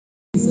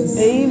Jesus.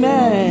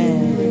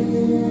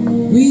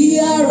 Amen. We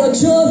are a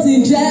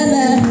chosen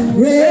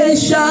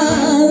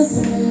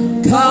generations,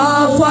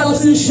 called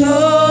forth to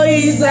show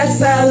His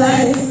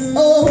excellence.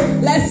 Oh,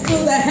 let's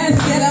put the hands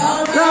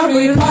together. All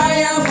we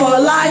require for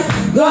life,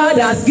 God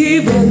has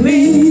given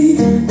me.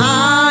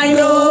 I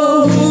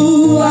know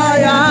who I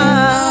am.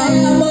 I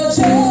am a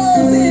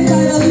chosen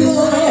by the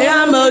Lord. I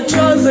am a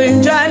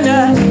chosen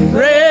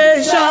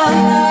generation,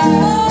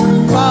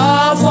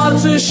 called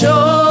forth to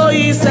show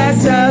His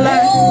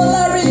excellence. All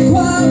I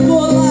require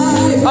for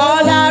life,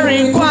 all I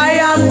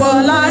require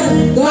for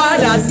life, God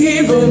has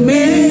given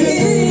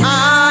me.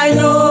 I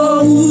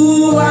know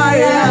who I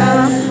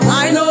am.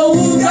 I know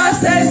who God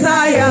says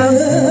I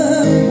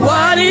am.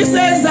 What He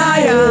says I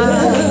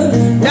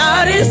am,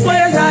 that is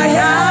where I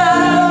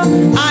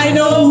am. I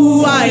know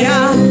who I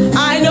am.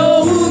 I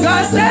know who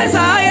God says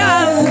I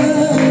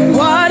am.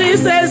 What He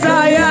says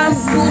I am,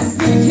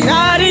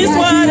 that is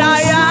what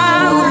I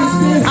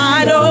am.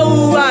 I know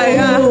who I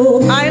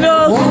am. I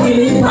know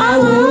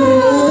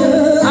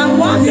I'm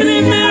walking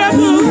in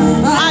miracles.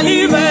 I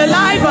live a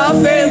life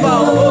of favor.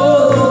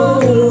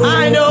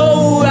 I know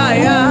who I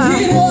am.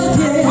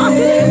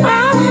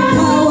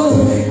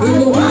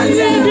 I'm walking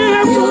in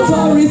miracles.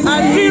 I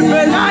live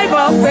a life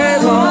of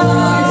favor.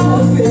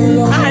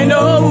 I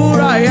know who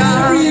I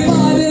am.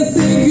 Everybody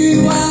sing,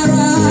 you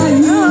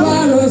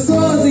are a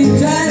chosen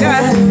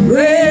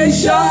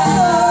generation,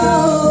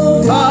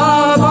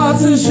 about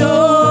to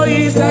show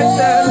His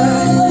excellence.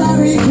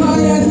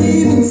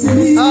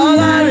 All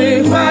I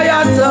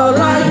require to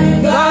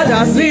life, God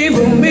has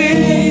given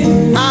me.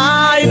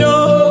 I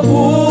know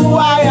who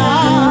I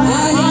am.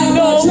 I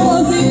know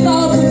chosen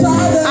of the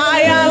Father.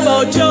 I am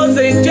a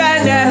chosen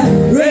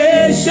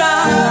generation,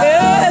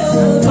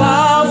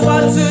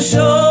 about to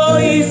show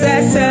His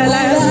excellence.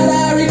 All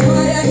I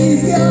require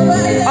is your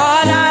right.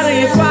 All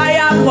I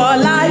require for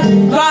life,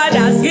 God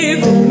has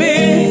given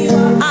me.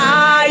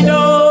 I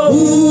know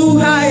who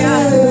I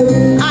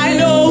am. I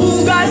know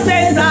who God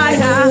says I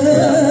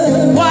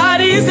am.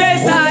 What He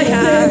says I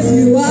am,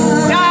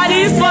 that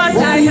is what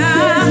I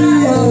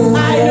am.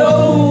 I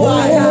know who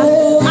I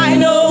am. I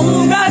know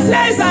who God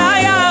says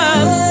I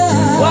am.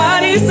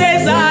 What He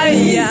says I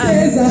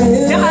am,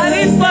 that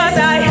is what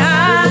I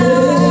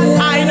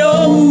am. I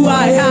know who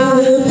I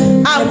am.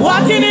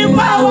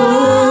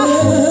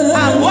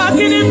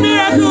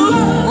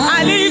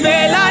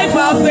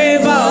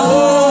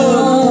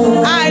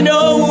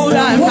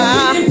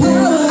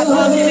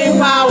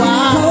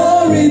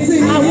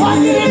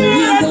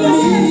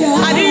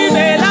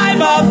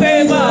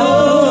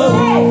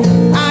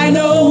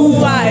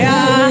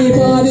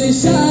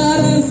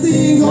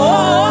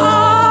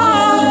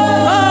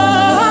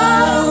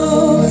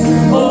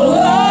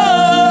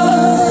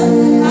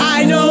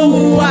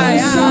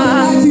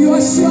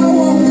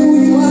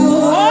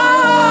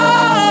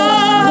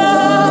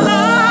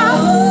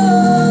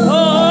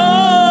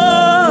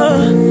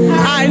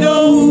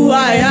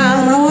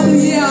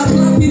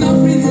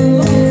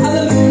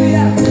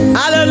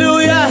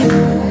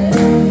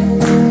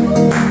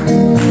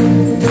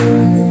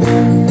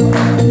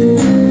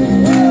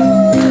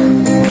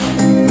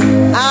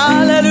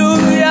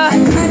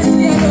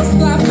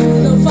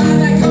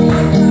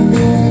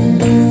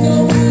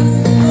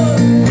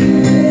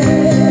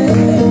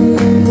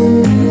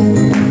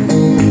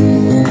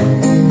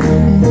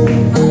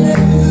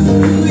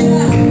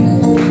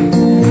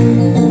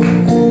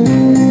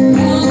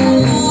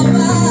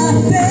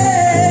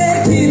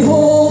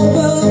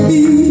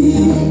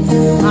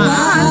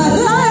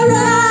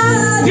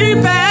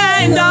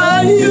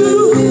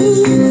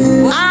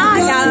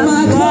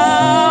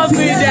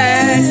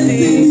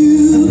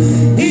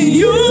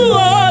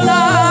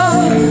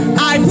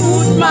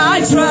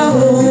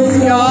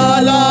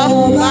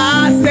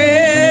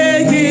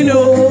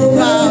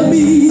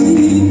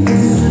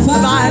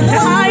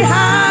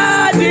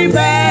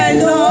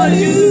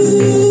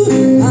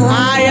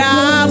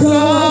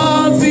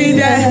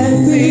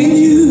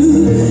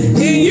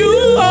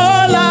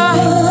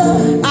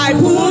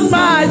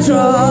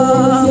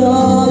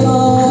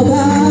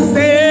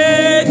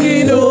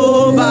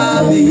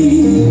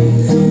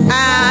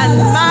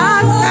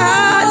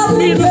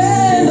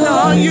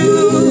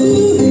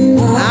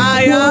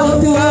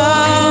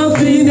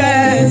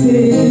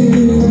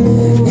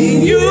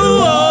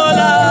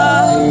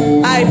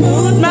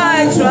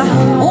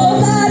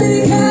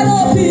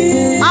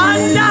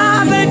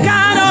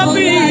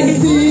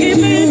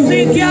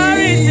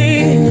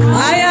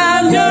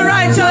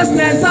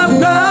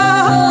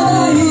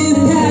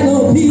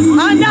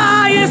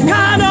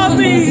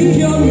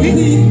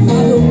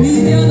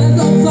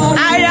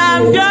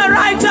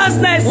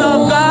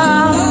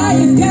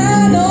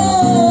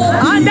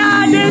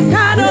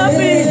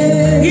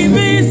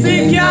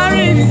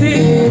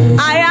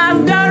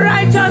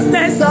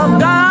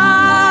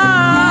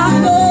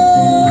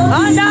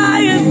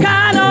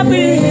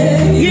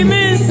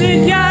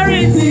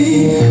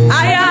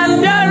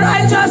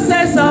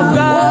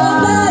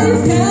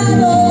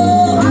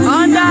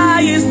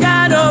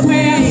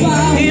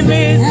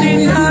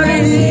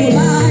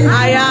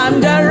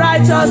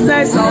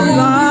 righteousness of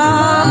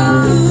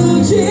God.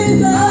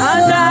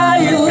 Under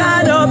His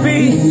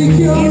canopy,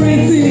 give me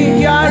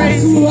security.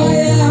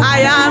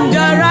 I am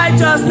the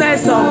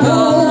righteousness of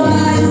God.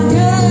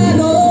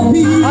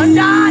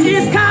 Under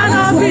His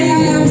canopy,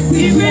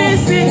 give me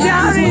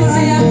security.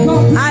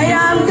 I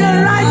am the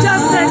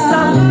righteousness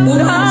of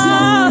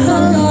God.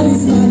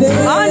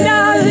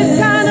 Under His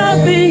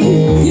canopy,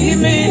 give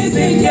me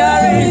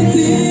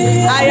security.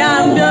 I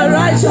am the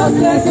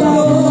righteousness of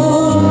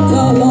God.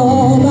 The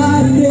Lord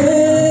has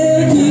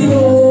taken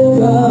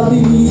over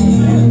me.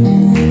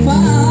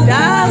 Father,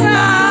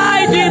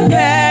 I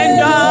depend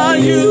on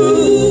you.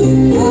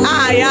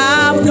 I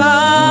have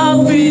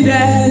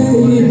confidence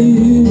in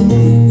you.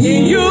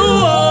 In you,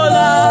 oh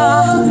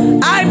Lord,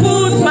 I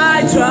put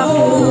my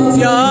trust.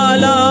 Your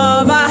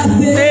love has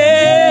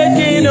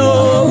taken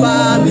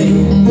over me.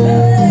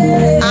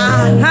 I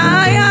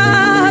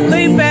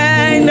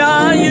depend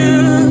on you.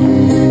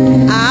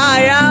 I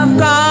have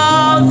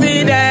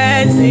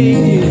confidence in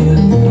you.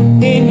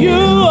 In you,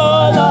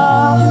 oh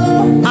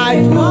Lord,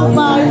 I put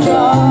my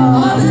trust.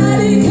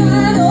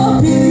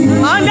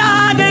 Under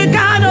the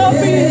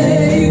canopy,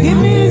 give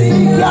me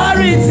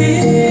security.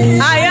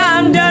 I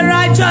am the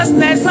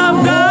righteousness of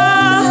God.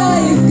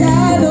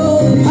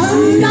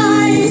 Under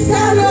His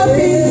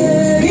canopy,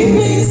 give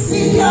me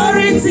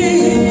security.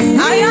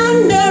 I am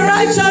the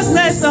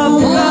righteousness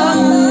of God.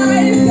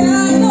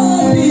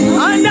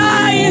 Under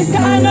His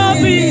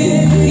canopy,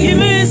 give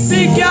me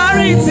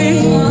security.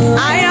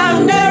 I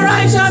am the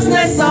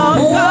righteousness of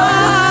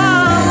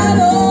God.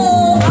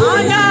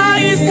 Under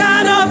His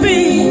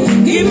canopy,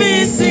 give me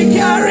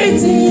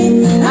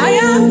security. I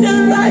am the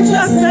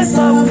righteousness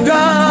of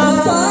God.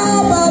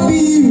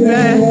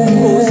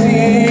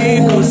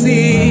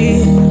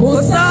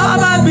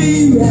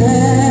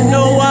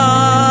 No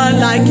one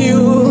like you.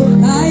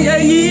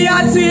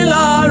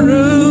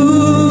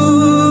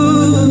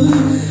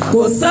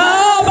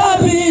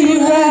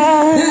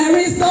 There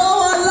is no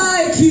one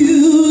like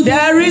you.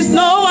 There is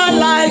no one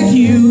like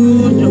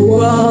you. No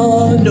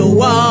one, no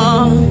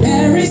one.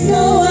 There is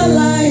no one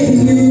like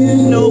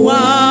you. No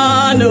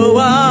one, no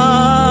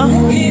one.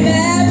 In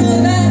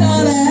heaven and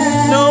on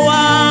earth. No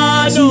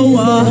one, no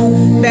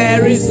one.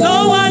 There is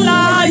no one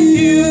like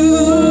you.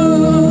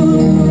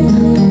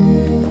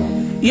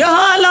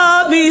 Your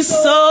love is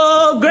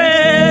so great.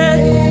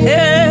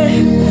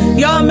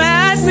 Your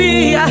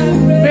mercy is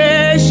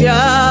gracious.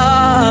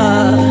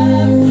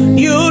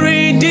 You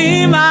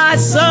redeem my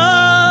soul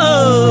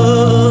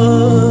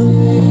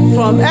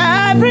from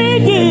every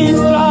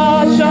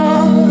destruction.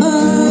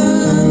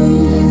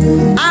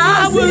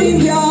 I will sing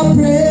your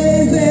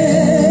praises.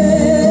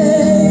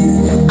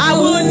 I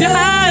will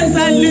dance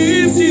and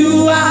lift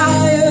you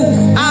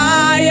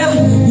higher.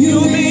 You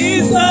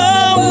mean so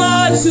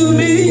much to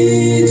me,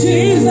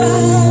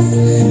 Jesus.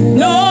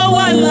 No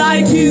one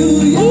like you.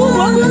 Your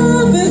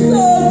love is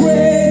so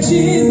great,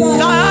 Jesus.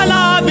 Your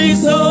love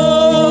is so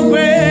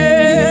great.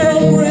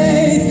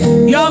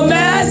 Your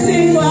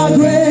mercy are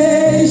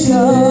gracious.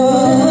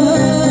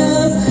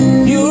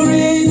 You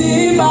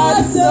redeem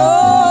my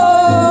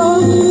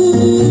soul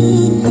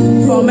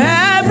from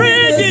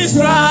every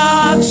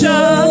destruction.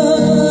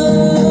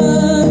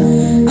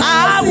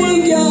 I will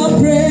sing your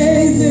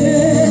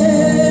praises.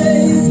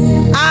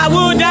 I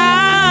will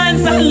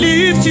dance and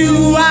lift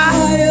you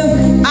higher.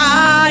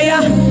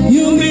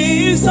 You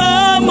mean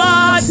so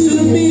much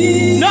to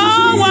me.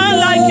 No one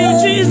like you,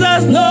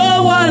 Jesus.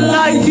 No one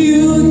like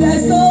you.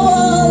 There's no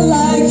one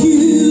like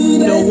you.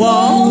 There's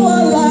no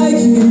one like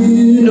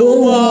you. No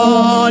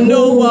one,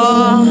 no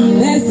one.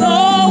 There's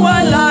no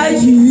one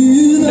like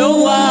you. No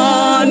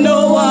one,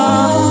 no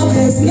one.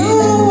 There's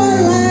no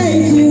one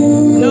like you.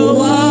 No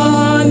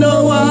one,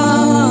 no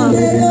one.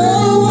 There's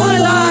no one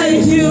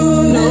like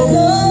you. There's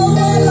no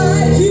one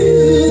like you.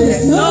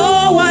 There's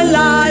no one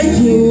like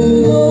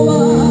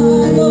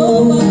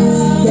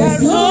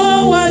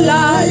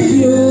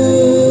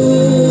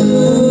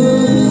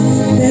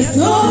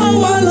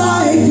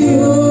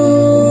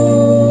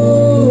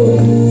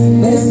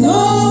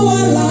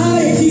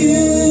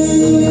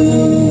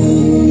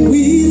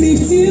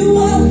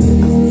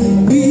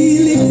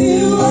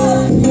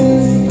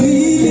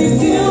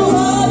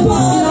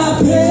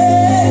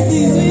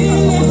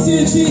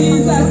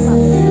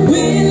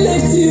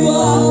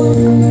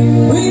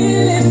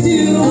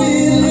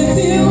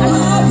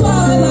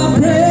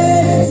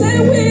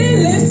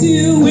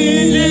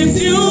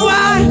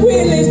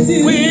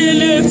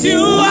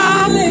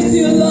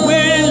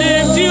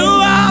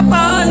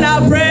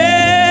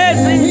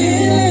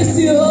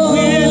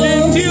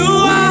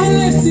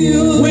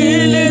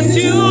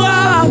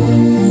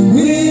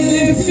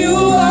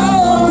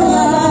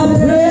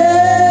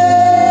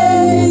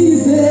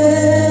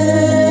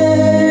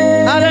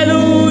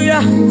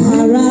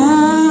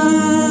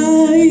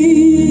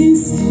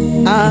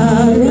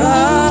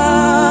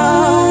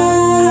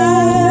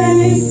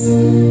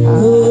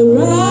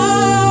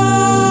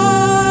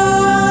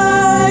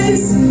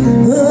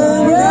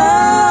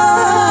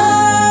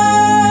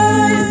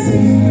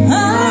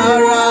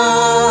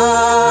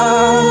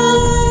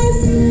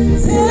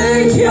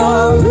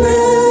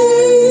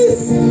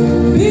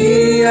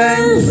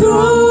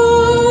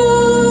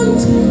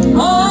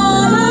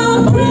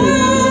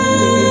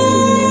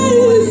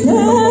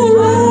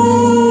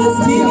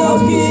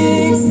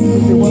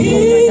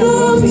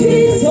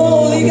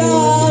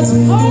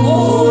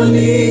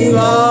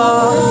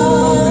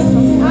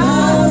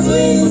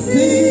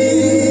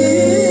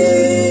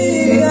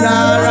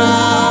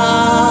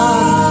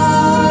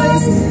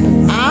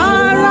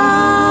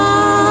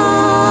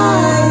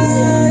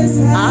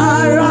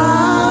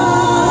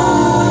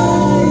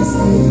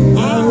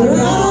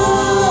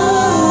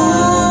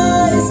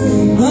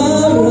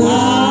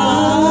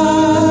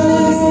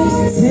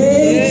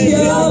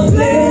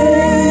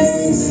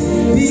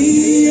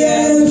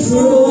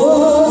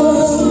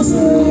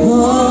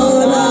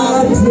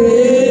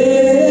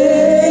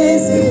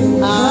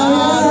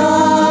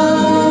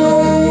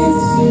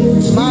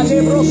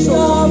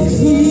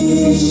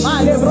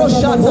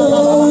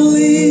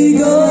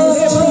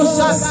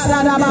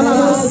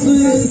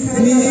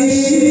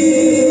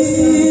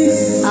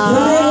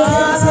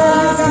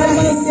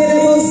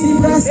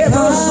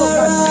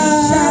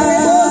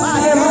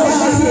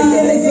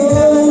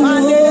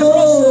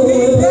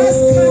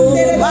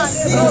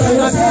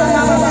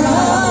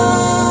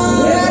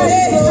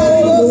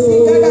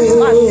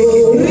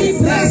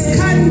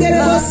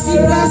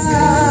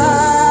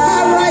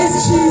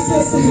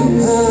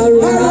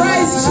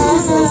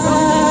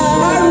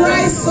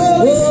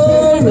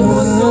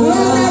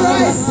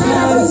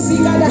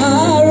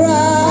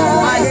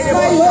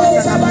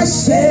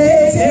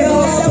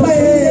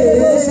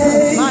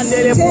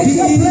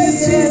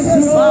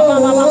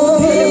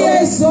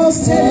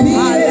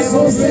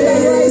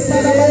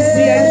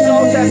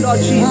of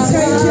Jesus.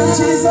 Thank you,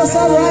 Jesus.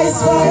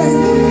 Arise, Father.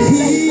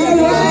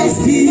 Arise,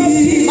 King of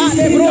Kings.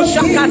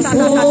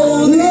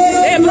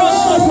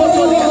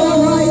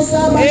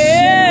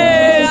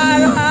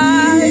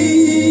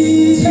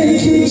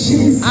 Thank you,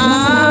 Jesus.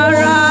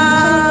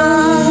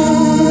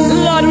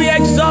 Lord, we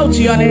exalt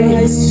your name.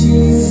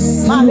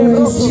 Lord,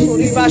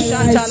 we follow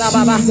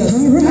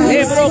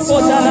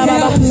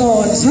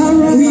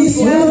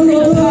the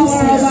power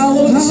of our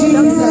own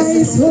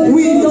Jesus.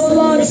 We know,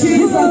 Lord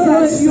Jesus,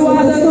 that you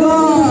are the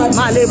God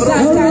that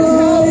can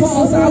help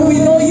us, and we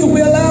know you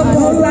will help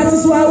us. That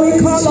is why we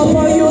call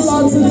upon you,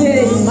 Lord,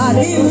 today,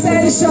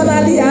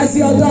 intentionally as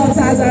your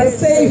daughters, and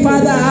say,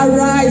 Father,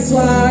 arise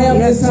for I am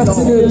this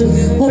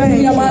afternoon.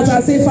 Open your mouth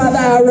and say,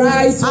 Father,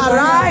 arise.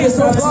 Arise,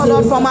 O God,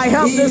 Lord, for my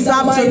help this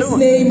afternoon. In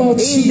the name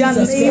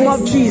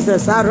of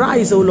Jesus,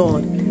 arise, O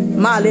Lord.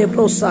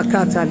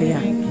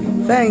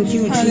 Thank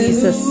you,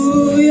 Jesus.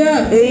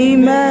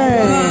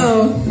 Amen.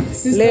 Wow.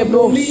 Sister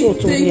Bumi,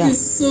 thank you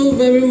so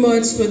very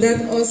much for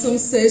that awesome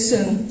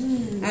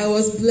session. I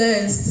was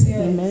blessed.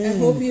 Amen. I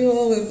hope you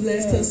all were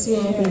blessed as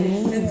well.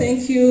 Amen. And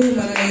thank you,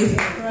 my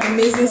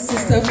amazing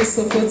sister, for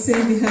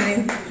supporting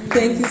behind.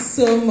 Thank you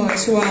so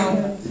much.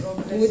 Wow.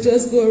 We'll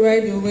just go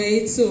right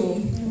away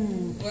to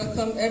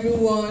welcome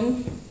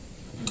everyone.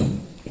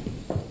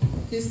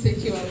 Please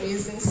take your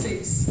amazing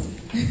seats.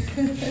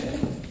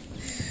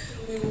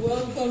 We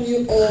welcome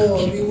you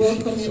all. We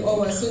welcome you all.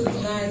 We're so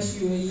glad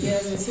you're here.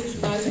 We're so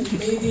glad you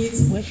made it.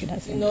 Where should I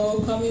say? You know,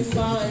 coming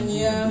far and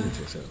near.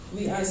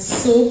 We are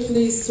so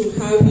pleased to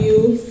have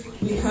you.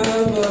 We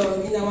have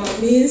in our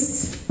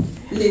midst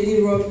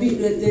Lady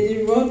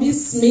Robbie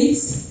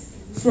Smith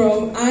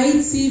from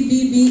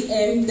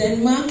ITBBM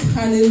Denmark.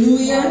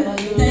 Hallelujah.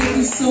 Thank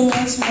you so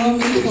much,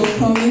 Mommy, for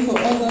coming, for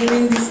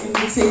honoring this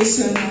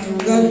invitation.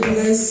 God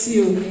bless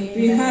you.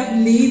 We have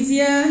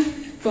Lydia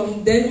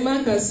from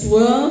Denmark as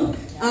well.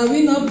 Are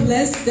we not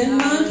blessed,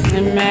 Denmark?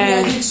 Amen. We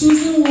are the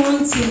chosen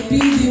one to be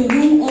the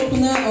womb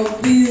opener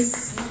of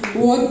this,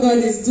 what God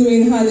is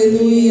doing.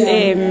 Hallelujah.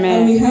 Amen.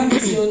 And we have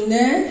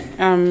Jonelle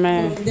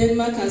Amen. from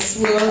Denmark as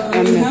well.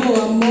 And we have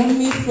our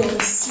mommy from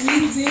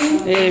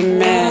Sweden.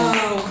 Amen.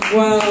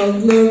 Wow,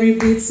 glory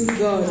be to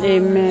God.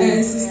 Amen.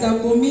 And Sister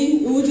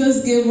Bumi, who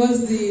just gave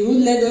us who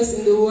led us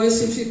in the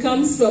worship, she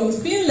comes from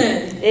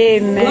Finland.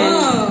 Amen.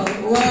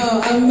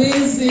 Wow,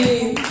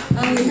 amazing.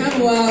 And we have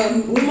our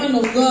woman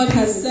of God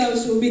herself.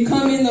 She will be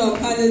coming up.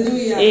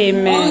 Hallelujah.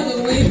 Amen. All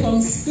the way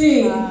from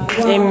Spain. Wow.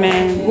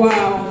 Amen.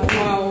 Wow.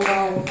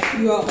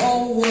 You are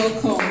all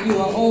welcome. You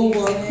are all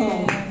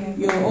welcome.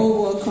 You are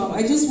all welcome.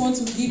 I just want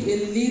to give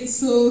a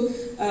little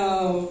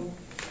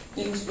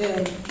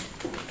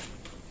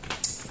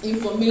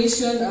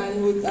information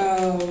and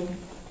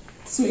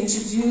to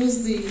introduce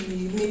the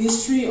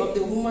ministry of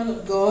the Woman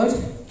of God,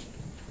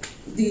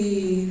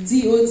 the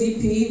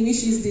DODP,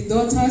 which is the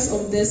Daughters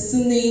of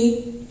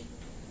Destiny.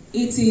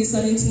 It is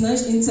an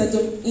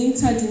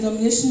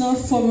interdenominational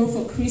forum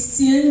for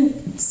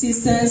Christian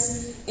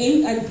sisters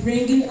aimed at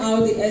bringing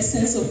out the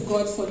essence of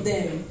God for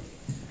them.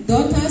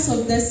 Daughters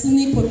of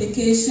Destiny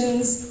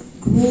Publications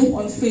group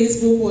on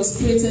Facebook was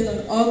created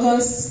on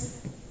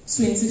August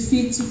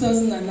 25,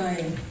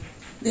 2009.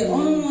 The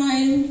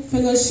online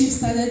fellowship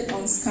started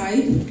on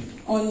Skype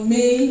on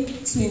May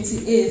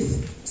 28,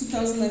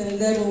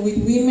 2011, with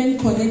women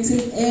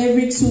connecting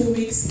every 2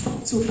 weeks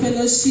to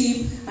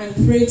fellowship and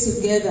pray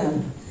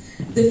together.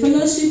 The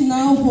fellowship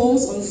now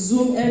holds on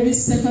Zoom every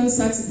second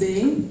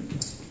Saturday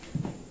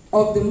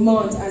of the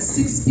month at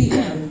 6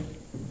 p.m.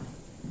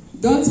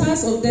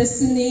 Daughters of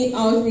Destiny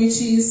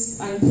outreaches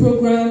and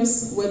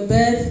programs were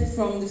birthed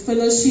from the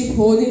fellowship,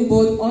 holding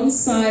both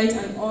on-site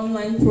and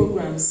online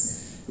programs.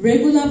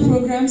 Regular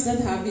programs that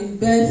have been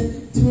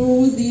birthed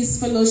through these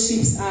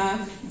fellowships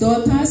are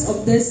Daughters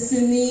of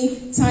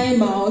Destiny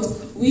Time Out,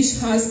 which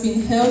has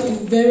been held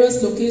in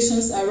various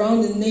locations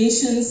around the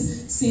nations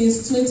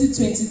since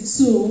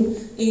 2022,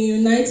 in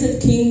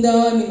United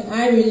Kingdom, in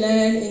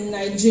Ireland, in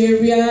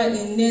Nigeria,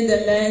 in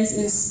Netherlands,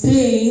 in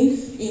Spain,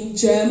 in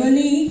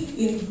Germany,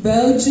 in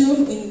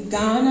Belgium, in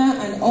Ghana,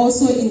 and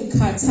also in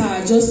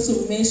Qatar, just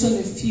to mention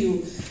a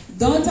few.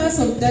 Daughters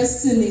of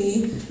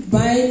Destiny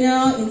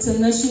Biennial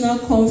International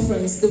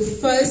Conference, the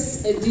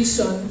first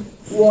edition,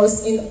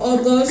 was in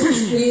August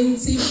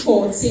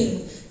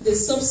 2014. The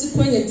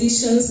subsequent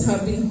editions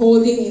have been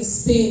holding in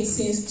Spain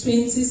since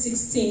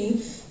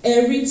 2016,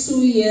 every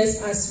 2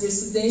 years as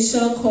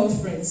residential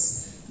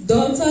conference.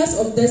 Daughters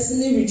of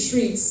Destiny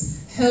retreats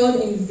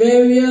held in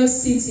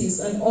various cities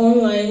and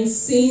online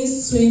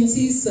since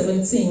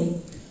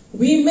 2017.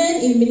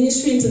 Women in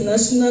Ministry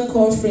International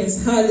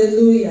Conference,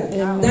 hallelujah.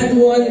 Amen. That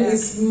one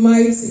is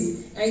mighty.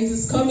 And it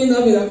is coming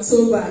up in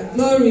October.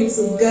 Glory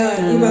to God.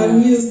 If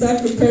I'm you,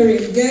 start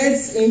preparing.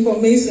 Get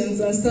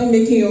information and start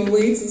making your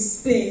way to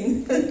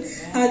Spain.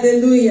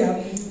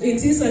 Hallelujah.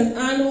 It is an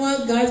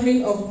annual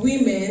gathering of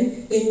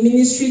women in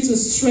ministry to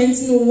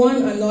strengthen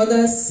one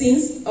another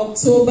since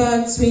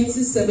October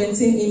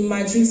 2017 in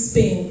Madrid,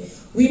 Spain.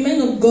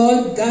 Women of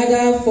God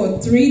gather for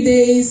 3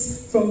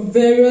 days from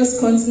various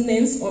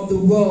continents of the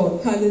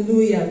world.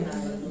 Hallelujah.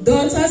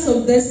 Daughters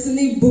of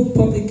Destiny book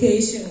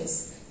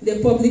publications. The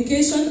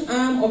publication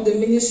arm of the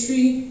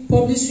ministry,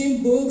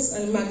 publishing books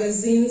and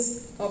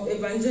magazines of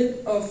Evangelist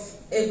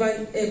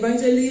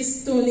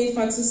Tony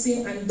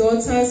Fatunsin and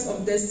Daughters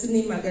of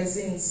Destiny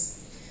magazines.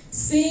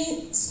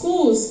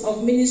 Schools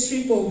of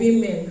Ministry for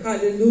Women,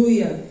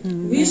 hallelujah,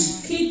 which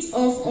kicked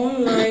off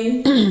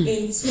online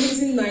in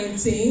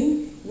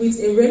 2019 with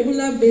a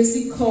regular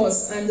basic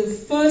course, and the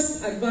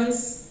first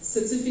advanced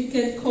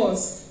certificate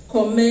course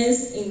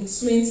commenced in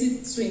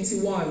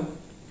 2021.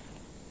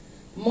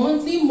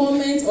 Monthly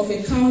Moment of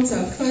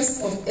Encounter,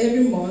 first of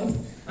every month,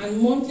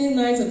 and monthly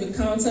Night of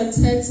Encounter,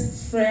 third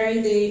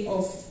Friday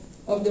of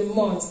the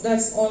month,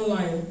 that's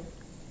online.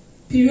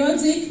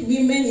 Periodic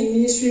Women in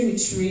Ministry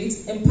retreat,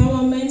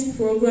 empowerment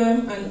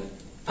program, and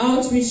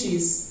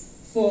outreaches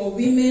for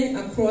women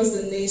across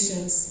the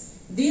nations.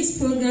 These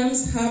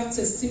programs have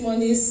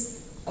testimonies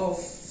of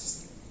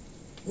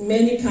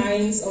many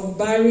kinds of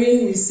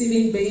barren,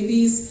 receiving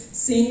babies,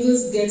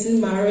 singles getting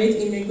married,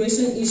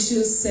 immigration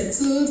issues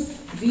settled,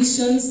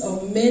 visions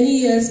of many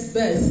years'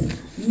 birth.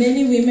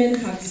 Many women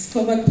have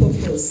discovered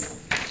purpose,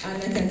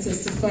 and I can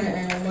testify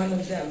I am one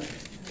of them.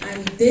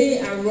 And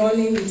they are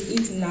running with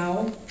it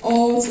now,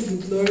 all to the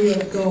glory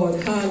of God.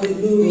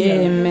 Hallelujah.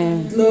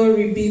 Amen.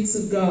 Glory be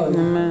to God.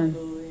 Amen.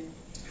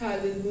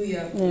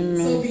 Hallelujah. Amen.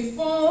 So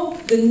before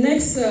the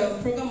next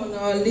program on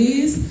our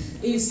list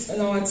is, on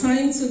our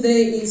time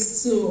today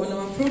is to, on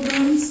our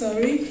program, is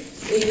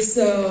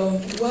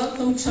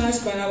Welcome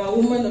Church by our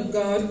woman of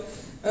God,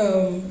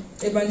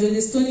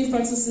 Evangelist Tony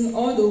Fatunsin,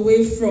 all the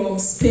way from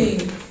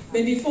Spain.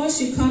 But before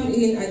she come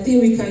in, I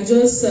think we can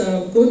just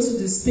go to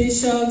the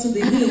special, to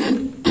the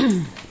hymn.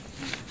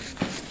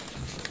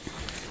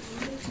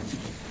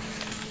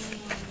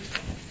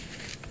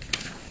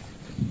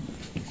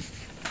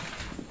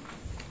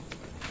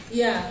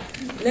 Yeah,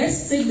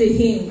 let's take the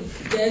hymn.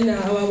 Then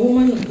our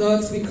woman of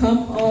God will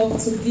come up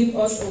to give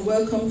us a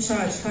welcome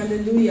charge.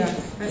 Hallelujah.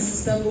 And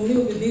Sister Bumi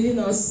will be leading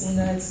us in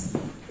that.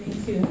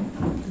 Thank you.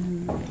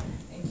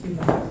 Thank you,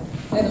 ma'am.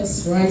 Let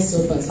us rise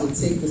up as we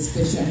take the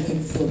special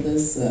hymn for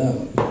this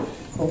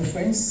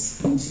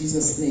conference in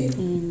Jesus' name.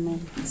 Amen.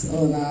 It's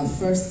on our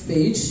first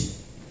page.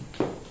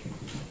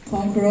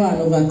 Conqueror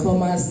and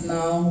overcomers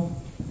now.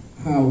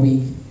 How are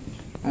we?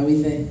 Are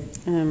we there?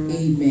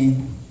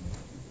 Amen.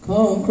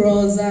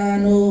 Conquerors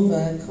and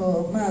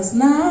overcomers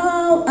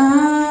now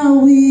are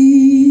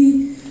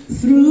we.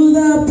 Through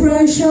the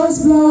precious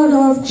blood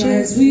of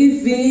Christ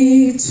with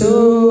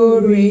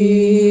victory.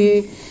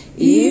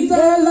 If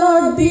the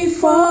Lord be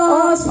for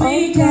us,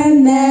 we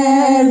can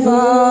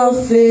never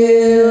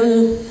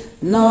fail.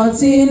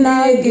 Nothing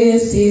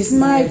against his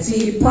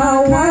mighty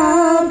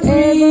power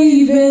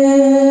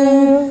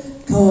prevail.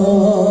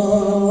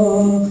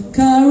 Conquerors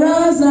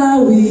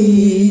are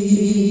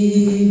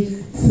we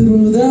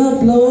through the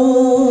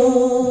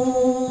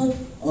blood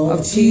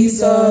of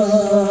Jesus.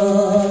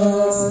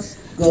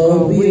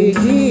 God will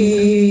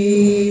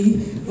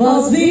give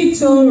us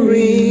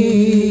victory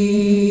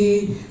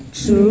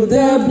through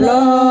the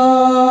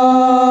blood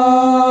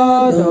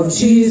of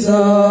Jesus.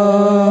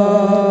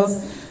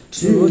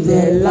 Through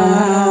the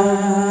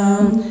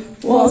Lamb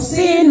was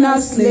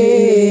sinners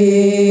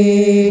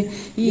slain,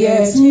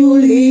 yet who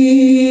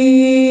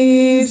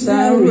lives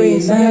and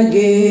reigns again.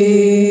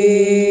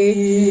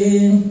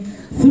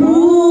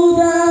 Through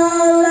the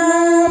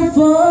Lamb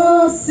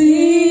for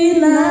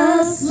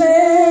sinners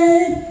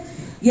slain,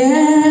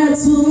 yet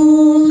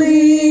who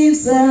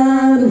lives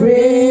and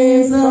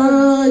reigns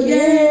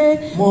again.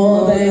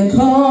 More than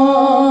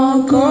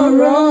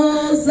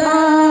conquerors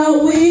are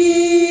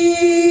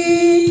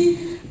we.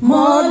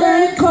 More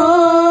than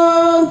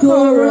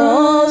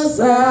conquerors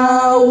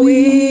are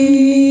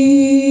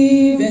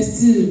we.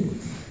 Verse 2.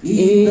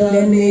 In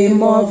the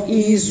name of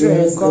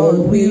Israel, God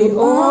will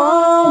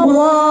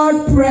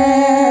onward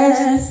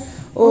press,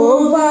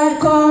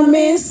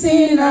 overcoming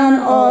sin and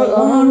all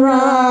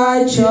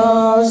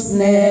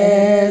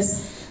unrighteousness.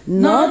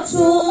 Not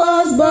to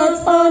us,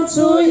 but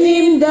unto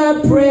him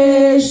the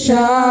praise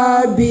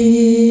shall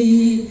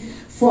be.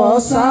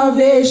 For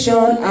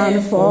salvation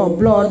and for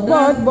blood,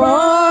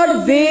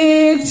 but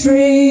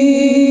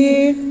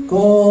victory.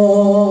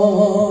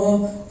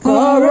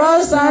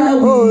 Conquerors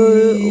and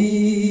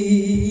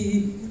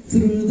we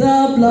through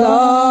the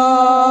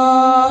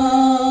blood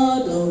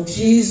of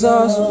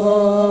Jesus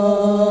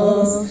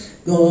was.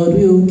 God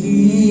will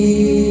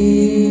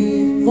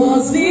give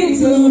us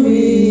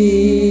victory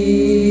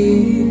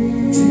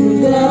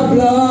through the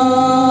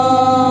blood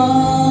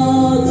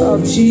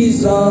of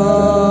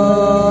Jesus.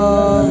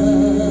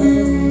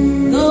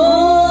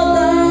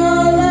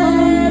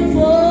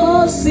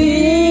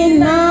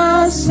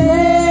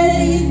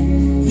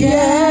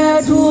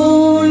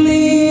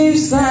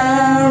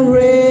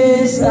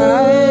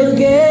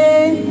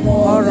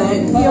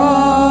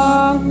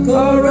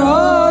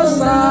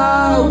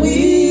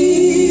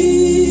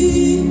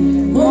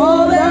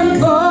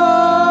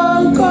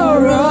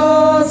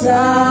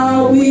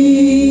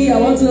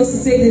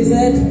 Say the the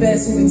third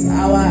verse with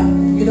our,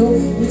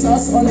 with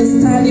us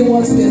understanding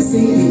what we are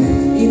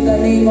singing in the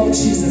name of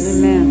Jesus.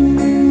 Amen.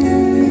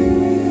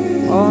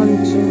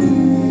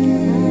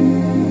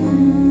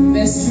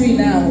 Verse 3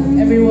 now.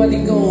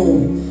 Everybody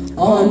go.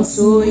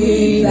 Unto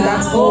him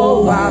that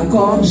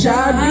overcomes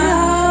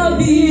shall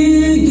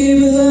be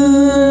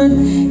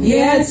given,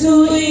 yet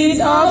to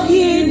eat of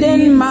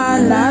hidden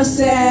manna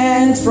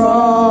sent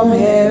from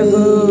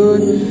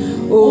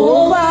heaven.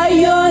 Over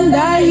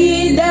yonder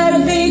he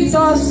the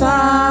victor's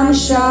arm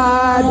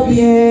shall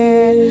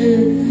bear,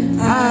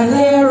 and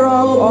a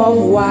robe of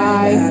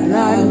wine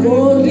and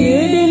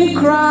golden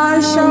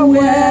crown shall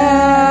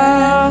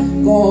wear.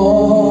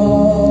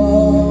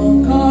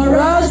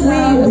 Conquerors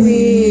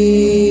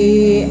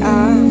we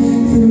are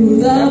through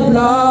the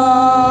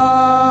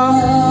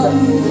blood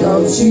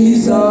of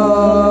Jesus.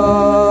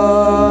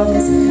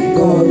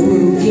 God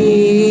will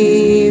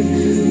give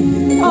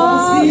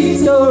us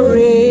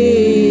victory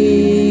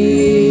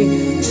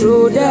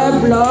through the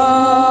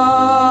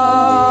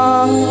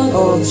blood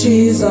of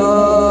Jesus.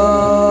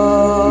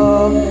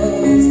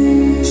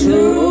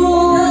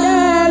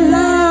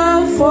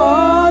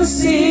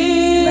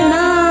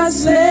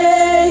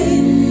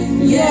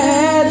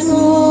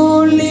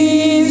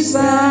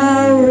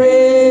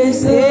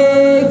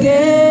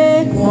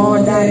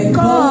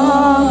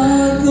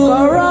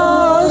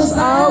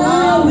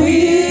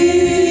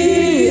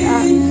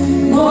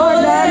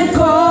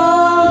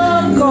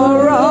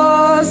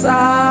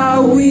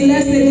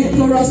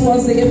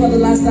 Once again for the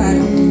last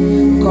time.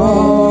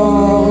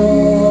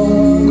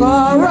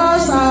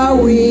 Conquerors are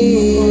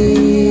we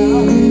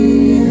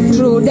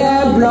through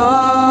the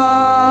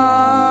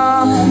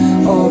blood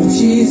of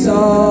Jesus.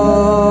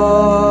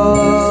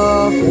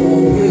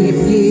 We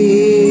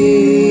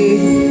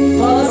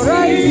give us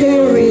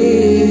victory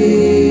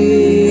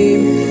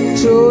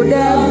through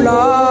the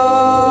blood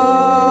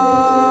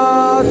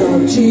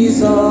of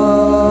Jesus.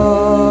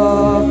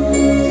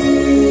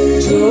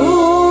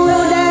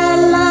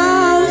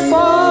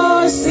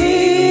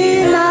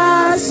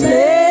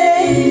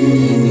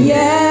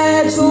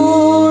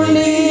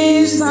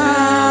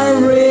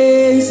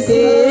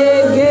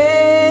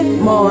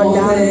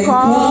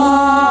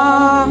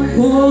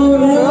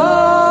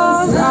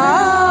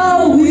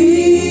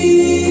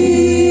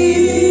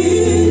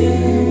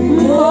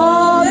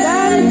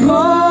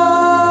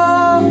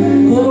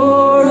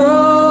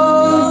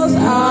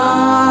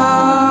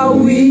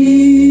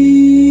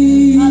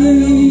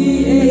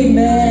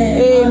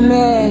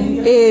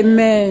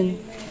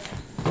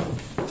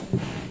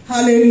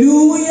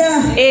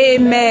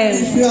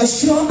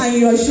 And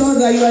you are sure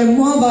that you are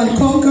more than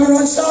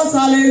conqueror, shout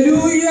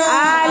hallelujah.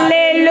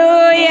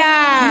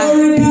 Hallelujah.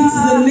 Glory be to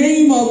the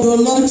name of the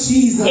Lord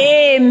Jesus.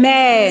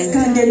 Amen.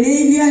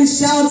 Scandinavian,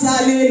 shout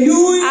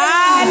hallelujah.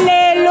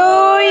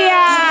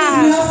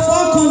 Hallelujah. We have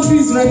 4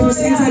 countries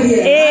represented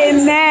here.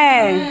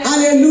 Amen.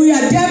 Hallelujah.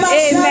 Denmark,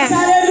 shout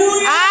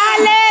hallelujah.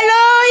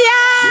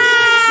 Hallelujah.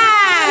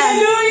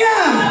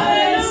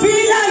 Hallelujah.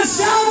 Finland,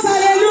 shout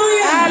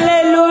hallelujah.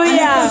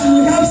 Hallelujah. And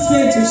we have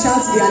Spain to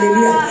shout the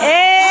hallelujah.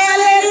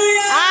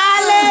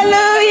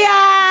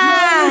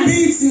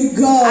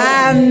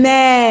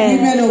 Amen.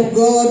 Women of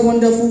God,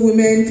 wonderful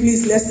women,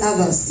 please let's have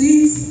a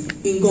seat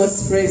in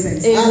God's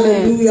presence. Amen.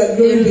 Hallelujah.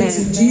 Glory be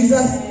to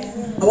Jesus.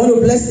 I want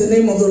to bless the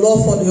name of the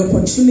Lord for the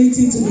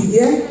opportunity to be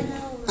here.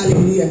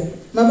 Hallelujah.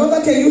 My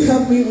brother, can you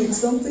help me with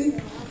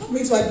something? Help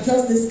me to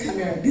adjust this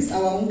camera. This is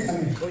our own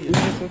camera. Oh,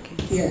 yes, okay.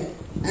 Here.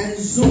 And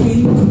zoom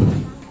in.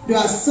 You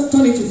are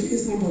turn it to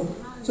face me,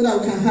 so that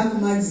we can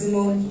have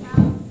maximum.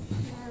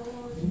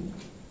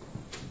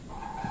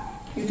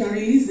 You can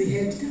release the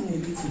head down a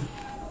little.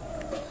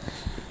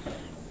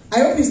 I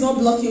hope it's not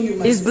blocking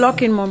you. It's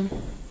blocking, Mom.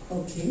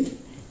 Okay.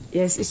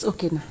 Yes, it's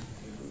okay now.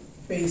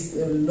 Praise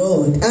the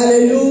Lord.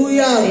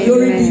 Hallelujah. Amen.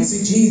 Glory be to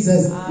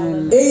Jesus.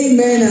 Amen,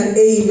 amen and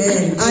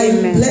amen. I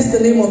bless the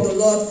name of the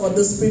Lord for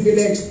this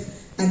privilege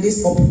and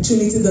this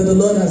opportunity that the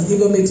Lord has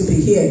given me to be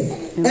here.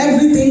 Amen.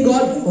 Everything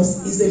God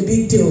does is a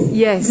big deal.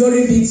 Yes.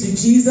 Glory be to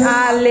Jesus.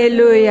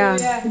 Hallelujah.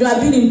 You know, I've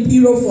been in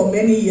Europe for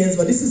many years,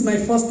 but this is my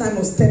first time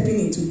of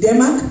stepping into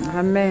Denmark.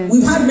 Amen.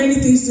 We've had many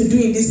things to do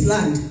in this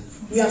land.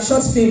 We have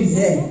short film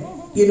here.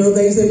 You know,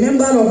 there is a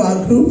member of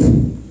our group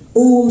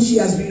who she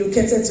has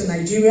relocated to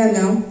Nigeria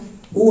now,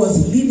 who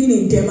was living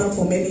in Denmark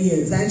for many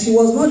years. And she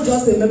was not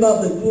just a member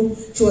of the group,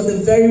 she was a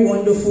very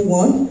wonderful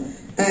one.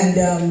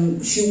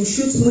 And she will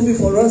shoot movie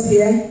for us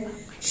here.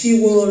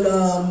 She will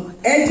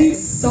edit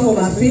some of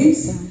our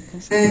films.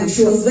 And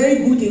she was very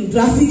good in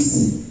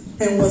graphics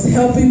and was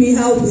helping me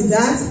out with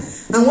that.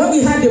 And when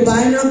we had the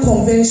biennial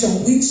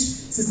convention, which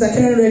Sister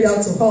Karen read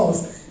out to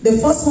us, the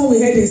first one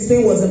we had in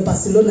Spain was in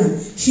Barcelona.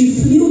 She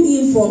flew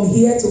in from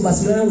here to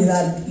Barcelona with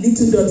her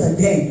little daughter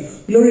then.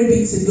 Glory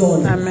be to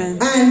God. Amen.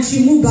 And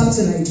she moved back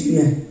to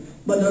Nigeria.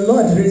 But the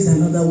Lord raised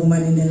another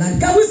woman in the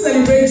land. Can we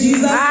celebrate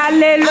Jesus?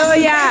 Hallelujah.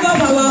 As we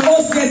think of our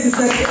host guest,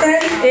 Sister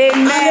Karen.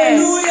 Amen.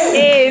 Hallelujah.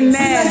 Amen.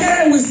 Sister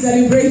Karen, we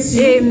celebrate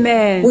you.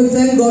 Amen. We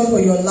thank God for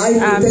your life.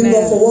 Amen. We thank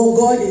God for what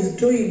God is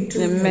doing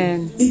to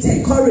Amen. you. It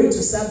takes courage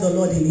to serve the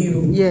Lord in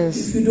Hero.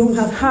 Yes. If you don't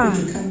have courage,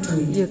 you can't do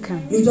it. You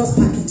can. You just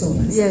pack it up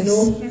and say, Yes.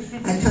 no,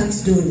 I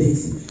can't do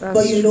this. That's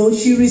But you know,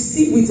 she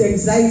received with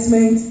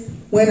excitement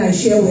when I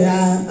shared with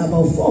her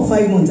about 4 or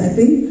 5 months, I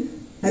think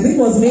it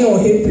was May or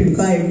April, because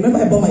I remember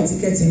I bought my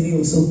ticket in May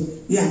also.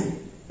 Yeah.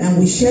 And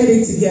we shared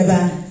it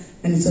together,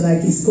 and it's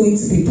like it's going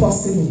to be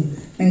possible.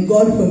 And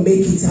God will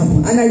make it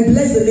happen. And I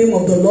bless the name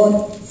of the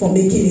Lord for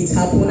making it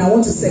happen. I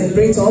want to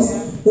celebrate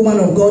us. Woman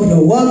of God,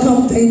 you're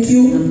welcome. Thank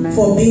you Amen.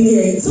 for being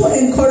here. It's so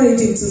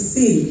encouraging to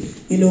see,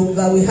 you know,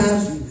 that we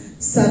have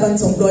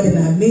servants of God in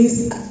our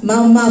midst.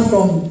 Mama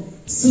from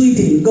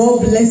Sweden,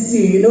 God bless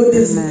you. You know,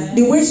 this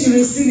the way she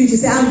received it, she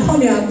said, I'm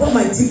coming, I bought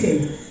my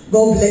ticket.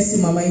 God bless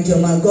you, Mama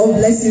Ijoma. God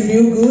bless you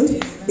real good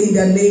in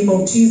the name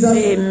of Jesus.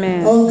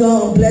 Amen. Oh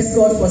God, bless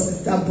God for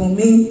Sister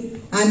Bumi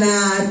and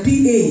our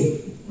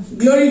PA.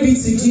 Glory be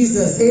to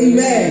Jesus.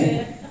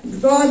 Amen.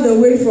 God the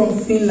way from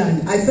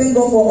Finland. I thank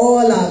God for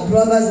all our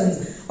brothers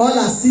and all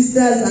our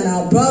sisters and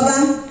our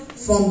brother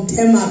from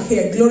Denmark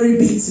here. Glory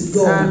be to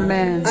God.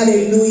 Amen.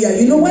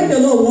 Hallelujah. You know, when the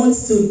Lord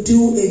wants to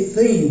do a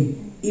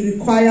thing, it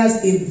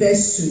requires a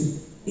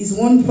vessel. It's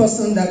one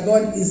person that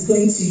God is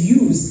going to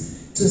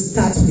use to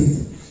start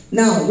with.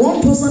 Now,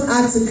 one person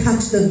had to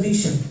catch the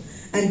vision,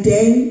 and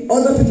then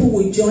other people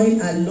will join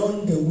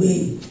along the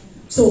way.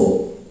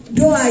 So,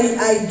 though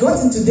I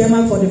got into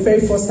Denmark for the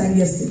very first time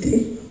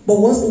yesterday, but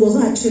it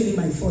wasn't actually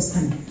my first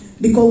time,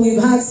 because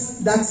we've had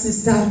that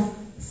sister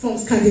from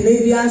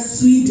Scandinavian,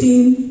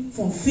 Sweden,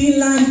 from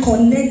Finland,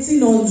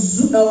 connecting on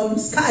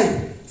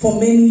Skype for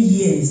many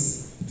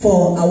years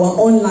for our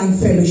online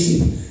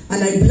fellowship.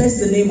 And I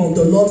bless the name of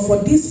the Lord for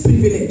this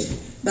privilege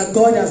that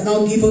God has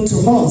now given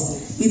to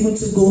us, even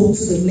to go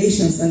to the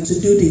nations and to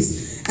do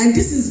this. And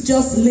this is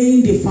just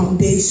laying the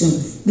foundation.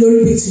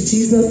 Glory be to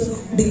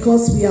Jesus,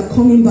 because we are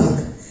coming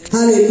back.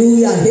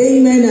 Hallelujah.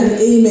 Amen and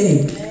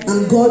amen.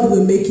 And God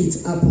will make it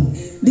happen.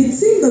 The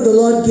thing that the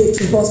Lord gave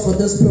to us for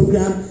this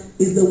program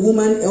is the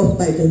woman helped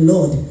by the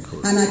Lord.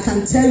 And I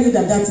can tell you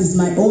that that is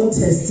my own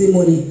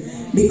testimony.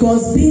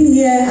 Because being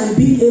here and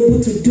being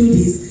able to do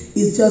this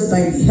is just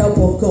by the help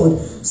of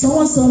God.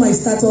 Someone saw my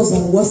status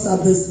on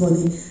WhatsApp this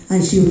morning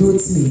and she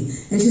wrote me.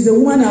 And she's a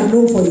woman I've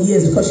known for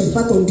years because she's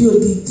part of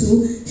DOD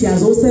too. She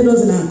has hosted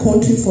us in our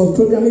country for a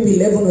program maybe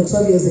 11 or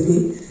 12 years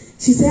ago.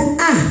 She said,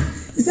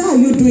 is that how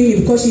you doing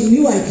it? Because she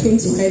knew I came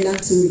to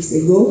Highland 2 weeks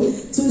ago.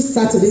 2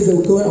 Saturdays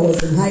ago I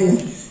was in Highland.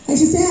 And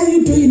she said, how are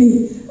you doing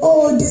it?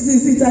 Oh, this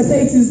is it. I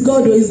said, it is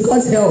God, or it's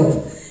God's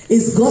help.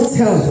 It's God's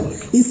help.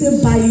 He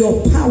said, by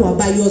your power,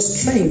 by your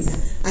strength,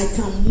 I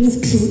can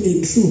move through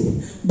a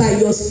troop. By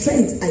your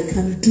strength, I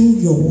can do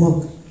your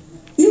work.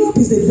 Europe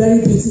is a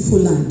very beautiful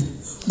land.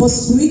 But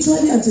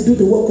spiritually and to do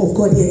the work of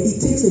God here, it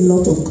takes a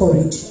lot of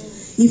courage.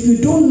 If you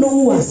don't know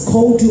who has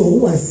called you or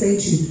who has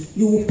sent you,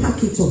 you will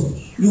pack it up.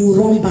 You will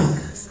run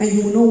back. And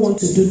you will not want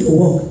to do the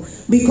work.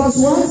 Because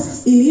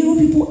what? In Europe,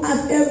 people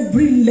have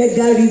every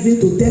legal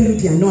reason to tell you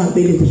they are not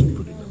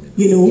available.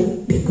 You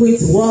know, they're going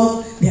to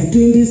work, they are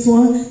doing this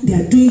one, they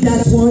are doing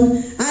that one.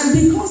 And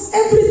because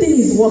everything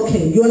is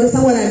working, you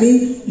understand what I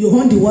mean? You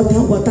hunt the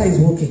water, water is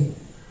working.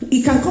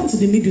 It can come to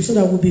the middle so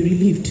that we'll be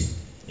relieved.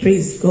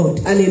 Praise God.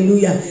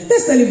 Hallelujah.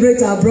 Let's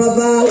celebrate our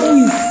brother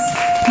who is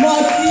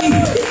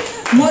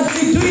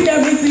multi doing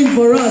everything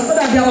for us so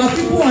that our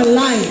people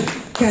online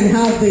can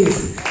have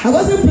this. I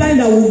wasn't planning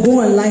that we'll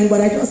go online,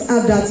 but I just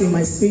have that in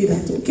my spirit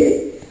that,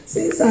 okay,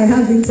 since I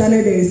have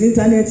internet, there is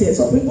internet here,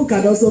 so people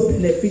can also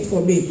benefit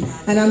from it.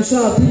 And I'm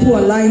sure people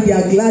online, they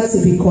are glad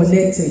to be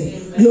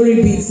connected.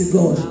 Glory be to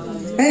God.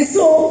 And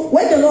so,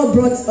 when the Lord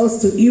brought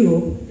us to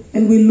Europe,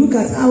 and we look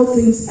at how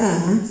things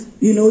are,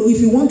 you know, if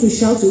you want to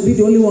shout, you'll be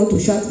the only one to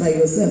shout by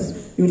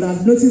yourself. You'll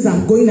have noticed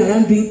I'm going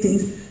around doing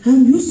things.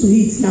 I'm used to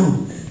it now.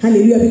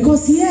 Hallelujah.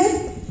 Because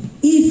here,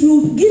 if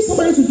you give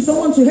someone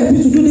to help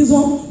you to do this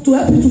one, to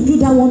help you to do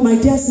that one, my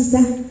dear sister,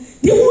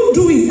 they won't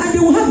do it, and they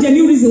will have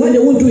genuine reason why they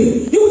won't do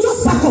it. You will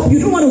just pack up. You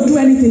don't want to do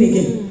anything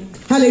again.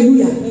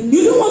 Hallelujah.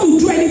 You don't want to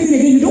do anything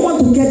again. You don't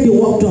want to get the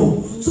work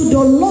done. So the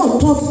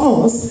Lord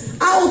taught us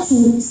how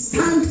to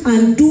stand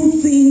and do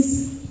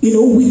things, you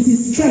know, with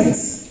His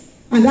strength.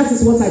 And that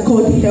is what I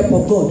call the help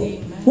of God.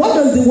 What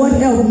does the word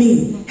help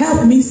mean?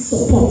 Help means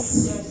support.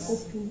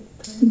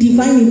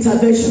 Divine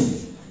intervention.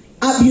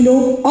 You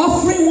know,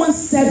 offering one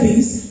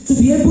service to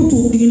be able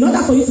to, in order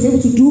for you to be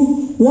able to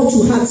do what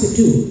you had to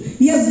do.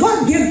 Yes,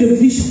 God gave the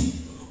vision.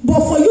 But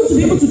for you to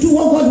be able to do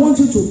what God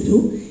wants you to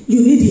do,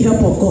 you need the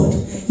help of God.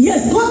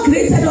 Yes, God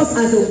created us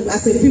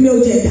as a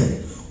female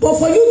gender. But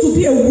for you to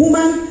be a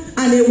woman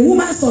and a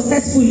woman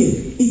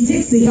successfully, it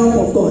takes the help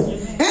of God.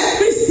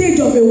 Every stage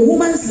of a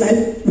woman's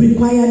life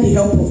requires the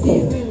help of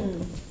God.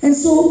 And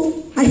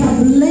so I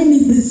have learned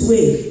it this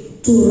way,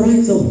 to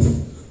rise up,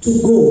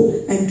 to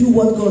go and do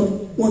what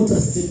God wants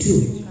us to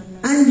do.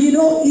 And you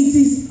know, it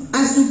is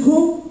as we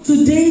go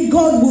today,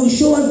 God will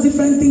show us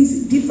different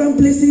things, different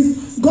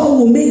places. God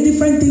will make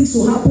different things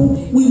to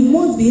happen. We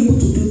must be able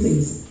to do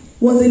things.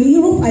 Was in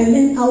Europe, I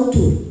learned how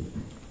to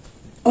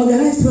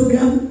organize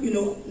program. You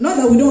know, not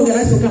that we don't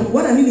organize program.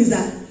 What I mean is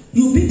that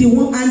you be the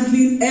one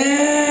handling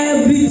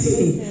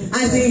everything.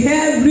 I say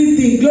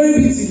everything. Glory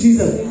be to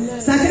Jesus.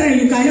 Sakara,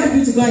 you can help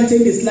me to go and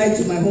change the slide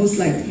to my own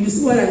slide. You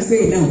see what I'm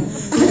saying now?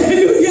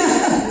 Hallelujah.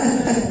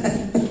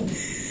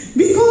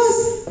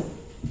 Because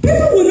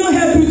people will not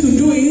help you to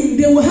do it.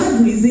 They will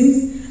have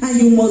reasons,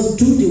 and you must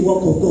do the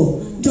work of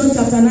God. John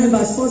chapter 9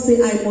 verse 4 says,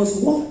 I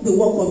must walk the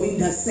work of him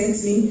that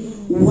sent me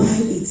while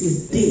it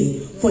is day.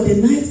 For the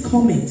night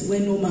cometh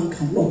when no man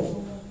can walk.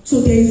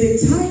 So there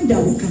is a time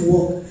that we can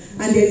walk,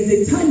 and there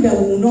is a time that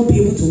we will not be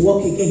able to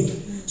walk again.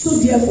 So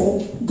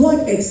therefore,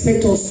 God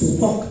expects us to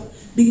walk,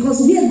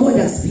 because where God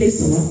has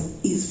placed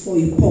us is for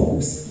a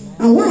purpose.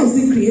 And why has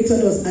He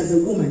created us as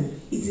a woman?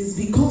 It is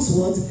because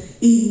what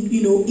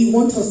He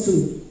wants us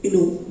to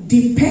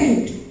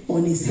depend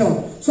on His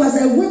help. So as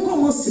I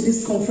welcome us to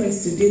this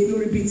conference today,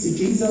 glory be to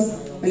Jesus.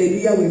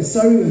 Hallelujah. We're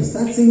sorry we're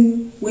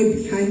starting way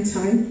behind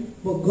time,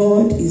 but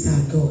God is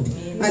our God.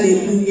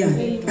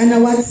 Hallelujah. And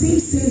our team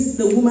says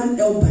the woman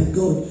helped by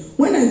God.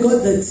 When I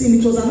got the team,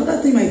 it was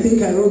another thing I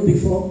think I wrote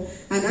before,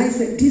 and I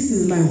said, this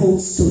is my whole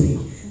story.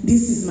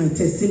 This is my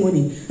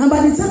testimony. And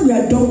by the time we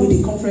are done with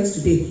the conference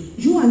today,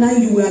 you and I,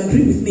 you will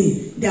agree with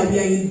me that we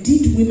are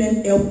indeed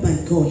women helped by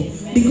God.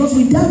 Because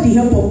without the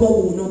help of God,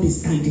 we will not be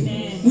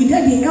standing.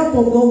 Without the help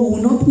of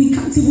God, we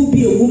can't even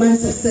be a woman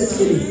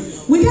successfully.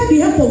 Without the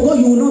help of God,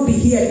 you will not be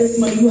here this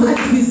morning. You had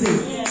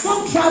reasons.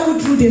 Some travel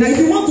through the night. If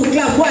you want to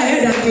clap, go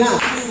ahead and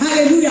clap.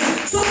 Hallelujah.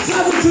 Some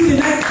travel through the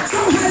night.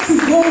 Some had to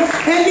go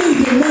early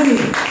in the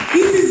morning.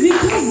 It is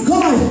because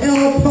God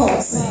helped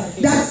us.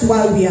 That's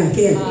why we are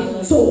here.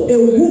 So the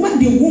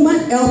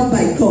woman helped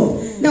by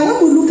God. Now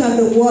when we look at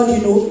the word,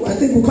 I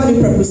think we call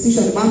it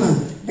preposition,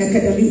 mama.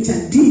 Academic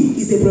and D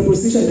is a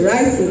preposition,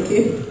 right?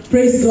 Okay.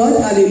 Praise God.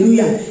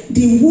 Hallelujah.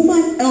 The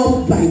woman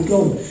helped by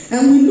God.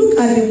 And we look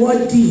at the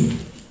word D.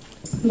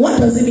 What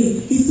does it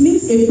mean? It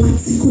means a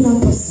particular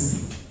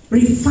person,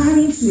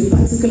 referring to a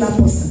particular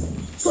person.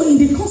 So in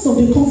the course of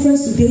the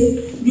conference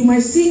today, you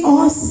might see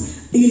us,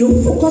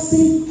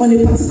 focusing on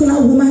a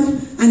particular woman,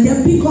 and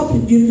then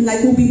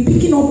we'll be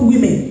picking up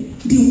women.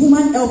 The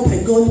woman helped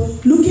by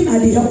God, looking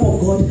at the help of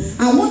God.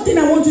 And one thing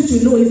I want you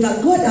to know is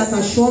that God has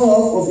assured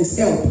us of His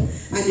help,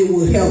 and He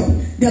will help.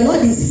 The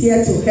Lord is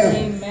here to help.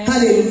 Amen.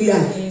 Hallelujah.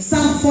 Amen.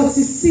 Psalm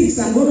 46.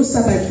 I'm going to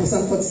start by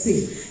Psalm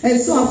 46. And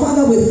so, our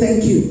Father, we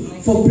thank you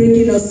for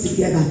bringing us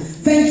together.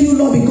 Thank you,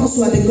 Lord, because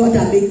you are the God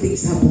that makes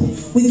things happen.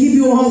 We give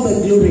you all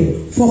the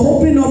glory for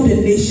opening up the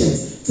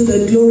nations to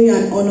the glory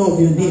and honor of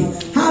your name.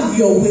 Have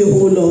your way,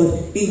 O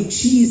Lord. In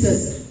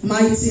Jesus'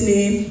 mighty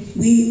name,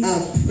 we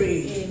have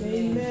prayed.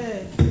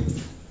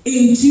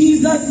 In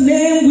Jesus'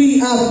 name we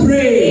have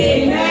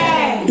prayed.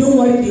 Amen. Don't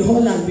worry, the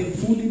hall has been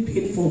fully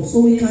paid for. So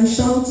we can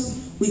shout,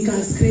 we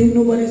can scream.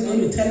 Nobody's going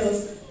to tell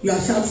us you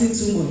are shouting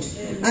too much.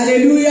 Amen.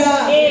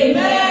 Hallelujah.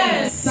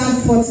 Amen.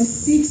 Psalm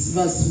 46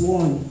 verse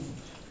 1.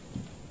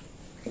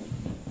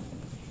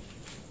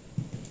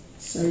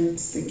 Sorry,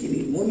 it's taking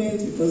a moment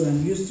because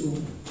I'm used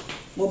to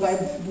mobile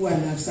Bible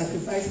and I've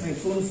sacrificed my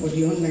phone for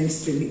the online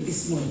streaming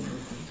this morning.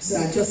 So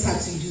I just had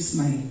to use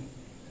my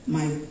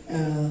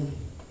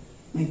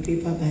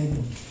paper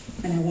Bible,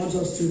 and I want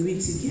us to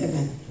read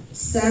together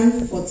Psalm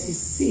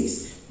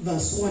 46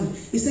 verse 1.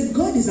 It said,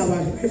 God is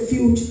our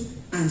refuge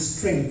and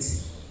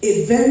strength,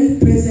 a very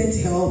present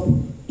help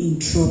in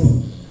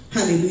trouble.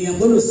 Hallelujah. I'm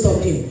going to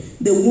stop here.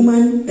 The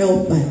woman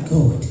helped by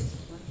God.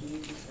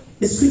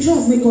 The scripture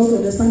has made us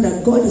understand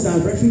that God is our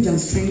refuge and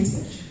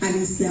strength, and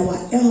it's our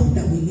help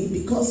that we need,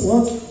 because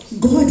what?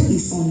 God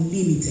is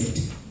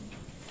unlimited.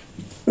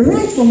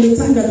 Right from the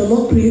time that the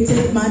Lord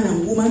created man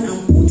and woman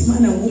and put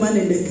man and woman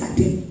in the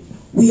garden,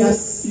 we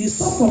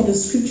saw from the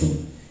scripture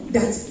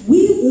that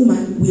we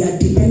women, we are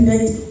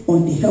dependent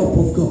on the help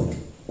of God.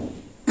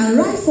 And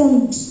right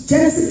from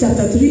Genesis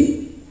chapter 3,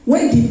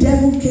 when the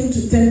devil came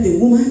to tempt the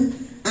woman,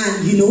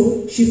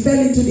 and she fell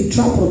into the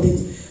trap of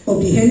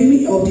the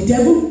enemy, of the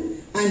devil,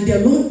 and the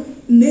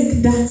Lord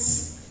made that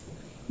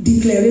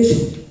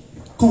declaration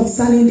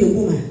concerning the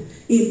woman.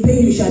 In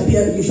pain you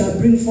shall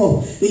bring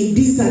forth, in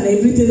this and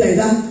everything like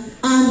that.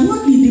 And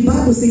what the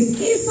Bible says,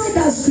 inside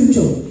that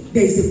scripture,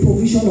 there is a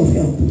provision of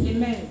help.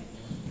 Amen.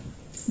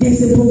 There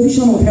is a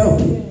provision of help.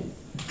 Amen.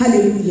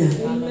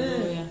 Hallelujah.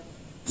 Amen.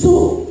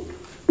 So,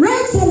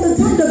 right from the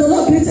time that the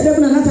Lord created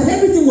heaven and earth, and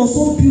everything was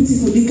so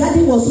beautiful, the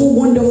garden was so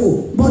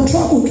wonderful, but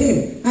trouble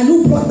came. And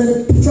who brought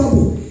the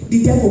trouble?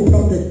 The devil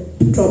brought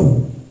the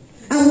trouble.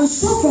 And we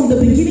saw from the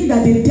beginning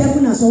that the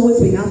devil has always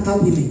been after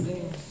women.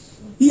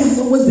 He has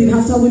always been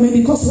after women,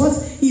 because what?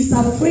 He's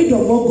afraid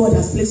of what God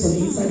has placed on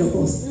the inside of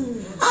us.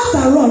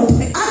 After all,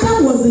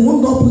 Adam was the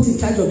one God put in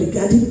charge of the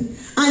garden,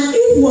 and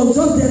Eve was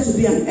just there to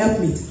be an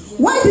helpmate.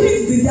 Why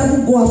didn't the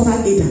devil go after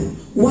Adam?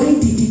 Why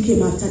did he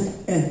come after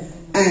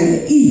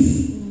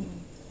Eve?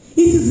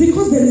 It is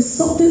because there is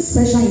something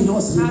special in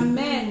us.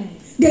 Amen.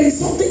 There is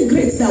something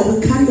great that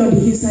we carry on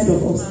the inside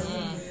of us.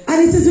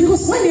 And it is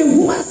because when a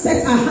woman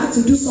sets her heart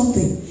to do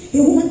something,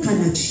 a woman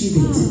can achieve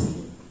it.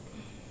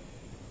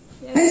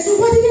 And so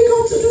what did he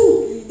come to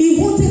do? He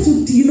wanted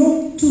to,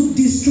 to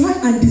destroy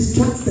and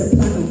distract the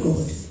plan of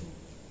God.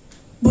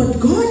 But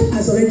God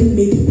has already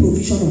made a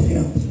provision of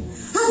help.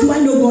 How do I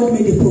know God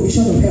made a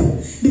provision of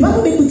help? The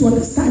Bible makes me to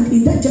understand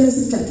in that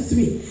Genesis chapter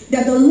 3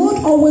 that the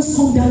Lord always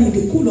come down in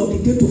the cool of the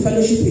day to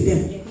fellowship with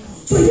them.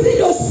 So he didn't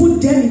just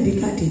put them in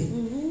the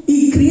garden.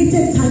 He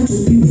created time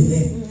to be with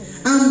them.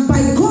 And by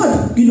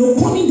God,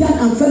 coming down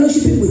and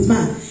fellowshipping with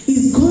man,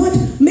 is God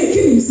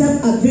making himself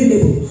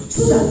available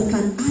so that we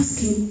can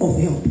ask him of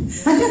help.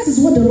 And that is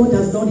what the Lord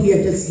has done here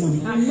this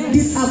morning. Amen.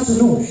 This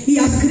afternoon. He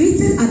has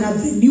created an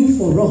avenue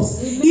for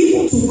us,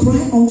 even to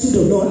cry unto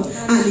the Lord,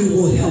 and he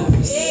will help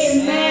us.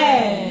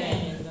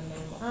 Amen.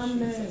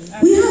 Amen.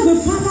 We have a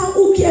Father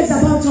who cares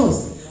about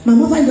us. My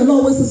mother in the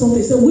Lord always says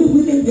something. So we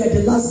women, we are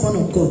the last born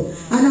of God.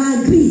 And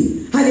I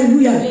agree.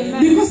 Hallelujah.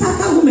 Amen. Because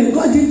after women,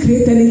 God didn't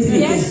create anything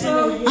again.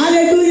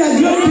 Hallelujah.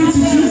 Glory be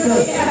to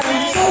Jesus.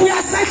 So we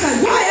are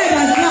special. Go ahead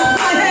and clap.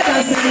 Go ahead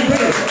and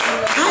celebrate.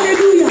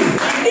 Hallelujah.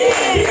 He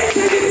didn't create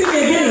anything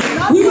again.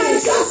 We were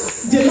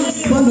just the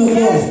last born of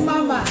God.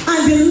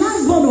 And the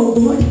last born of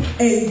God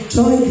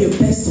enjoy the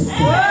best of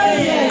God.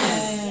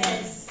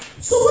 Yes.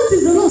 So what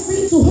is the Lord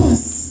saying to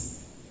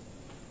us?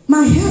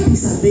 My help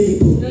is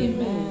available.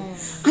 Amen.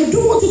 I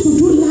don't want you to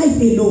do life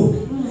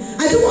alone.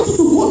 I don't want you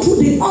to go through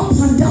the ups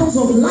and downs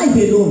of life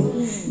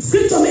alone.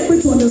 Scripture makes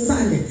me to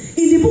understand.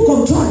 In the book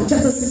of John,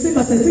 chapter 16,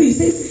 verse 3, it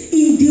says,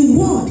 in the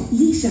world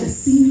ye shall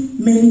see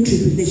many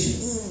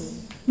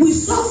tribulations. We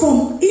saw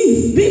from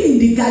Eve being in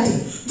the garden.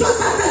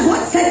 Just after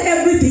God said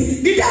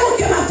everything, the devil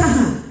came after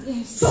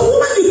her. So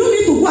woman, you don't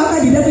need to go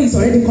after the devil, is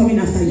already coming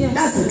after you.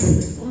 That's the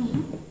truth.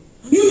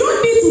 You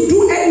don't need to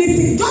do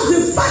anything. Just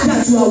the fact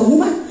that you are a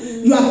woman,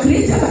 you are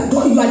created by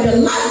God, you are the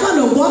last one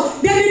of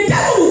God, then the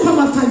devil will come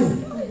after you.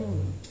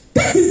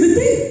 That is the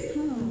thing.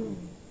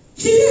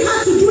 She didn't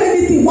have to do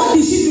anything. What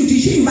did she do?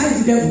 Did she invite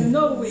the devil?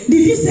 No way.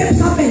 Did he say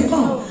serpent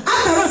come?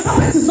 After all,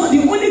 serpent is not the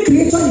only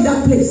creature in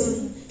that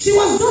place. She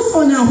was just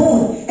on her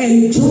own,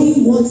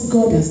 enjoying what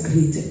God has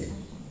created.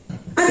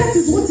 And that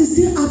is what is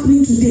still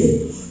happening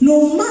today.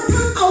 No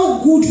matter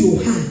how good you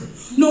are,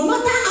 no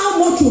matter how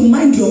much you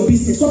mind your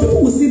business, some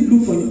people will still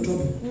look for your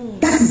trouble.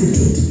 That is the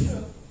truth.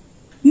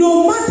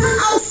 No matter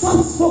how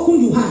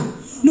soft-spoken you are,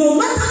 no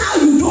matter how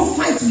you don't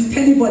fight with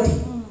anybody,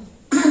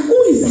 and who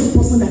is that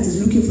person that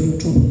is looking for your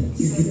trouble?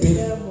 Is the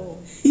devil.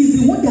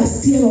 He's the one that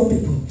steers up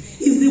people.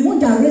 He's the one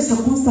that arrests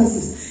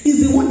circumstances.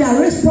 He's the one that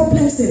arrests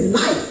problems in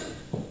life.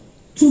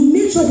 To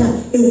make sure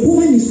that a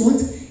woman is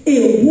what?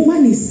 A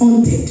woman is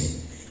haunted.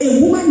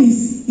 A woman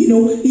is,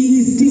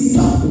 is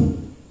disturbed.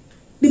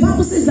 The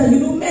Bible says that,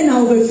 men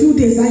are of a few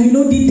days, and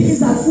the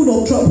days are full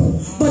of trouble.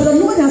 But the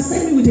Lord has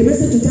sent me with a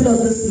message to tell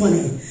us this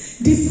morning,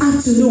 this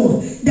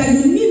afternoon, that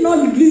you need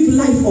not live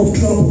life of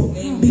trouble.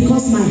 Amen.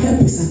 Because my help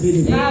is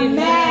available.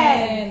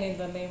 Amen. In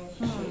the name of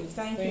Jesus.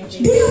 Thank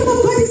you. The help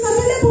of God is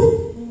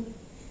available.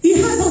 He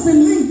has us in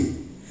mind.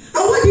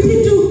 And what did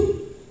he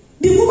do?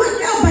 The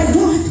woman helped by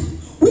God.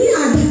 We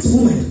are that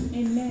woman.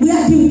 Amen. We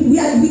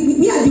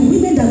are the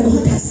women that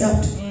God has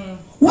helped.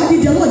 What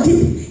did the Lord do?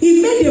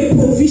 He made a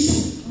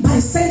provision by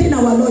sending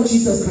our Lord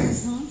Jesus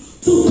Christ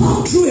to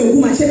come through a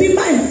woman. She be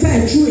man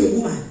fell through a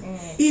woman.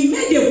 He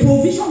made a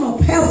provision of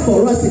help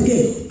for us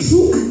again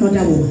through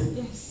another woman.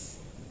 Yes.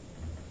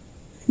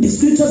 The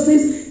scripture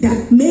says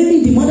that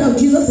Mary, the mother of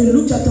Jesus, in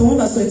Luke chapter 1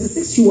 verse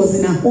 26, she was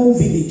in her own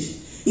village,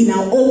 in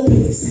her own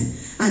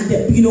place. And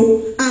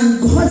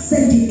and God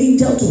sent the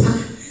angel to her,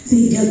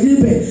 saying,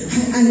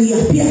 and he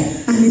appeared,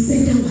 and he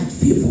said, thou art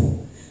favored.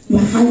 You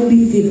are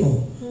highly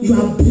favored. You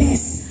are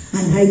blessed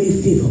and highly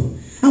favored.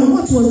 And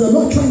what was the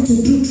Lord trying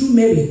to do through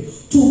Mary?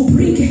 To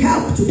bring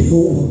help to the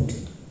whole world.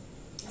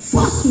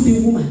 First to the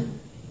woman.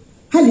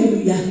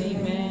 Hallelujah.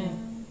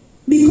 Amen.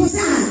 Because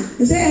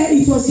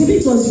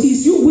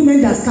it's you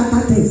women that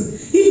scatter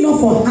things. If not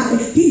for her,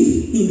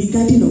 Eve in the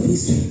garden of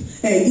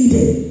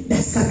Eden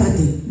that scattered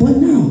things. But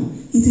now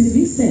it is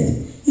being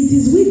said, it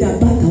is we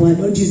that back our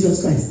Lord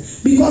Jesus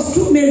Christ. Because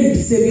through Mary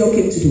the Savior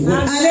came to the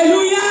world.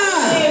 Hallelujah.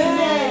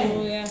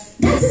 Amen.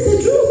 That is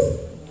the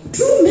truth.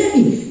 Through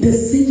Mary the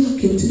Savior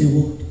came to the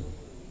world.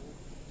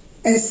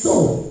 And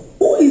so,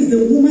 who is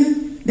the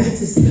woman that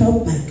is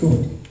helped by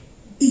God?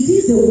 It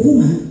is a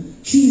woman.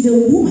 She is a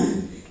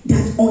woman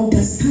that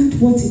understands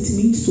what it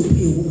means to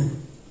be a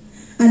woman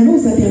and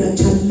knows that there are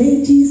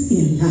challenges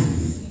in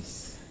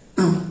life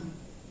and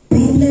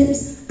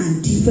problems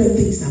and different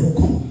things that will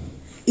come.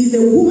 Is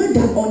a woman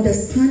that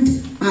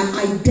understands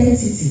her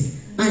identity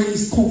and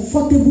is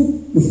comfortable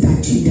with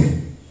her gender.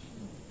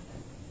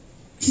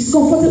 She's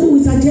comfortable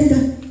with her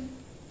gender.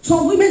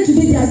 Some women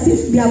today,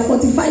 they are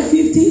 45,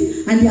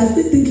 50, and they are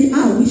still thinking,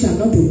 I wish I'm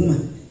not a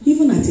woman,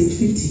 even at age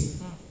 50.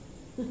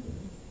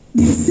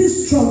 They are still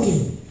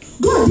struggling.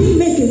 God didn't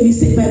make a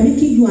mistake by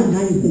making you and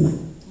I a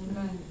woman.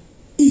 Amen.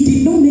 He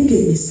did not make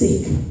a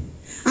mistake.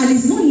 And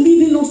He's not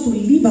leaving us to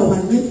live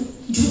our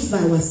life just by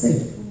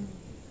ourselves.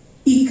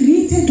 He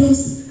created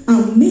us and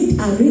and made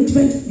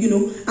arrangement,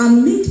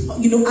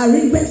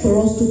 arrangement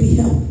for us to be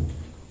helped.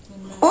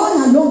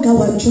 All along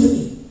our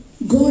journey,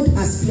 God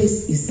has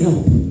placed his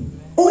help.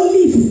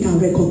 Only if we can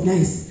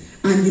recognize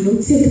and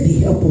take the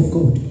help of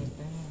God.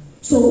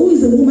 So who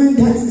is a woman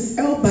that is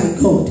helped by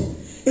God?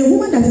 A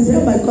woman that is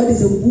helped by God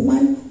is a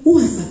woman who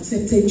has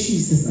accepted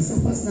Jesus as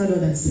her personal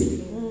Lord and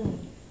Savior.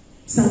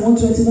 Psalm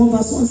 121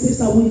 verse 1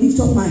 says, I will lift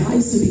up my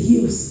eyes to the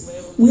hills.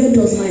 Where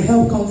does my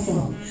help come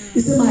from? He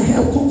said, my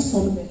help comes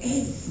from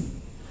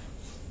heaven,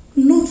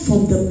 not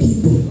from the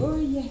people. Oh,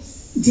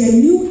 yes.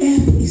 Genuine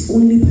help is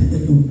only by the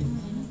Lord.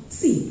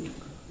 See,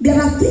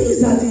 there are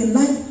things that in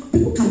life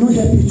people cannot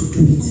help you to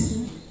do it.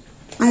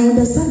 I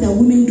understand that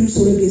women do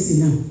surrogacy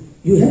now.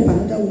 You help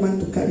another woman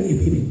to carry a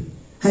baby.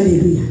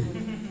 Hallelujah.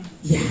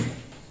 Yeah.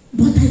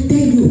 But I tell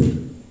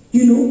you,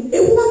 a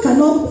woman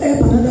cannot help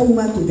another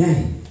woman to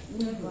die.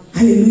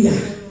 Hallelujah.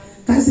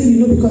 Can't say,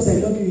 because I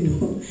love you,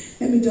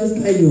 let me just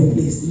buy your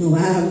place. No, I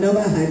have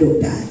never heard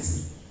of that.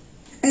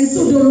 And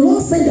so the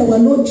Lord sent our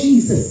Lord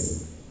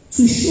Jesus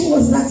to show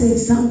us that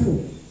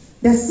example.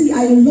 That, see,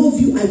 I love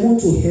you, I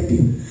want to help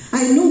you.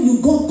 I know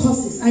you got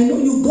curses. I know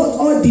you got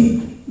all the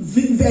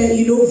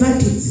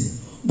verdicts.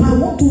 But I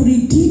want to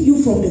redeem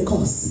you from the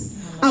curse.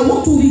 I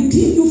want to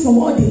redeem you from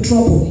all the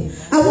trouble.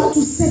 I want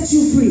to set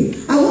you free.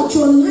 I want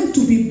your life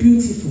to be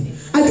beautiful.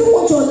 I don't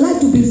want your life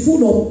to be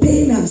full of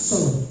pain and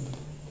sorrow.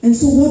 And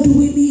so what do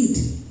we need?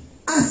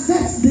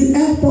 Accept the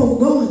help of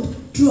God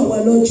through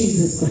our Lord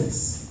Jesus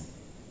Christ.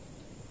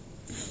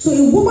 So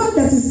a woman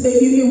that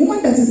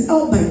is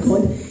helped by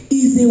God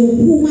is a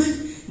woman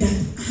that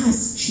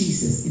has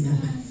Jesus in her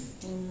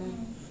life.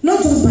 Amen.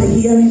 Not just by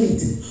hearing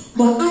it,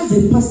 but as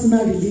a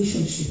personal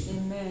relationship.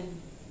 Amen.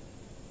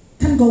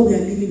 Thank God we are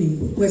living in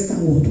the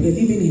Western world. We are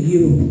living in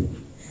Europe.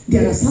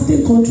 There are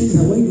certain countries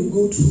that when you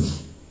go to,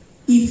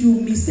 if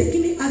you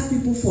mistakenly ask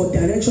people for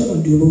direction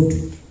on the road,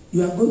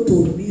 you are going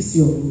to miss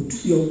your road,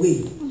 your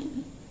way.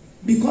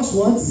 Because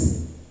what?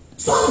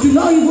 Some do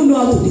not even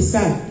know how to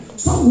describe.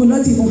 Some will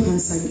not even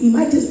answer you.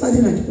 Imagine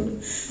standing at the road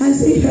and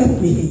say, help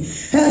me,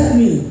 help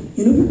me.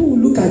 People will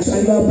look at you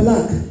and you are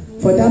black.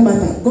 For that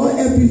matter, God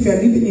help you if you are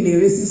living in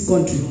a racist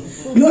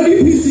country.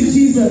 Glory be to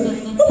Jesus.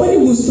 Nobody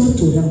will stop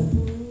to help.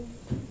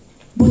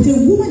 But a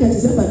woman that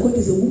is helped by God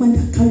is a woman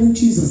that carries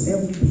Jesus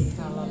everywhere.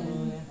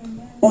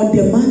 On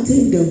the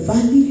mountain, the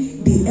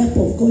valley, the help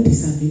of God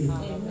is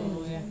available.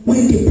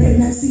 When the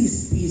pregnancy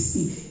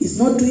is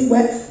not doing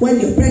well, when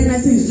the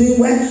pregnancy is doing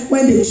well,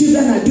 when the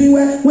children are doing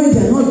well, when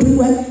they are not doing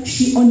well,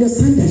 she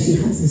understands that she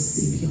has a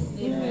Savior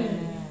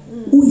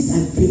who is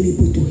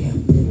available to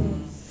help.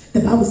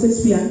 The Bible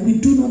says we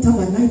do not have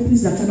an high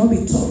priest that cannot be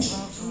touched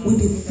with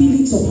the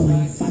feelings of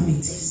our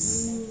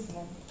infirmities.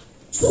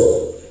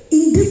 So,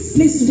 in this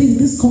place today, in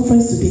this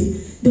conference today,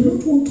 the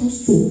Lord wants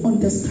us to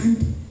understand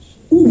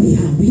who we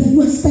are.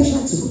 You are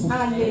special to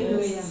God.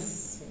 Hallelujah.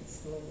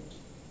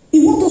 He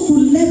wants us to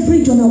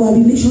leverage on our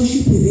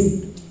relationship with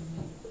Him.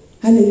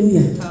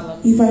 Hallelujah.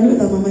 If I know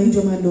that Mama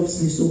Ijoma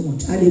loves me so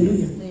much,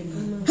 hallelujah.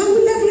 I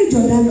will leverage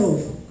on that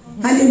love.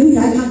 Hallelujah.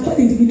 I can call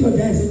the individual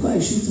there and say, God, I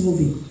shoot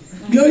movie.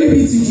 Glory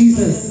be to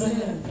Jesus.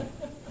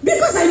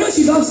 Because I know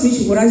she loves me,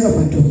 she will rise up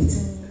and do it.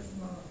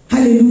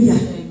 Hallelujah.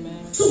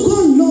 So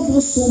God loves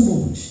us so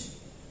much,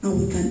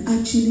 and we can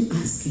actually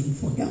ask Him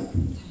for help.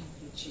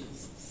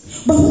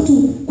 But I want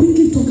to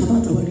quickly talk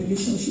about our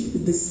relationship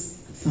with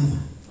this Father.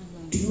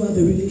 Do you have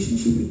a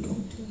relationship with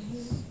God?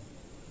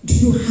 Do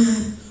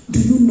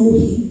you know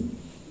Him?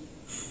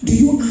 Do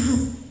you have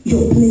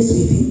your place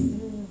with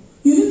Him?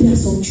 There are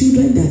some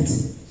children that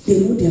they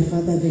know their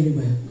father very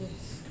well.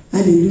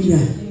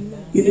 Hallelujah.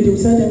 They will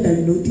tell them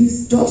that,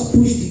 this, just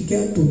push the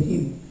girl to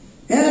Him.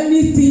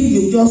 Anything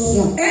you just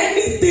want,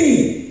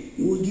 anything,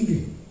 He will give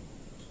you.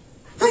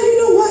 And you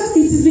know what? It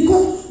is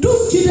because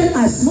those children,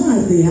 as small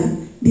as they are,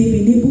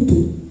 they've been able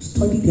to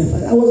study their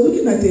father. I was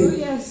looking at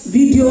a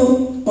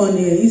video on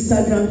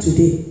Instagram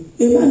today.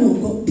 A man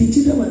of God, the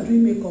children were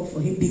doing makeup for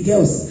him, the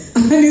girls.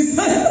 And he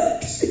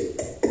said,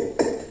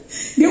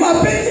 they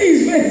were painting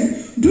his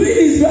face, doing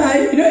his,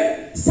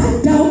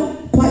 sat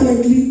down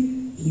quietly,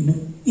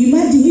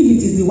 Imagine if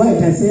it is the wife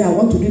that say, I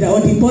want to do that,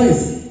 or the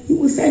boys. He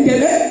will send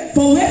them,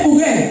 from where to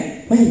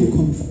where? Where you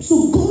come from?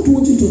 So God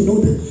wants you to know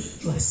that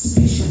you are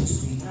special to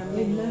Him.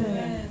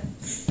 Amen.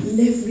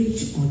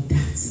 Leverage on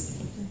that.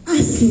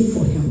 Ask Him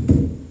for help.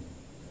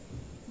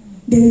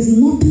 There is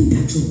nothing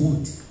that you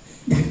want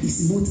that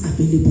is not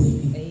available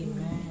in Him.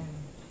 Amen.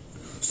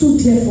 So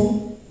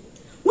therefore,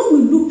 when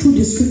we look through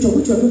the scripture,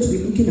 which we are going to be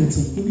looking at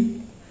some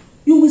women,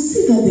 you will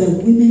see that there are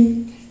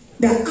women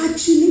that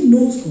actually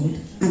knows God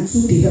and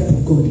took the help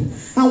of God.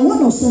 And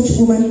one of such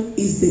women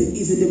is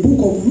in the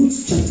book of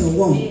Ruth chapter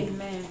 1.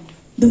 Amen.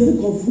 The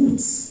book of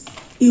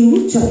Ruth. In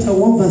Ruth chapter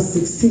 1 verse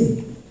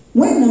 16,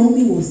 when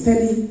Naomi was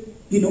telling,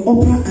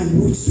 Oprah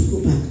and Ruth to go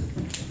back,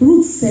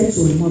 Ruth said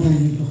to her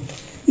mother-in-law,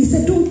 he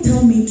said, don't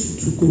tell me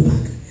to go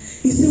back.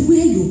 He said,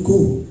 where you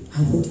go,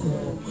 I will go.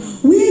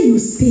 Where you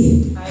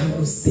stay, I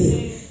will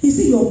stay. He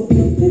said, your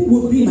people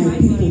will be my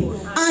people,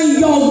 and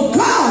your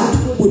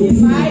God will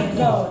be my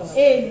God.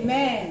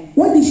 Amen.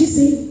 What did she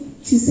say?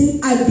 She's saying,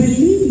 I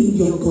believe in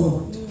your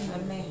God.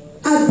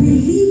 I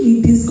believe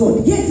in this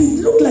God. Yet it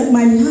looked like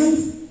my life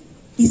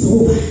is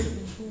over.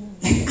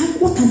 Like,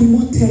 what can be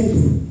more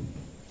terrible?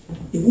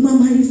 A woman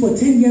married for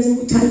 10 years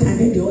old child and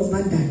then the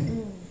husband died.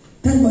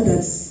 Thank God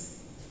that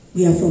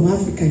we are from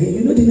Africa here.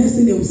 You know the next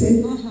thing they will say?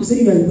 You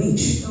say you are a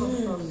witch.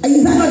 And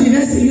is that not the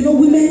next thing? You know,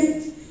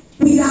 women,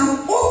 we are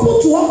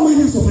open to all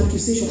manners of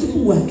accusation.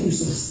 People will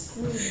accuse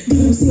us. They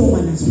will say all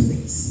manners of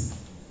things.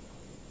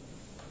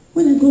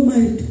 When I got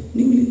married,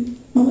 newly,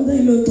 my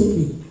mother-in-law told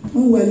me,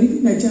 when we were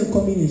leaving Nigeria and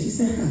coming here, she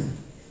said,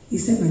 he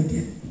said, my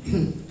dear,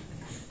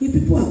 if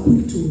people are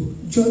quick to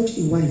judge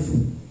a wife,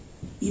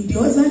 if the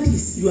husband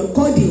is, you have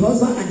called the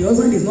husband and the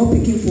husband is not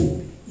picking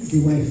phone, it's the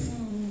wife.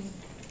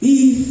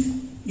 If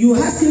you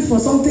ask him for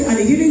something and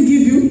he didn't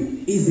give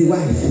you, it's the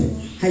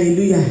wife.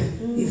 Hallelujah.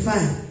 It's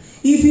fine.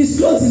 If his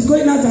clothes is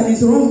going out and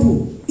his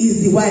rumple,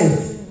 it's the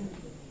wife.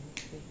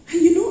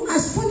 And you know,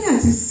 as funny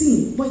as it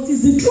seems, but it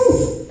is the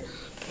truth.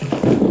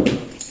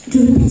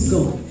 Glory be to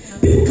God.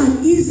 People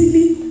can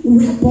easily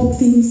wrap up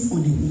things on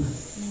a woman.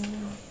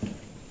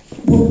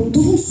 But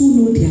those who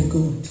know their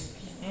God,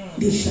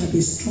 they shall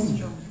be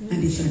strong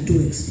and they shall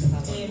do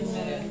exploit.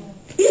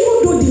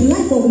 Even though the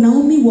life of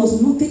Naomi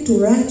was nothing to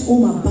write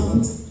home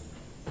about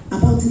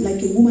it,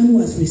 like a woman who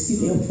has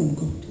received help from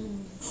God.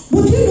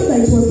 But you know that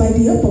it was by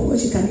the help of God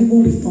she can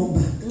even return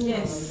back.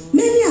 Yes.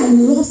 Many are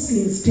lost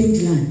in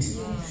strange land.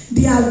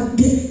 They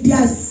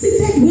are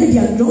seated where they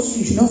are lost,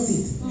 you should not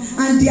sit.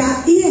 And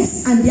their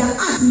ears and their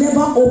hearts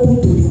never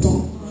open to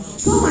return.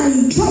 Some are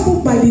in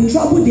trouble by the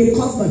trouble they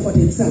caused by for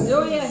themselves.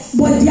 Oh, yes.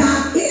 But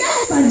their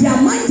ears and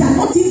their minds are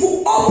not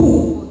even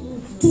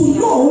open to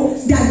know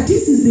that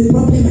this is the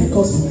problem I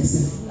caused for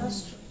myself.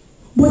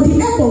 But the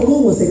help of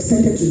God was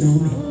extended to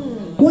Naomi.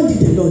 What did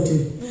the Lord do?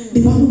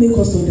 The Bible makes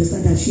us to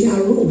understand that she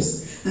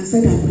arose and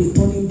said, I'm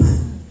returning back.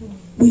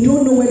 We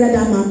don't know whether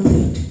that man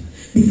prayed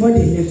before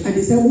they left. And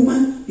they said,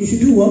 woman, you should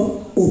do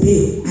what?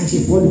 Obey. And she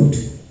followed.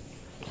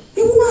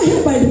 A woman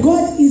helped by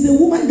God is a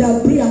woman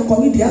that pray and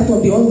commit the heart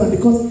of the husband,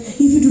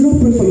 because if you do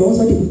not pray for your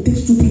husband, they will take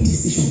stupid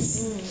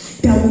decisions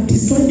that will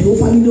destroy the whole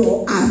family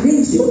or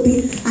arrange the whole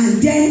thing,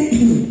 and then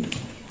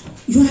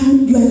you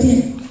are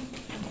there.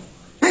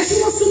 And she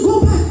wants to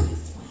go back.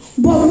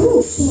 But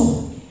Ruth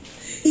saw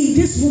in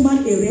this woman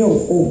a ray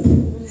of hope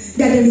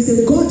that there is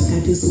a God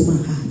that this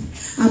woman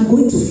has. I'm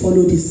going to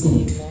follow this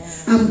God.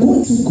 I'm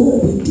going to go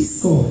with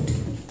this God.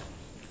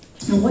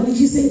 And what did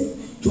she say?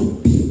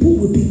 Your people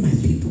will be my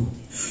people.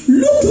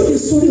 Look to the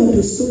story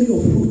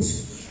of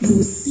Ruth. You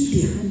will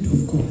see the hand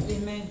of God.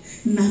 Amen.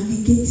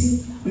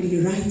 Navigating,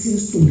 rewriting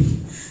story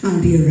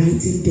and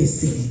rewriting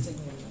destiny.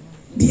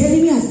 The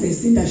enemy has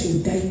destined that she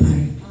will die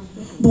barren.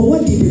 But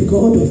what did the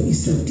God of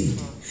Israel did?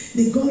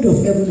 The God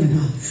of heaven and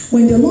earth.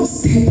 When the Lord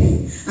stepped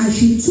in and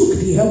she took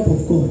the help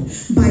of God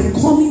by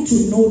coming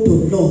to know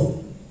the Lord.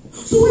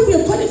 So when we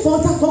are calling for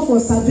altar call for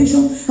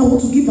salvation, I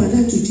want to give my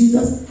life to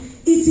Jesus.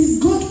 It is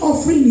God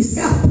offering his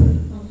help.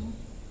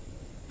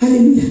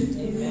 Hallelujah.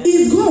 Amen.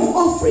 It's God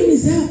offering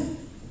his help.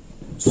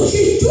 So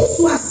she chose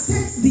to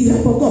accept the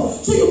help of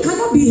God. So you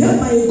cannot be helped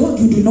by a God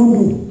you do not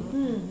know.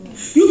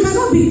 You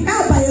cannot be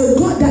helped by a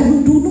God that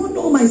you do not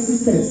know, my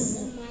sisters.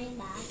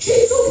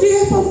 She took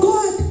the help of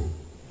God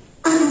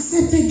and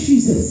accepted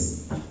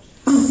Jesus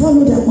and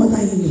followed her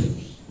mother-in-law.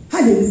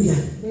 Hallelujah.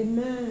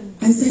 Amen.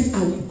 And said,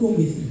 I will go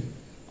with you.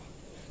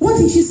 What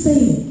is she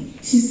saying?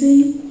 She's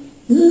saying,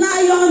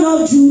 Lion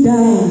of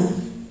Judah,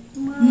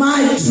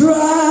 my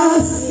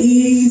trust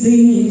is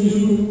in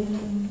you.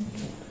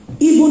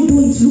 Even though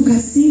it looks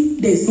as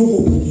if there is no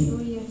hope again.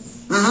 Oh,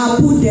 yes. I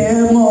put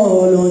them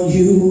all on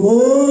you.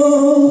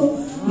 Oh,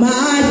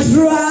 my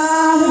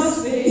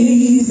trust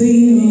is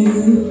in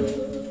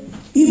you.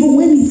 Even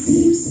when it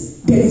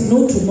seems there is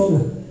no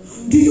tomorrow.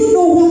 Do you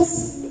know what?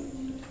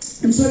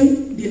 I'm sorry,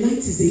 the light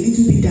is a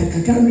little bit dark.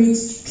 I can't read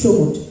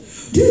so much.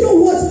 Do you know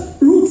what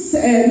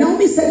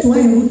Naomi said to her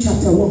in Ruth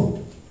chapter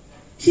 1?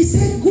 She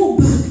said, go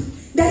back.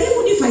 That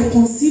even if I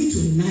conceive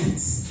tonight,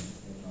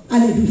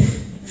 hallelujah,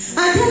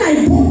 and then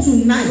I born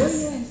tonight,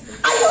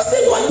 are you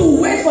still going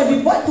to wait for the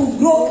boy to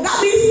grow?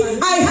 That means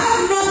I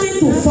have nothing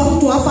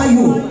to offer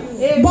you.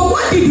 But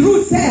what did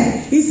Ruth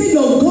say? He said,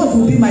 your God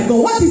will be my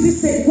God. What is he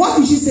saying? What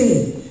is she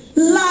saying?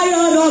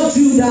 Lion of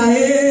Judah,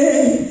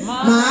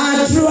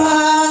 my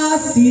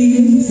trust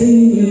is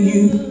in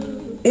you.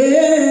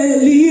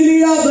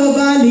 Lily of the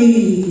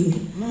valley,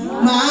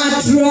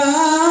 my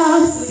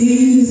trust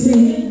is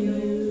in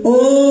you.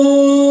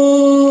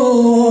 Oh,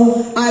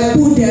 I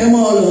put them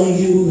all on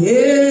you.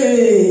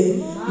 Hey,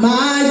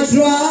 my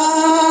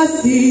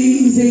trust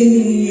is in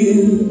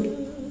you.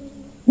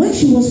 When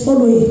she was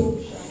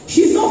following,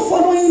 she's not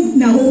following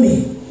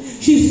Naomi.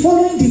 She's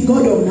following the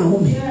God of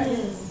Naomi.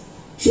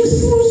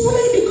 She's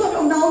following the God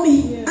of Naomi.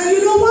 And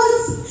you know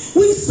what?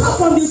 We saw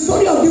from the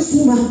story of this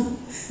woman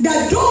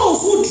that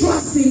those who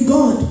trust in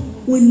God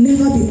will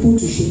never be put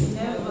to shame.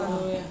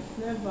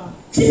 Never.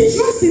 She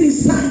trusts in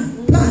his plan.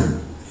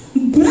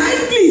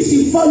 Blindly,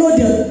 she followed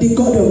the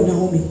God of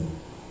Naomi.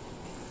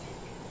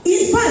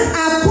 In fact,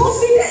 her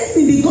confidence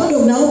in the God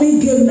of Naomi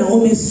gave Naomi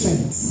Naomi's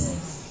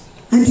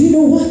strength. And you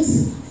know what?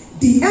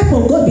 The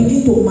help of God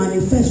began to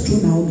manifest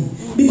through Naomi.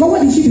 Because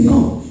what did she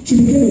become? She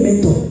became a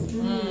mentor,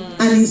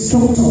 an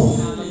instructor,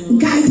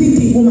 guiding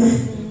the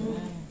woman.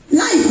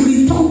 Life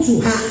returned to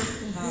her.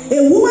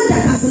 A woman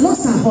that has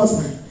lost her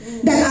husband,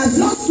 that has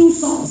lost 2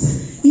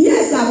 sons.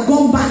 Years have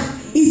gone by.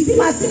 It seems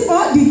as if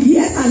all the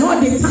years and all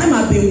the time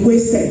have been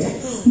wasted.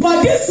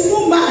 But this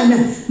woman,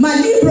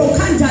 Malibro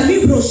Kanta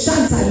Libro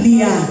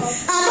Shantalia,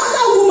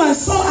 another woman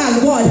saw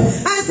her God and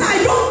said,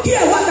 I don't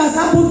care what has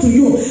happened to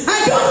you.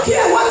 I don't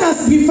care what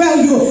has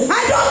befell you.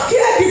 I don't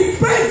care the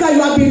pains that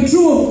you have been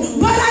through.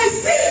 But I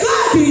see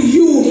God in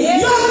you.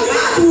 Your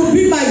God will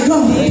be my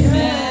God.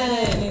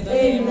 Amen.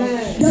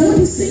 Amen. The Lord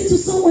is saying to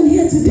someone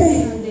here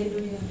today,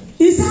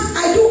 is that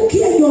I don't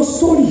care your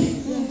story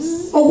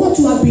or what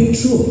you have been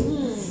through.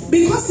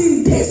 Because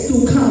in days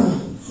to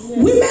come,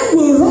 women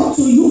will run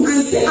to you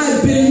and say, I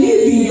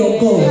believe in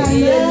your God.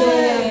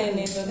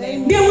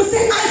 They will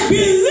say, I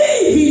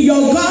believe in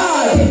your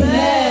God.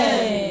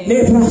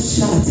 They will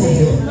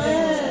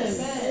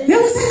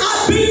say,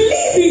 I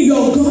believe in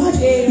your God.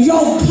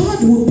 Your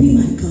God will be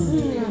my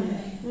God.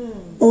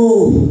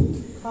 Oh,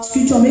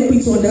 scripture make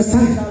me to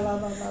understand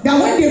that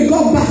when they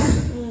got back,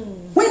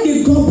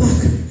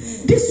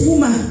 this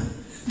woman,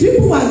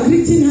 people were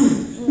greeting her.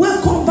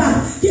 Welcome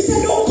back. He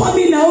said, don't call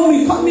me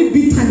Naomi, call me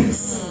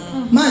bitterness.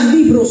 Man,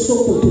 libro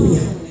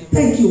sokotoya.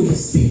 Thank you, Holy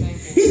Spirit.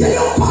 He said,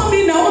 don't call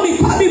me Naomi,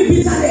 call me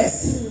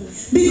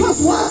bitterness.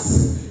 Because what?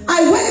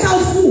 I went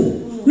out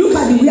full. Look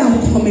at the way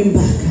I'm coming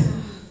back.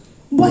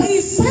 But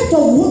in spite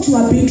of what you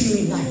have been through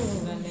in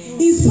life,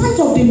 in spite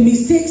of the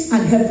mistakes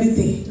and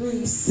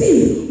everything,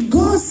 see,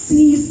 God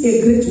sees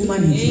a great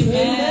woman in you.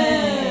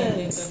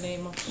 Amen.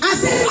 I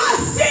said, God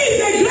sees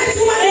a great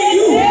woman in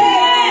you.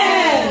 Amen.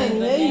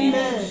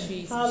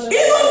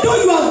 Even though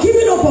you have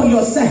given up on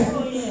yourself,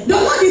 the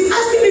Lord is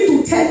asking me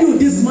to tell you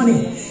this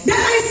morning that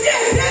I see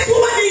a great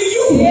woman in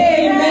you.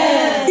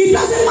 Amen. It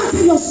doesn't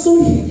matter your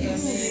story.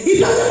 It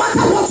doesn't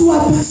matter what you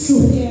have passed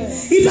through.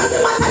 It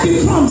doesn't matter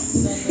the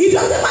crumbs. It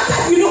doesn't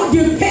matter,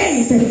 the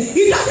pains.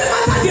 It doesn't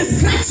matter the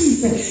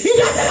scratches. It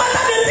doesn't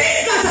matter the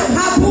things that have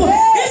happened.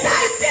 It's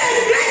I see a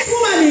great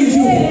woman in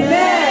you.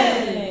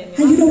 Amen.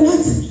 And you know what?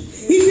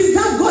 It is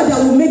that God that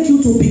will make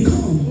you to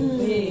become.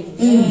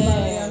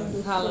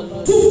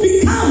 To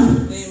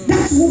become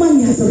that woman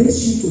He has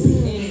raised you to be.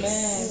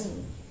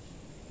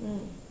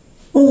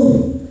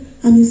 Oh,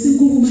 I'm a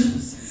single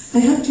woman. I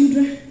have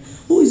children.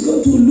 Who is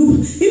going to look?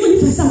 Even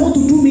if I say I want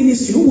to do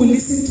ministry, who will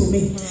listen to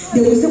me?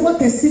 They will say, what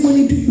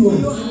testimony do you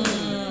have?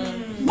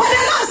 But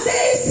the Lord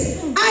says,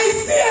 I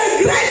see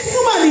a great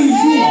woman in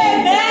you.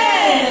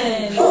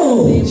 Amen.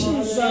 Oh,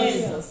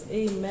 Jesus.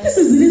 Amen. This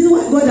is the reason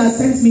why God has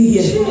sent me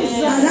here.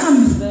 And I'm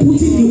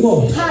putting the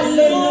word.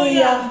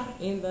 Hallelujah.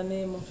 In the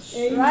name of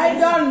Jesus. Write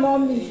down,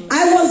 mommy.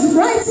 I was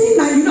writing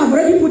and I've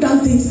already put down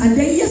things. And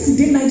then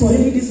yesterday night or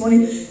early this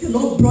morning, the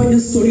Lord brought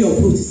this story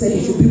of Ruth. He said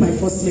it should be my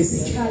first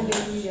message.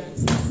 Hallelujah.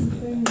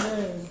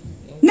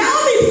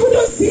 Naomi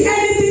couldn't see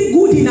anything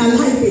good in her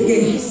life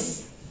again.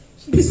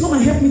 Please come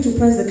and help me to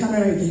press the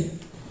camera again.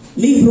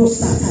 Libro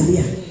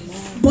Satalia.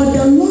 But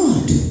the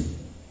Lord,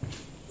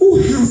 who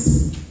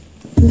has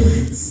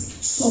plans,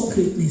 saw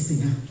greatness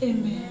in her.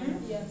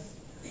 Amen. Yes.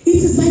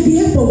 It is by the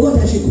help of God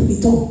that she could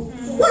return.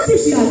 What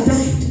if she had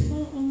died?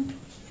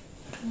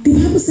 The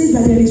Bible says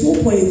that there is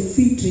hope for a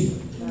fig tree.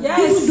 Yes.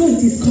 Even though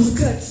it is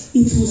cut,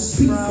 it will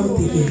spring forth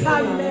again.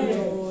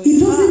 Amen. It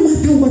doesn't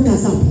matter what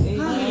has happened.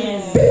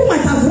 Amen. People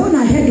might have run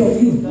ahead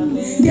of you.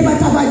 They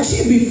might have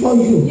achieved before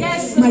you.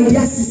 Yes. My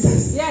dear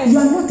sisters, you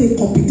are not a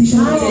competition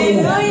with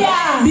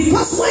anyone.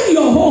 Because when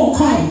your home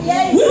comes,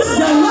 which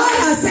the Lord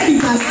has said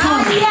it has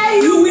come,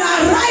 you will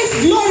arise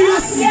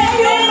gloriously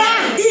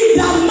in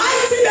the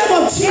mighty name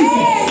of Jesus.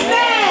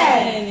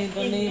 Amen. In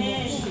the name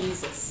of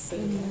Jesus.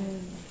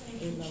 Amen.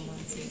 In the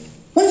mighty name.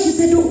 When she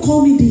said, don't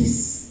call me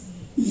this,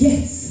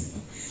 yet,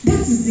 that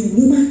is the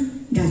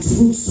woman that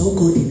Ruth saw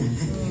God in her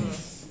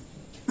life.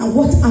 And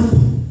what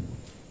happened?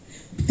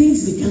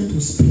 Things began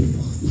to spring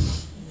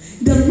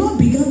forth. The Lord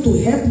began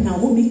to help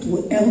Naomi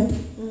to help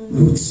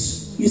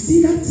Ruth. You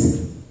see that?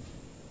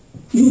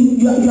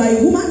 You are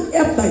a woman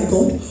helped by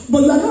God,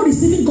 but you are not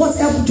receiving God's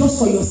help just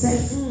for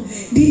yourself.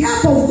 The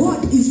help of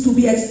God is to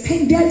be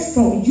extended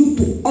from you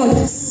to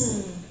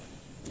others.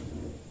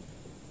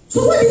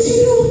 So what did she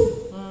do?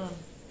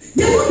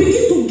 The Lord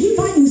began to give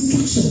her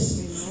instructions.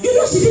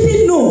 She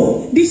didn't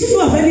know. Did she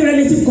know of any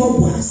relative called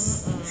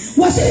Boaz?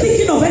 Was she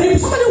thinking of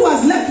somebody who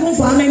has left home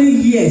for how many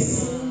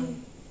years?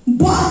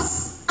 But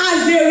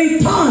as they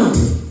returned,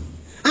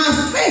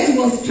 her faith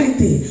was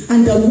strengthened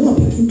and the Lord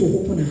began to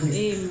open her eyes.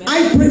 Amen.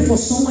 I pray for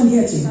someone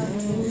here tonight,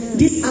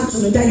 this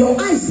afternoon, that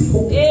your eyes be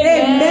open.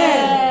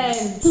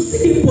 Amen. To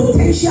see the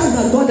potential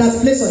that God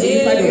has placed on the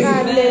inside of you.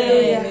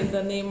 Amen. In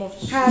the name of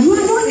Jesus. You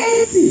are not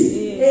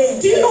empty. Amen.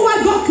 Do you know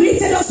why God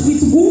created us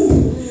with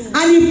womb?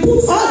 And He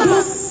put all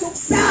those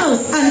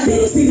cells and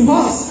things in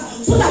us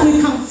so that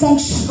we can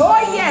function.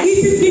 Oh, yes.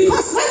 It is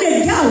because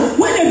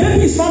when a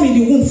baby is formed in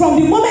the womb, from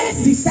the moment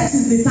the sex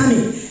is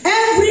determined,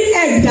 every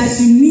egg that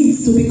she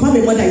needs to become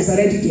a mother is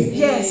already there.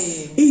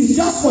 Yes. It's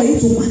just for it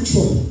to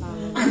mature.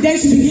 And then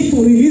she begins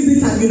to release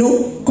it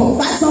and,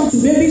 convert some to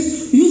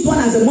babies. Use one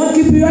as a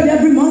monthly period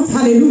every month.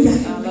 Hallelujah.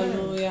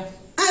 Hallelujah.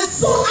 And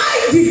so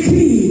I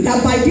decree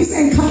that by this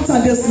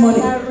encounter this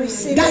morning,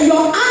 that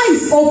your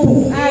eyes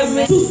open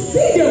to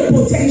see the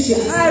potential,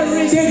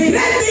 the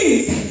great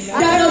things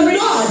that the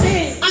Lord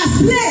has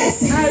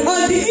placed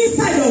on the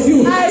inside of you.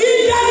 In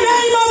the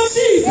name of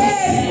Jesus.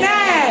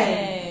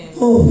 Amen.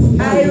 Oh,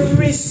 I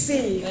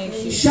receive. Thank you.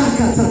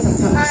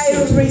 I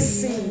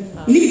receive.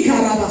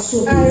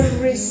 I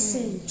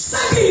receive.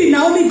 Suddenly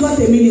Naomi got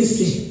a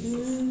ministry.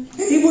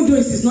 Even though it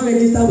is not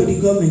registered with the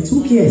government,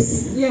 who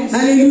cares? Yes.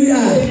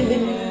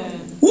 Hallelujah.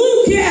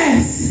 Who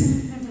cares?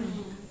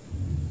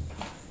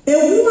 A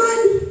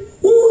woman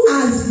who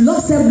has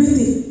lost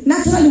everything,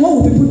 naturally, what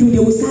will people do? They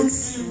will start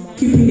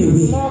keeping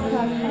away.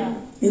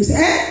 They will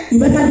say, you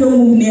better don't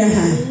move near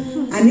her.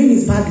 Her name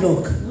is bad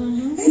luck.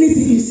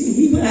 Anything you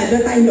see, even her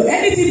daughter-in-law,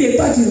 anything they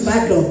touch is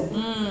bad luck.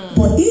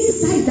 But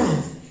inside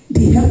that,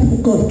 the help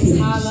of God came.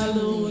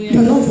 Hallelujah.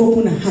 The Lord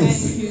opened her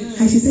eyes.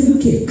 And she said,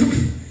 okay,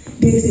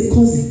 there is a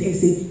cousin, there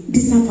is a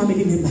distant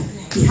family member.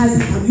 He has a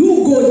family.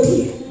 You go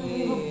there.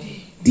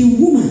 The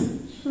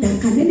woman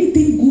that can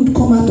anything good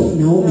come out of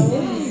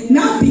Naomi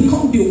now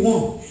become the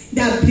one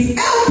that with the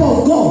help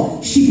of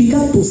God, she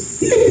began to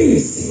see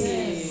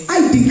things.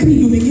 I decree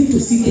you begin to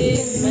see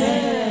things.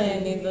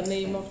 Amen. In the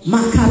name of Jesus.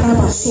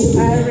 Makaraba soto.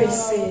 I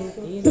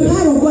receive. The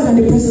power of God and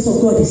the presence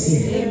of God is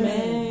here.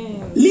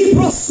 Amen.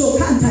 Libros so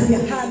cantalia.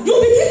 You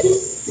begin to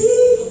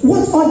see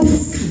what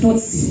others cannot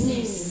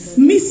see.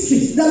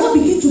 Mysteries. The Lord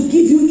begin to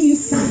give you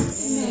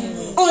insights.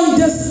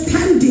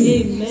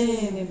 Understanding.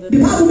 Amen. The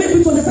Bible makes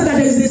me to understand that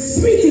there is a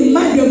spirit in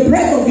man, the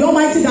breath of the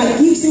Almighty, that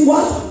gives you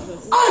what?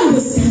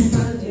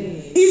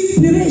 Understanding.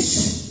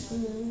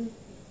 Inspiration.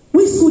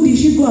 Which school did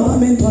she go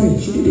about mentoring?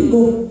 She didn't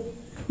go.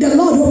 The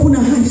Lord opened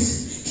her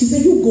eyes. She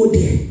said, you go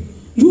there.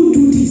 You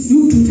do this.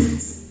 You do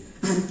that.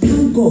 And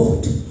thank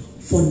God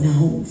for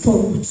now. For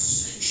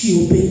Ruth.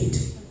 She obeyed.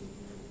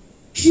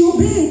 She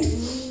obeyed.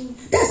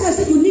 That's why I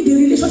said you need a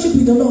relationship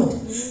with the Lord.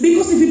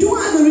 Because if you don't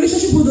have a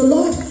relationship with the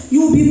Lord,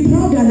 you will be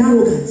proud and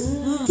arrogant.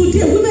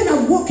 Today, women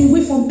are walking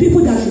away from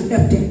people that should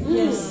help them.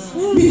 Yes.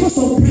 Because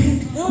of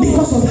pride,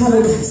 because of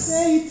arrogance.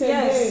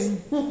 Yes.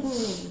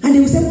 And they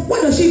will say,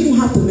 why does she even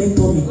have to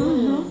mentor me?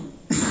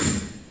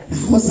 My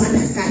husband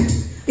has died.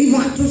 Even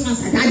my two sons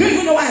have died. I don't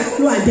even know why I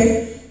follow her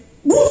there.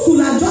 Ruth could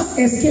have just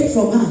escaped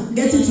from her,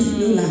 getting to the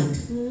new land.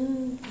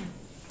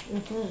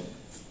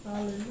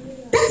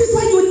 That is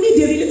why you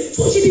need a relationship.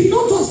 So she did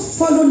not just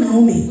follow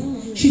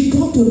Naomi. She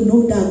got to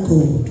know that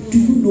God. Do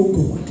you know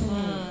God?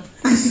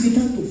 And she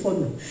began to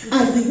follow.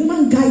 As the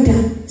woman guided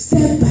her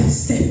step by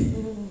step.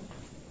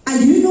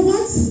 And you know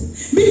what?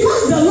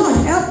 Because the Lord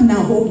helped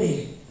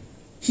Naomi,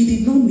 she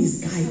did not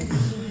misguide her.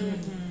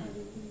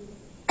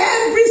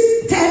 Every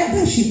step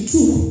that she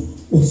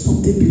took was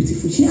something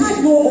beautiful. She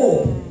had no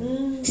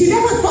hope. She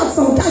never thought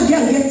some that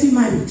girl getting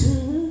married.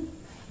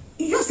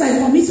 Just like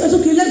for me, she said,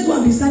 okay, let's go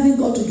and be serving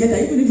God together.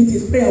 Even if it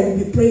is prayer,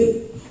 we'll be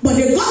praying. But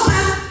they got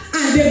back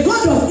and the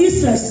God of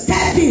Israel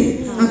stepped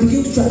in and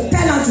began to try.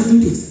 Tell her to do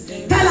this.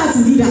 Tell her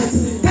to do that.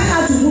 Tell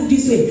her to move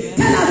this way.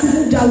 Tell her to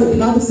move that way. The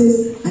Bible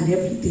says, and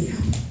everything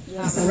happened.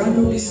 As I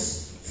round up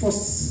this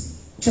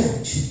first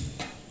church.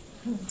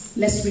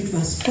 Let's read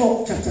verse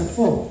 4, chapter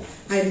 4.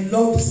 I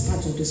love this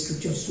part of the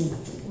scripture so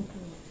much.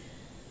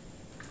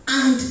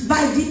 And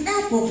by the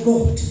help of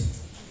God,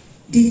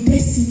 the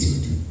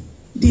destitute,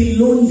 the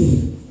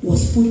lonely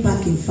was put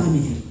back in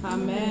family.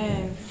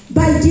 Amen.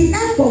 By the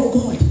help of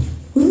God,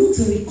 Ruth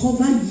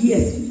recovered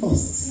years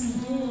lost.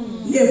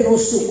 I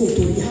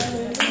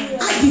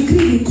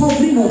decree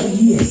recovering of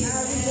years.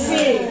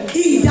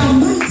 In the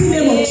mighty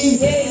name of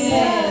Jesus.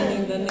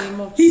 In the name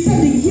of He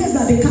said the years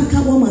that the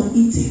cankerworm have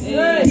eaten,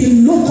 the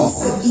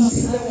locusts have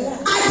eaten.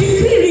 I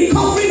decree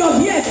recovering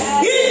of years.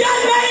 In the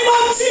name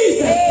of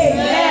Jesus.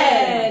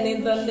 Amen. In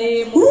the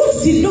name of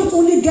Ruth did not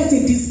only get a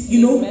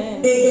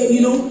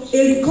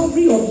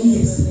recovery of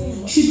years.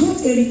 She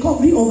got a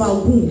recovery of her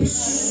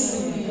wombs.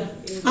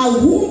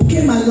 Her womb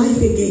came alive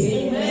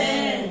again.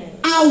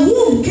 Her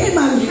womb came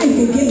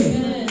alive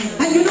again.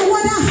 And you know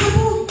what that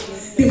happened?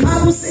 The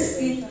Bible says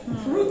in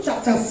Ruth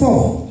chapter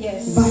 4,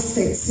 verse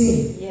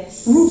 13.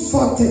 Ruth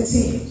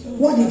 4:13.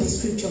 What did the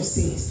scripture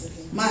say?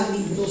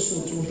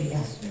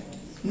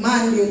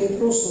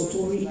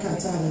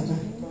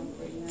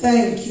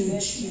 Thank you,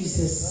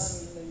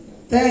 Jesus.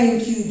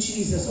 Thank you,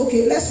 Jesus.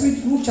 Okay, let's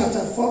read Ruth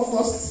chapter 4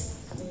 first.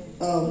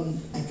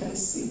 I can't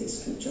see the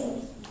scripture.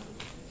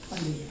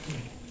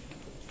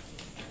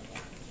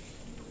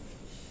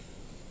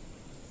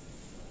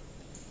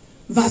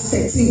 Verse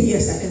 13,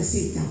 yes, I can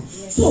see it now.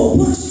 So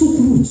Boaz took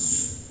Ruth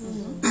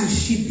and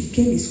she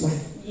became his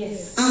wife.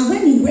 And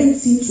when he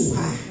went into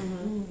her,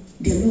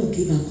 the Lord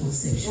gave her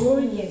conception.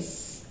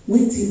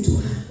 Went into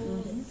her.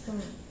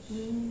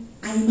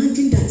 I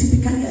imagine that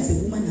typically as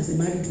a woman, as a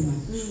married woman,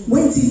 when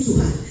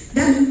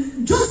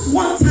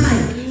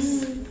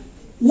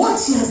what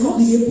she has not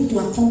been able to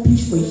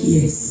accomplish for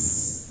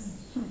years,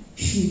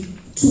 she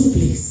took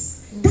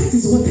place. That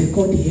is what I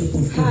call the help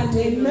of God.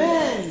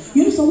 Amen.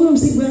 You know, someone will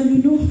say, well,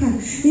 you know,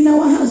 in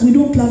our house we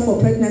don't plan for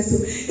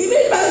pregnancy. Even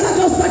if I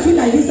just touching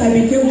like this, I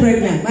became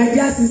pregnant. My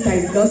dear sister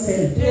is God's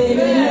help.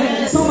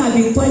 Amen. Some have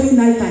been toiling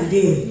night and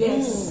day.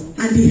 Yes.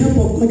 And the help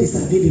of God is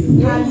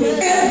available. Amen.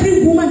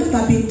 Every woman that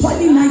have been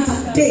toiling night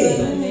and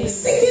day,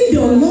 seeking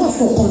the Lord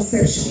for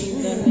conception.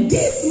 Amen.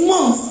 This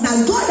month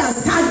that God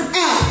has had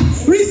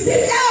help,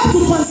 receive help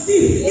to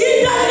conceive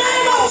in the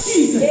name of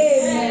Jesus.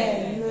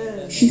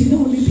 Amen. She did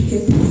not only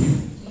become pregnant.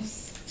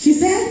 She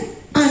said,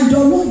 and the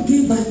Lord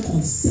gave her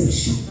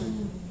conception.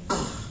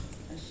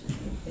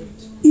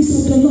 It's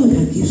of the Lord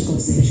that gives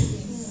conception.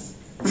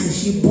 And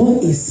she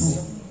bore a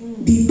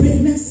son. The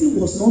pregnancy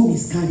was not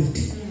miscarried.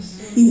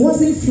 It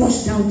wasn't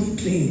flushed down the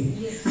drain.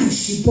 And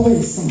she bore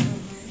a son.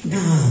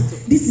 Now,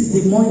 this is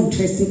the more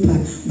interesting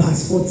part.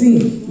 Verse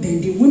 14. Then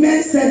the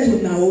women said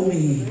to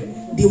Naomi,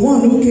 the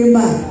one who came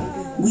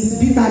back with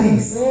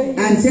bitterness,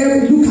 and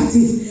said, look at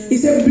it. He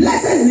said,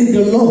 blessed is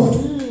the Lord,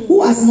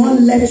 who has not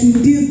left you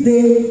this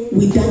day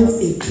without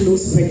a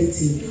close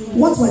relative.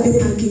 What were they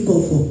thanking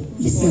God for?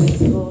 His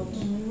help.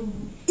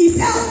 His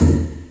help.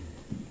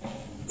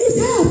 His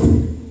help.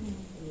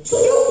 So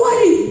don't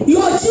worry.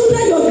 Your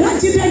children, your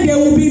grandchildren, they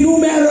will be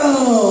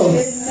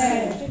numerous.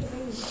 Amen.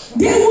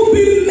 There will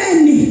be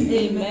many.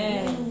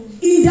 Amen.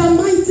 In the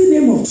mighty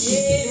name of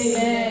Jesus.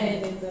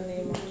 Amen. In the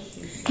name of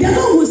Jesus. The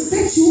Lord will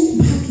set you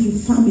back in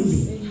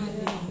family.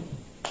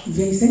 If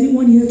there is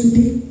anyone here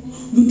today,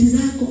 you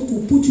desire God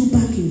to put you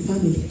back in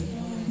family.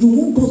 You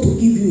want God to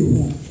give you a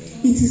home.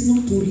 It is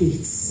not too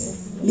late.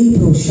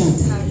 Libro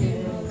Shata.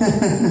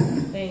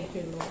 Thank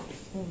you, Lord.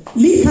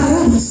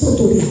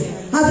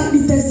 I have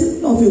the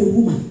testimony of a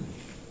woman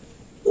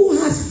who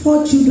has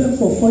 4 children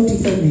for 4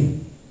 different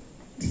men.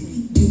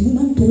 The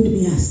woman told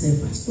me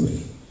herself a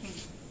story.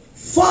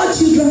 4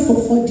 children for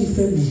 4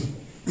 different men.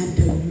 And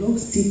the Lord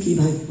still gave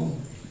her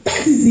home.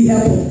 That is the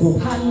help of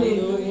God.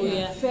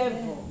 Hallelujah.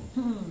 Favor.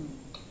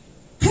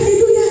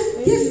 Hallelujah.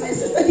 Yes, my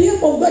sister, the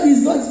help of God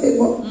is God's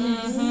favor.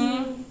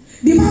 Mm-hmm.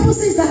 The Bible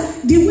says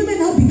that the women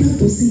now began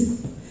to see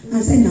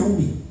and said,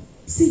 Naomi,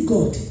 see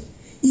God.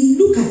 He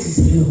look at his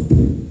help.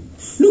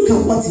 Look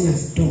at what he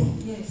has done.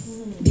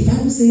 Yes. The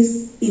Bible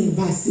says in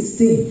verse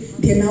 16,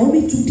 then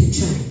Naomi took the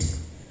child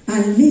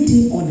and laid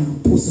him on her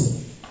bosom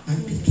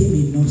and became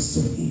a nurse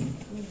to him.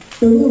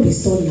 The Lord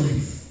restored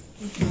life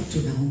back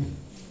to Naomi.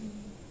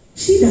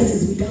 She that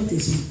is without a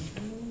son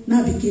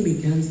now became a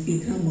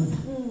grandmother.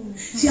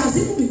 She has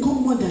even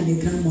become more than a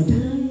grandmother.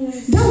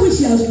 That which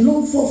she has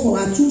longed for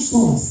her 2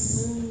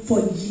 sons for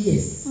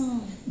years.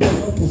 The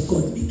help of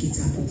God make it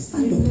happen.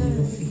 Stand up on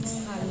your feet.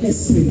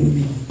 Let's pray,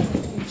 women of God.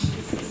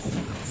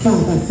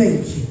 Father,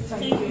 thank you.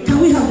 Can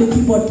we have the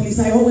keyboard, please?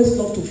 I always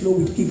love to flow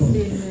with keyboard.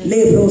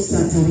 Lebro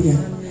Santaria.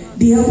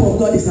 The help of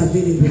God is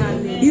available.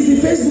 Is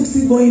the Facebook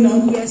still going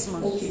on? Yes,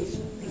 ma'am. Okay.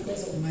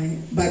 Because of my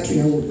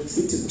battery, I will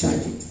sit to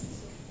charge it.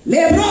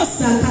 Lebro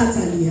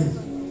Santaria.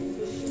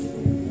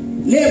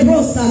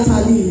 Lebro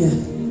Santaria.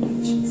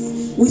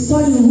 We saw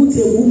you root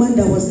a woman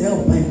that was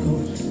helped by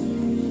God.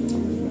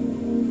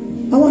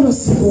 I want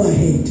us to go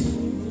ahead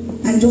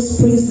and just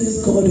praise this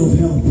God of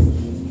help.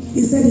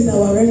 He said he's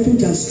our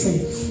refuge and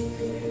strength,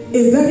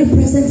 a very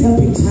present help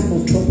in time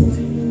of trouble.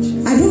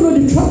 I don't know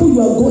the trouble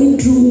you are going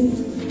through.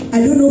 I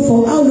don't know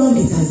for how long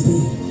it has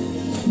been.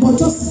 But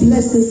just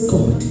bless this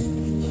God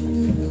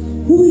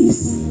who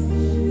is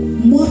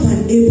more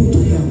than able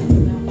to help.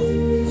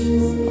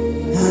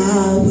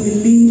 I will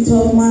lift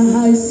up my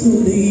eyes to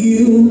the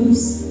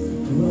hills.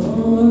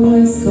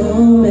 Always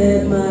come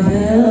at my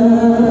help.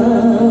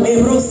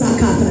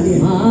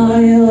 My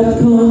help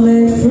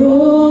cometh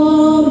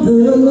from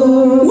the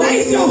Lord. Where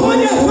is your whole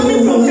help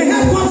coming from? The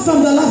help comes from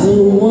the Lord. The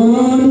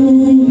one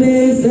who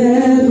makes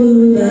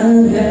heaven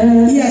and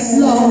earth. Yes,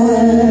 Lord.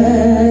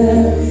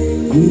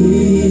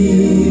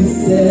 He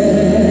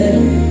said,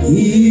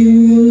 He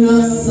will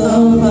not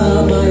suffer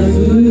my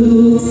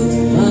foot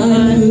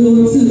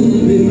to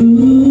be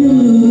moved.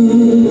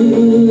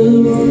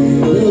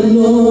 The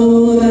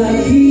Lord I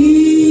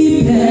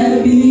keep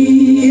me.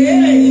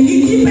 Yeah,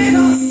 He keepeth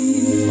us.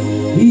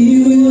 He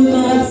will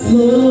not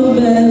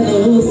slumber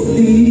nor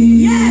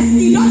sleep. Yes,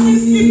 He doesn't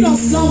sleep nor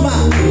slumber.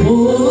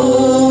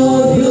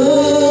 Oh, the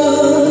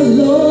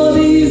Lord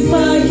is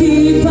my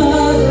keeper.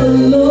 The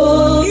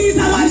Lord is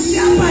our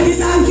shepherd.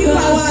 He's our keeper,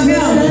 our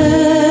help.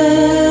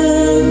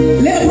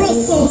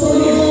 Lebroso.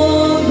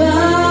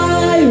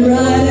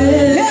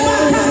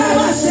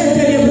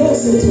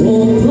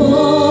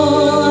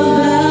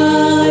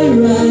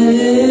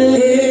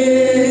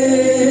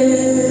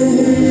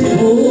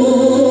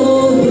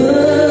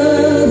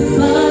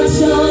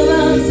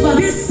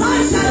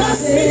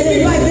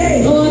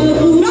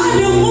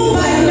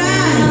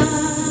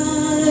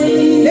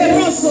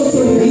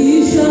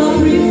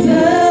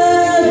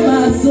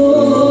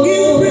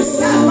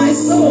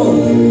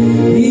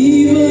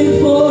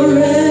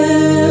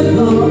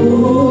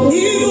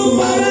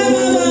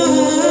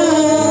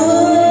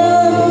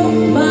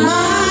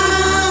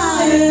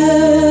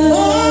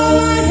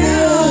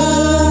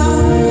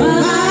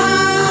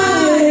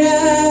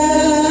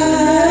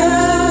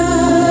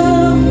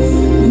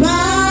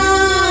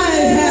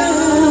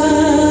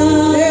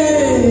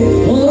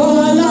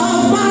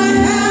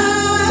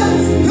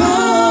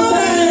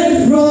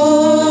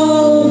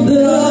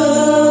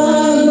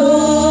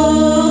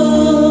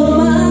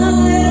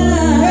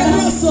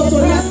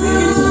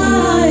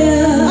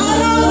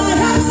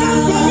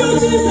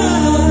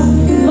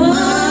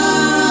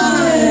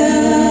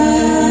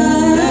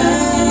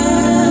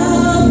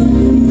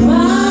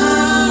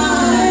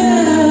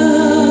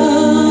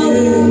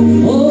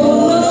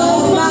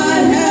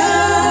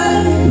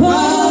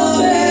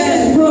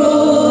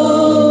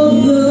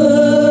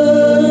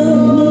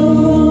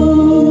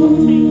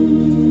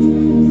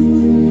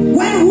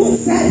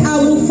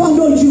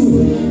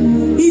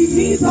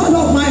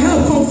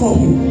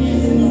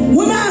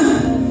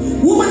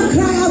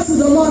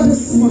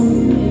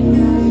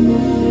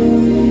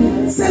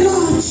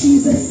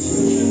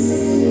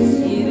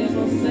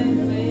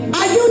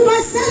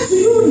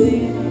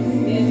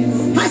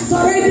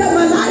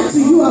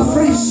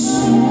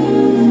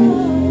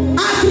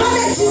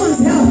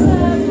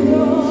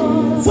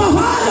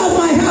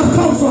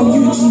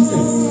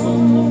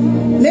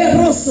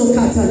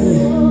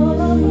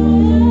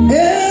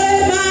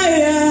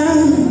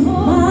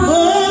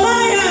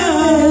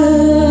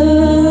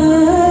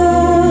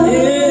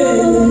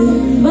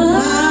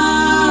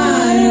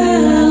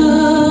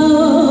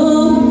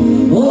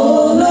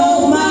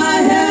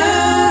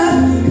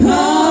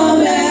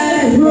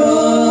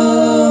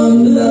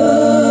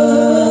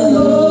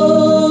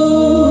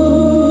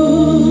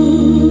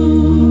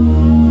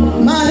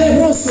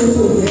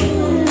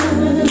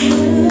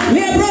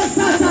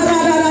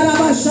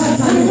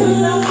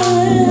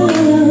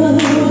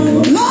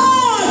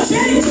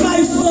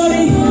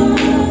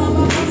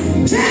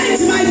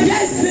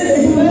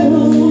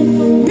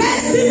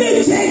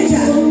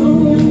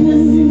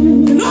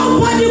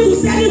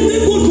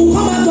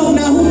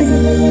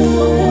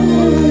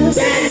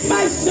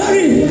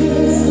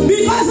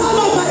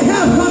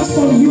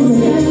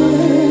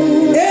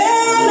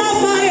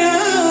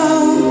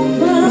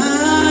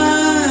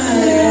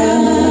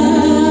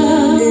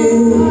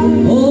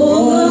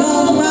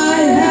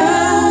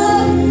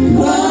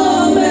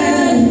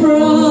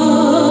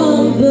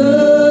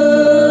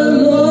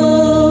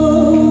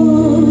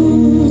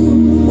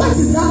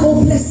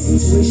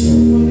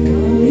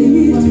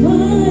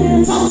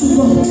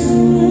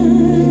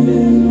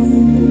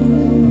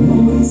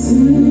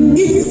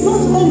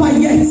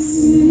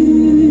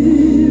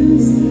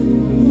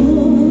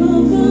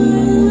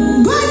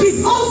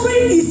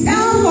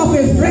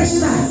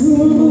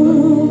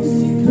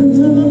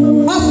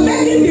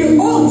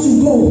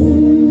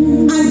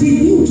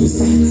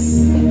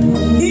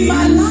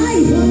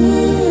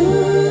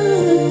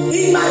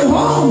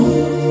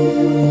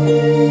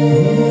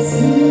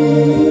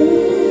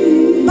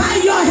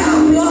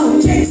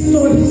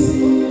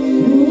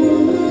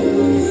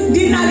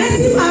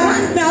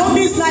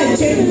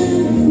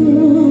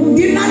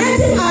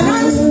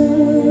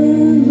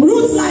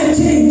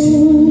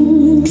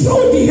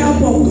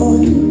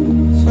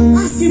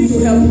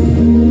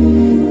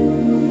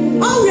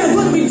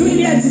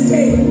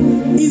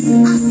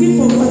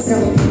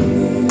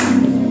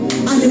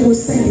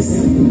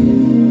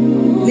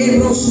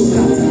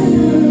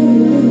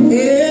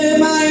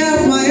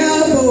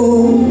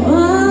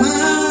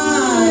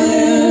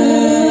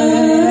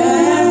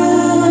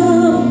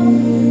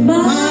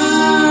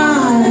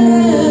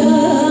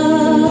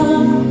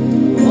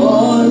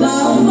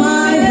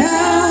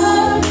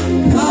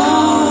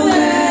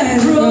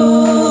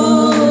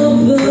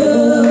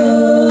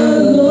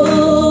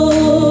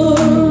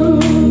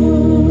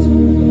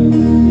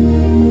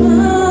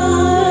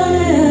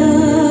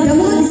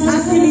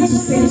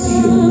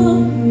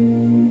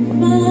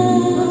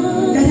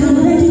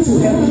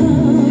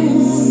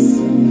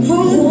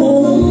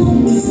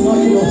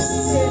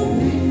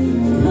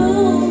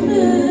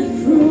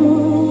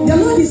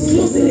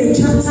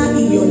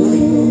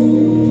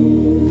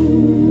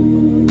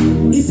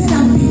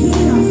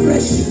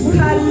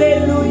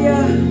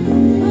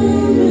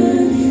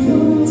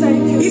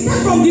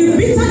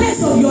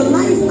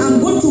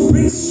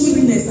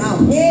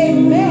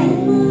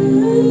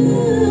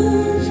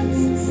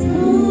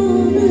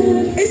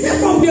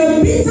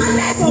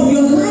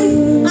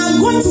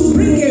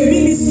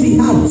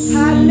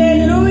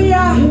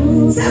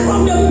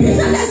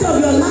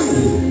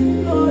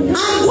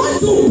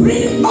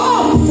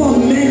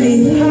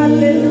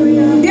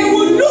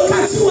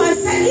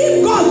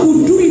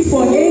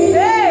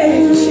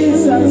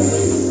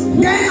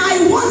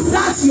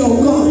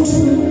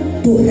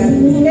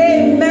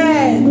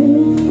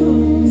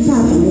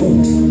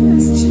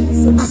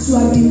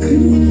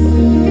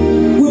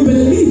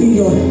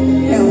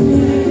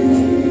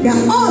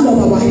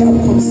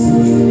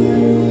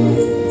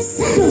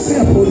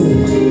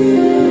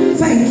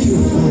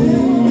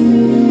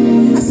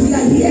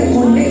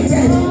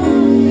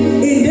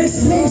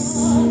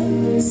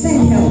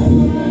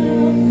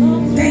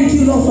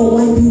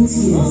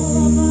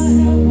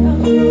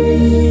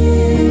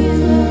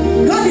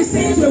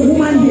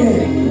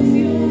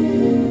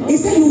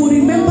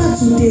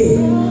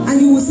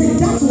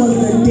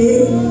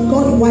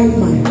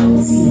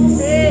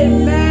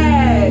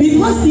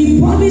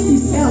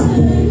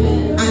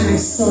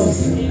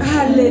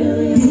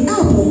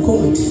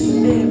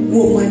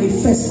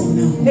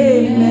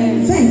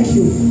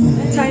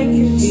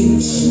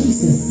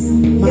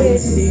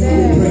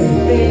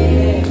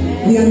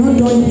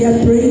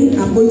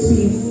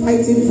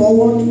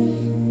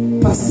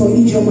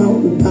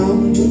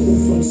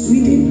 From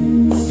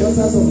Sweden,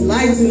 Daughters of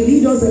Light, will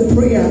lead us in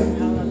prayer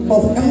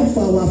of help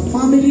for our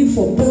family,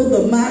 for both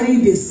the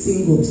married and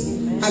singles.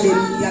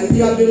 Hallelujah. If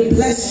you have been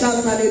blessed,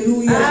 shout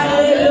hallelujah.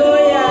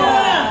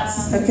 Hallelujah.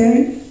 Sister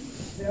Karen,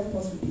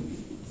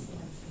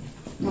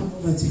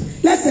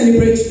 let's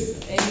celebrate.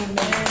 Amen.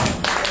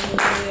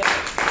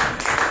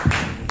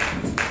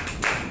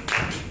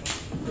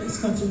 Let's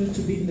continue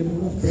to be in the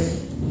mood of prayer.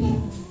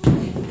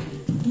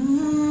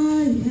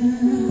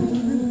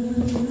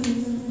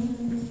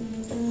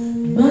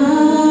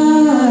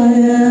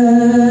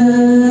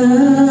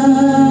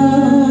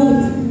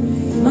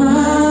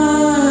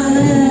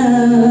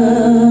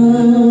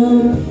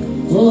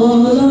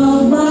 All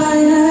of my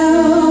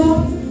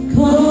help,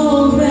 come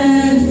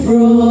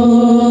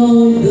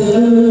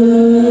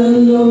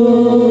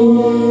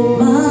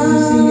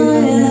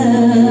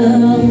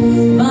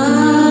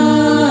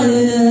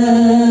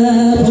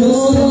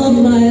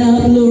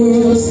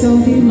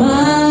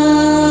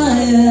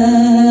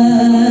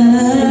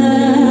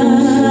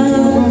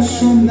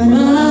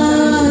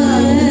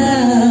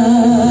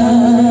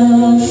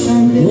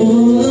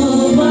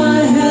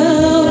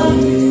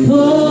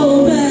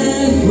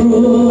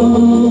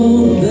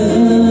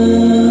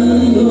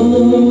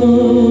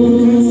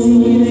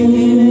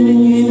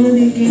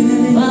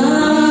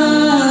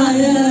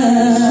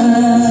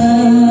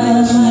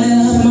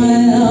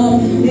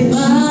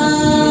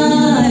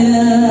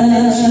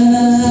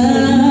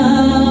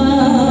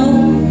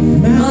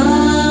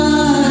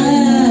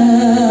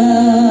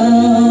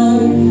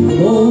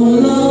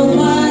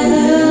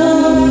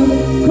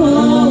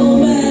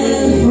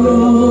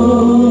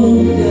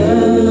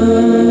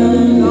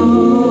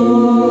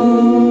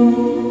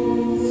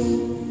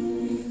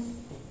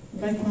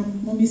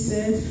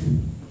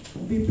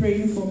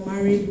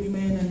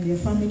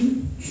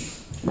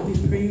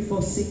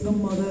for single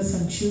mothers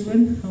and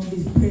children. I'll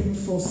be praying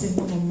for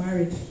single and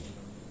married.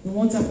 We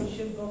want to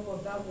appreciate God for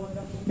that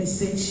wonderful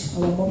message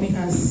our mommy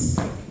has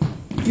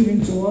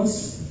given to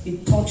us.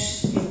 It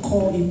touched a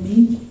core in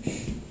me.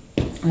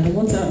 And I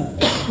want to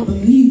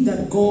believe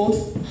that God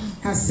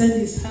has sent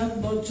his help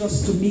not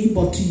just to me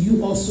but to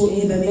you also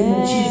in the name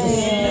of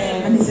Jesus.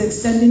 And he's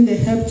extending the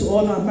help to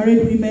all our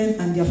married women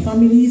and their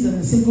families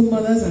and single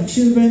mothers and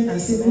children and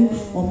single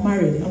or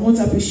married. I want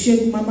to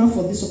appreciate Mama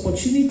for this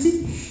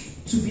opportunity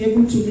to be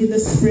able to lead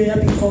this prayer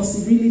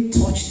because it really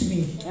touched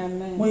me.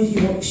 Amen.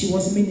 When she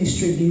was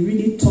ministering, it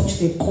really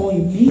touched a core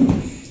in me.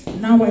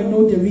 Now I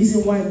know the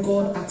reason why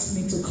God asked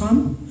me to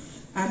come.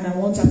 And I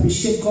want to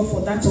appreciate God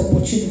for that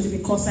opportunity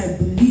because I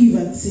believe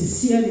and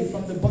sincerely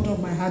from the bottom of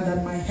my heart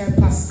that my help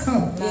has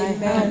come.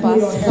 Amen. And I know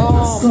your help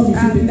has come.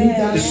 If you believe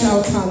that,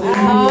 shout hallelujah.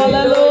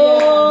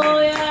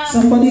 Hallelujah.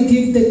 Somebody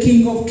give the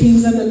King of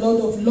Kings and the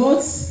Lord of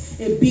Lords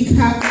a big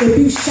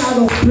shout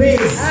of praise.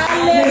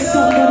 Let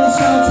somebody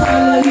shout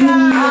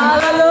hallelujah.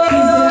 Hallelujah.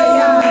 He's the I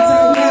am that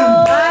I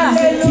am.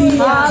 He's the King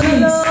of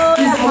Kings.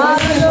 He's the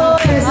wonderful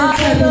present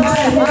time and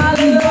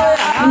time.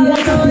 We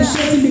want to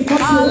appreciate him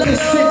because he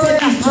orchestrated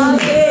his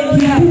journey.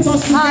 He put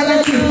us together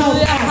to help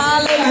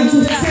us and to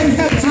send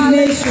help to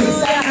nations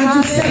and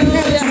to send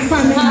help to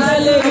families.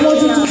 I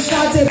want you to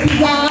shout a big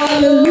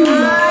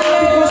hallelujah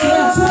because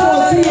when 2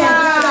 or 3 are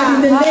gathered in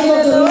the name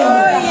of the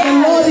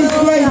Lord is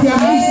here in their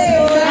midst.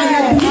 And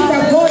I believe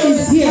that God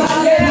is here.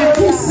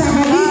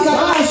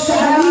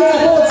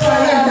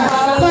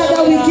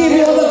 Father, we give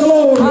you all the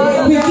glory.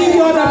 We give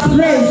you all the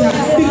praise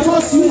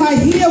because you are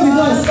here with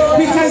us.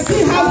 We can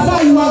see how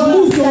far you have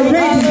moved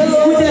already.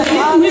 With the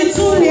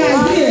little we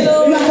are here,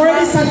 you have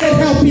already started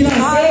helping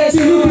us. To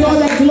you be all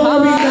the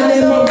glory in the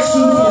name of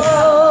Jesus.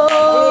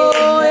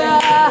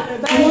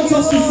 I want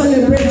us to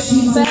celebrate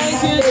Jesus.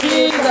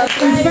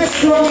 In 1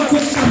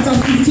 Chronicles chapter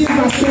 15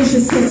 verse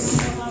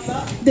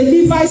 26, the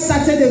Levites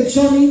started a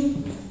journey,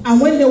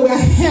 and when they were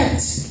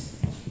helped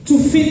to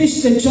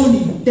finish the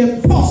journey,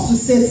 they paused to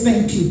say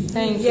thank you.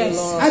 Thank you,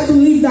 Lord. I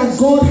believe that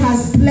God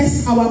has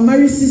blessed our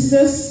married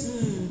sisters,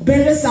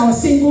 blessed our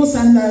singles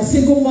and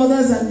single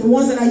mothers and the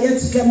ones that are yet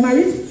to get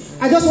married.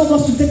 I just want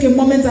us to take a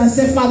moment and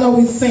say, Father,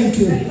 we thank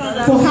you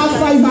for how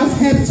far you have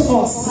helped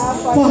us,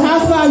 for how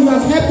far you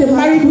have helped the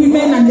married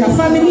women and their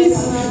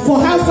families, for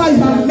how far you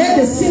have met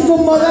the single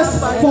mothers,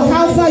 for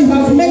how far you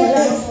have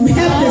helped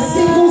the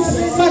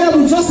singles. Father,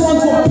 we just want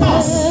to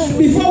pause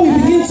before we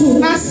begin to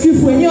ask you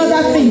for any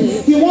other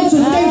thing. We want to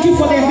thank you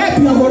for the help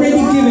you have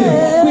already given.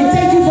 We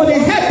thank you for the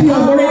help you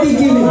have already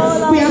given.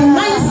 We are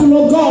mindful,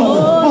 oh God,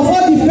 of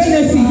all the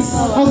benefits,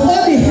 of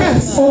all the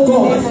helps, oh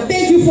God.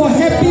 Thank you for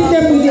helping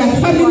them with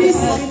their families.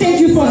 Thank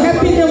you for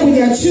helping them with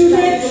their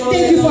children.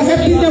 Thank you for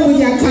helping them with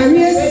their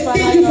careers.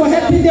 Thank you for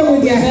helping them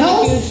with their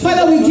health.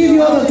 Father, we give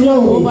you all the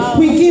glory.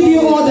 We give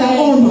you all the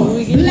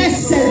honor.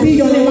 Blessed be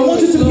your name. I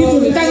want you to begin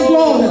to thank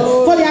Lord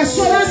for the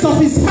assurance of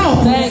his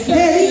help. Let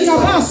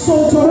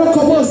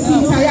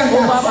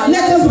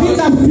us begin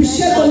to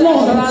appreciate the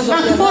Lord.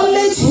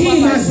 Acknowledge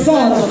him as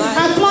God.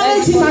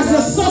 Acknowledge him as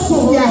the source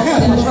of their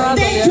help.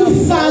 Thank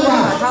you,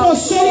 Father, for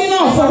showing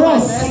up for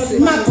us.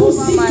 In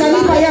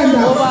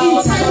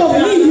time of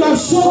need, you have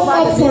shown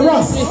up for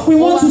us. We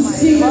want to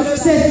say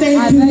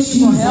thank you,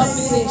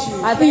 Jesus.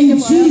 In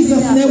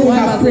Jesus' name we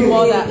have prayed.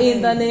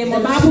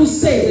 The Bible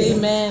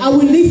says, I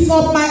will lift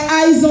up my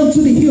eyes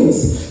unto the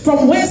hills,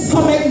 from whence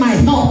cometh my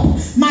help.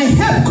 My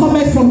help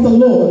cometh from the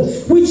Lord,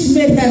 which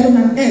made heaven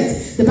and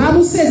earth. The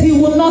Bible says he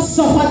will not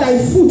suffer thy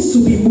foot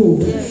to be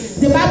moved.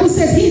 The Bible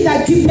says he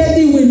that keepeth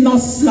thee will not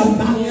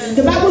slumber.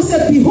 The Bible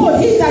says, behold,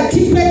 he that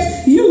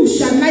keepeth you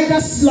shall neither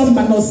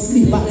slumber nor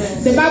sleep.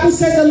 The Bible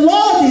says the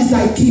Lord is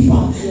thy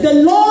keeper. The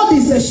Lord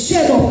is the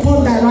shade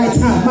upon thy right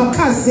hand.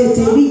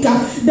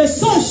 The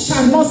sun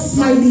shall not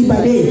smite thee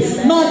by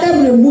day, nor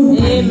them remove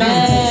by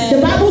night.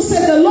 The Bible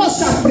says the Lord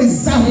shall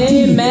preserve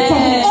thee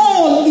from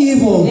all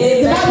evil.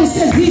 The Bible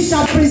says he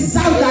shall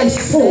preserve thy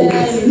soul.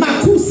 The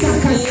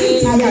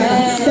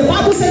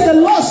Bible says the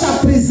Lord shall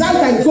preserve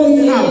thy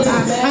going out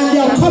and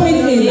their coming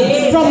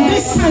in from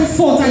this time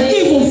forth and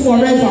even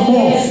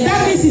forevermore.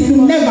 That means it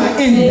will never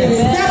end.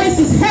 That means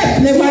his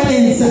help never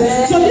ends.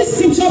 So this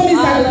scripture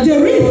means that the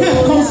real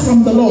help comes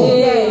from the Lord.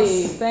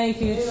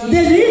 Thank you, Jesus.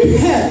 The real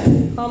help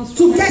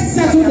to get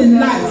settled in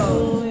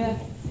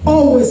life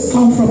always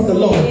comes from the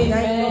Lord.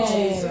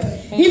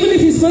 Even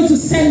if he's going to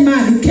send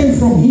man, it came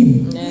from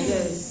him.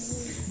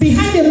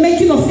 Behind the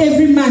making of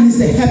every man is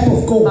the help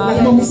of God,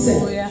 like Mommy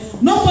said.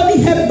 Nobody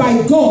helped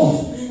by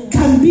God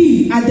can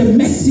be at the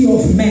mercy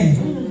of men.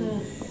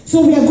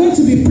 So we are going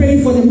to be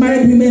praying for the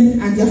married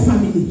women and their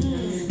family.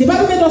 The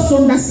Bible made us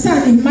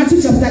understand in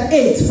Matthew chapter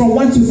 8 from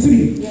 1 to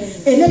 3.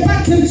 A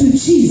leper came to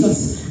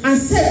Jesus and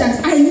said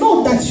that I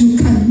know that you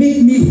can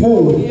make me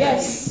whole.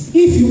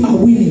 If you are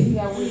willing.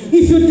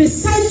 If you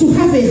decide to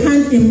have a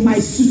hand in my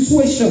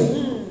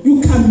situation,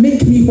 you can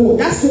make me whole.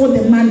 That's what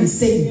the man is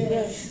saying.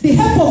 The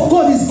help of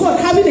God is God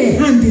having a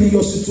hand in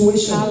your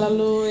situation.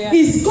 Hallelujah.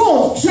 Is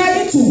God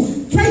trying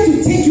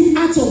to take you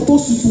out of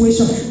those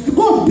situations.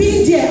 God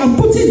being there and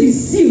putting his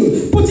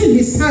seal, putting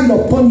his hand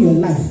upon your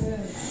life.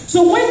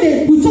 So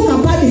when we talk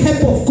about the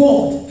help of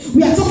God,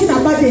 we are talking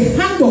about the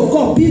hand of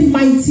God being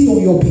mighty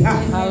on your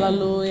behalf.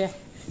 Hallelujah.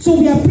 So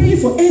we are praying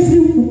for every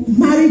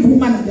married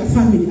woman and their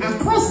family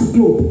across the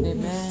globe.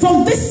 Amen.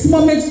 From this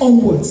moment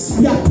onwards,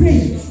 we are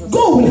praying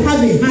God will have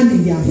a hand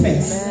in their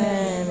affairs.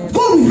 Amen.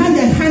 God will have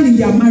a hand in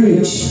their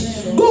marriage.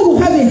 God will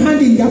have a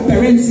hand in their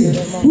parenting.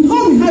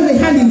 God will have a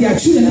hand in their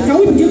children. Can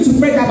we begin to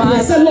pray that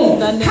prayer? Say,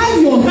 Lord,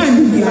 have your hand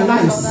in their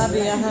lives.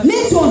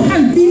 Let your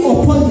hand be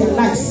upon their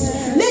lives.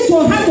 Let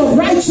your hand of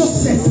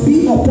righteousness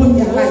be upon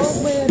their lives.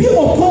 Be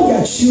upon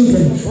their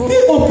children. Be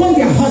upon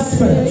their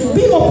husband.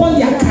 Be upon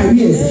their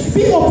careers.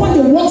 Be upon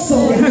the works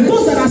of their hand.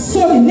 Those that are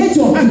stolen, let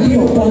your hand be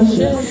upon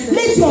them.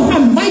 Let your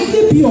hand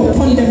mightily be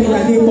upon them in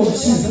the name of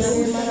Jesus.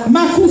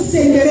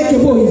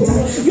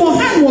 Your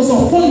hand was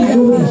upon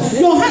Naomi.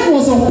 Your hand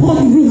was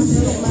upon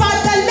Ruth.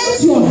 Father,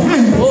 let your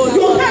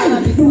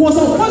hand was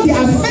upon the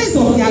affairs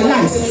of their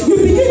lives. You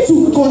begin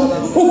to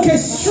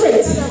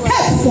orchestrate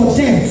help for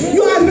them.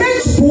 You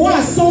arrange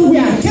Boaz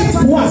somewhere and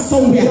kept Boaz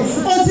somewhere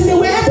until they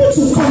were able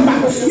to come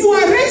back. You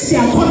arrange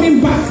their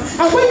coming back.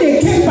 And when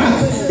they came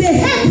back, the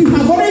help you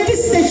have already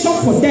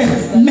stationed for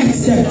them met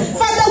them.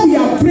 Father, we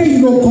are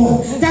praying, oh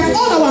God, that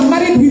all our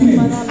married women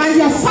and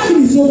their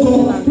families, oh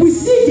God, we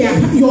see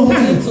your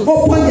hand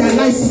upon their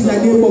lives in the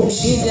name of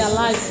Jesus.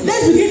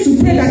 Let's begin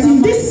to pray that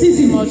in this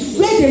season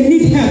where they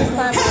need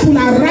help will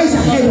arise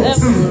ahead of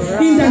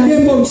time in the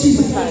name of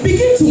Jesus.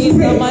 Begin to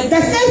pray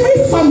that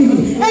every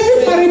family,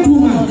 every married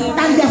woman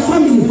and their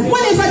family,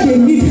 whenever they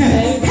need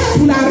help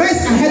will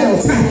arise ahead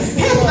of time.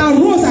 Help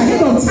arose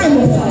ahead of time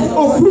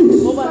of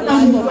Ruth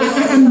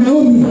and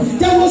Naomi.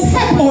 There was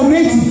help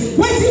already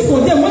waiting for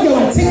them when they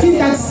were taking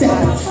that step.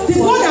 The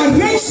God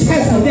arranged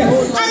help for them.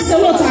 Ask the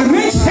Lord to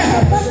arrange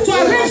help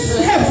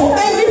for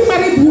every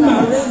married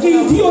woman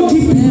in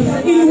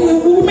DODP, in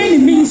women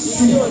in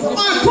ministry,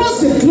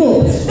 across the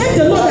globe. Let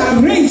the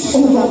Lord arrange,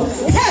 oh God,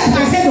 help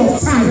ahead of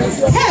time.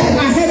 Help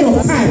ahead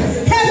of time.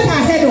 Help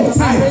ahead of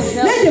time.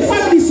 Let the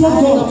families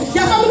not go.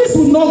 Their families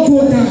will not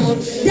go down.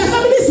 Their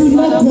families will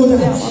not go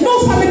down. No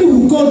family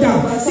will go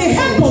down. The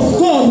help of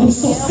God will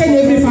sustain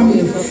every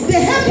family. The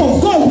help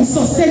of God will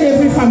sustain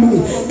every family.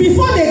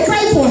 Before they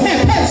cry for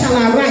help, help shall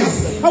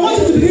arise. I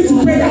want you to begin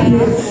to pray that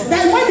prayer.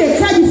 That when they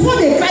cry, before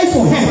they cry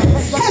for help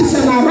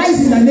shall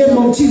arise in the name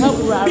of Jesus.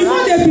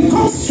 Before they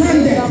become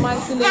stranded,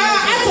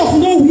 out of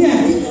nowhere,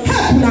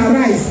 help will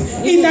arise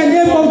in the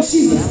name of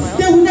Jesus.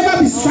 They will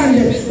never be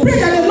stranded. Pray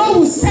that the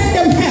Lord will send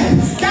them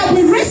help, that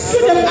will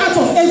rescue them out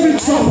of every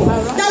trouble,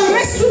 that will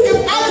rescue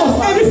them out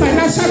of every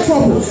financial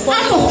trouble,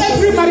 out of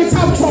every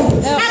marital trouble,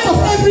 out of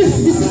every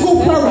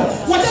physical quarrel,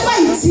 whatever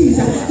it is.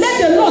 Let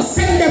the Lord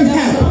send them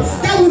help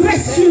that will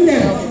rescue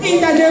them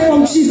in the name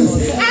of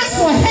Jesus. Ask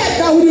for help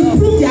that will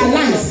improve their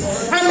lives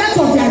and that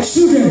of their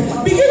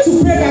children. Begin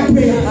to pray that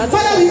prayer.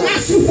 Father, we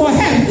ask you for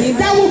help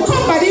that will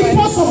come by the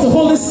impulse of the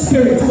Holy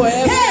Spirit.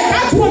 Hey,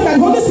 that's what the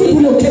Holy Spirit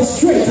will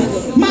orchestrate.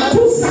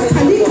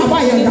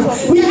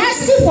 We are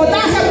asking for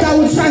that help that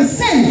will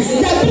transcend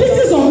the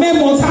abilities of men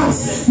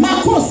mortals. We are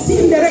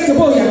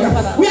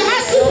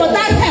asking for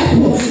that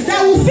help that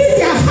will fill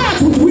their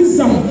heart with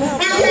wisdom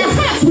and their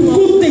heart with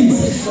good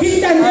things.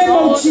 In the name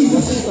of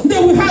Jesus, they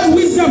will have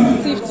wisdom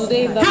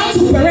how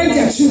to parent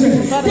their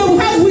children. They will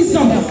have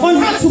wisdom on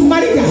how to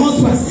marry their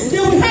husbands. They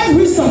will have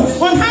wisdom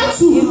on how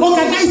to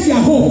organize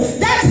their home.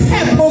 That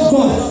help, oh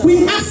God,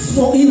 we ask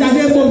for in the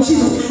name of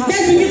Jesus.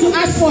 Let's begin to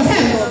ask for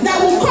help that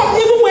will come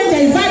even when the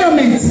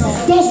environment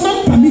does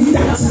not permit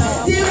that.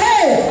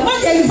 When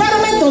the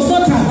environment does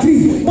not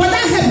agree, but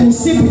that help will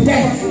still be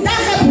there. That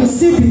help will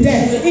still be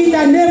there in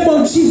the name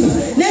of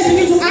Jesus. Let's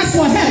begin to ask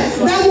for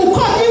help that will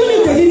come even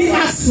if they didn't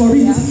ask for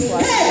it.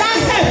 That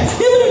help,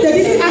 even if they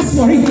didn't ask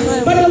for it,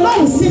 but the Lord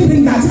will still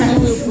bring that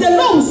help. The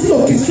Lord will still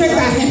orchestrate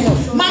that help.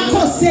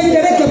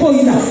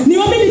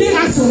 Naomi didn't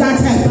ask for that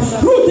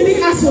help. Ruth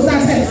didn't ask for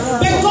that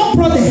help. But God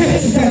brought the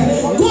help to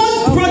them.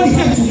 God brought the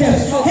help to them.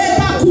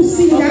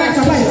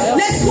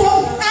 Let's go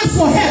ask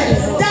for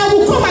help that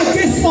will come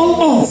against all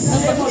odds.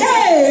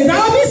 Hey,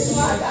 Naomi's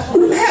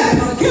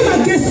help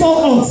came against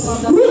all odds.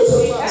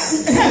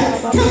 Ruth's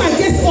help came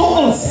against all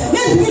odds.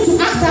 Let's begin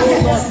to ask that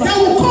help that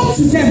will come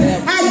to them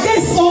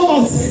against all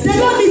odds. They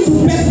don't need to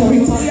beg for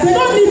it. They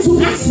don't need to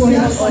ask for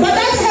it. But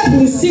that help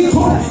will still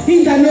come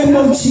in the name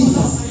of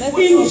Jesus.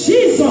 In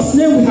Jesus'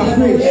 name we have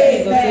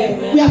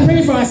prayed. We are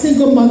praying for our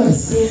single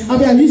mothers. And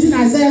we are using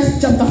Isaiah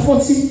chapter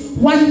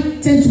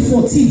 41, 10 to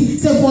 14.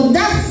 So for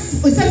that,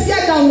 it says,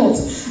 fear thou not,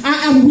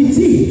 I am with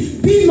thee.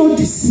 Be not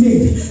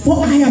dismayed,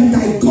 for I am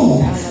thy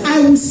God.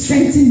 I will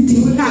strengthen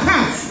thee.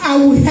 I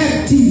will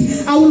help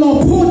thee. I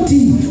will uphold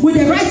thee with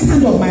the right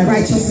hand of my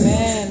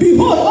righteousness.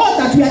 Behold, all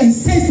that we are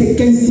incensed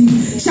against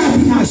thee shall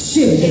be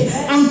ashamed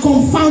and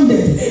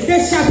confounded. They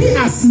shall be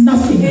as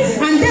nothing.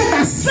 And they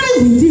that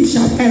strive with thee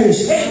shall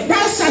perish.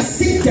 Thou shalt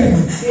seek them,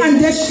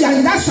 and thou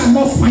shalt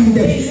not find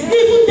them.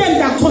 Even them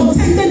that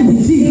contended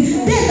with thee,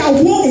 they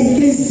that war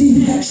against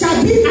thee,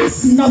 shall be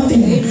as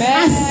nothing.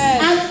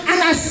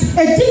 And as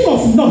a thing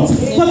of naught.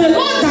 For the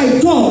Lord thy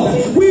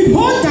God will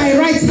hold thy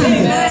right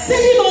hand,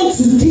 saying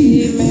unto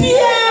thee,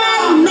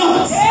 fear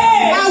not,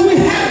 I will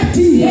help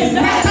thee. Fear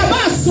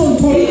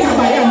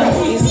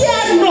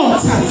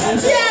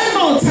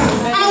not,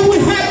 I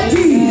will help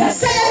thee,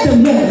 saith the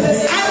Lord,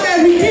 and the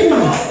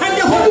Redeemer, and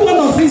the Holy One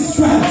of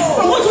Israel.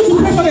 I want you to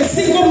pray for the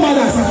single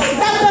mothers,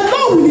 that the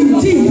Lord will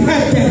indeed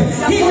help them,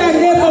 in the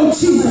name of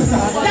Jesus.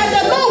 That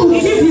the Lord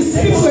will give his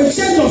people a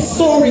change of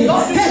story. The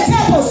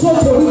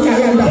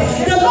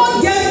Lord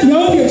gave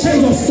Naomi a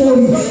change of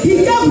story.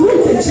 He gave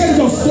Ruth a change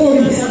of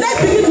story.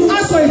 Let's begin to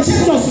ask for a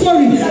change of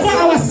story for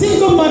our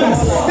single mothers.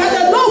 That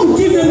the Lord will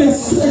give them a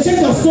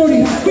change of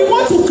story. We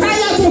want to cry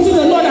out unto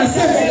the Lord and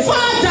say,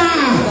 Father,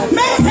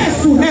 make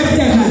haste to help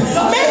them.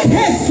 Make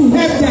haste to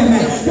help them.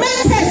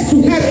 Make haste to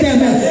help them.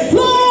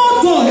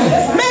 Lord God,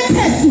 make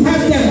haste to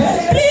help them.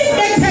 Please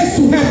make haste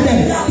to help them.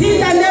 In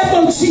the name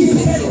of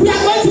Jesus, we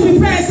are going to be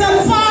praying.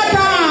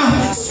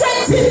 Father,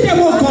 strengthen them,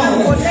 oh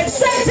God.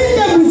 Strengthen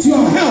them with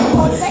your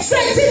help.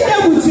 Strengthen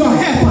them with your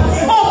help.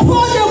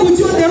 Uphold them with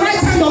the right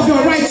hand of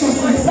your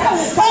righteousness.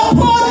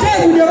 Uphold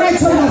them with the right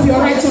hand of your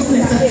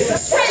righteousness.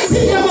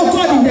 Strengthen them, oh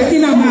God, in the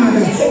inner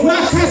man.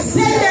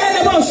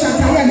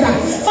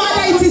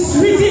 Father, it is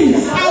written,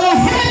 our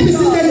help is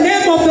in the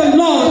name of the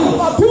Lord,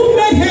 who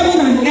made heaven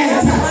and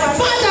earth.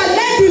 Father,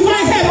 let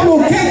divine help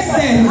locate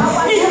them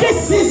in this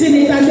season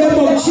in the name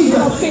of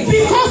Jesus.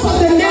 Because of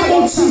the name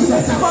of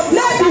Jesus,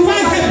 let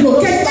divine help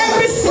locate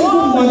every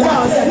single mother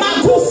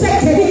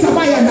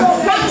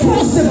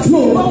across the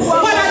globe.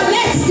 Father,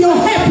 let your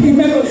help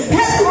remember.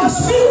 Help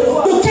us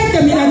locate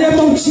them in the name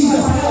of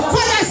Jesus.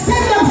 Father,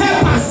 send them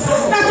helpers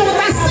that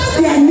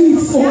understand their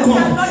needs, oh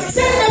God.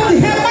 Send them the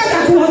helpers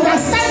that will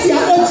understand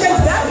their urgent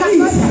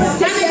needs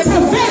and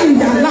intervene in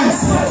their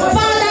lives.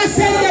 Father,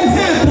 send them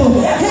help.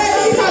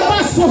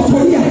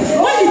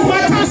 When it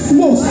matters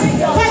most,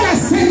 Father,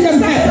 send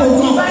them help, oh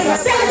God.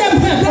 Send them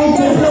help, oh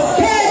God.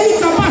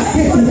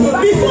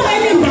 Before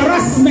any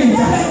embarrassment,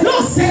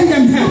 Lord, send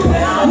them help.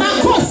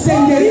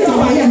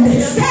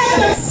 Help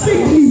them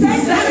speedily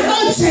and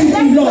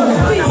urgently, Lord.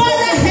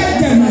 Father, help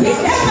them.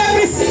 Help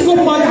every single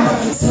mother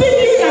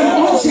speedily and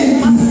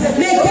urgently.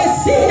 Let them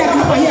see their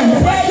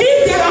if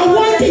they are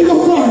wanting your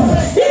God,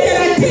 if there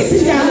are things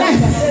in their life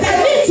that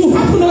need to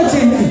happen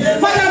urgently,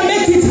 Father,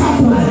 make it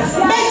happen.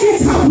 Make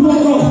it happen, oh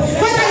God.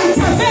 Father,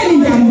 intervene in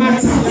their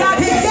matter.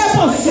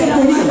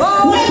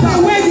 Wipe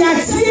away their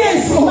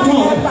tears, oh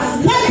God.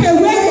 Wipe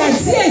away their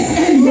tears,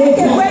 and oh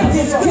God.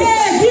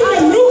 Give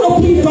them new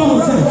open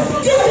doors.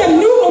 Give them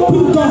new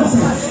open doors.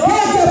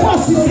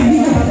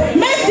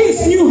 Make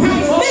this new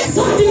happen. Make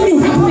something new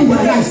happen in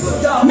their lives.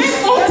 Make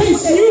all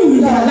things new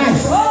in their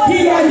lives.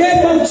 In the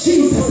name of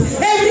Jesus.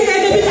 Every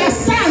enemy that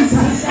stands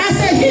as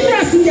a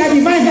hindrance to their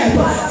divine help,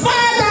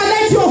 Father,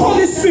 let your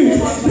Holy Spirit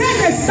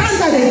raise a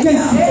standard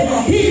against it.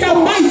 In the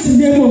mighty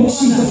name of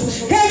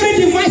Jesus.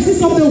 Every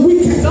devices of the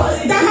wicked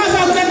that have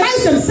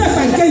organized themselves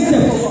against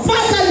them,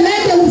 Father,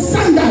 let them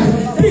standard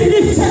be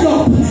lifted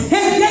up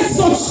against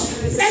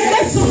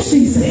such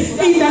things.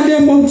 In the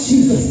name of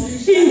Jesus.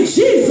 In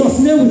Jesus'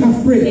 name we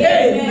have prayed.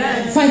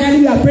 Amen.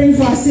 Finally, we are praying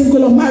for our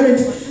single or married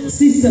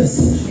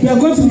sisters. We are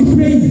going to be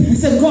praying and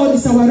say, God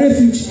is our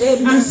refuge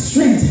and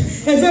strength,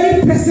 a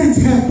very present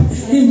help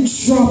in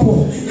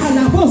trouble.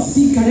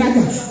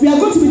 We are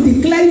going to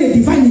be declaring a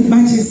divine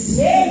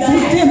emergency for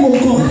them, oh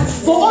God,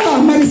 for all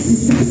our married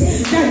sisters,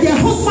 that their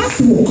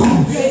husbands will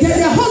come,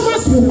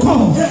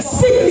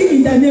 speedily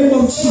in the name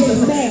of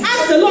Jesus.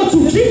 Ask the Lord to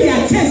treat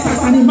their case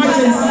as an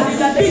emergency.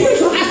 Begin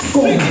to ask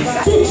God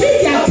to treat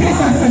their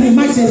case as an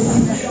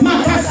emergency.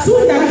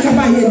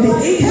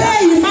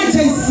 Hey,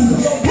 emergency.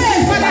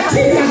 Hey, Father,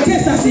 treat their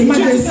case as an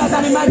emergency.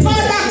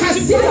 Father,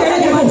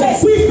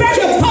 we break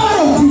the power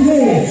of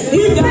delay.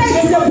 We break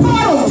the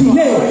power of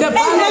delay and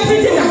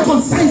everything that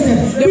concerns them.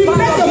 We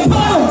break the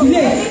power of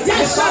delay.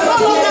 There shall no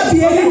longer be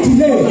any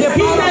delay.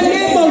 In the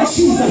name of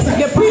Jesus,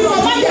 we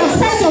command the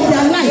affairs of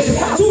their life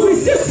to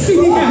receive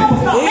speedy help.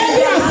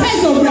 Every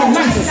affairs of their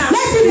life,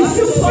 let it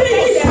receive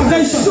speedy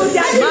intervention.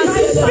 Let it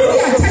receive speedy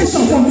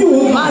attention from you.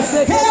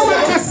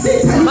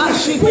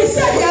 We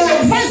said they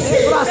are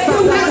advancing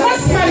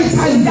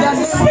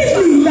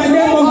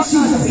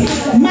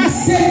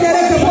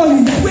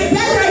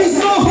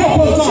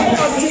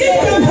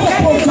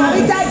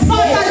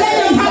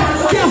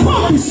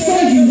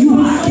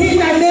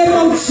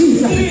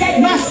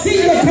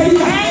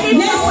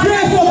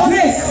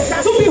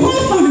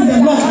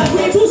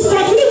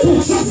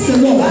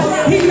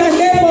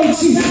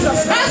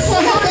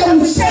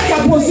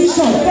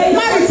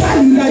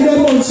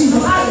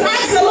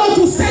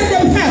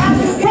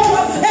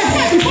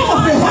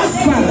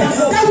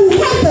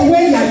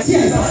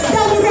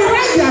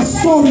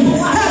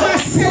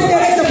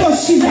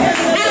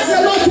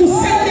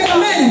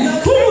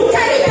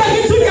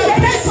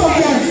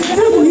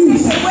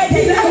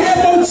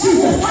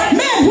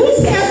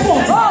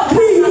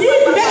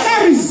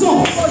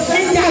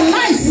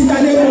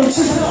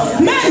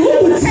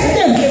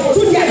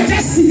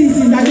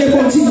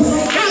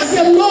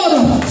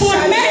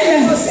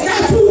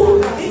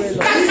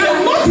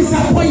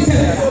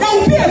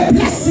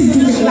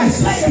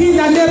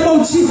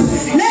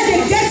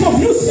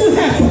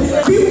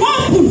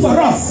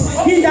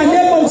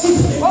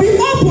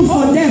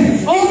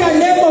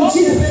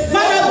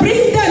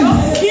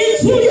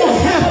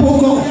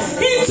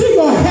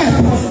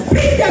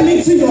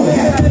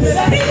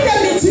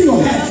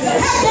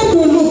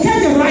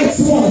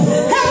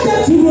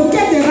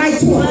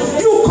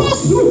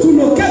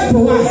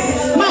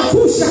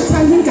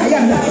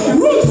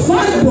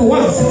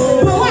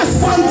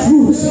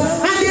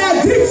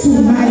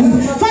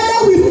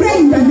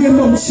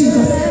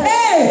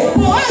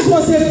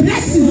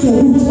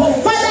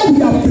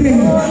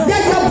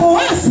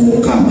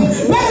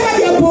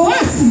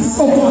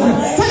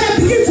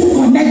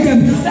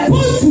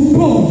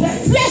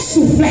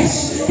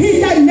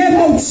In the name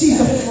of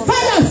Jesus.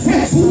 Father,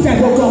 settle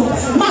them, oh God.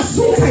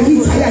 Masuka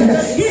Hitayana.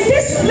 In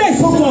this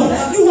place, oh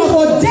God, you have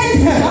ordained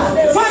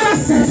help. Father,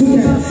 settle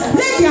them.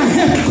 Let their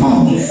help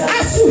come.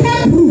 As you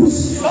help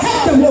Ruth,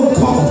 help them, oh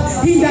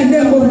God. In the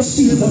name of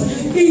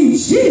Jesus. In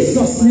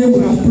Jesus' name we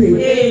have prayed.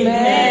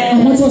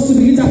 Amen. I want us to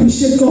begin to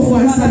appreciate God for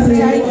answer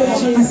prayer.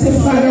 I say,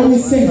 Father, we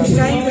thank you.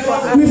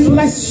 We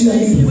bless your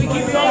name.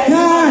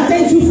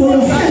 Thank you for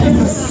your help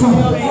has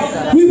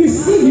come. We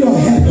receive your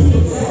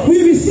help.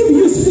 We receive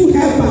useful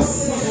helpers.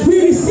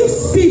 We receive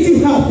speedy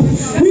help.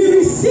 We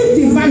receive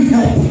divine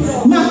help.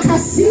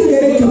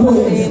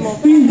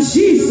 In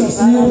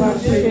Jesus' name we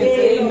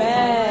pray.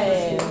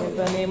 Amen. In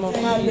the name of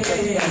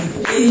Jesus.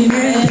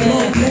 Amen.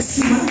 God bless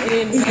you, man.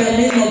 In the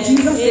name of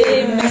Jesus.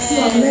 As you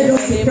have led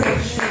us to pray,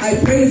 I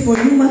pray for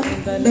you, man,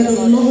 that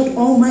the Lord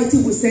Almighty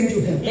will send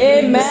you help.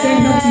 Amen. Will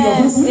send help to your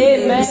husband.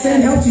 Amen. Will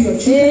send help to your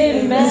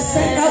children. Amen. Will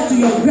send help to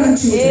your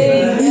grandchildren.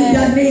 Amen. In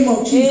the name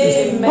of Jesus.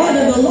 Amen. All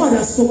that the Lord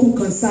has spoken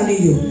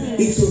concerning you,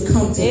 it will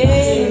come to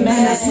pass. Amen.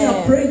 And as we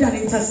have prayed and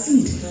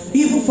intercede,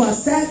 even for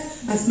ourselves,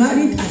 as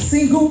married, as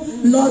single,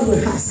 Lord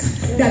will ask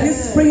that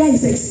this prayer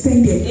is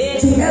extended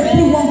to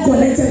everyone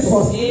connected to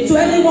us, to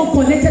everyone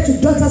connected to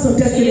Daughters of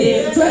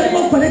Destiny, to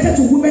everyone connected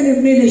to women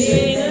in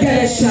ministry.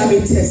 There shall be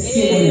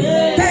testimony.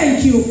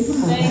 Thank you,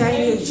 Father.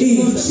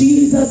 In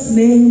Jesus'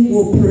 name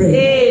we pray.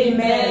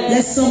 Amen.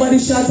 Let somebody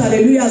shout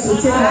hallelujah as we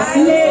take our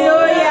seat.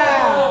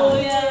 Hallelujah.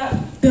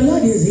 The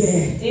Lord is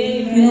here.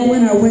 Amen. You know,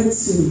 when I went to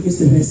use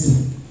the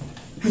restroom,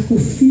 I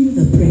could feel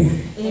the prayer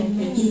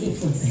even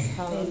from there.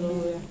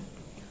 Hallelujah.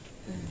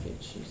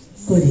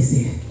 God is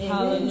here.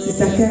 Hallelujah.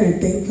 Sister Karen,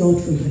 thank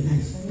God for your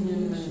life.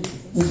 Amen.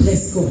 We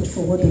bless God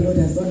for what the Lord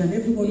has done and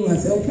everyone who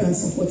has helped her and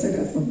supported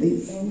her from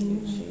this.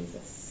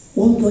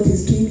 What God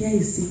is doing here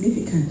is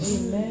significant.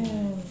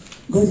 Amen.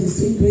 God is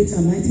doing great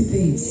and mighty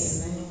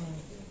things. Amen.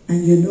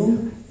 And you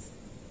know,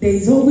 there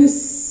is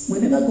always,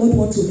 whenever God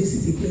wants to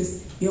visit a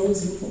place, he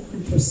always looks for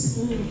one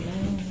person.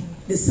 Amen.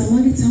 The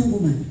Samaritan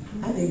woman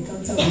had an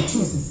encounter with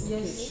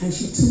Jesus, and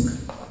she took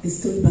the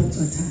story back to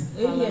her time.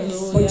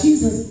 But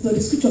Jesus,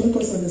 the scripture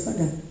makes us understand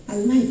that her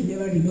life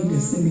never remained the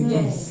same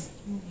again.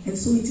 And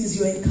so it is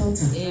your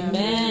encounter.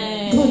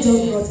 Amen. God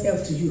just brought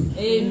help to you.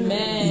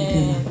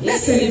 Amen.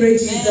 Let's celebrate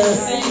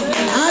Jesus.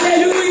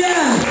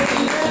 Hallelujah.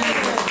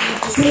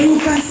 So you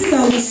can see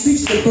that we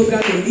switched the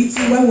program a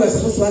little. When we're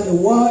supposed to have the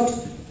word,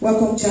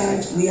 welcome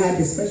church, we had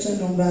the special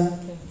number.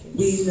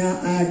 We now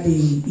had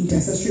the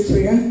intercessory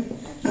prayer.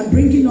 I'm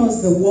bringing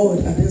us the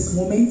word at this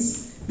moment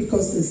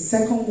because the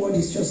second word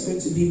is just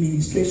going to be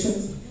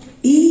ministration.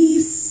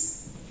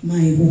 Is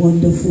my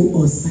wonderful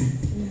husband.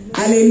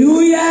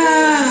 Hallelujah.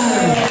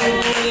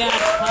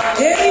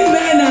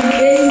 Amen and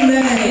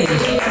amen.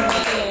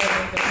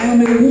 I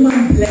am a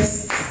woman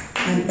blessed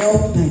and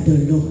helped by the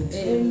Lord.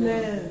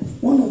 Amen.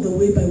 One of the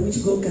ways by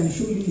which God can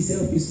show you his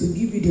help is to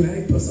give you the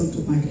right person to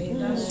marry.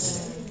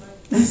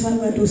 That's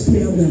why those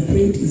prayers we have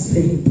prayed is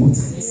very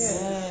important.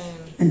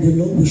 And the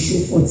Lord will show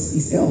forth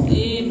his help.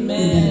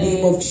 Amen. In the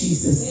name of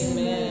Jesus.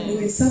 Amen. We've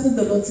been serving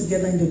the Lord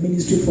together in the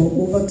ministry for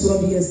over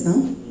 12 years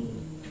now.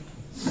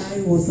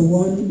 I was the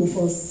one who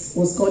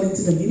was called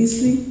into the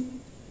ministry.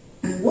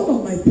 And one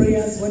of my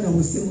prayers when I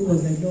was single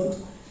was like, Lord,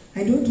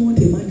 I don't want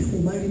a man who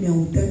will marry me and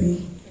will tell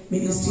me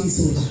ministry is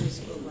over.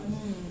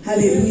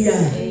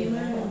 Hallelujah.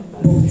 Amen.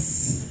 But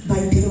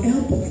by the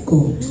help of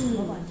God,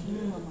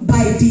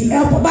 by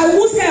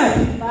whose help?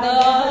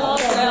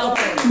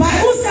 By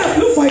whose help?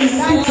 Look for his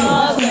scripture.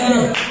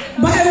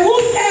 By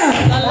whose help?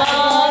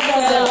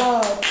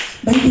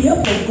 By the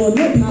help of God,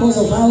 not because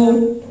of how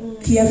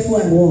careful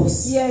I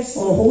was,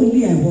 or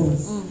holy I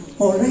was,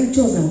 or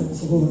righteous I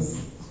was.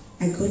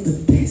 I got the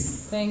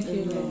best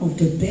of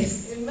the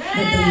best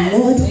that the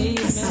Lord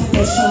has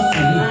apportioned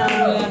for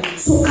me.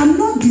 So I'm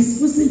not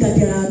disputing that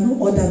there are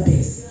no other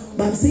best,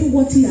 but I'm saying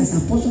what he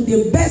has apportioned,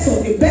 the best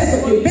of the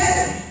best of the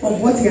best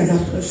of what he has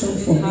apportioned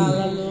for me.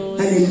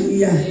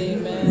 Hallelujah.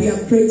 Amen. We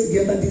have prayed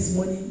together this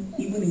morning,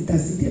 even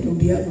interceded on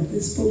behalf of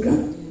this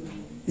program.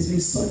 It's been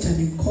such an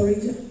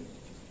encourager,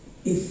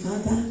 a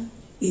father,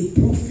 a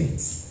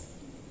prophet.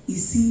 He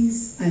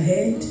sees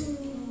ahead,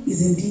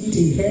 is indeed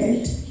a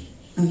head,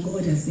 and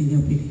God has been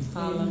helping him.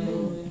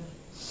 Hallelujah.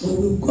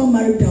 When we got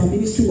married, our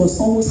ministry was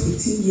almost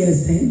 15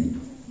 years then,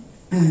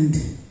 and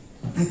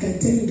I can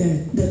tell you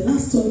that the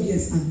last 12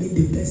 years have been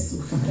the best so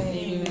far.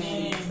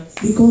 Amen.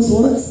 Because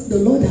what the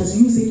Lord has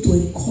used it to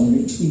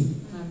encourage me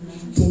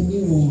to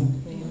move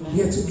on. Amen.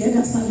 We are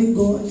together serving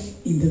God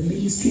in the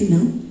ministry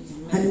now,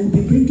 and we will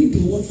be bringing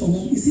the word from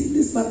home. You see,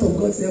 this part of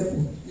God's help.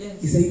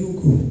 He said, you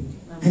go.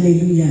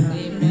 Hallelujah.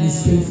 Amen. And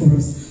he's praying for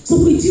us. So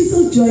with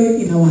Jesus' joy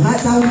in our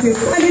hearts, I would say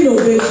standing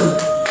ovation.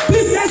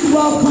 Please let's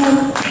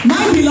welcome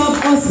my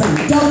beloved husband,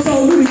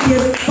 Dr.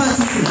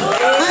 Fatunsin,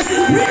 as he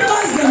brings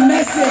us the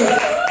message,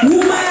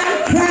 woman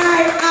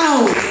cry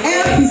out,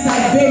 help is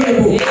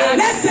available.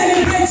 Let's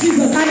celebrate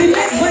Jesus, and the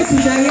next voice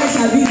we shall hear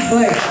shall be his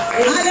voice.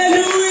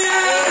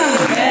 Hallelujah.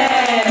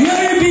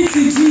 Glory be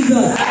to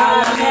Jesus.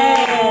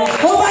 Amen.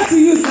 Over to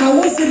you, sir. I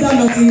won't sit down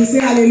until you say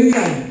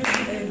hallelujah.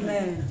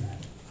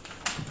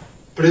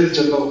 Praise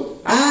the Lord.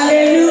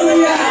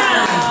 Hallelujah.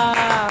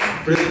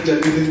 Praise the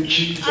living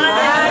Jesus.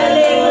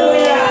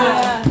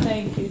 Hallelujah.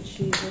 Thank you,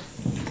 Jesus.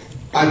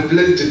 I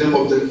bless the name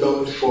of the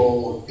Lord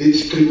for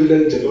this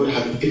privilege the Lord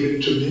has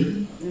given to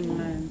me.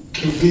 Amen.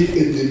 To be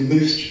in the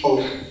midst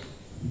of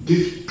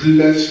this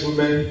blessed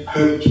woman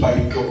helped by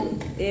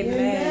God.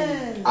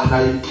 Amen. And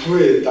I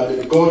pray that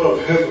the God of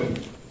heaven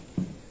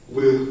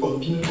will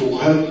continue to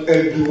help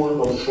every one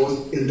of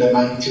us in the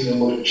mighty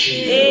name of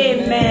Jesus.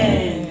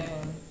 Amen.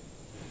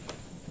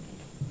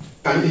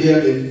 Can you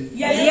hear me?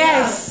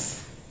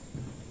 Yes.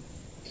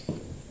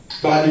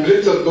 By the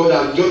grace of God,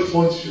 I just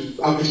want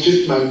to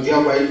appreciate my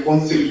dear wife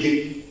once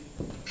again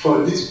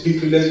for this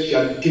privilege she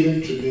has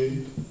given to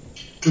me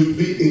to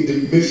be in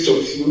the midst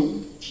of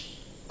you.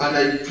 And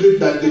I pray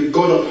that the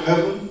God of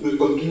heaven will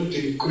continue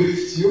to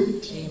increase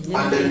you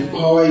and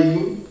empower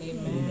you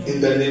in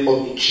the name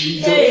of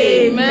Jesus.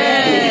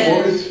 Amen.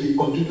 Your voice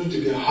will continue to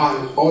be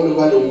heard all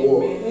over the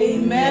world.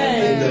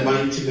 Amen. In the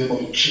mighty name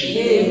of Jesus.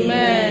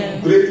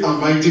 Amen. Great and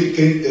mighty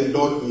things the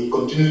Lord will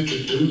continue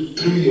to do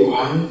through your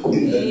hand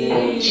in the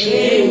name of Jesus.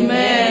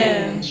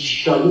 Amen.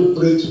 Shall we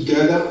pray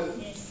together?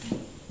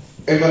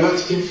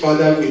 Everlasting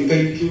Father, we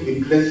thank you. We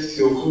bless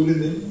your holy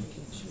name.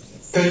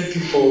 Thank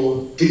you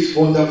for this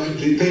wonderful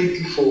day. Thank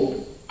you for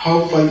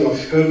how far you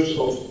have helped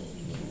us.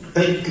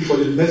 Thank you for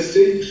the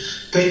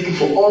message. Thank you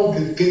for all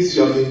the things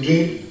you have been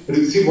doing.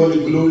 Receive all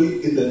the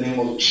glory in the name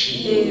of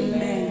Jesus.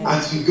 Amen.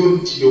 As we go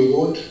into your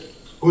word,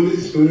 Holy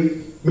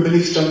Spirit,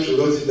 minister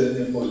to us in the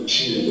name of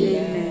Jesus.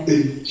 Amen.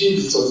 In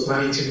Jesus'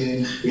 mighty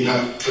name, we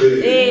have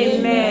prayed.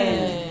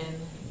 Amen.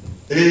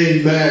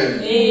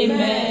 Amen.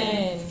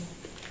 Amen.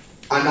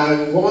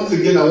 And once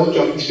again, I want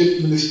to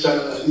appreciate Minister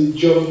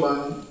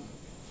Ijoma,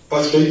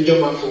 Pastor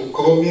Ijoma, for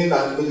coming,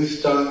 and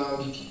Minister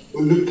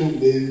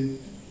Olupunde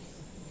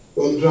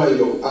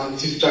Odrayo, and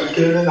Sister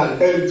Karen,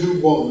 and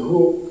everyone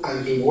who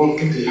has been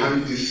working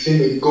behind the scene.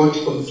 May God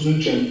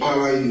continue to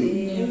empower you.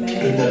 Amen.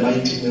 In the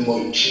mighty name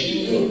of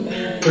Jesus.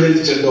 Amen.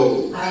 Praise the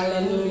Lord.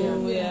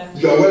 Hallelujah.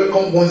 You are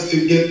welcome once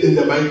again in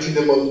the mighty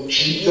name of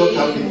Jesus.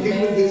 I've been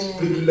given this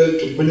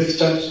privilege to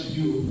minister to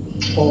you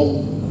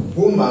on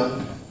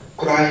woman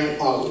crying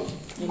out.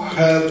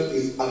 Help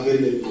is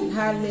available.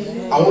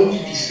 Hallelujah. I want you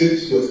to say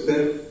to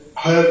yourself,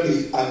 help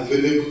is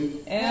available.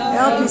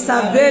 Help is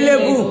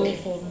available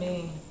for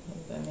me.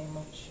 In the name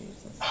of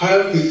Jesus.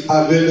 Help is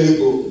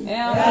available.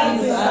 Help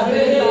is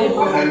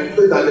available. And I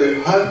pray that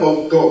the help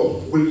of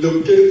God will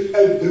locate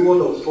every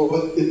one of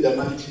us in the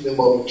mighty name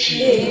of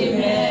Jesus.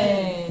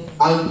 Amen.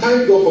 And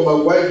thank God for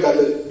my wife that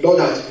the Lord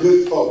has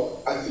raised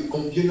up as the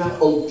convener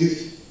of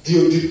this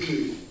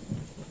DODP.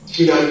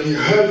 She has been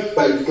helped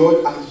by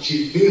God, and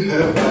she's been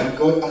helped by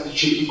God, and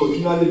she will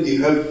continually be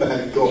helped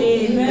by God.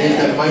 Amen.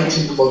 In the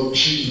mighty name of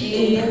Jesus.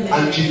 Amen.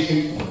 And she's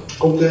in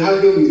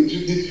COPENHAGEN with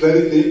you this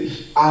very day,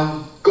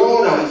 and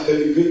God has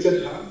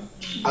elevated her,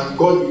 and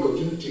God will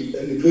continue to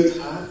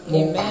elevate her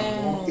more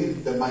and more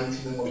in the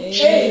mighty name of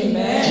Jesus.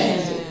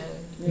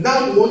 Amen.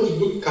 Now we want to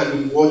look at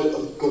the word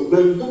of God.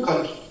 When we look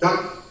at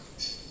that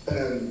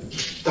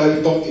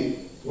topic,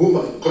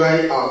 woman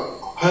cry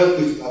out, help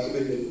is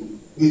available.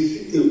 We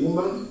see a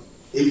woman,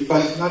 a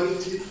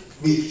personality,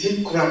 we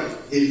see Christ,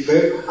 a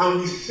verb, and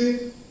we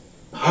see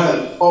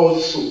help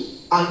also.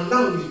 And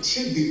now we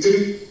see the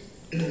three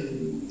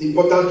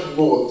important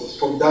words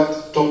from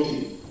that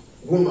topic: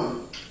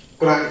 woman,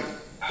 cry,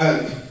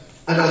 help.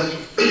 And as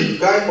you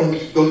cry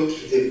unto God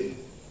today,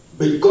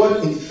 may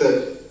God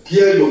Himself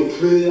hear your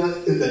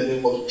prayers in the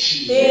name of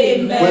Jesus.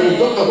 Amen. When we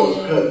talk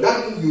about help,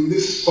 that means you need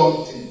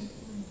something.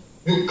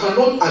 You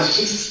cannot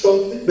achieve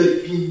something,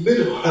 but you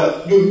need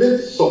help. You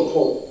need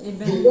support.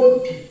 Amen. You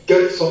want to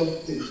get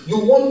something. You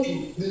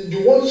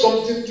want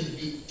something to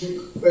be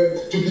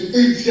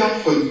easier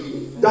for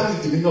you. That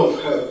is the meaning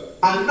of help.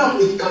 And now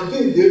it can be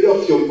in the area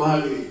of your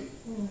marriage.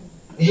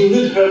 You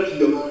need help in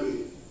your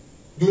marriage.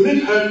 You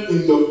need help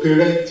in your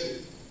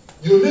parenting.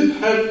 You need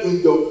help in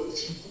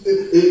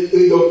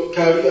your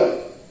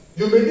career.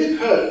 You may need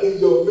help in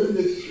your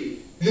ministry.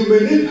 You may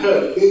need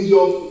help in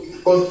your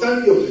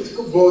concerning your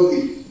physical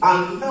body.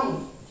 And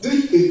now,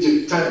 this is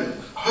the time.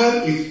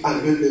 Help is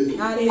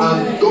available. Amen.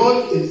 And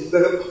God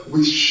Himself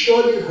will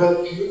surely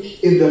help you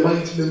in the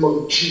mighty name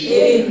of Jesus.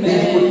 Amen. In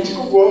the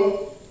political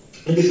world,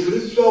 in the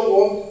spiritual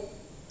world,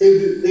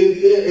 in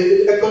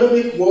the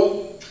economic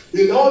world,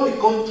 in all the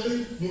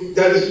countries,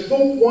 there is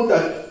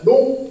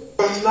no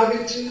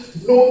personality,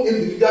 no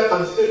individual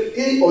can say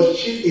he or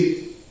she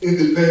is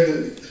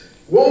independent.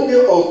 One way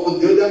or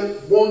the other,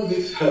 one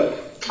needs help.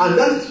 And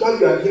that is why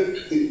we are here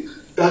today.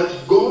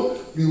 That God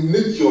will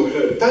need your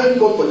help. Thank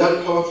God for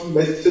that powerful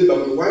message by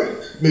my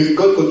wife. May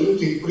God continue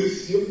to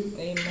increase you.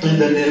 Amen. In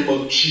the name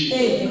of Jesus.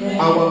 Amen.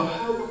 Our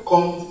help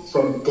comes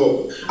from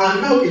God.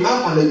 And now we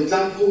have an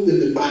example in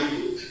the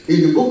Bible.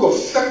 In the book of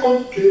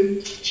 2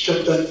 Kings,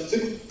 chapter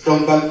 6,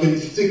 from verse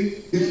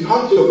 26. If you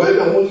have your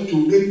Bible, I want you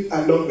to read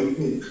along with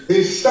me.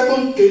 In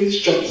 2 Kings,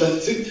 chapter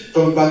 6,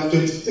 from verse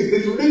 26.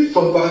 If you read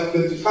from verse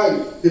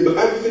 25, the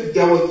Bible says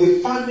there was a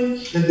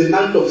famine in the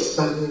land of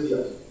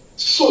Samaria.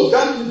 So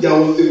that means there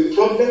was a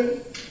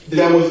problem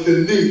there was a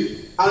need,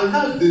 and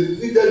now they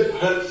needed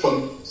help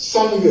from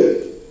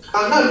somewhere.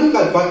 And now look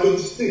at verse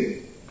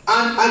 26.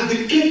 And as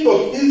the king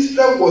of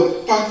Israel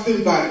was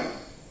passing by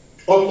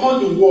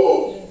upon the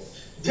wall,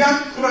 there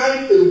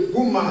cried a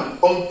woman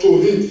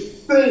unto him,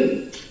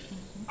 saying,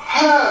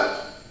 Help,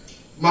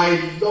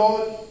 my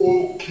Lord,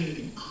 O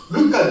king.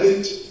 Look at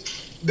it.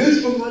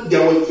 This woman,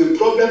 there was a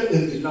problem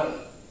in the land.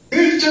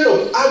 Instead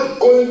of us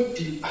going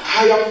to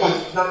higher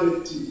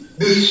personality,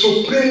 the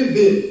supreme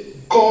being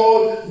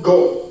called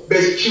God,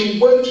 but she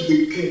went to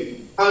the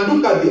king. And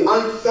look at the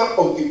answer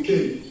of the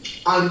king.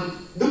 And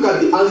look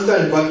at the answer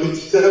in verse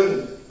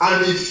 27.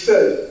 And he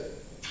said,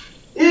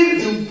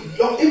 If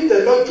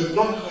the Lord did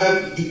not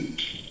help thee,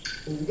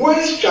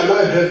 where shall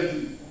I help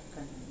thee?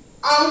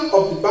 Out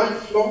of the bank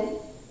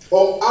floor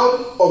or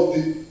out of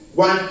the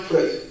wine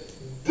press?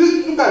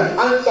 Look at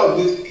the answer of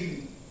this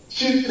king.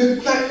 He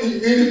replied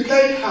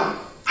her,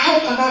 How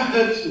can I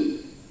help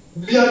you?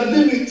 We are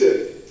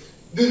limited.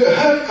 The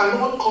help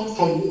cannot come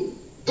from me.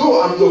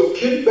 Though I'm your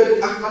king, but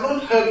I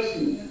cannot help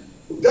you.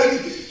 That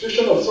is the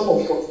situation of some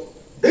of us.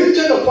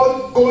 Instead of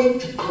us going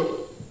to God,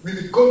 we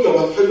will go to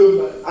our fellow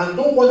man. And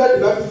don't wonder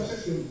the Bible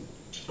says in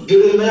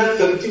Jeremiah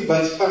 17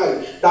 verse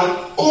 5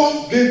 that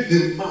God gave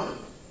the man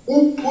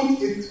who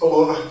put it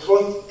or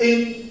trust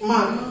in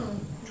man,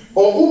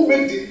 or who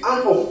made the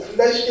arm of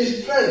flesh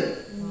his friend.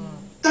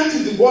 That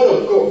is the word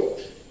of God.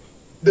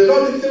 The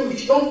Lord is saying we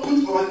should not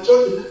put our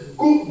trust in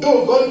God,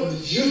 though God will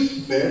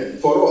use men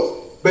for us.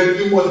 But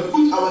we must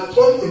put our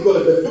trust in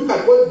God. But look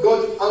at what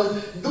God,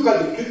 look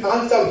at the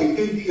answer of the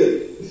king here.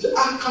 He said,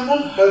 I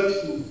cannot help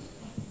you.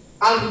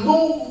 And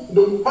no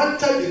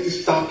matter the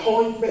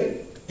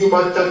disappointment you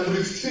might have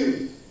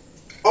received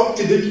up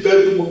to this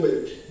very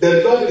moment,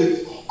 the Lord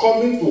is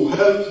coming to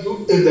help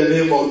you in the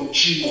name of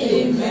Jesus.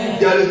 Amen.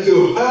 There is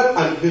a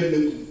help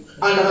available.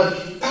 And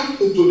as you tap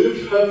into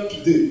this help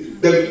today,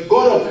 the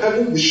God of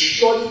heaven will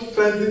surely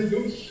strengthen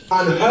you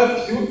and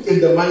help you in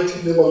the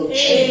mighty name of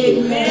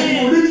Jesus.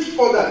 If you read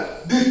further,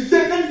 the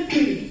second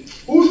king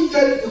who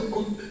said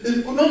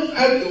he could not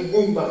help the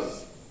woman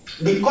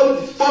because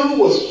the famine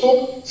was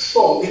so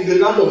sore in the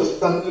land of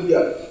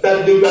Samaria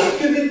that they were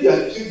killing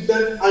their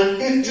children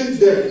and eating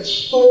them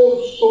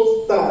so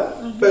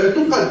sad. But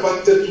look at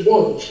verse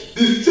 31.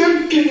 The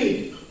same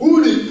king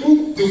who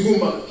reproved the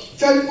woman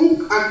said,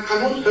 Look, I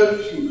cannot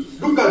help you.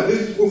 Look at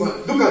this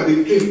woman. Look at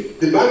the king.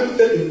 The Bible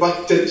said in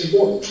verse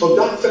 31 of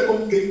that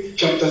second king,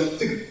 chapter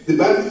 6, the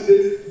Bible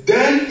says,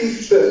 Then he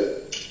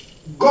said,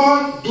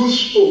 God do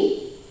so,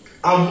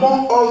 and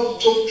more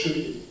also to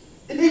me.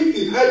 If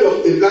the head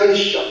of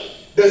Elisha,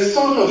 the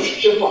son of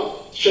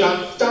Shaphat,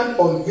 shall stand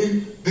on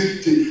him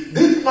this day.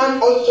 This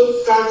man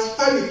also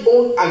transferred his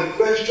own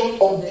aggression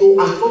onto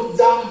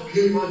another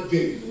human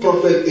being,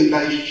 Prophet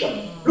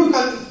Elisha. Look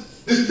at it.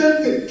 The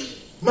same thing.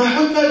 My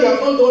husband, you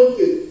have not done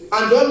it.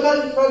 And the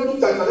husband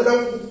looks at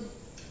another,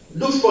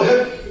 looks for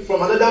help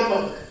from another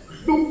man.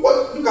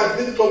 Look at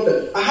this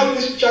problem. I have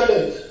this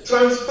challenge.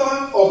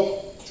 Transfer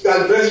of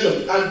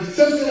aggression. And the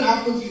same thing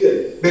happens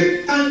here.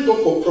 But thank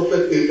God for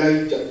Prophet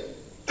Elijah.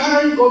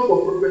 Thank God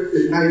for Prophet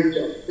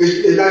Elisha.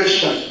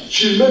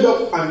 He made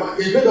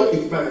up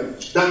his mind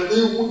that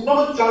he would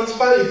not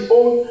transfer his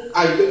own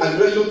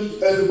aggression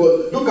to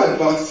anybody. Look at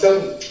verse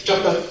 7,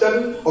 chapter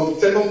 7 of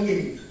 2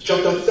 Kings,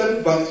 chapter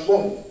 7, verse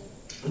 1.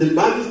 The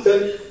Bible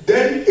said,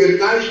 Then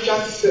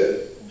Elisha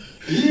said,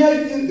 Hear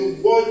ye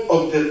the word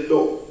of the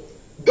Lord.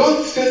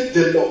 Thus says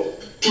the Lord,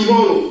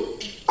 Tomorrow,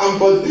 and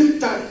but this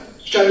time,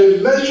 shall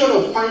a measure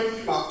of fine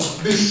flour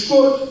be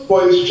sold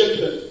for a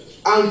shekel,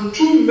 and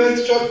 2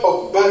 measures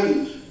of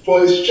barley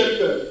for a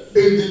shekel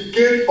in the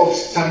gate of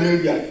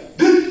Samaria.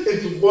 This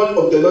is the word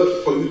of the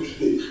Lord for you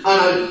today. And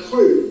I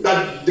pray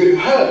that the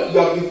help you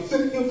have been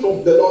seeking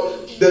from the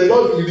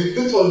Lord will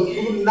release on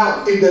you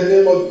now in the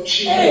name of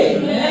Jesus.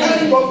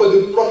 Thank God for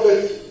the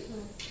prophet.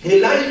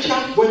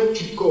 Elijah went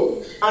to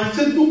God and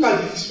said, Look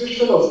at the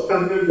situation of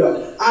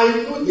Samaria. I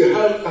know the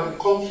help can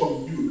come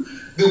from you.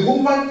 The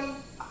woman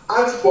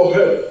asked for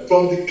help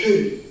from the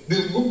king.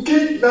 The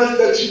king now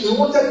said he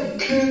wanted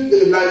to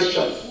kill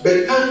Elisha,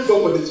 but thank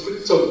God for the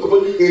Spirit of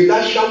God.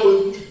 Elisha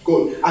went to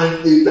God,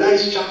 and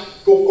Elisha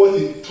focused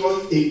his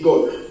trust in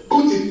God,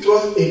 put his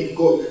trust in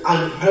God,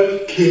 and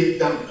help came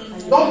down.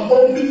 Not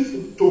only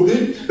to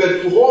him,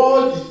 but to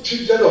all the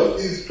children of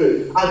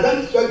Israel. And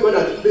that's why God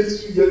has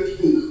placed you here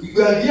today.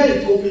 You are here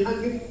in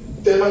Copenhagen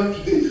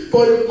today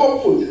for a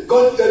purpose.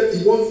 God said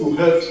He wants to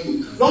help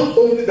you. Not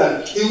only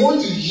that, He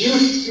wants to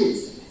use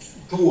you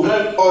to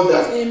help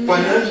others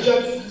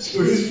financially,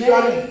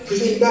 spiritually,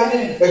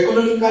 physically,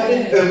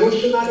 economically,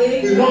 emotionally,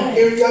 in all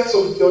areas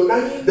of your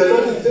life. The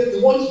Lord is saying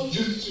He wants to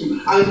use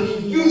you, and He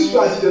will use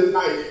you as a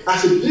light,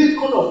 as a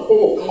beacon of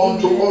hope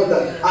unto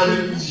others, and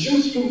He will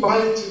use you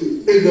mightily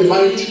in the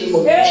mighty name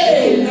of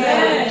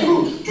Jesus.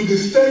 True to the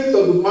sense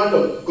of the man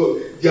of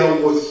God, there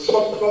was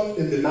surplus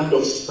in the land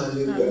of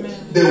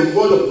Scandinavian. The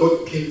word of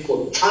God came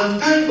forth, and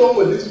thank God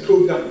for this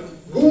program.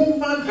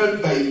 Woman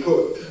helped by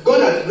God.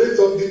 God has raised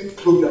up this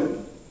program.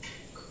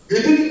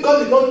 God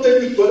did not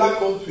take you to other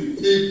country.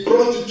 He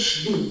brought it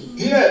to you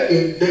here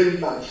in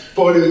Denmark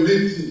for a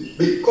reason.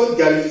 Because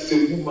there is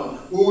a woman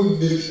who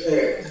needs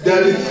help.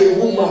 There is a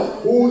woman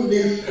who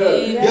needs help.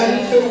 There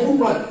is a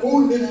woman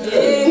who needs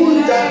help. Who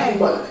is that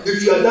woman?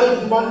 If you are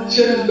that woman,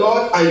 say,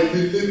 Lord, I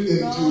believe in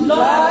you.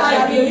 Lord,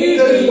 I believe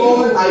in Say, you.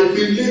 Lord, I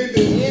believe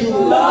in you.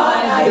 Lord,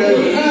 I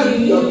believe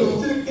in you. you. Have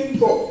been seeking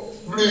for.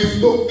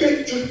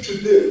 Relocate you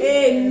today.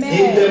 Amen.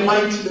 In the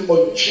mighty name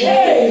of Jesus.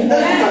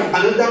 Amen.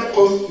 Another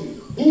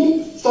person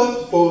who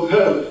sought for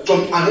help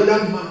from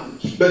another man.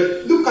 But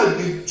look at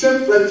the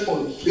same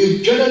response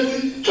in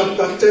Genesis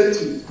chapter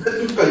 30. Let's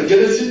look at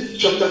Genesis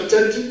chapter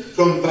 30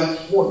 from verse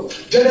 1.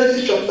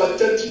 Genesis chapter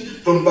 30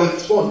 from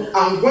verse 1.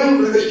 And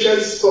when Rachel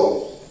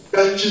saw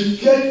that she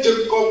feared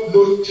Jacob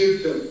no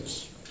children.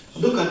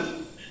 Look at it.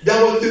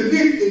 There was a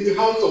need in the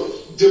house of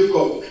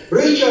Jacob.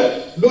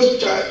 Rachel, no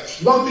child,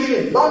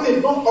 nothing,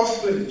 no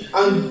offspring.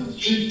 And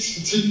she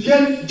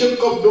feared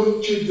Jacob no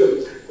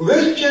children.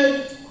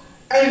 Rachel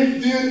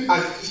envied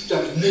her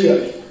sister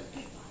Leah.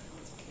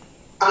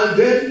 And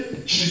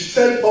then she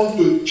said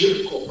unto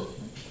Jacob,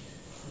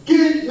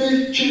 give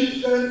me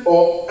children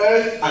or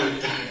else I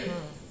die.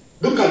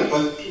 Look at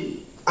verse 2.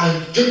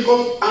 And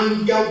Jacob's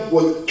anger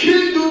was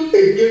kindled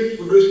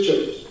against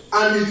Rachel.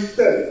 And he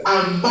said,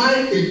 am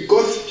I a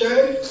God's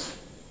child?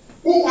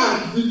 Who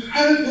has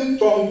withheld him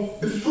from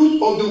the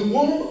fruit of the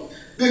womb?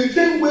 The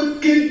same way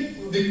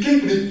the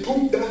king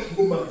reproved that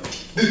woman.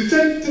 The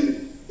same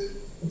thing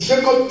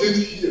Jacob did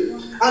here.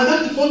 And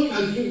that is what we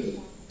are doing.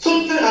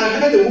 Sometimes I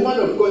heard a woman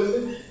of God say,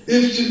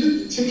 if she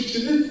needs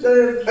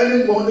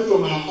any money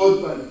from her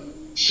husband,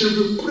 she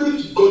will pray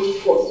to God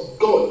first.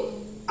 God,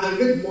 I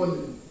need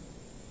money.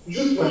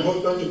 Use my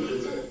husband to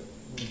provide.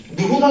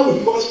 The woman will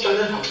first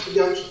channel her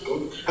prayer to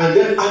God and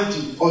then ask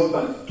the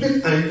husband,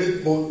 please, I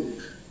need money.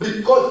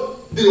 Because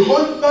the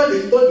husband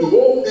is not the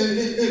whole,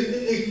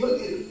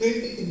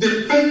 it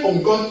depends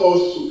on God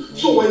also.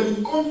 So when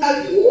you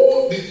contact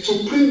the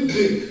supreme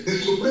dream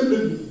will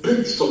bring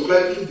the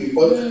supply to the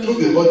husband,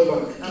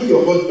 to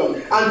your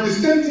husband. And the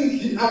same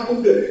thing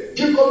happened there.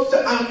 Jacob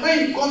said, am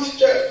I God's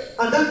child?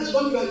 And that is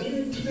what we are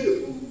doing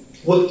today.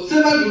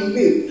 Whatever you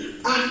need,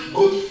 ask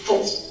God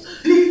first.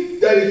 If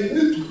there is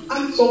need to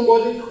ask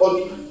somebody or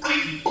to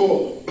ask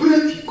God,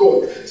 pray to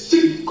God,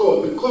 seek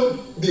God, because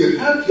the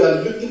help you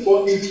are looking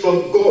for is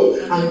from God,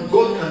 and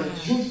God can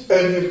use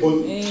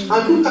anybody. And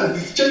look at the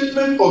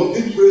statement of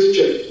this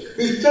Rachel.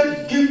 He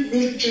said, give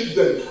me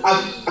children.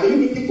 Are you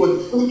looking for the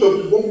fruit of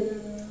the womb?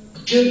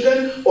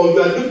 Children, or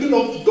you are looking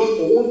up to God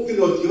for one thing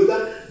or the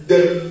other?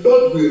 The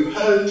Lord will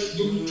help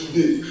you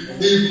today.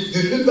 He will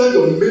deliver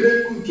your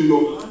miracle to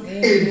your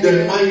hand in the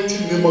mighty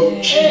name of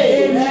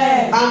Jesus.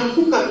 Amen. And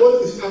look at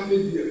what is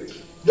happening here.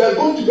 You are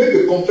going to make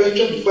a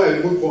confession before I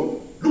move on.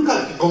 Look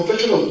at the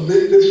confession of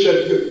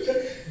Rachel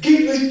here. Give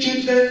me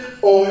children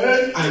or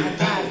else I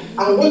die.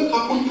 And what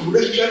happened to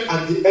Rachel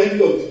at the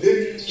end of the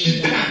day?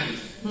 She died.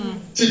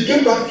 She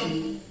came back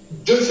to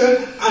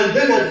Joseph, and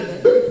then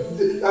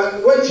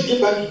when she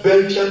came back to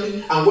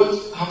Benjamin, and what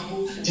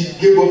happened? She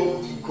gave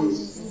up the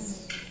ghost.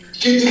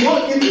 She did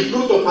not eat the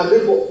fruit of her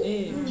labor.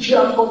 She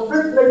had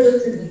confessed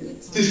negatively.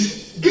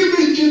 Give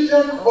me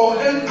children or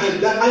else I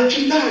die. And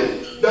she died.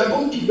 We are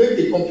going to make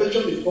a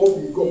confession before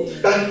we go.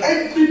 That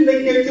every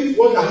negative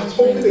word I have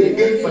spoken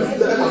against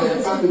myself and my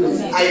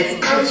family, I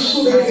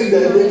cancel it in the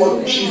name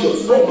of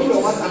Jesus. Open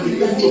your heart and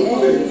begin to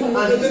pray.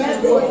 And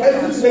say, Lord,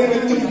 every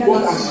negative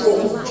word I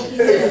spoke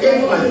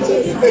against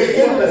myself,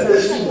 against my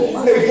destiny,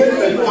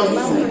 against my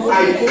family, I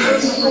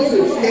cancel it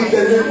in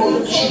the name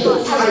of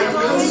Jesus. I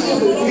cancel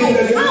it in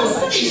the name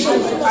of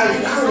Jesus. I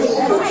cancel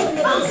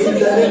it in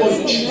the name of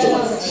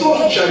Jesus. So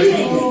shall it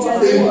be.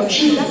 In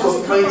Jesus'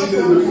 mighty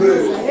name we pray.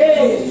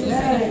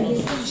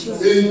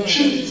 In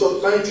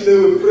Jesus' mighty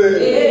name we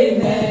pray.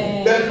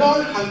 Amen. The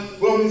Lord has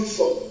promised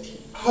us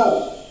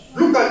help.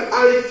 Look at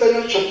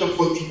Isaiah chapter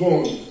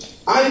 41.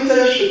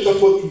 Isaiah chapter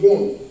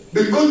 41.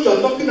 Because you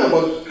are talking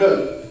about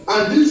help.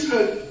 And this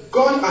help,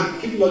 God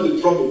has given us the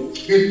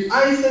promise. In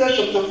Isaiah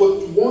chapter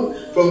 41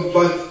 from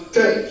verse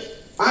 10.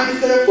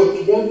 Isaiah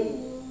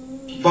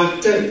 41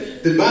 verse 10.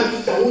 The Bible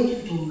says, I want you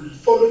to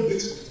follow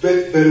this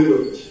verse very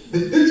well.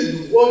 This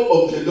is the word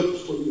of the Lord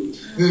for you.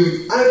 In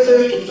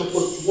Isaiah chapter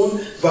 41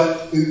 verse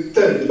 10.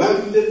 The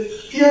Bible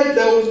says, fear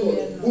thou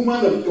not,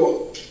 woman of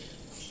God.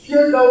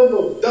 Fear thou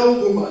not, thou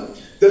woman.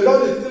 The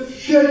Lord is saying,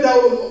 fear thou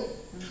not,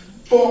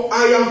 for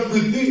I am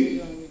with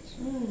thee.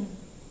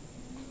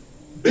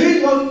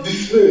 Be not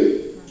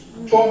dismayed,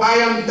 for I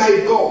am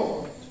thy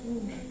God.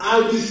 I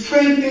will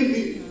strengthen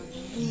thee.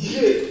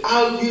 Yea,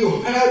 I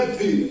will help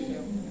thee.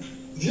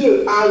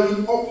 Yea, I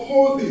will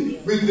uphold thee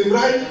with the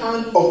right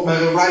hand of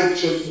my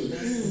righteousness.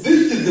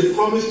 This is the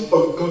promise of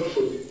God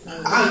for you.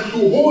 And to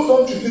hold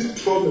on to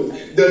this promise,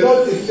 the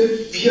Lord is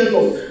saying, fear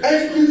not.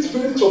 Every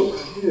spirit of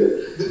fear,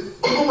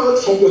 come out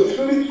from your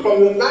spirit, from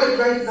your life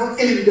right now,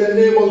 in the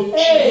name of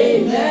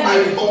Jesus.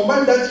 I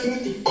command that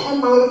spirit to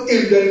come out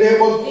in the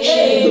name of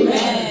Jesus.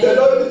 The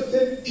Lord is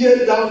saying,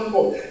 tear down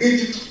from. It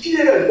is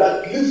fear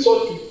that leads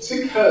us to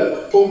seek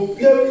help from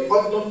where we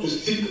ought not to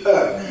seek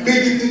help.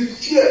 It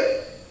is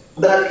fear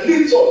that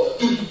leads us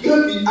to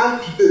where we are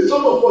today.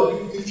 Some of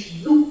us, if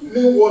you look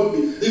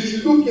inwardly, if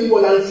you look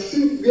inward and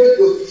see where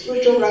your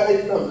situation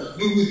right now,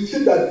 you will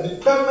see that the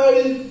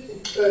primary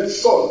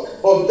source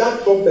of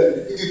that problem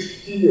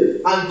is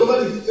fear. And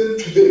God is saying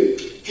today,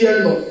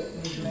 fear not.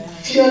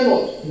 Fear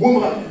not,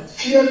 woman,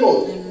 fear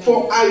not,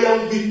 for I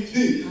am with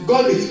thee.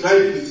 God is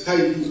right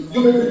beside you.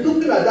 You may be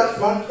looking at that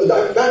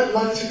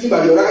man sitting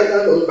by your right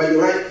hand or by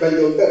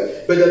your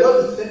left, but the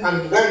Lord is saying,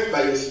 I'm right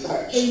by your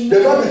side. The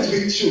Lord is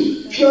with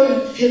you.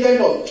 Fear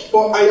not,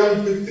 for I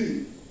am with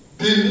thee.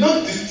 Be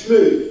not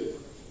dismayed,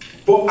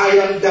 for I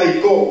am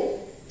thy God.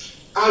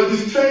 I will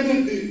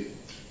strengthen thee.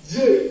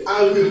 Yea,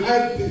 I will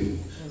help thee.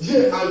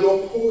 Yea, I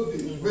will uphold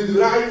thee with the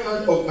right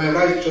hand of my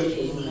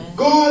righteousness.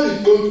 God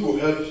is going to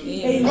help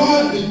you. Amen.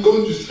 God is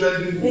going to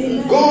strengthen you.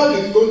 Amen. God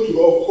is going to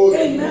uphold you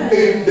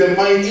in the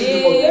mighty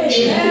name of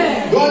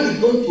Jesus. God is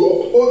going to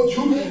uphold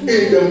you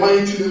in the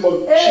mighty name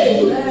of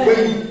Jesus. When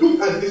you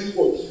look at this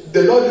word,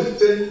 the Lord is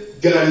saying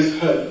there is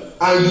help.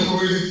 And you will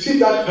receive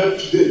that help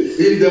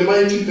today in the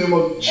mighty name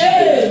of Jesus.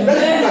 Let's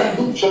look at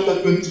Luke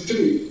chapter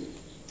 23.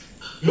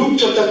 Luke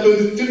chapter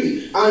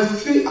 23 and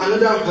see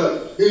another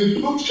help.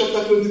 In Luke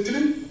chapter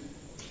 23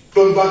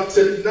 from verse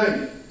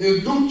 39.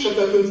 In Luke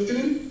chapter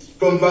 23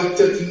 from verse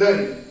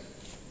 39.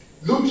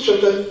 Luke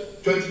chapter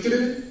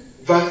 23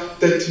 verse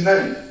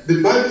 39.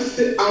 The Bible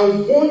says,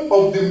 and one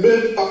of the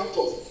main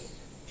factors,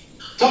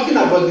 talking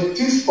about the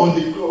things on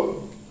the cross,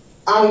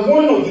 and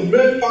one of the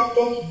main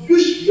factors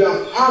which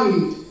were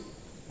hanged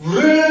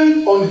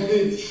railed on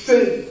him,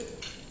 saying,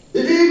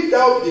 if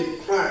thou be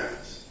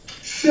Christ,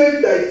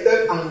 save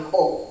thyself and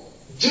all.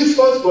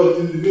 Jesus was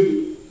in the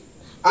middle,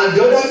 and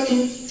the other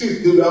two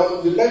things, they were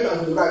on the left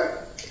and the right.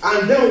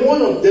 And then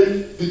one of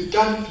them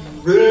began to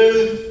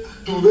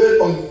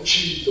rail on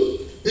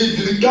Jesus.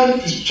 He began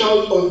to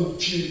shout on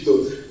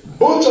Jesus.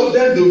 Both of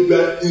them, they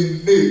were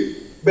in need.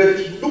 But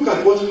look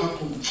at what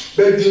happened.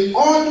 But the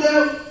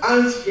other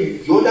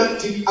answering, the other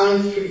thief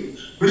answering,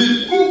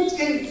 rebuked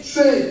him,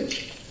 saying,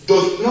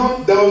 dost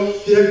not thou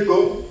fear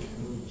God?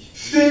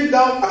 Say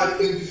thou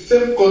art in the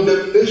same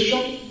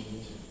condemnation?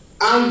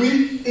 And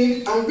we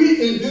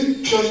in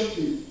this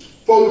justice,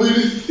 for we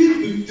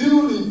receive the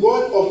due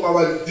reward of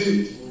our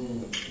deeds.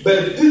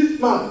 But this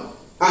man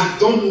has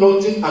done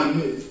nothing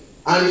amiss.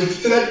 And he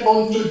said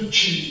unto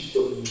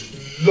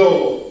Jesus,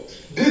 Lord,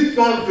 this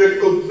man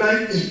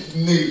recognized his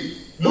need.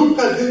 Look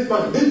at this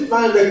man. This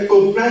man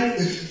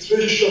recognized his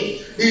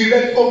situation. He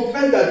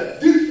recognized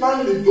that this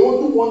man is the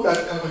only one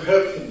that can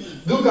help him.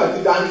 Look at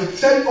it. And he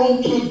said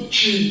unto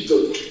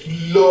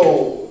Jesus,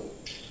 Lord.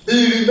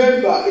 He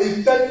remembered.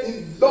 He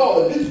said,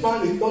 Lord, this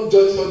man is not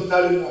just an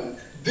ordinary man.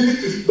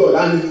 This is Lord.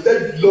 And he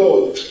said,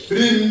 Lord,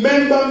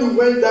 remember me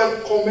when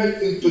thou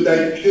comest into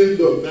thy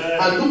kingdom.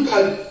 And look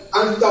at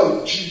answer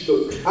of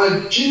Jesus.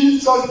 And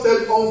Jesus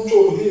said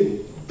unto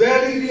him,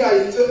 verily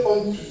I say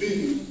unto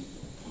thee,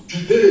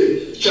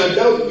 today shalt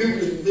thou be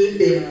with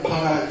me in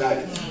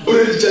paradise.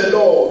 Praise the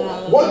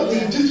Lord. What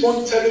is this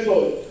one telling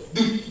us?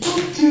 The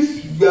two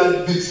things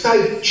were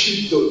beside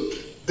Jesus.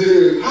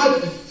 They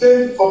had the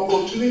same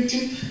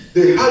opportunity.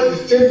 They had the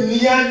same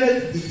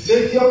nearness, the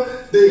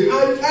Savior. They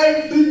had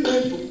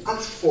everything to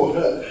ask for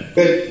her.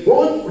 But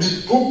one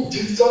rebuked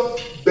Jesus,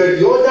 but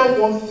the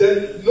other one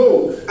said,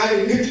 no,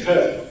 I need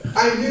her.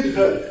 I need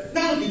her.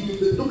 Now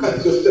you look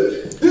at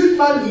yourself. This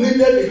man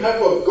needed the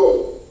help of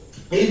God.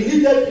 He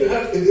needed the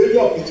help in the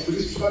area of his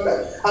spiritual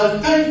life.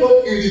 And thank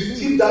God he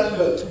received that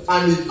help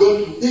and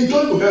he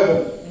got to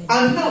heaven.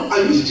 And now,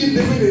 are you still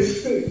living in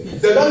sin?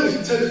 The Lord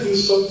is telling you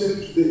something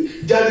today.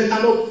 There is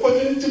an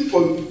opportunity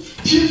for you.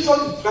 Jesus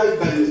is right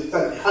by your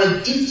side,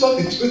 and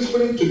Jesus is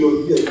whispering to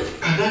your ear,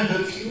 can I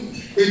help you?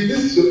 In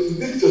this your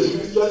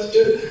spiritual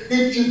state?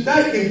 If you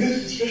die in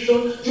this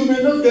situation, you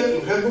may not get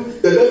to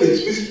heaven. The Lord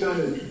is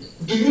whispering,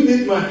 do you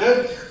need my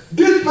help?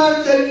 This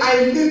man said,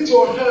 I need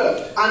your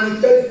help. And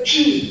he said,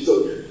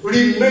 Jesus,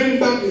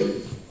 remember me.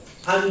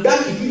 And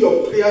that will be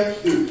your prayer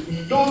today.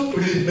 Lord,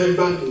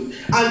 remember me.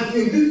 And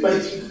in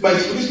this, my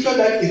spiritual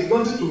life is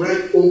nothing to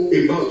write home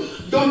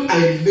about. Lord,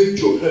 I need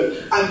your help.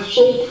 I'm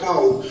so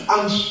proud.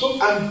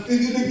 I'm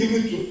easily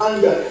given to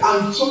anger.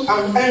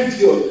 I'm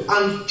envious.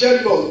 I'm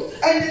jealous.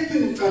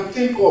 Anything you can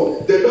think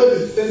of, the Lord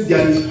is saying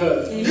there is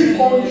help. If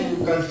only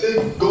you can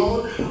say,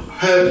 God,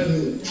 help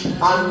me.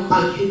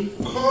 And you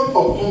call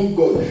upon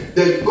God.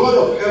 The God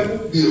of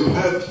heaven will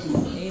help you.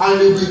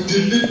 And He will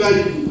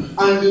deliver you.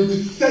 And He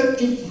will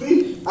set you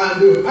free,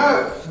 and the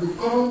help will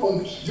come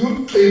unto you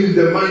in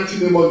the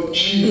mighty name of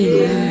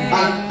Jesus. Amen.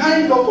 And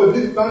thank God for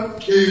this man,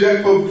 he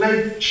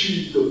recognized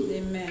Jesus.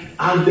 Amen.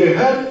 And the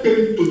help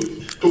came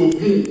to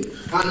him.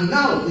 And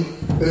now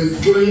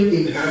he's enjoying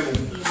in heaven.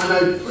 And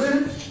I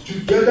pray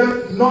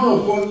together, none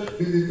of us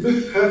will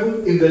miss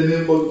heaven in the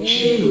name of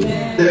Jesus.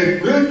 They are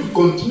great to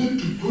continue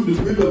to do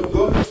the will of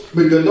God.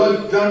 May the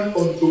Lord grant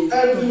unto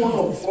every one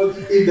of us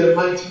in the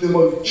mighty name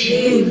of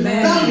Jesus.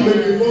 Amen. Now you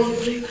may be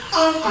wondering,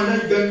 how can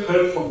I get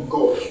help from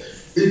God?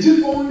 Is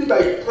it only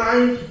by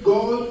crying to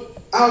God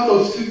out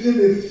of season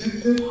in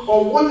season,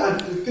 or what are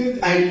the things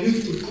I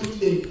need to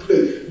put in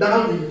place?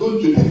 Now we go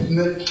to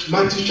this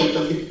Matthew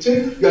chapter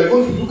 15. We are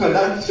going to look at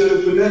that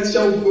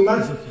financial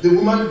woman, the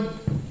woman,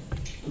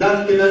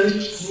 that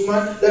Canaanite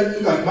woman. Let's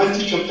look at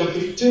Matthew chapter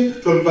 15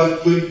 from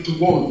verse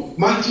 21.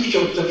 Matthew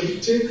chapter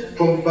 15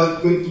 from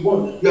verse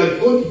 21. We are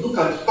going to look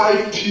at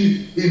 5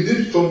 keys in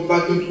this from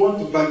verse 21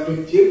 to verse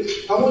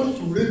 28. I want you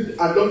to read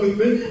along with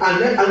me,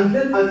 and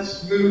then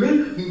as we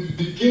read, you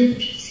begin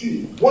to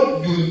see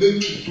what you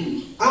need to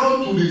do,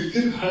 how to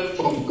receive help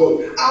from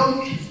God. How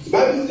to, the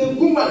Bible says,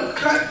 woman,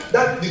 cry.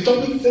 That the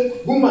topic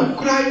says, woman,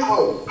 cry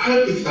out.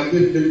 Help is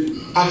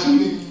available. As you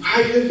be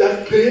hiding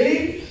that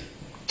pain,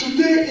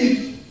 today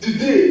is the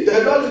day.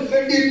 The Lord is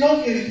saying,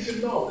 enough is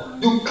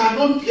enough. You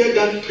cannot bear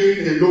that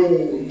pain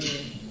alone.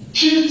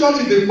 Jesus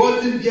is the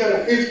burden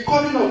bearer. It's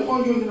calling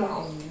upon you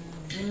now.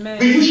 Amen.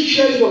 Will you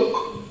share your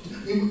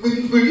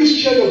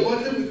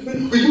burden with me?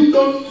 Will you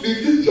not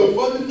release your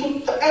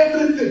burden to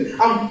everything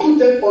and put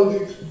them on the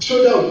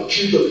shoulder of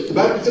Jesus? The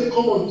Bible says,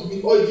 come unto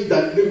me, all ye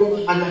that labor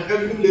and are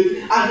heavy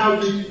laden, and I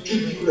will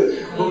give you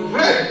rest. But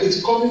rest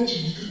is coming to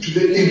you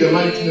today in the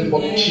mighty name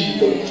of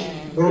Jesus.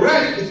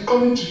 Rest is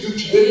coming to you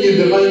today in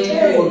the mighty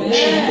name of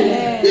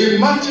Jesus.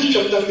 In Matthew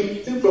chapter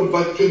 15 from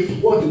verse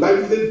 21, the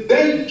Bible says,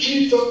 then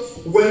Jesus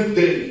went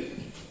there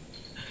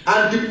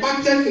and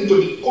departed into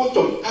the coast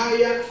of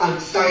Tyre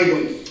and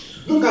Sidon.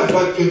 Look at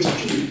verse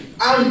 22.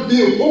 And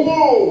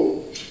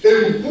behold,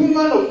 a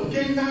woman of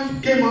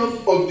Canaan came out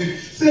of the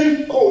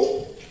same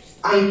coast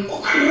and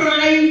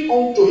cried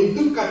unto him.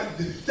 Look at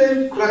the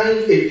same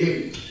crying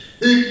again.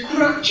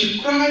 She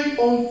cried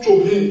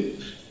unto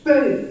him,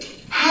 saying,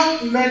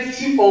 have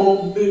mercy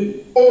on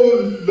me,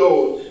 O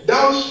Lord,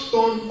 thou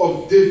son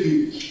of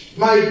David.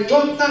 My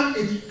daughter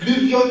is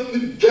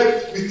grievously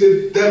vexed with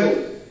a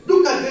devil.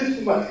 Look at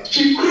this woman.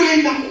 She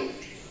cried out.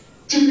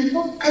 She did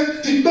not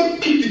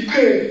keep the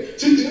pain.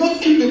 She did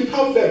not keep the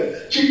problem.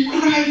 She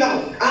cried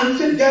out and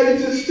said, there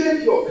is a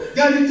Savior.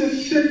 There is a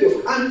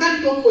Savior. And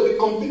thank God for the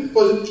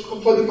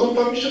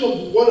confirmation of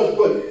the word of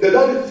God. The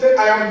Lord is saying,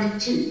 I am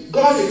with you.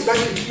 God is right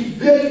with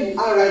you where you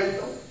are right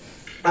now.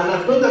 And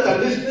I know that I'm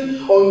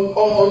listening on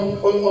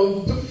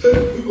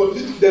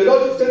Facebook. The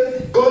Lord is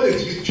saying, God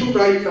is with you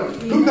right now.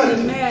 Look at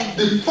it.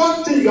 The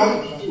first thing you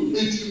have to do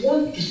is you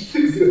want to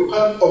seek the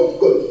help of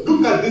God.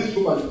 Look at this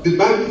woman. The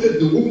Bible says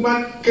the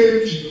woman came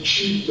to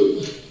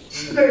Jesus,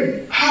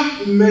 saying,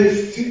 have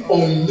mercy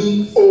on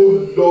me,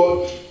 O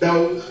Lord,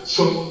 thou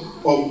son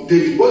of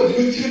David. What do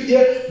we see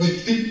here? We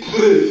see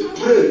praise.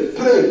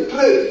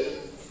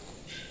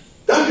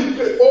 That is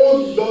pray,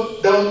 oh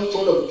Lord, thou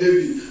son of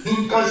David.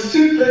 You can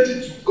still pray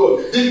to God.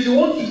 If you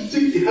want to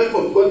seek the help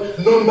of God,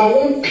 number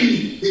 1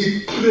 key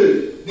is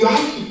pray. You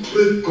have to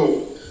praise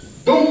God.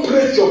 Don't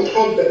praise your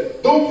problem.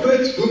 Don't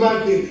praise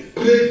human beings.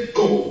 Praise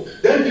God.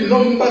 Then the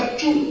number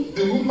 2,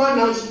 the woman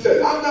now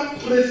said,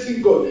 after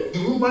praising God, the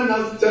woman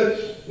now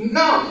said,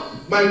 now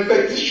my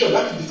petition,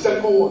 that is the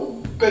second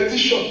one,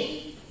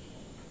 petition.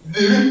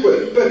 The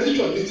request,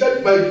 petition. He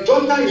said, my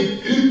daughter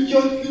is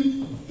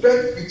grievously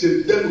vexed with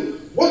a devil.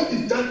 What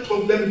is that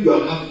problem you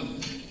are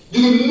having?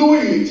 You know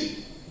it.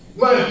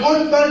 My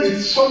husband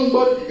is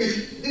somebody,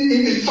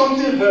 is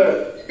something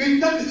hurt.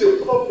 If that is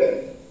a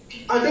problem,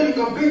 and then you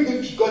can bring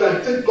it to God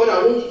and say, God,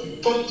 I want you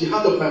to touch the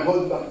hand of my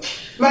husband.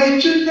 My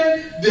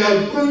children, they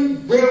are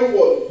going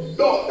wayward.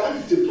 Lord, that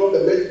is the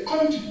problem. They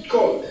come to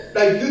God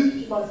like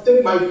this man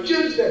said, my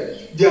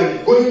children, they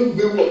are going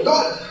wayward.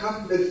 Lord,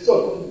 have mercy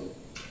on me.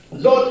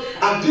 Lord,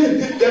 I've been in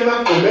this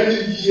dilemma for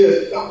many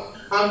years now.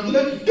 I'm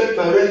trying to get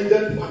my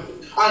resident permit.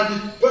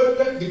 And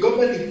the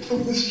government is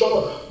proving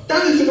strong.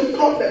 That is the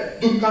problem.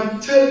 You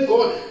can tell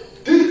God,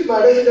 this is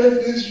my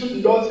residence issue,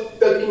 Lord,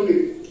 settle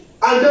it.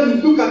 And then you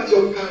look at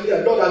your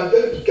career, Lord, I'm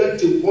going to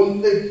get a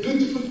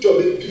beautiful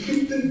job, a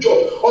befitting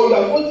job, or you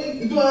are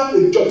working, you don't have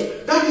a job.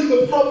 That is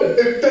the problem. A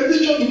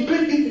petition, you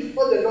bring it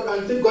before the Lord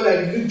and say, God,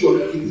 I need your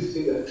help in this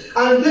area.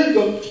 And then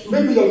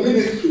maybe your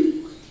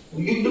ministry,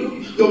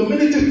 your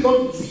ministry is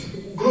not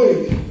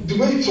growing the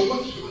way it's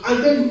supposed to.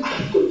 And then you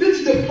ask God, this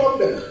is the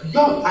problem.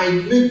 Lord, I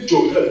need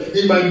your help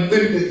in my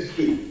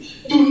ministry.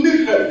 You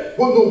need help,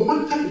 but no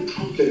matter the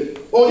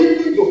problem, or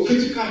even your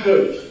physical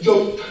health,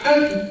 your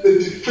health may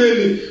be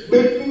failing,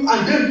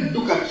 and then you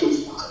look at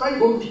yourself. Am I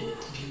going to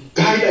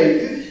die like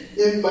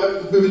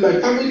this? Will my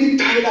family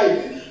die like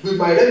this? Will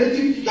my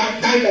relatives die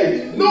like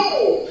this?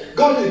 No!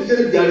 God is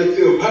saying there is a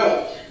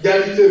help,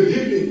 there is a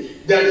healing,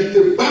 there is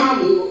a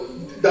balm.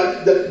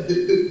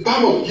 The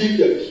balm of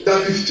Gilead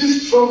that is still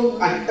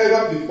strong as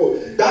ever before.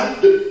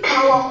 That's the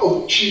power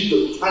of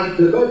Jesus. And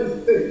the Lord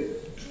is saying,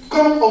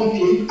 come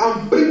unto him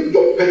and bring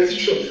your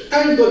petition.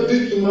 Thank God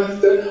this woman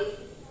said,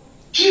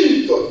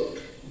 Jesus,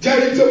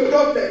 there is a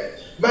problem.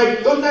 My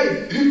daughter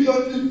is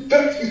grievously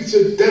vexed with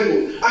the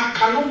devil. I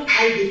cannot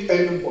hide it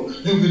anymore.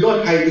 You will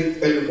not hide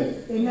it anymore.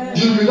 Amen.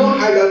 You will not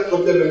hide that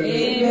problem anymore.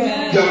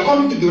 Amen. You are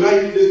coming to the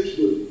right place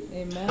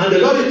today. And the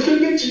Lord is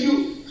speaking to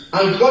you.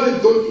 And God is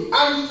going to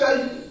answer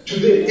you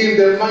today in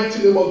the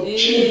mighty name of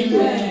Jesus.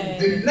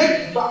 The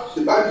next verse,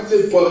 the Bible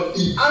says, but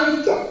he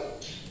answered,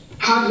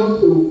 had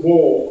not a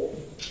war,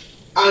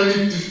 and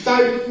his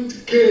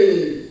disciples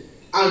came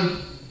and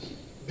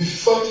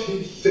besought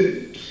him,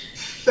 saying,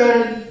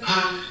 send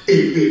her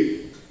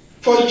away.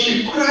 For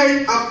she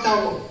cried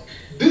afterward,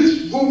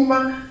 this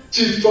woman,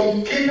 she's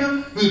from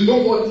Canaan, we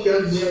don't want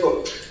her near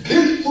us.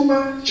 This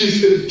woman,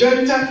 she's a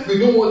Gentile, we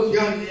don't want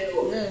her near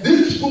us.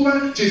 This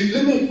woman, she's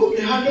living in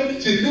Copenhagen,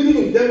 she's living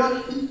in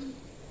Denmark,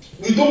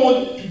 we don't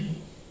want to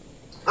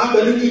have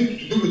anything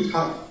to do with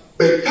her.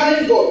 But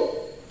thank God,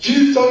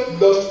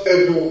 Jesus loves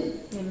everyone.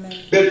 Amen.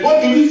 But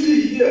what do we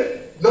see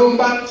here?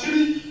 Number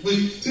 3,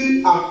 we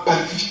see our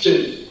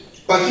persistence.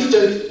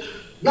 Persistence.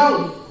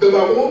 Now,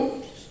 number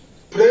 1,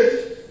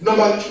 praise.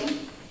 Number 2,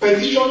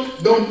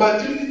 petition. Number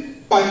 3,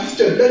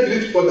 persistence. Let's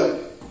read further.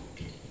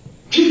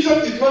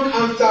 Jesus did not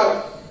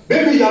answer.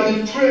 Maybe you have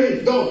been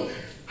praying. No.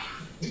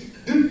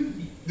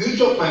 This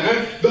of my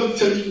hand, don't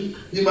set me.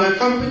 In my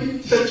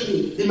family, set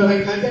me. In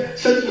my career,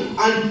 set me.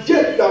 And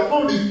yet, you have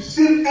not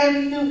received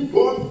any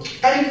word,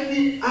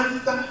 any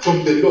answer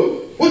from the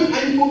Lord. What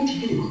are you going to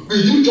do?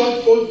 Will you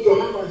just fold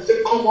your hand and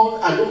say, come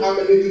on, I don't have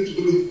anything to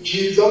do with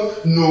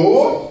Jesus?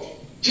 No.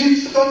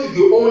 Jesus is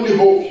the only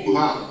hope you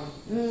have.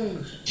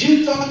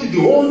 Jesus is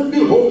the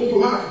only hope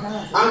you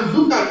have. And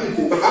look at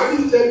it. The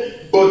Bible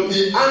said, but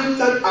he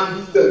answered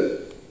and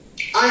said,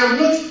 I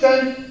am not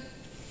sent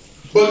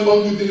but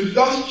unto the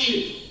lost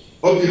sheep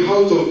of the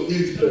house of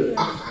Israel.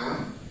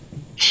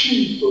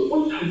 Jesus,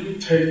 what are you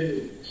telling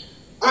me?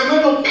 Am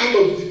I not part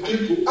of the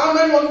people? Am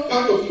I not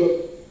part of your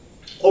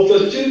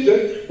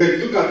children? But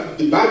look at it.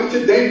 The Bible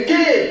says, then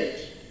came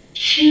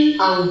she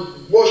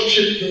and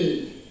worshipped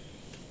him,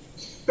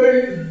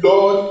 saying,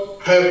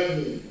 Lord, help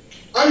me.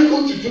 Are you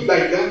going to do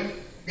like that?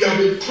 You have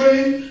been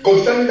praying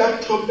concerning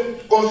that problem,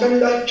 concerning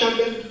that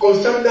challenge,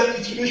 concerning that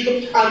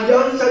situation, and the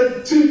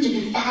answer seems to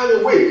be far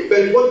away.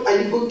 But what are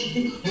you going to do?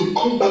 You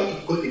come back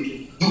to God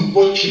again. You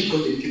worship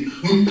God again.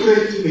 You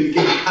praise him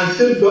again and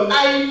say, Lord,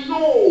 I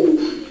know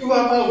you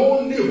are my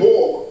only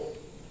hope.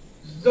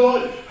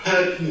 Lord,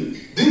 help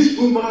me. This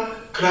woman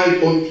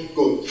cried unto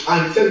God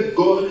and said,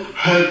 God,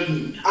 help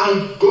me.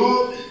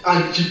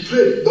 And she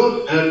prayed,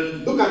 Lord, help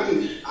me. Look at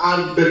it.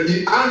 But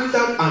he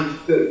answered and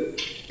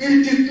said,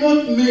 it is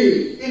not me,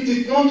 it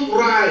is not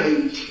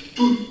right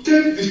to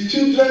take the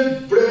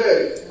children's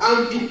bread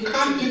and to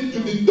cast it to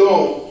the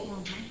dog.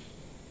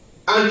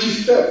 And she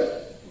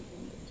said,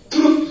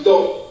 truth,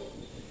 dog,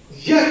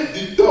 yet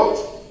the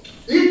dogs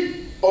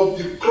eat of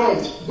the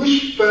crumbs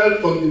which fell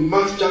from the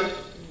master's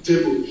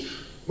table.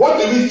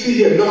 What do we see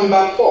here?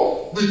 Number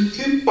 4, we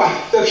see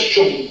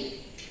perception.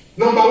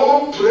 Number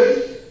 1,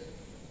 praise.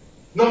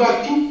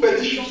 Number 2,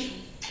 petition.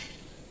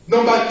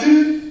 Number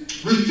 3,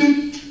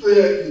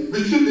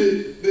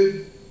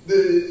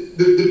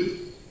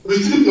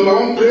 receive number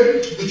 1 prayer,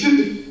 receive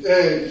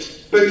the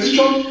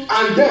petition,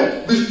 and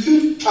then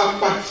receive a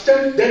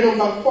persistence. Then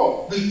number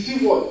 4,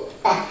 receive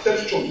what?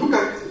 Perception. Look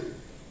at it.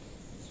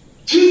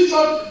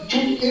 Jesus,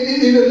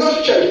 in a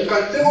nutshell, you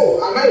can say,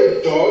 oh, am I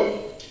a dog?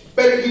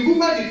 But the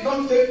woman did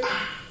not say,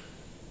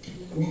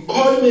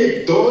 call me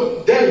a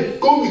dog, then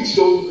go with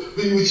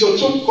your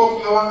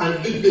so-called power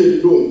and leave me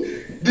alone.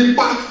 The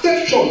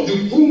perception,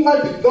 the woman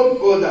did not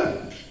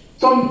bother.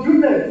 Some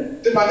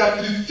women, they might have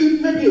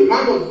received maybe a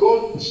man of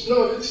God, it's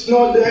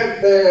not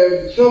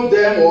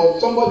them, or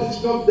somebody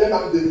snub them,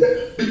 and they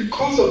say,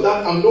 because of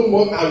that, I'm no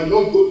more, I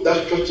will not go to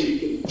that church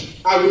again.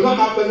 I will not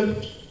have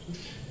anything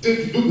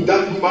to do with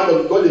that woman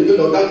of God again,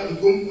 or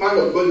that man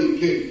of God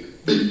again,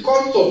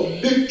 because of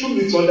little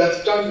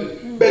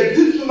misunderstanding. But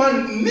this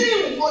woman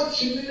knew what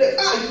she needed.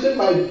 I said,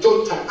 my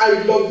daughter,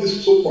 I love you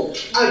so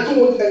much. I don't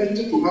want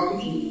anything to happen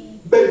to you.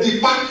 But the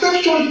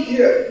perception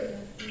here,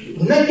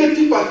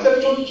 negative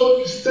perception, so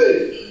to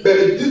say, but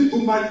this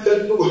woman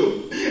said, no,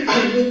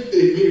 I need a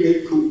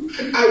miracle.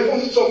 I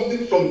want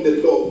something from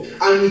the Lord.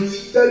 And it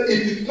said,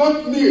 it is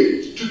not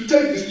me to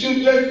take the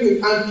children's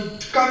meat and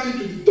to cast it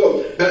to the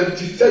dog. But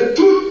he said,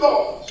 do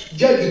not,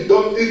 yet the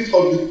dog eats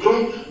of the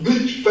crumb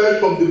which fell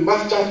from the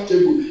master's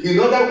table. In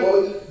other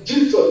words,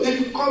 Jesus, if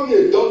you call me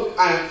a dog,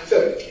 I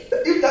accept.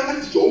 If that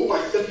is your own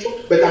perception,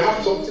 but I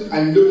have something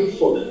I'm looking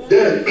for,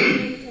 then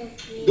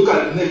look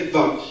at the next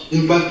verse,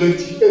 in verse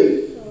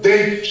 28.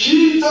 Then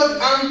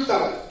Jesus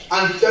answered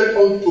and said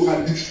unto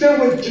her, the same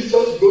way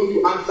Jesus is going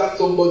to answer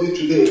somebody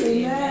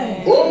today.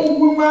 Amen. Oh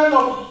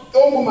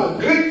woman,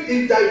 great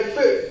is thy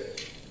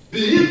faith. Be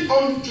it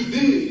unto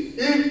thee,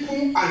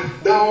 even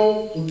as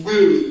thou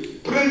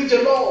wilt. Praise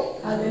the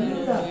Lord.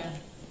 Hallelujah.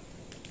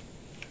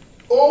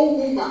 Oh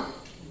woman,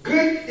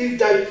 great is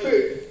thy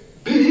faith.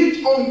 Be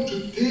it unto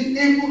thee,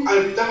 even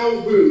as thou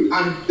wilt.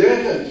 And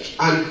then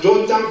her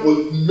daughter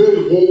was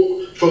made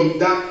whole from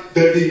that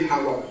very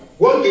hour.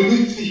 What do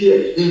we see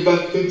here in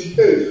verse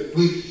 28?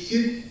 We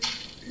see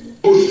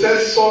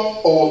possessor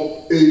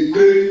of a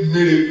great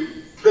miracle.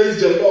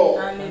 Praise the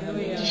Lord.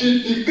 Hallelujah.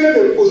 She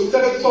became a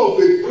possessor of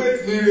a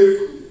great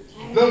miracle.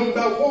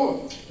 Number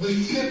 1,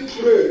 we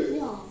see prayer.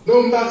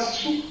 Number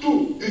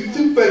 2, we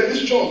see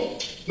petition.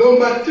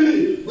 Number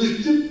 3,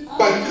 we see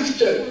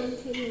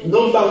persistence.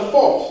 Number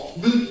 4,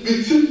 we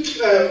see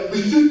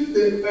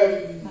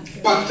the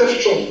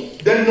perception.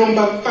 Then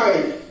number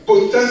 5,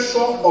 possessor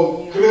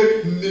of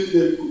great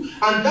miracle.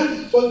 And that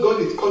is what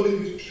God is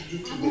calling you to do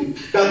today.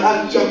 That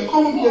as you have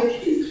come here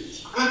today,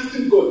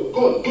 asking God,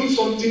 God, do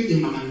something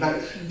in my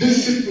life.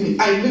 Visit me.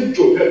 I need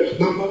your help.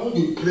 Number 1,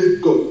 you praise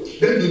God.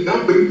 Then you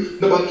now bring,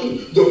 number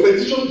 2, your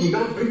petition, you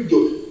now bring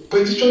your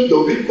petition,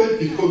 your request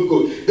before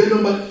God. Then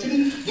number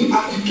 3, you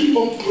have to keep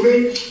on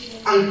praying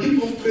and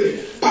keep on praying.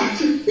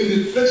 Participate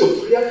in the place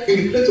of prayer, in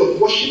the place of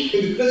worship,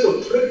 in the place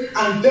of prayer,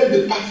 and then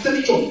the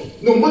perception.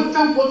 No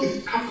matter what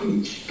is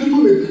happening, people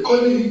may be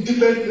calling you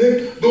different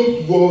names.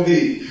 Don't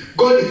worry.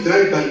 God is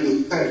right by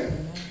your side.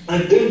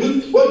 And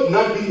then what will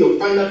now be your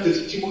final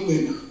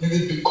testimony? You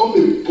will become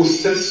a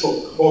possessor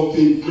of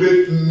a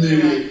great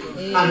miracle.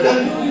 And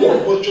that is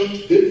your portion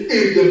today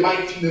in the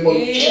mighty name of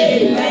Jesus.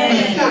 We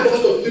see a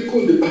lot of people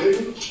in the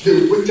Bible,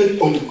 they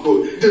waited on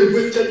God. They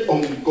waited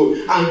on God.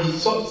 And we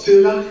saw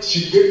Sarah, she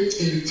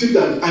received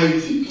an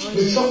Isaac.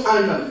 We saw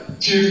Anna,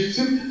 she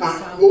received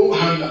her own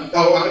Hannah,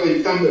 our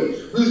Samuel.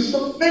 We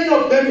saw many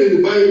of them in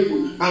the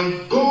Bible,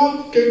 and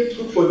God came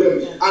through for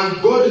them.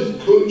 And God is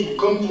going to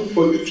come through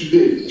for you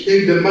today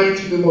in the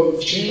mighty name of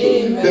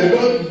Jesus. Amen. The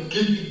Lord will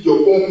give you your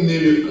own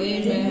miracle.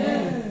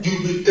 Amen. You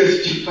will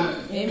testify.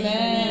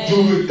 Amen. You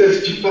will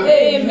testify.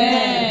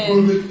 Amen.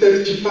 You will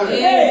testify.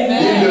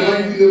 Amen. In the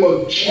mighty name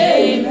of Jesus.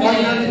 Amen.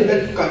 Finally,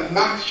 let's look at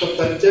Mark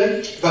chapter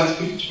 10, verse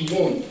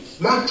 51.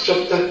 Mark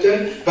chapter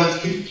 10,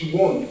 verse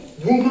 51.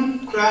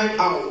 Woman cried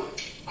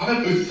out,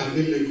 "How is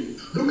available?"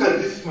 Look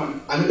at this man.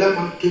 Another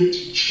man came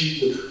to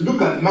Jesus.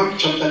 Look at Mark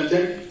chapter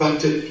 10,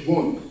 verse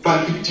 51.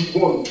 Verse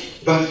 51.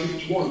 Verse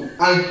 51.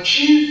 And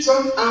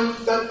Jesus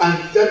answered and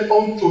said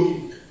unto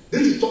him.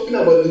 This is talking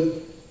about the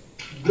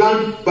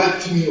blind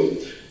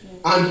Bartimaeus.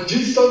 And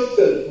Jesus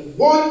said,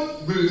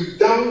 "What wilt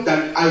thou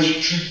that I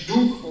should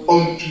do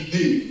unto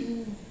thee?"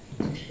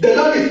 The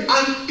Lord is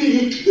asking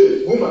you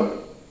today, woman,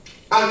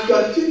 as you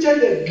are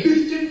seated there,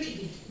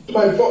 listening to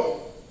my voice,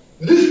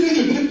 listening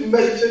to this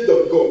message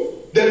of God.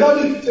 The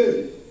Lord is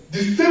saying,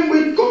 the same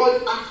way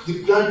God asked the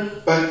blind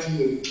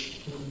Bartimaeus,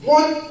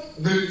 "What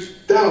wilt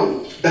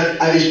thou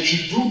that I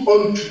should do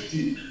unto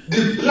thee?"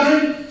 The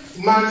blind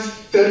man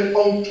said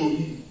unto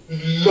him,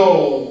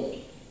 "Lord,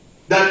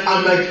 that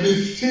I might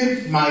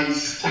receive my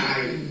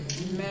sight."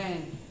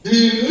 Amen.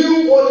 He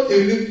knew what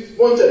he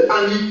wanted,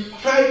 and he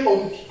cried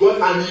unto God,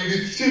 and he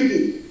received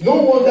it. No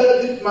wonder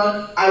this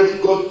man's eyes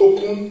got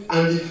open,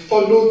 and he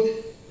followed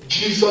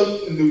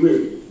Jesus in the way.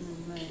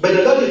 Amen. But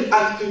the Lord is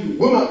asking you,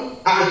 woman,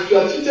 as you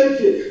are seated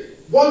here,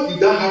 what did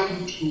that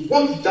happen to you?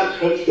 What did that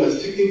help you are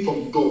seeking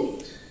from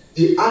God?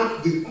 The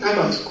time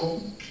has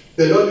come.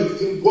 The Lord is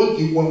saying, "What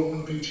do you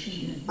want me to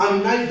do?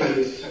 I'm right by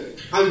your side.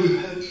 I will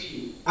help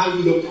you. I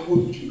will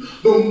uphold you."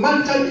 No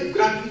matter the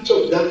gravity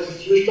of that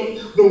situation,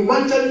 no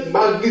matter the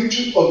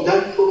magnitude of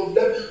that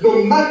problem,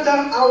 no matter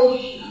how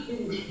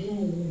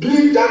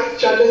big that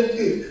challenge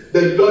is,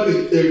 the Lord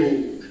is able.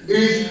 He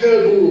is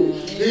able.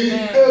 He is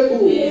able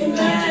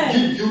to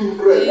give you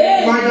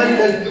rest. Finally,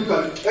 let's look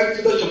at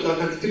Exodus chapter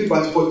 33,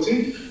 verse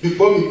 14.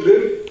 Before we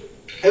pray,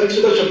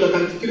 Exodus chapter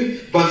 33,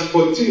 verse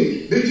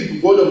 14. This is the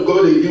word of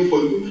God again for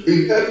you.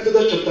 In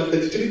Exodus chapter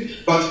 33,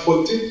 verse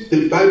 14,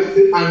 the Bible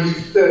says, "And he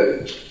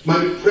said,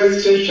 my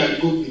presence shall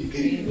go with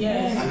thee,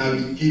 and I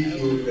will give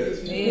you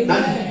rest."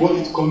 That is what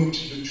is coming to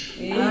you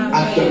today.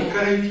 As you are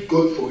crying to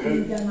God for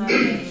help,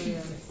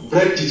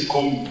 rest is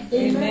coming.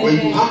 When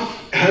you have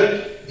help,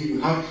 you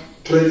have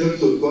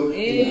presence of God,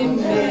 you have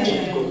rest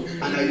of God.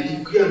 And I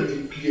decree and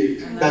declare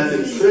that the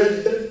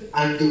presence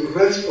and the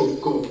rest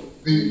of God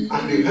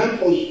and the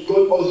help of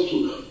God also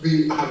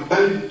will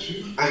abide with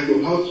you and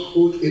your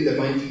household in the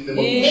mighty name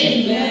of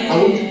Jesus. I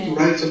want you to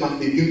write some and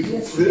begin to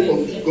pray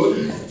unto God.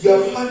 You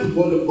have heard the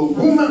word of God.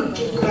 Woman,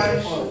 to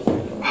cry out.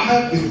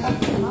 Help is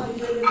available.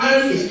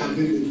 Help is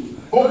available.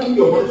 Open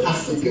your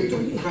mouth and begin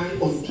to cry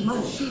unto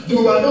God.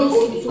 You are not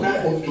going to cry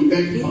unto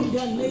anyone.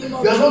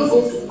 You are not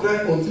going to cry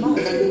unto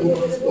anyone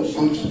of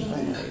God today.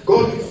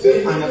 God is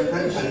saying, "I am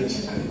right by his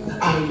side.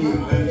 I will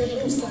help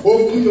you."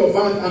 Open your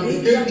mouth and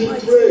begin to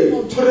pray.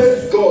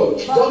 Praise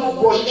God.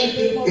 Don't worship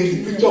him in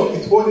the picture of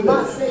his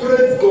holiness.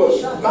 Praise God.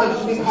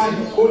 Magnify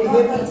his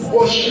holiness.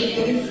 Worship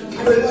him.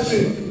 Praise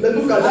him. Let's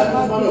look at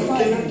that woman of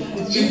Canaan.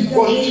 She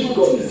worshiped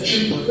God. She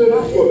prayed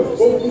God.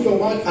 Open your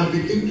mouth and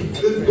begin to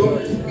praise God.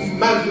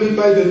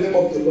 Magnify the name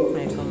of the Lord.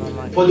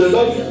 For the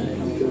Lord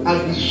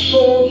has been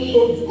so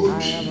good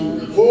to you.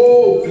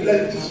 Oh,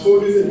 bless his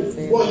holy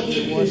name.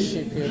 Worship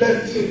him.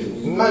 Bless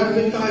him.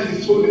 Magnify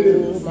his holy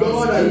name.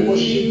 Lord, I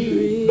worship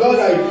you. Lord,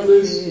 I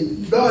praise you.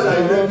 Lord, I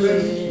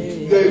reverence you.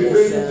 You are a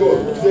great God.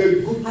 You are a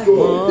good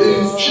God.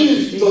 In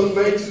Jesus'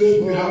 mighty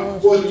name we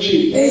have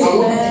worship. I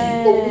want you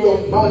to open your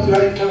mouth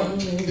right now.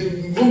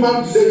 The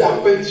woman said her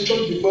petition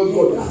before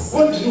God.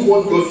 What do you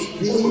want God to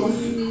do for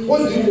you?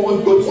 What do you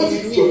want God? What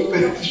is your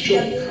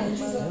petition?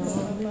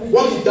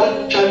 What is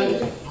that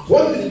challenge?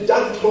 What is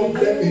that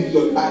problem in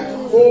your life?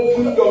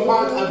 Open your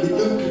mouth and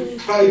begin to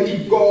cry to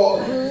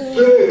God.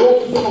 Pray,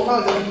 open your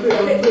mouth and pray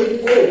and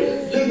pray.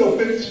 Lay your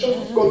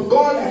petition to God.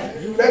 God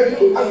is ready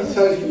to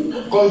answer you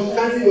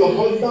concerning your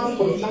husband,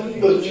 concerning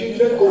your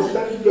children,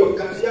 concerning your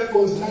career,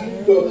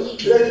 concerning your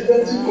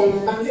residency,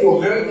 concerning your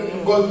health,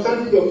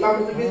 concerning your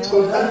family,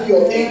 concerning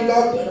your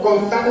income,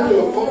 concerning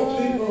your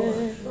country,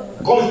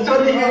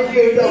 concerning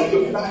every area of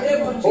your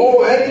life.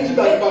 Oh, anything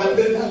that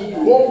pertains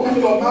you, open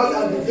your mouth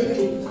and begin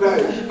to cry.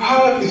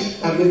 Help is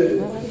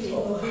available.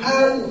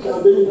 Help is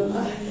available.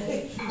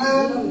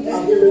 Help is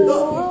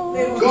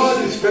available.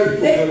 God is ready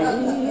to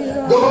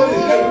help. God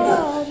is ready.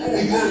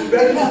 He is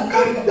ready to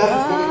carry that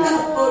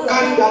burden,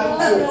 carry that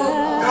burden,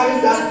 carry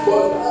that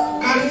burden,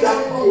 carry that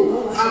burden,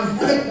 and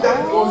break that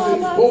burden.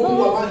 Open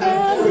your mouth and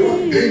pray.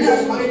 In the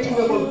mighty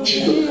name of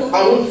Jesus, I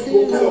want you to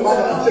open your mouth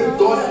and say,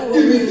 God,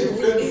 give me the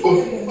grace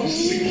to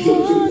seek your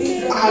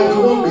face. I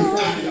will not be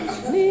tired.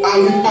 I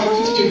will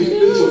practice in the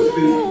place of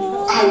faith.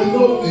 I will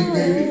not be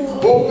weary.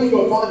 Open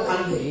your mouth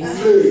and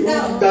pray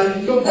that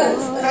Lord,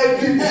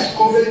 every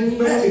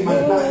discouragement in my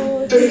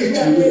life, take it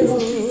away.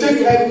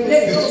 Take every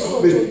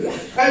discouragement.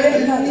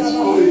 Every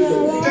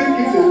discouragement, take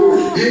it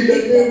away. In the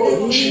name of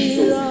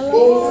Jesus.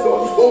 Oh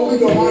Lord, open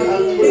your mouth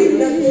and pray.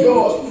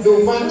 Lord, no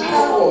matter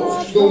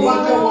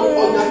what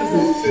others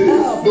may say,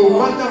 no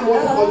matter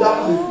what others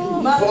may do,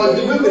 or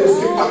the way they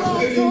keep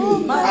participating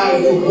me, I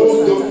will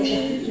hold on to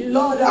you.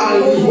 I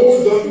will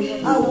hold on to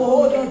you. I will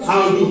hold on.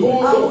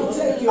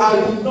 I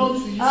will not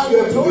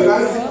fear to the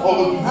right or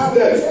to the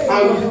left. I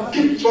will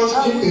keep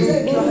trusting in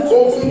you.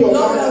 Open your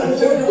mouth and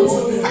say, God,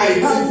 I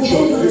need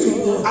your grace.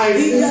 I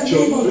need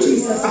your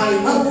grace. I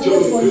need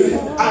your grace.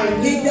 I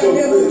need your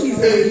grace.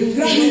 In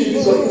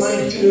Jesus'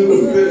 mighty name we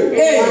pray.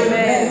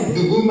 Amen.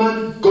 The woman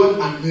got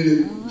a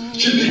miracle.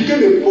 She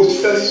became a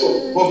possessor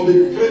of the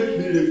great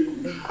miracle.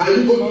 Are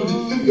you going to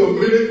receive your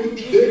miracle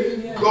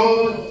today?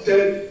 God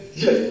said,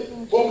 yes.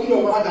 Open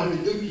your mouth and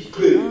begin to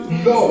pray.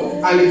 Lord,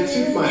 I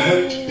receive my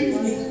help today.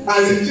 I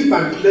receive my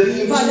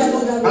blessing. I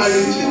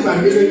receive my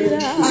miracle.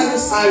 I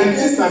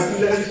receive my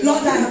blessing.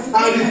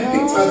 I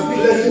receive my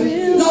blessing.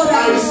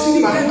 I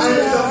receive my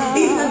answer.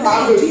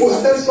 I'm a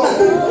possessor of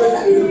the great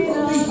miracle.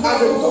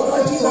 I'm a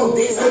possessor of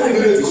the great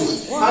miracle.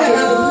 I'm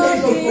a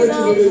possessor of the great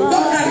miracle.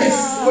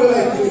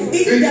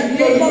 In the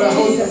name of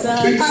Jesus, I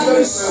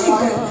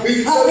receive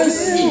it. I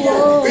receive it.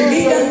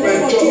 In the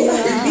name of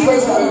Jesus, it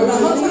is well with my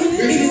husband.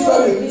 It is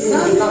well with his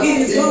son. It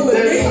is well with me.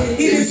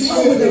 It is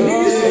well with the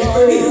ministry.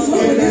 It is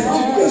well with his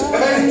office.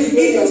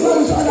 It is well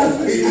with other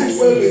Christians.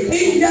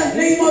 In the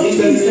name of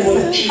Jesus,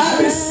 I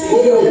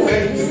receive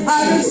it. I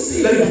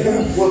receive it.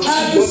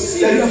 I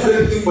receive it.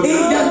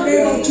 In the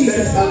name of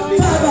Jesus,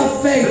 Father,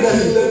 thank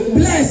you.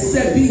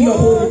 Blessed be your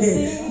holy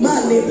name.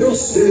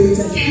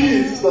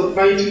 Jesus'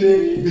 mighty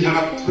name, we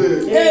have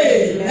prayed.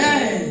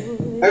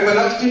 Amen.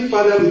 Everlasting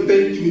Father, we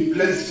thank you. We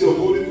bless your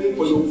holy name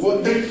for your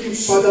word. Thank you,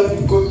 Father,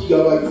 because you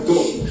are our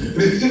God.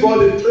 Receive all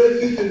the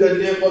praises in the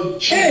name of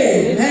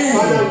Jesus. Amen.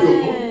 Father, we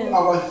humble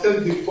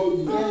ourselves before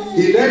you.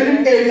 In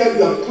any area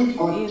we have put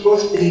our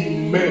trust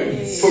in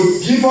men,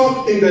 forgive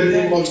us in the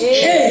name of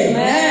Jesus.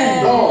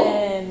 Amen. Lord,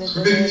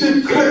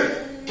 receive grace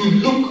to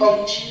look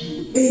up to you.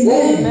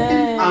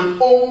 Amen.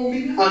 And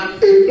only and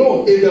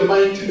alone in the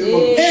mighty name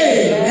of Jesus.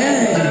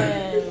 Amen.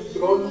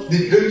 Lord, the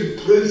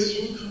grace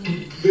to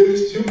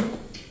praise you,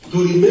 to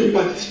remain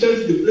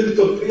participants in the place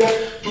of prayer,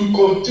 to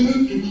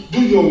continue to do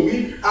your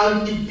will, and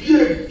to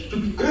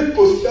be great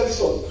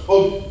possessors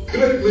of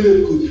great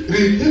miracles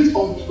released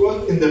unto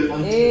us in the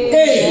mighty name.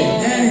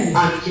 Amen.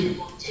 And to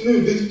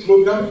continue this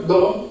program,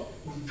 Lord,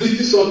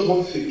 visit us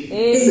once again.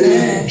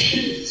 Amen. In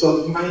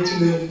Jesus' mighty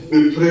name we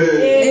pray.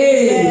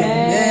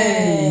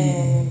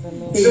 Amen.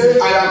 Say,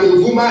 I am a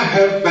woman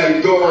helped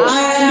by God. I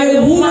am a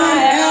woman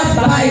helped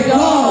by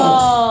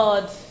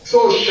God. So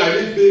shall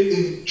it be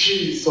in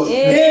Jesus'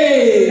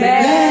 name.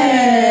 Amen.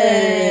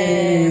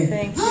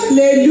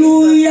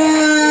 Hallelujah.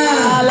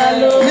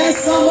 Hallelujah. Let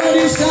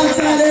somebody shout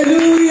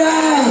hallelujah.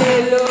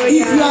 Hallelujah.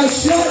 If you are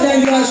sure that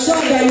you are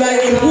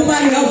a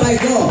woman helped by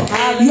God,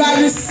 hallelujah, you are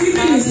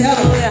receiving his help.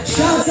 Hallelujah.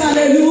 Shout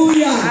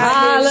hallelujah.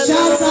 Hallelujah.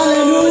 Shout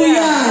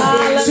hallelujah.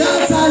 Hallelujah.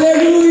 Shout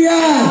hallelujah.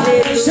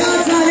 Hallelujah.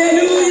 Shout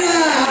hallelujah.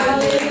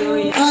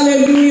 Hallelujah.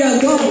 Hallelujah.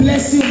 God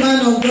bless you,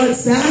 man of God,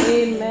 sir.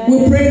 Amen.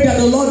 We pray that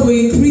the Lord will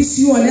increase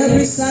you on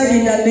every side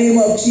in the name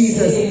of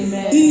Jesus.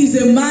 Amen. He is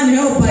a man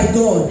helped by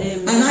God. Amen.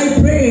 And I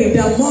pray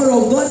that more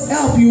of God's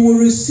help you will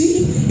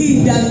receive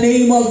in the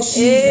name of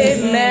Jesus.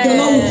 Amen. The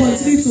Lord will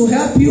continue to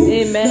help you.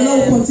 Amen. The Lord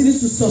will continue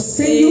to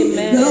sustain you.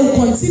 Amen. The Lord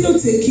will continue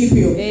to keep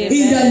you. Amen.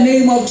 In the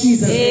name of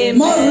Jesus. Amen.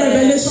 More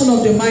revelation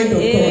of the mind of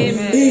God.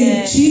 Amen.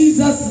 In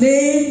Jesus'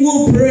 name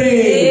we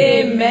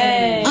pray.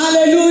 Amen.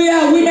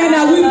 Hallelujah. Women,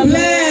 are we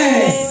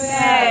blessed?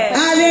 Amen.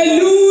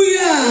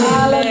 Hallelujah.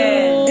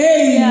 Hallelujah.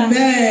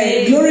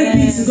 Amen. Glory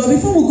be to God.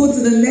 Before we go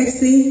to the next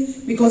thing,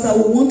 because I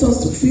will want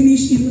us to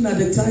finish even at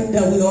the time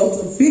that we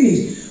ought to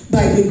finish,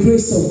 by the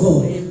grace of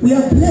God. We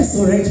are blessed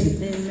already.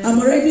 I'm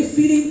already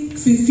feeling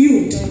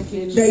fulfilled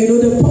that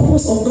the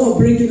purpose of God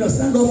bringing us.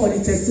 Thank God for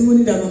the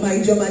testimony that Mama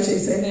Ijoma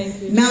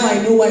said. Now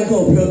I know why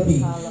God brought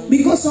me.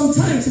 Because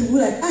sometimes people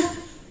are like,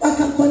 I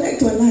can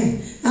connect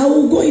online. I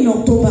will go in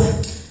October.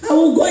 I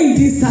will go in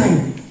this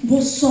time.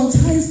 But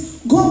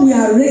sometimes God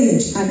will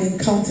arrange an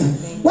encounter.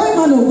 While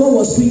man of God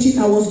was preaching,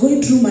 I was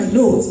going through my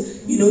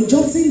notes,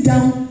 jotting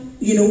down,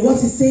 what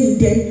he's saying.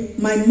 Then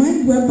my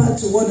mind went back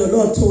to what the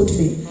Lord told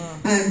me.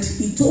 And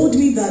he told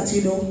me that,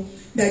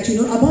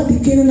 about the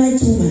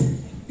Canaanite woman.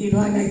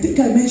 And I think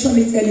I mentioned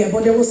it earlier,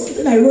 but there was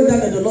something I wrote down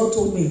that the Lord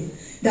told me.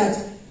 That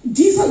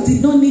Jesus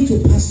did not need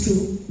to pass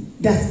through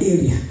that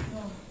area.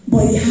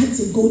 But he had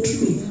to go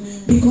through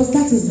it. Because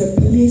that is the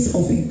place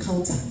of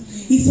encounter.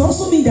 It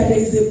also means that there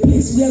is a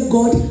place where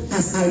God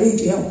has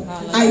arranged help.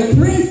 I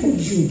pray for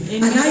you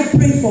and I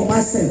pray for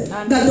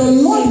myself that the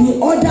Lord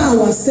will order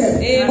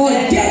ourselves,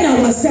 ordain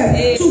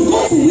ourselves to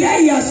go to where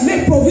he has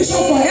made provision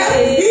for help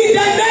in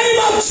the name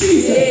of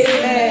Jesus.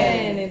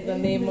 Amen. In the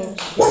name of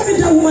Jesus. What if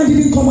that woman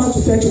didn't come out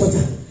to fetch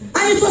water?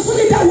 And it was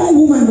only that one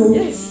woman, though,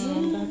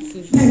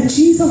 that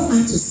Jesus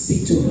had to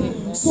speak to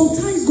her.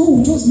 Sometimes God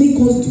will just make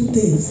us do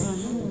things.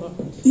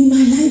 In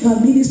my life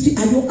and ministry,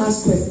 I don't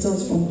ask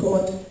questions from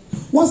God.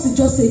 Once he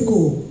just say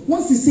go,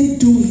 once he say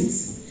do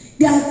it,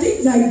 there are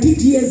things I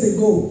did years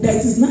ago that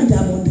it is not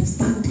that I'm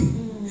understanding.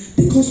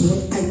 Because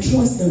what? I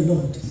trust the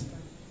Lord.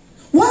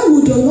 Why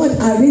would the Lord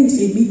arrange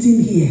a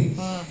meeting here,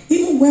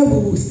 even where we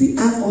will still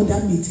have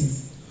other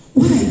meetings?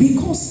 Why?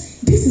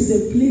 Because this is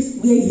a place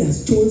where he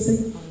has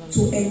chosen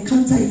to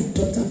encounter his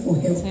daughter for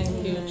help.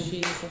 Thank you,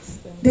 Jesus.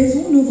 There's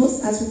one of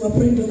us, as we were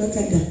praying the other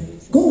time,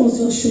 that God was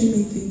just showing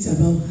me things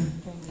about her.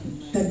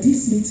 That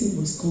this meeting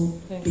was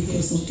called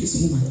because of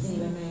this woman.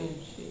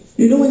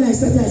 When I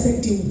started, I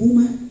said, the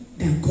woman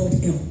that God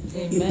helped.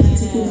 A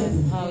particular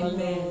woman.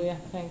 Hallelujah.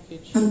 Thank you,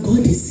 Jesus. And God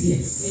is here.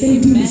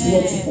 Sending his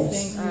word to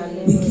us.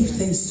 We give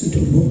thanks to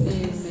the Lord.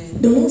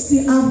 The Lord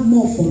still have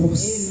more for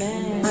us.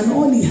 And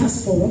all he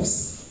has for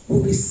us,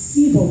 we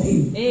receive of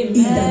him. In the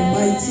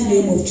mighty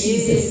name of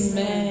Jesus.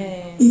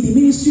 In the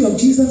ministry of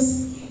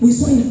Jesus, we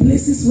saw in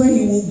places where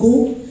he will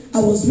go. I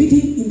was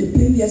reading in the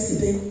plane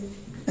yesterday.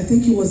 I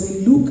think it was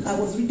in Luke. I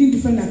was reading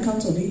different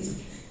accounts of it.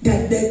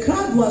 That the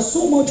crowd was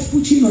so much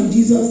pushing on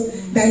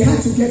Jesus that he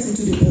had to get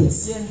into the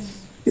boats.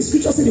 The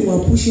scripture said they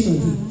were pushing on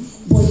him.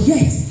 But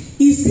yet,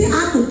 he still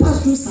had to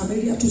pass through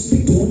Samaria to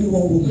speak to only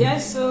one woman.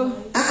 Yes, sir.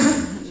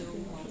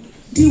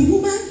 The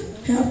woman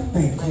helped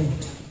by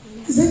God.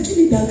 It's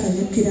actually that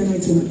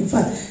Canaanite woman. In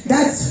fact,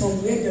 that's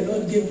from where the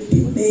Lord gave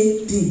the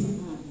main thing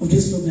of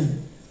this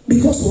program.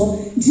 Because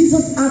what?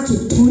 Jesus had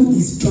to turn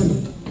his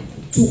journey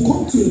to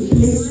come to a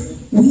place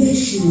where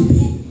she would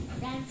be.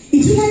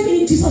 It really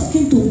mean Jesus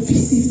came to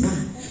visit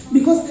her.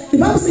 Because the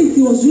Bible says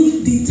it was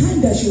really the time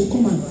that she will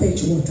come and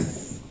fetch water.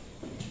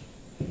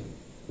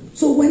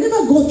 So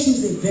whenever God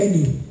chooses a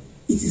venue,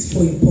 it is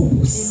for a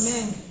purpose.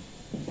 Amen.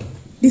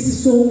 This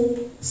is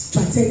so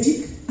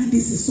strategic and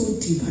this is so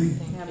divine.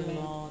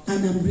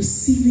 And I'm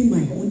receiving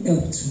my own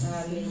help too.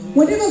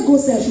 Whenever God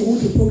says I should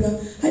hold a program,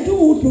 I don't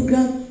hold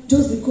program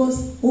just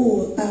because,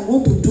 I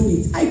want to do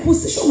it. I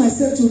position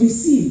myself to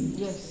receive.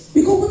 Yes.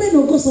 Because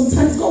women of God,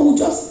 sometimes God will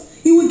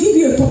just, he will give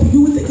you a topic,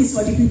 you will think it's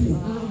for the people.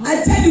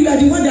 I tell you, you are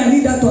the one that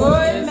need that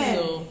topic.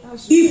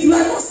 If you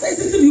are not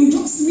sensitive, you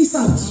just miss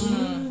out.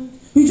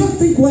 You just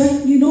think,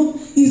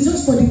 it's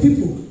just for the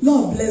people.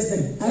 Lord bless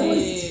them. I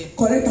always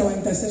correct our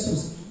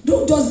intercessors.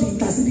 Don't just be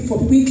interceding for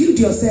people. Include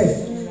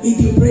yourself in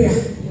the prayer.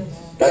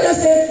 Don't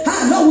just say,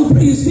 Lord, we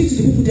pray you speak to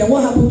the people. Then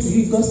what happened to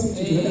you if God speaks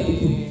to the other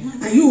people?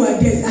 And you were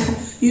there.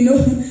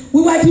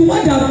 We were the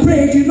one that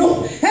prayed.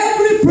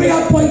 Every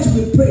prayer point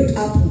we prayed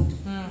happened.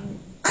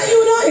 And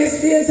you don't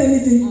experience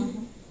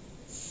anything.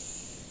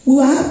 We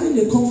were having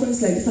a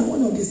conference like this, and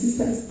one of the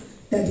sisters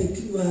that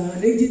they were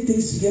arranging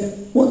things together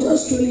was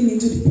just strolling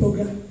into the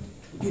program,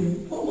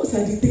 almost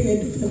at the tail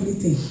end of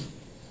everything.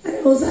 And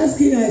I was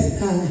asking her,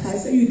 I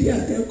said, you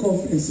didn't attend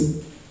conference,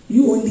 so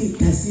you only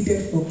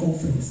interceded for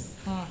conference.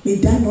 May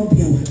that not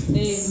be our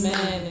place.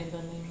 Amen. In the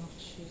name of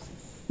Jesus.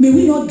 May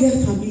we not get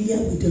familiar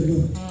with the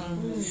Lord.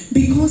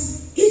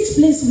 Because each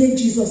place where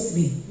Jesus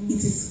made,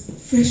 it is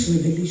fresh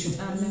revelation.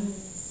 Amen.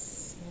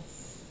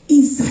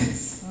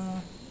 Insights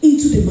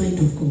into the mind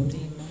of God.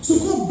 So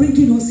God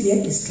bringing us here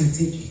is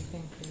strategy.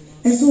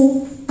 And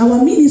so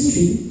our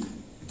ministry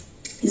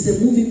is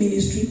a movie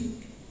ministry,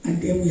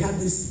 and then we have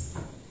this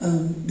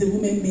the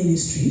women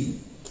ministry.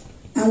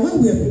 And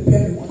when we are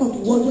preparing, one of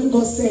the words when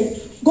God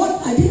said,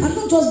 God, I'm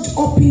not just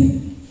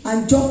hopping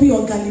and jumping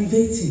or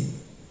gallivanting.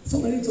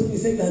 Somebody told me,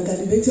 said you are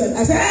gallivanting.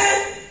 I said,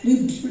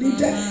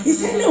 he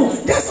said, no,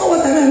 that's not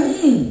what I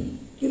meant.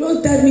 You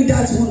don't tell me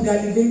that's one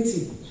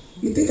gallivanting.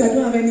 You think I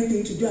don't have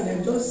anything to do, and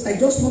I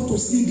just want to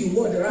see the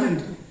world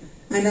around.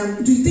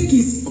 And do you think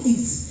it's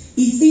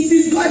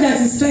God that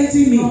is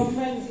strengthening me?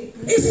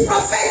 It's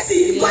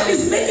prophetic. God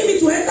is making me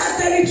to enter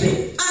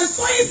territory and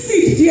sowing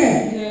seed there.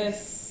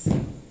 Yes.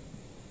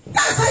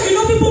 That's how you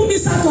know people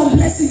miss out on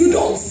blessing. You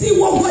don't see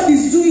what God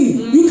is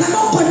doing. You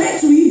cannot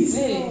connect to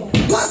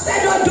it. God said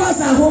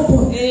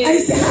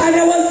And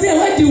I was there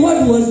when the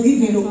word was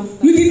given.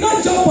 You did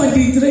not jump on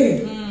the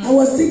train. I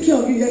was thinking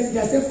of you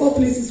yesterday. I said 4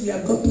 places we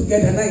have got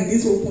together now in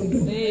this open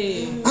door.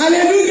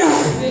 Hallelujah.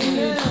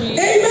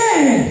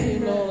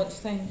 Amen. Lord,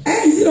 thank you.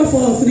 And is it not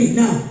 4 or 3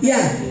 now?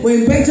 Yeah.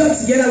 We're in Belgium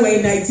together. We're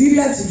in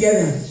Nigeria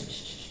together.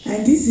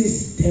 And this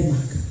is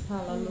Denmark.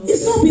 Hallelujah.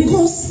 It's not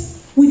because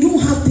we don't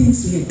have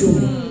things we are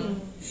doing.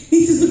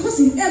 It is because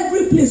in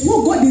every place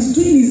what God is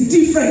doing is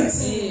different.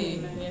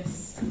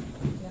 Yes.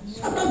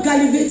 I'm not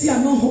gallivanting.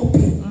 I'm not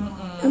hoping.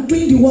 I'm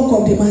doing the work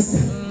of the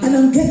master. And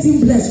I'm getting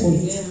blessed for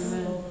it.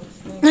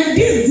 And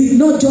this did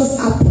not just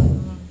happen.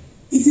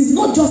 It is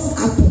not just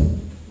happen.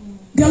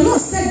 The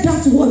Lord said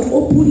that word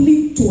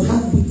openly to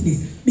have witness.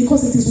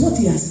 Because it is what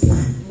he has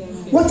planned.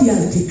 What he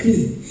has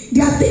decreed.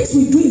 There are things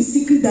we do in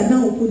secret that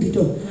now open the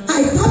door.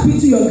 I tap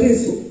into your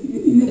grace.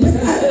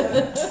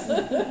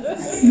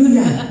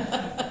 Hallelujah.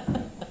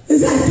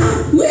 It's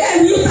like, where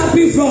are you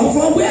tapping from?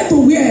 From where to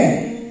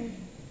where?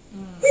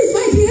 It's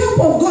by the help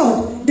of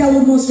God that we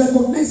must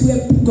recognize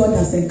where God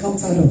has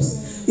encountered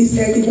us. He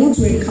said he wants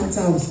to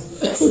encounter us.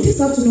 So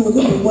this afternoon we're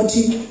going to be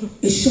watching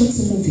a short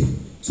movie.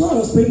 So I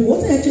was praying, we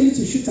wanted actually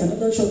to shoot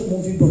another short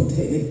movie, but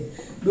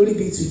glory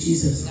be to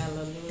Jesus.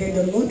 Then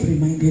the Lord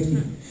reminded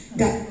me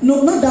that,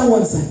 no, not that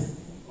one, sir.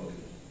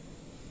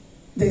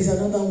 There is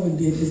another one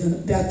there.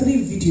 There are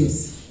 3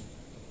 videos.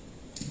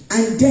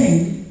 And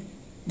then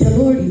the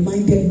Lord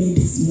reminded me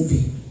this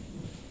movie.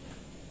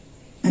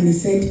 And he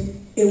said,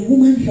 a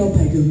woman helped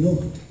by the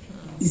Lord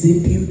is a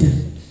builder.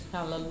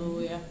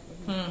 Hallelujah.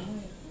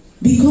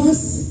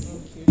 Because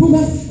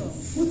Proverbs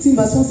 14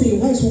 verse 1 says, a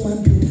wise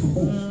woman built her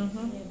home.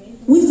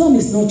 Wisdom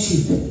is not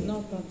cheap.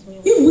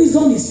 If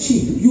wisdom is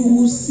cheap, you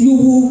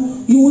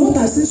will not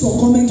have seen some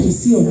comment we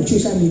see on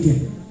social media.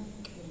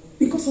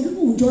 Because some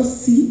people will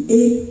just see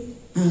A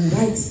and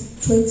write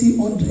 20,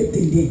 100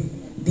 in there.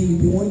 Then you'll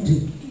be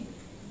wondering.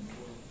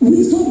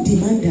 Wisdom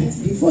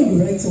demands that before you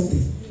write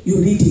something, you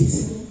read it,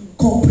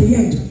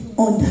 comprehend,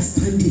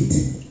 understand it.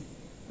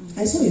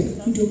 I saw a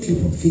video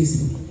clip on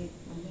Facebook.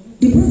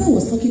 The brother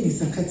was talking in a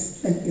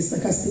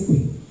sarcastic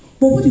way.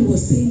 But what he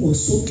was saying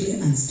was so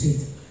clear and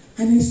straight.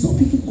 And I saw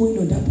people going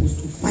on that post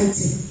to fight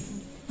him.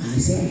 I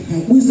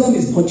said, wisdom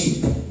is not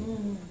cheap.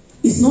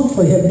 It's not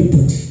for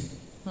everybody.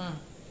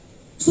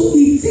 So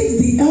it takes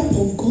the help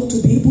of God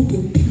to be able to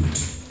build.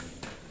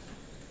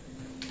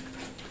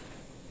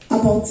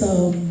 About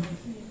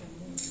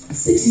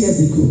 6 years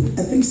ago,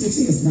 I think 6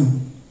 years now,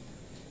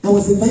 I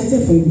was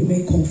invited for a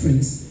women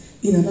conference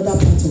in another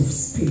part of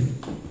Spain.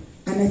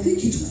 And I think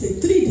it was a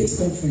 3-day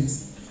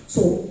conference.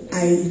 So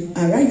I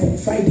arrived on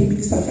Friday,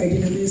 minister Friday,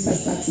 minister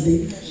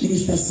Saturday,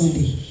 minister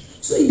Sunday.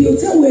 So in the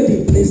hotel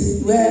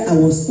where I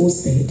was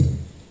hosted,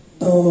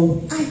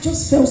 I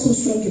just felt so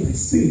strong in my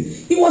spirit.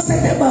 It was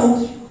said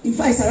about, in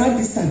fact, around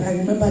this time, I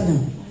remember now,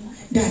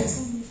 that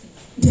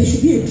there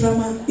should be a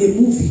drama, a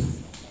movie,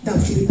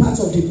 that should be part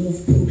of the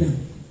movie program.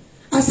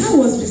 As I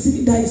was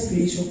receiving that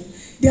inspiration,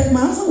 that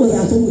my husband was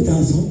at home with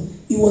our son,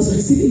 he was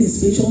receiving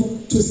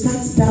inspiration to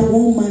start that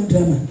one-man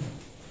drama.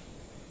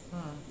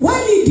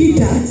 While he did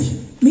that,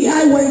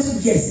 I went,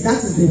 yes,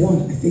 that is the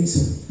one, I think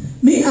so.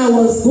 I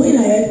was going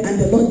ahead and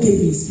the Lord gave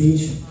me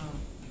inspiration.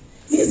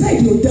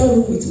 Inside the hotel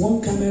room with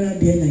one camera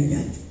there like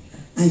that,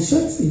 I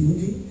shot the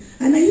movie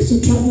and I used to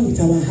travel with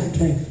our hard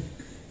drive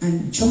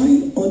and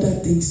join other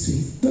things to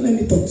it. Don't let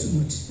me talk too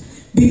much.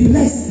 Be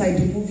blessed by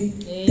the movie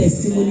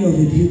Testimony of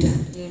a Builder.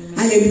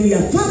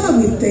 Hallelujah. Father,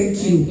 we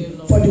thank you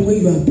for the way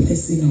you are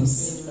blessing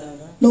us.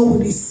 Lord,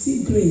 we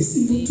receive grace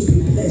even to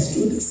be blessed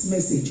through this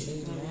message.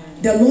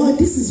 The Lord,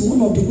 this is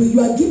one of the ways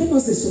you are giving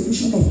us a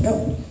solution of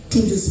help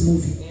through this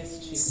movie.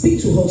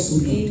 Speak to us, O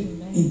Lord.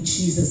 In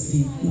Jesus'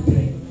 name we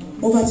pray.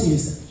 Over to you,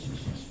 sir.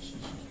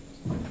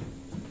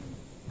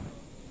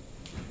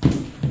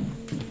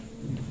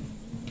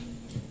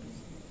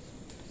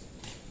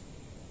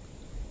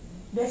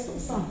 There's no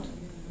sound.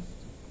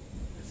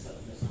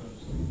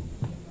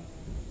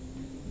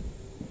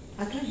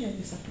 I can't hear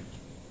you, sir.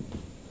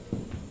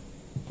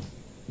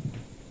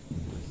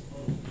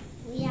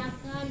 We are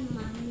gone,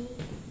 mommy.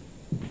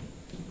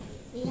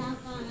 We are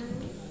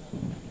gone.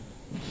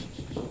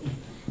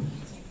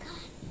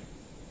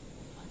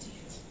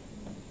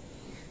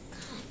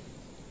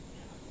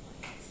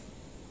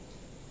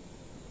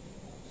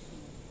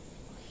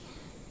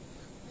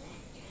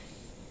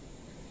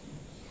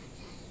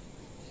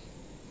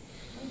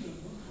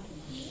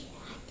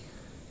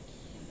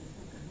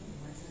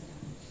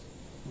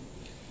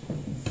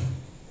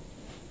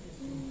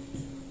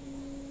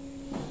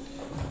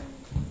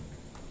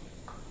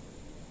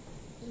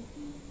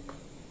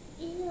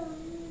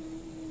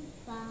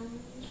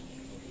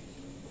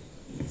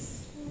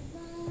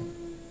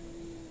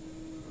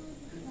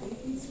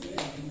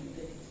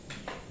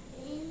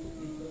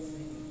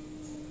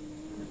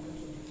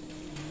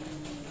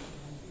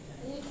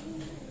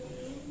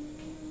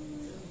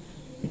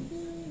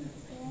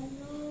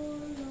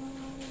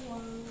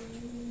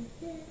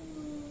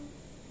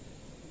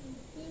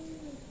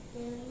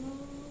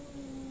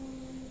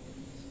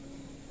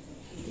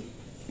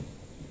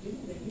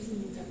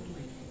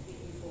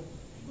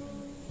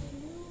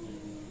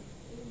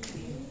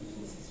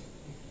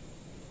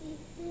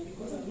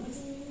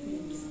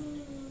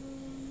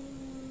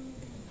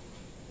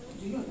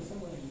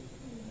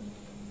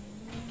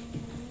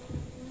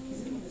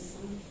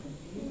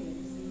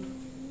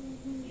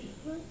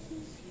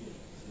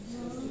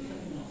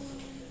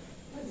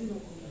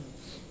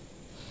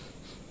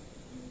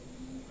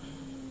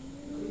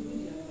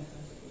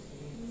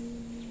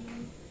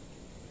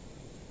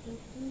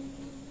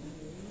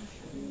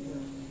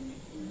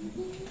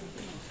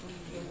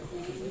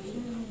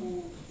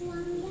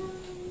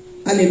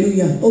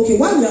 Hallelujah. Okay,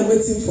 while we are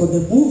waiting for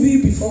the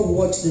movie, before we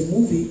watch the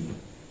movie,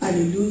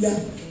 hallelujah,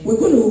 we're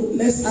going to,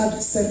 let's have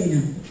the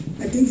seminar.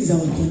 I think it's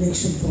our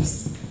connection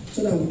first,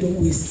 so that we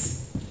don't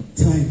waste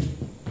time.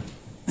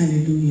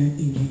 Hallelujah.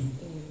 Amen.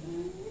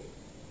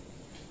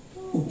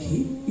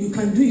 Okay, you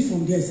can do it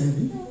from there,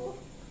 Sabi.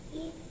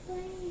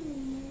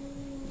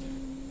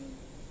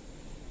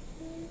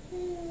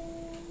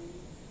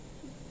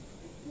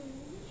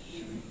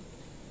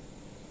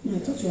 No, I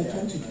thought you were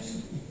trying to do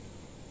something.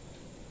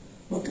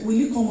 Okay, will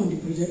you come on the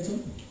projector?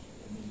 And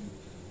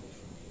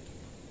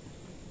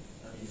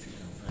if you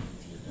can find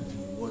it here, then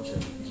we'll watch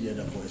and hear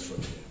the voice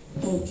from here.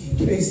 Okay,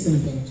 praise the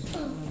Lord.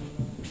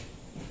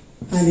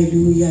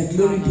 Hallelujah,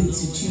 glory be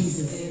to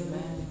Jesus.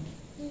 Amen.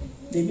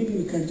 Then maybe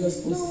we can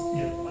just post it.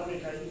 Yeah, Mommy,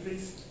 can you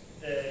please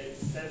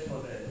set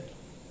for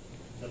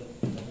the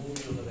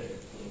movie over there?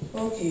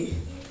 Okay.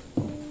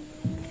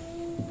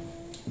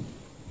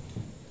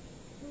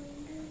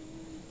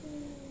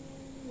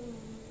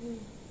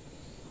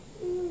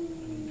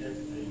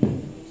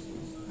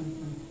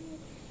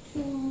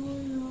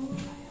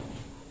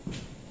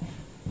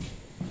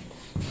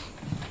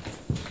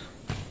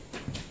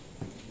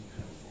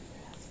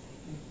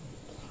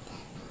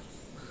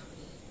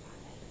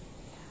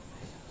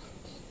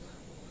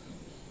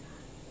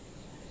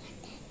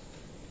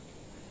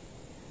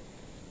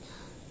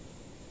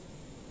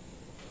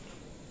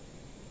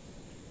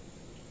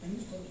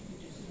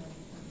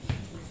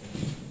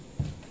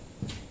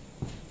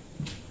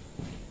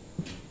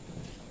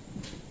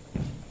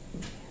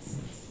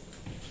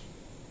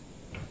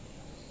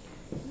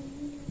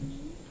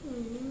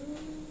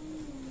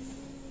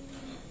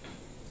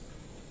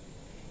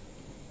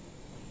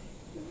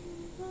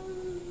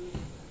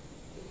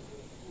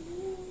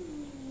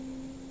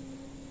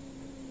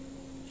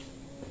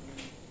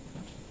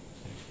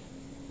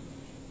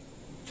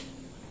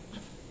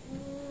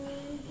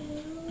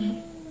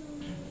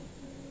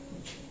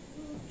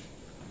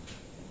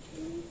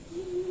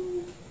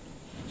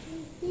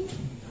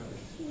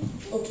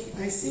 Okay,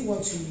 I see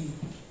what you mean.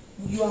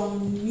 You are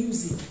on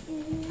music.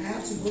 I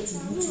have to go to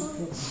YouTube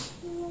program.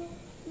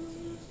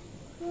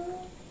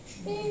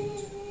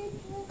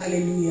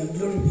 Hallelujah.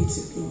 Glory be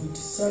to God.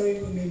 Sorry,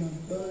 women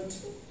of God.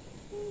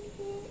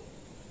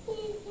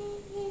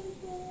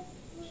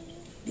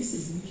 This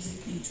is music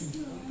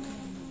YouTube.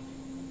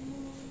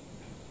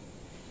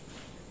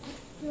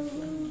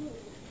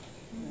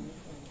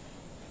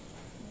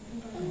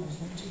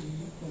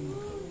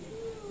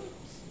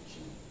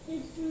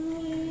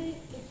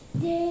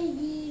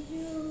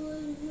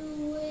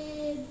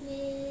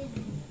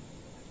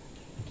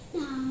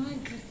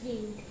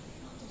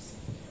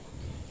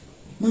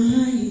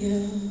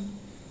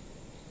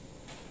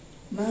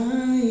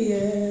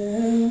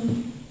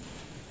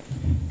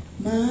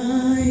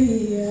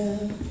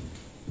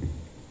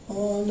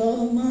 All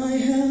of my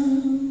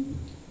help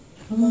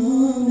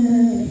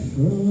cometh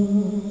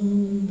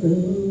from the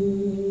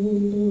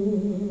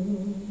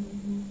Lord.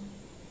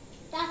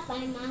 That's my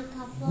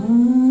microphone.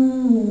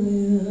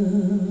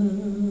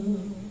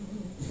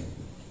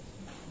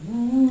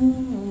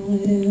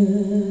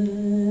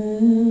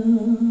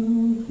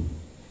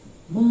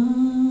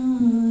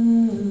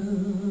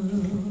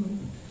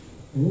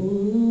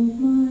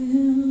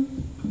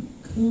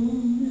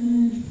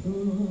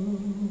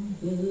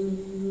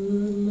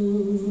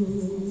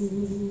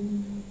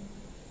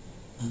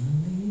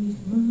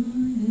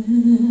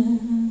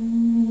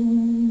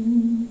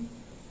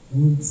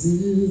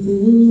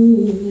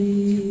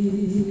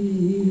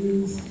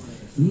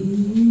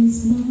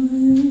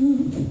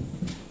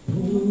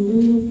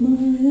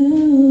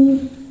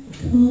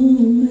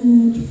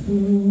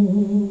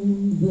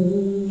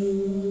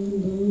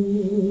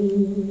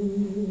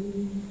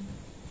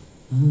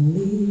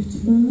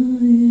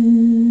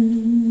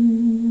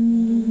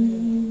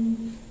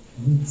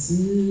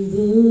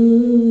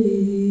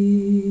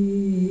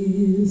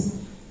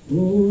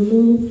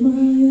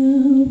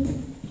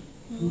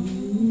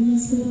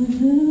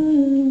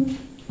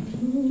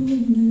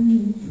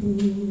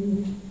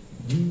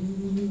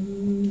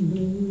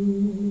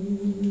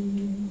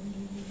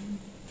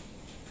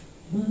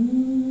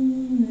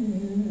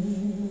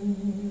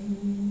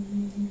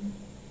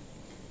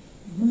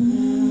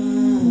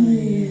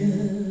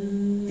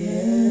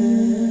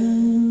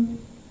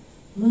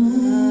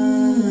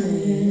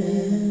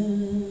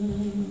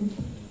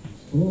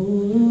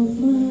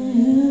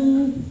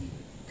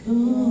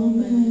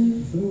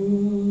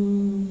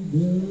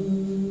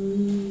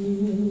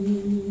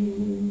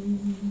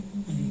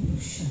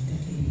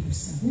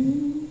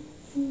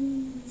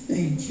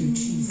 Thank you,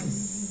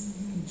 Jesus.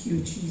 Thank you,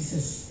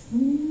 Jesus.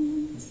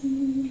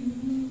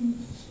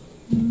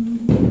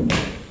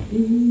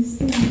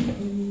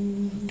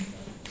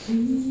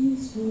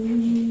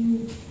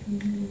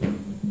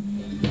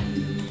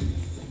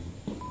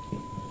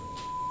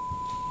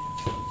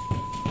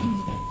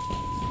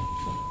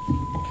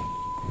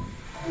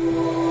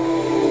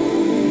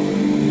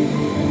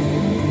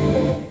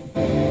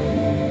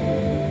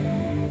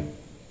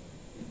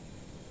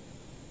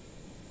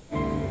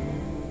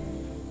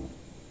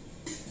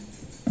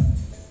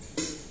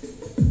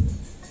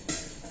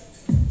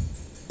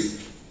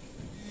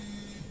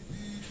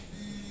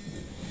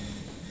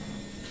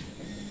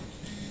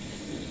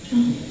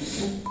 Please,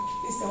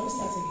 can we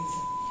start again,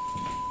 sir?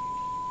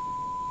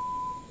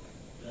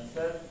 Yes,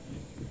 sir.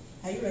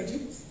 Are you ready?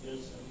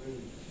 Yes, I'm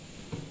ready.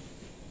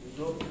 You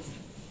go.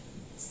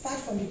 Start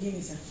from the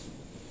beginning, sir.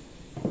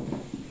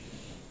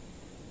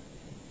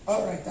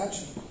 All right,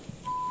 action.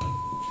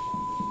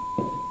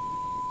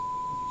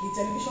 The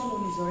television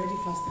one is already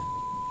faster.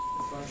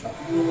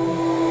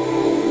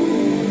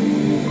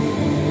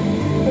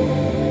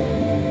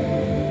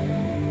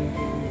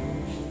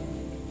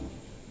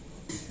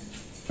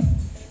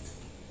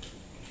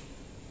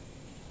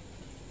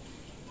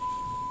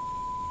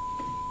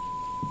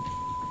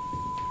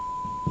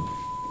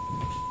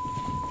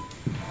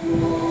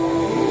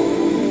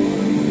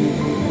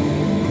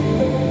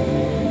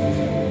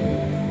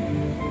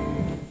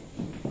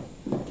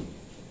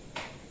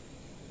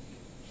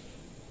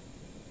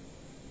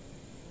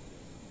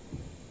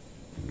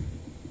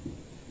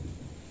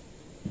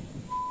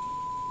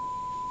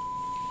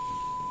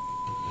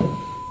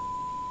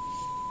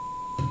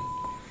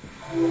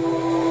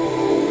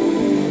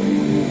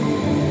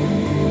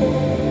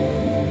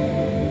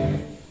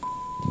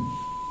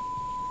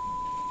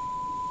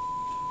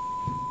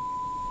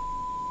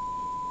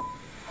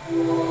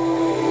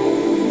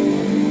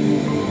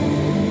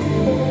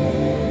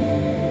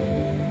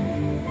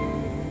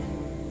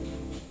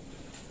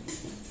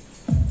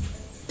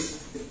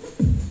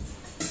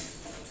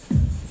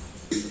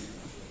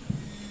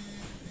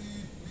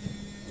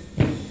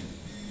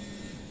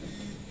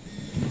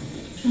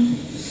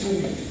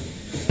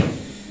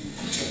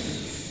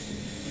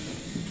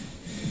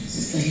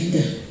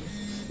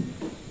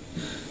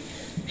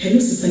 Hello,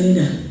 Sister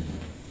Linda.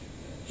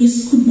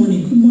 Yes, good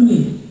morning, good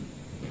morning.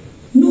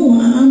 No,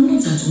 I'm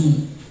not at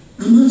home.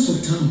 I'm out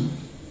of town.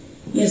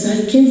 Yes,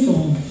 I came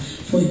for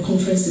a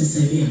conference in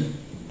Serbia.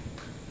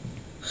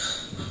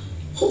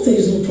 Hope there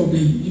is no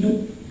problem. You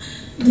know,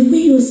 the way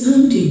you're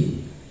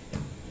sounding.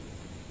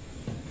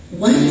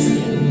 What?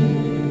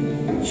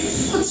 You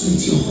fought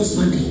with your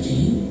husband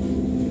again?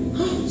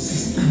 Oh,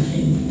 Sister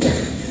Linda.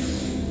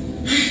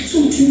 I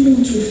told you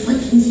not to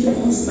fight with your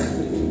husband.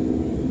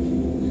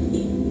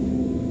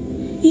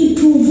 He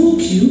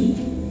provoked you?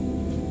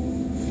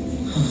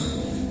 Oh.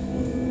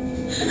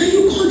 And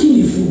you called him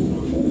a fool?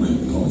 Oh my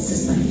God,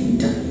 Sister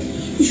Linda.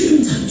 You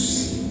shouldn't have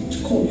to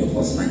call your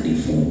husband a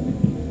fool.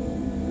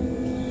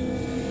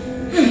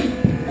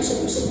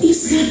 So he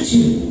slapped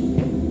you?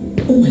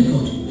 Oh my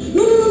God.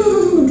 No.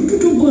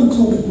 Don't go and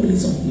call the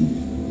police on him.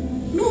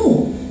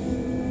 No,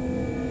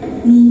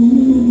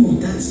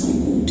 that's not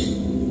good.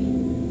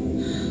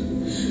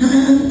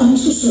 I'm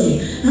so sorry.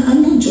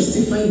 I'm not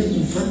justifying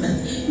the fact that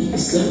he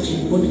slapped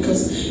you, but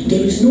because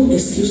there is no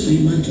excuse for a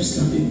man to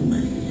slap a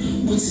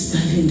woman. But Sister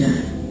Linda,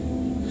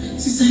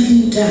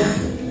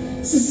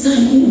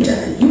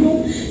 you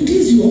know, this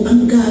is your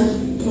anger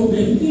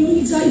problem. You know,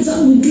 it's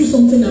time we do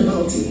something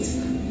about it.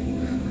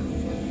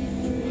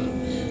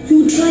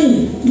 You're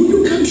trying, but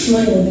you can't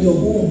try on your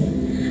own.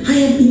 I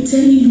have been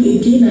telling you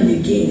again and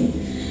again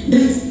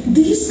that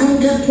this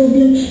anger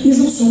problem is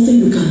not something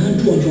you can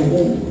handle on your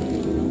own.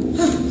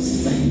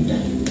 Sister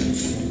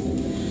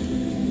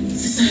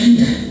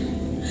Linda,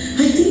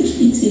 I think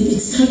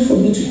it's time for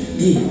me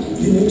today,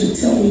 you know, to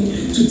tell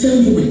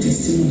you my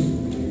testimony.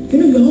 You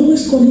know, you're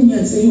always calling me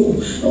and saying,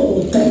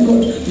 oh, thank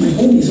God, my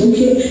home is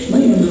okay, my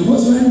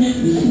husband,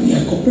 we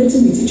are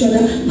cooperating with each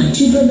other, my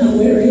children are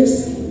well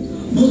raised.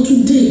 But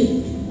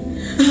today,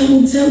 I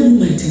will tell you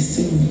my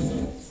testimony.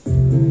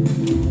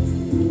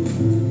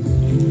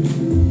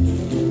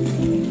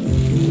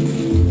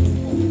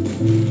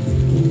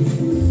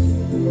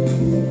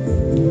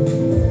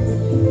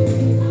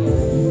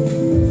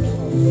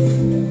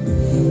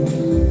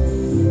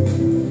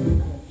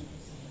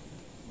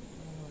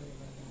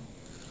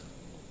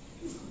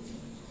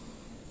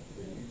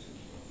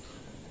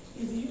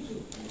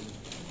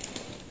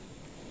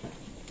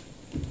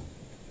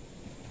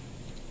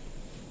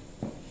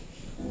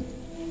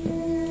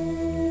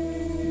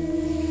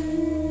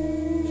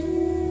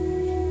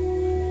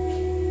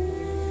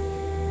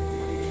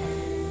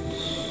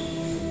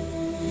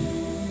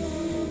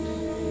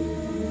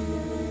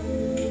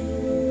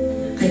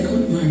 I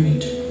got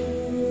married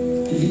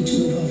a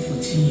little over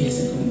 14 years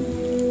ago.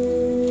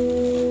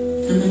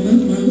 And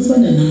my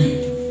husband and I,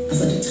 as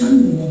at the time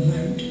we were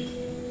married,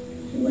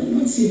 we were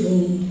not even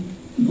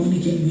born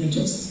again, we were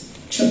just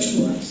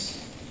churchgoers.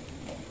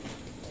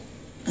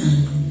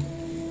 And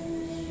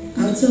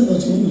after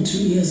about 1 or 2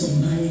 years of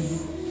marriage,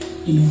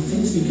 you know,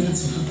 things began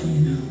to happen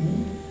in our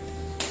home.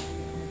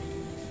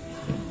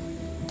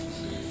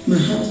 My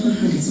husband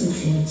had his own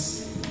flaws,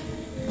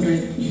 but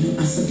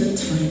as at that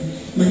time,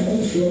 my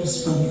own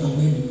flaws were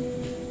overwhelming.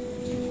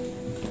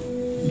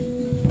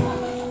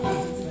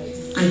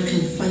 I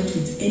can fight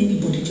with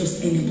anybody,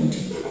 just anybody.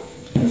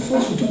 I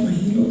fought with all my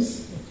in-laws,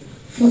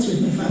 fought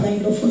with my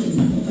father-in-law, fought with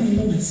my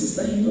mother-in-law, my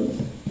sister-in-law.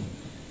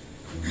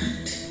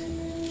 And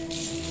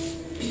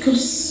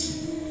because,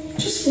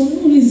 just for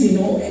no reason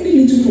or any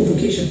little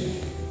provocation.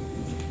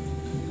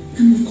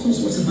 And of course,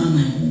 what about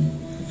my home?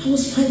 I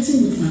was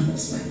fighting with my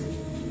husband.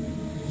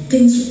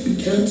 Things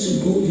began to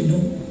go,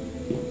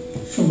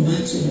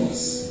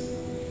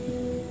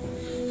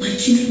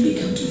 children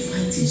began to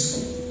fight in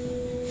school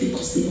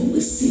because they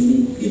always see me,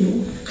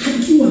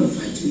 argue and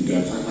fight with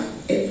their father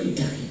every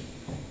time.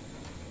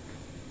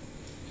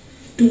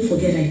 Don't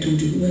forget I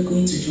told you we were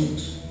going to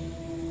church.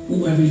 We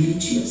were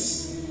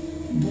religious.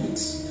 But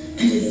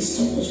that didn't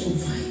stop us from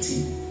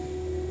fighting.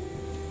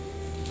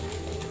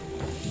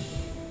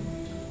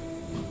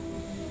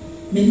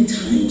 Many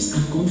times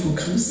I've gone for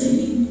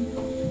counseling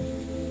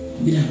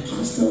with our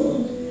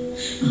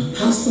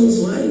pastor's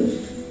wife.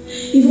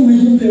 Even my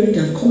own parents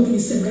have called me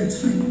several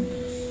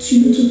times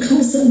to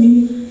counsel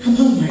me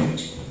about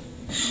marriage.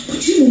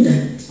 But you know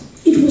that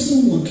it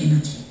wasn't working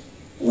at all.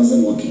 It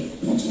wasn't working,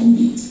 not one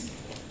bit.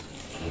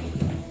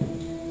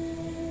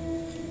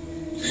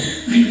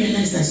 I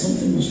realized that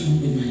something was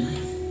wrong with my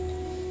life.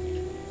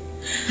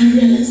 I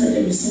realized that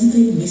there was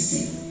something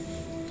missing.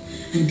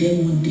 And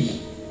then one day,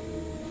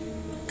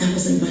 I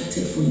was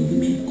invited for a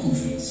women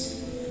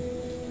conference.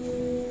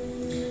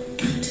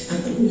 And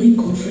at the women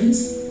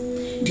conference,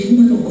 the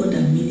woman of God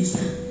that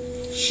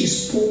ministered, she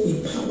spoke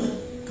with power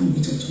and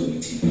with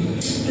authority.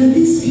 And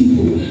these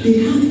people,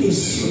 they have a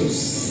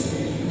source.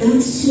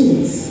 That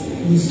source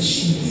was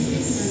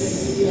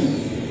Jesus.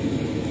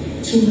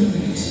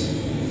 Tonight,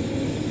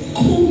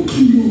 come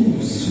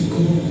close to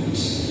God.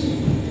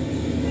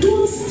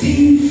 Don't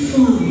stay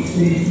far from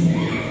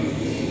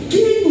Him.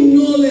 Gain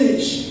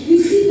knowledge. You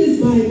see this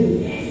Bible?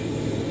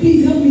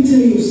 Please help me tell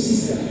your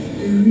sister,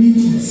 read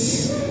it.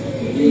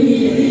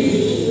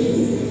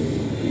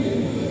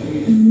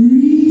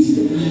 Read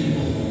the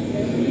Bible.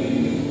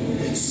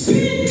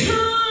 Spend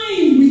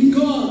time with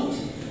God.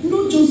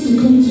 Not just to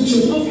come to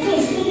church. Of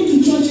course, coming to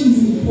church is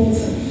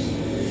important.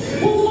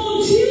 But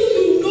until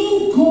you know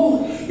God,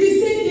 He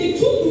said they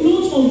took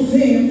note of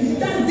them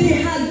that they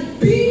had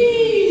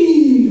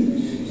been.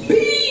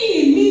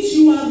 Being means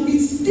you have been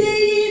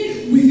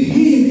staying with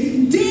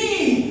Him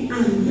day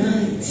and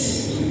night.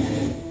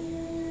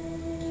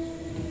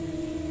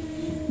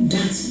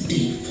 That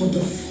day, for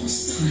the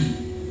first time,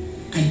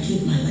 I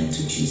gave my life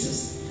to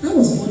Jesus. I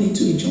was born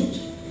into a church.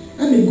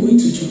 I've been going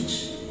to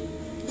church.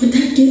 But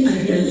that day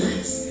I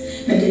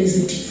realized that there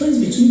is a difference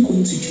between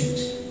going to church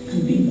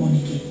and being born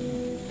again.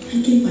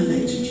 I gave my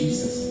life to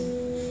Jesus.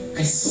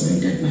 I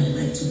surrendered my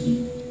life to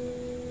Him.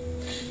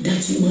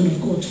 That woman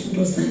of God told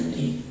us that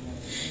day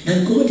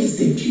that God is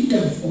the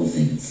builder of all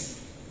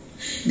things.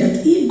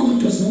 That if God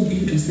does not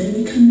build us, then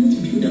we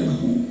cannot build our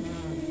home.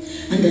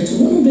 And that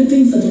one of the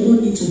things that the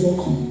Lord needs to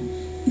work on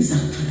is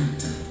our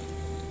character,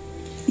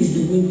 is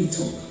the way we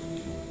talk.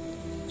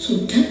 So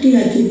that day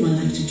I gave my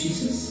life to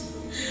Jesus.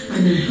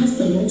 And I asked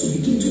the Lord to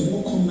begin to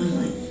work on my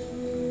life,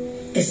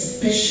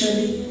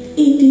 especially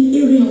in the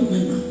area of my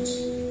mouth.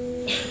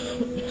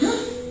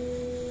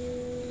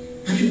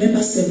 I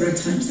remember several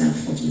times I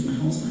fought with my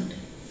husband.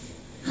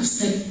 I've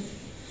said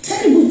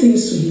terrible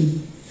things to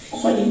him,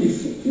 calling me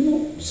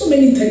fool, so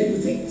many terrible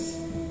things.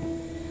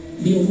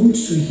 Be rude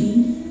to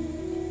him,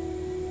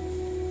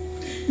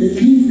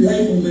 live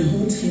life on my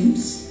own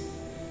terms,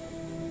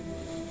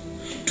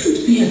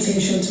 don't pay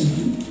attention to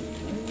him,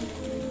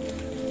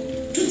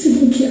 don't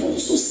even care. I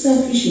was so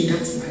selfish in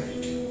that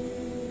marriage.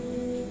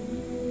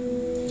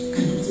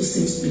 And all those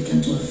things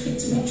began to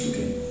affect my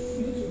children.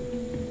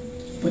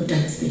 But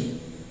that day,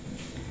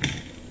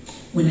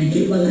 when I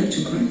gave my life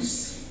to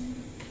Christ,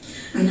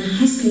 and I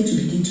asked Him to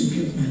begin to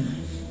build my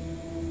life,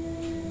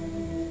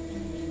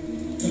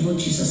 the Lord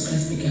Jesus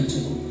Christ began to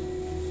work.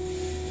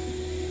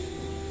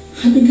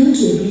 I began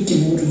to read the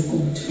Word of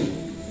God,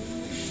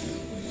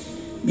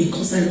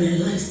 because I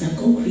realized that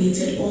God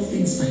created all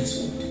things by His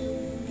Word.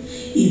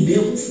 He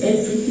built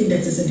everything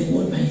that is in the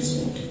Word by His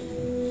Word.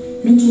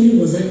 Not only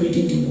was I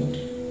reading the Word,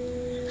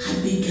 I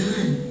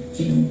began,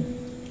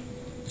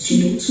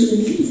 to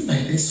live by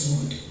this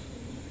Word.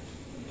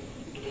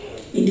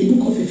 In the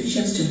book of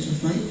Ephesians chapter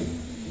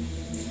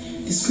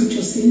 5, the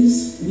scripture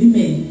says,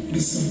 women, be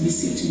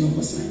submissive to your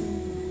husband.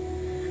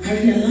 I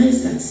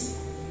realized that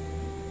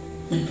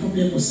my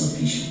problem was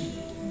submission.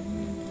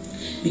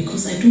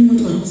 Because I don't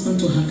want my husband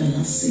to have the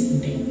last say in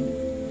them.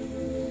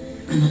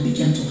 And I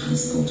began to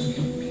ask God to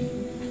help me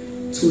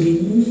to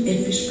remove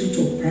every spirit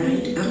of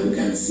pride,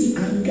 arrogancy,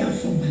 anger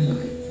from my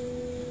life.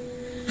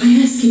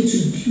 I asked Him to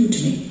build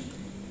me.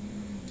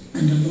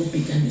 And the Lord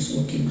began His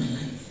work in my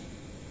life.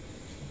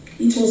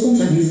 It was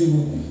not an easy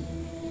work.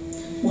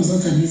 It was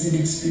not an easy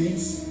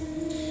experience.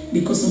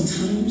 Because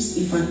sometimes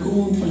if I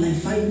go on for like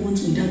 5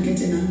 months without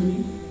getting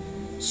angry,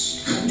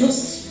 I'll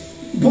just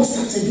burst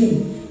out again.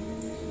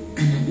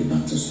 And I'll be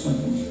back to square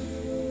one.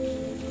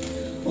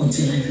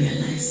 Until I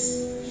realize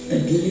the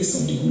grace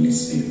of the Holy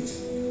Spirit.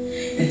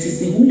 That is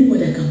the only one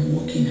that can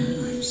work in our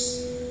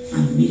lives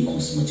and make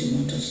us what He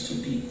wants us to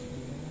be.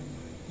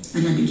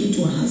 And I begin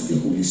to ask the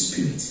Holy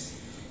Spirit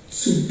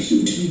to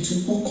build me, to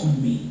work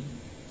on me.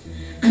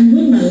 And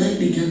when my life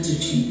began to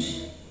change,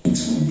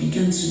 I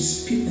began to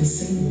speak the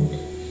same word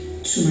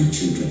to my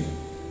children.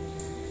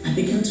 I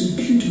began to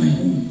build my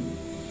home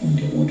on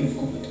the Word of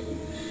God.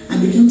 I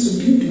began to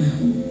build my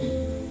home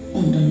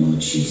on the Lord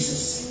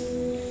Jesus,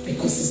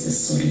 because it's the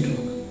solid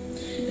rock.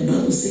 The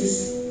Bible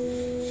says,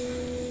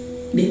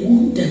 the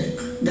one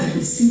that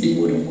receive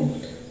the word of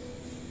God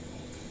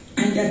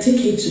and that take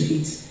heed to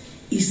it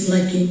is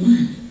like a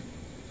man,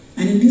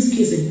 and in this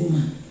case a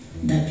woman,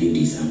 that built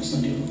his house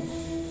on the rock.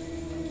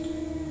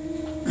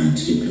 And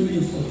to the glory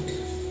of God,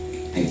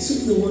 I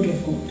took the word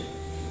of God.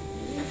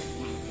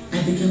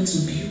 I began to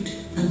build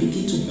and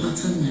begin to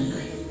pattern my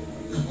life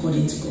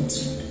according to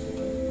God's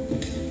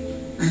word.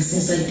 And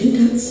since I did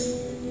that,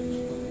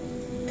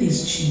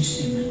 things changed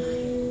in my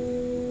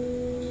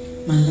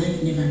life. My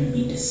life never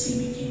remained the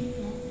same again.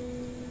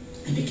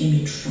 I became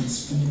a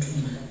transformed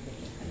woman.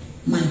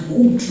 My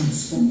home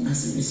transformed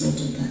as a result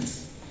of that.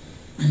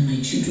 And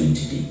my children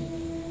today.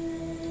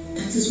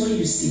 That is why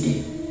you see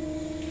them,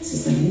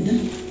 Sister Linda,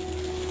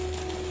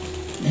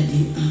 that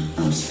they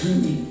are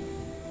outstanding.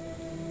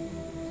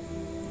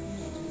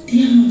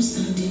 They are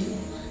outstanding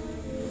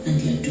and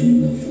they are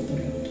doing well for the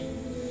Lord.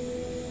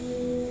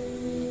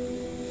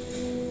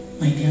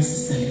 My dear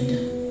Sister Linda,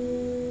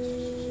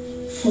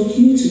 for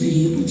you to be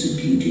able to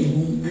build your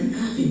home and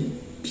have a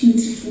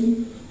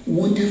beautiful,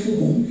 wonderful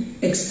home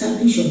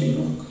established on the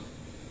rock,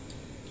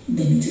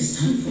 then it is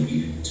time for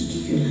you to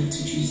give your life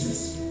to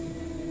Jesus.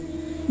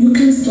 You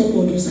can't stop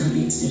all those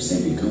habits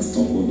yourself. You can't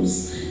stop all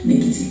those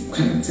negative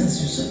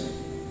characters yourself.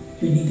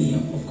 You need the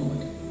help of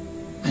God.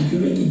 Are you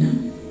ready now?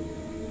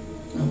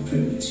 I'll pray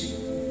with you.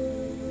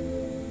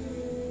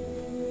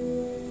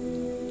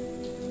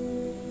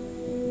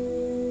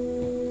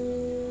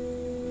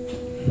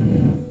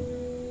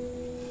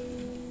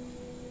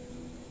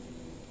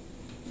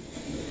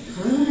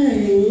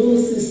 Hello,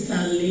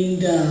 Sister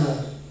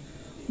Linda.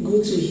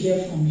 Good to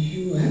hear from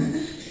you.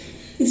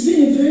 It's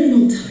been a very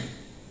long time.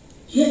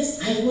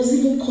 Yes, I was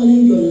even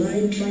calling your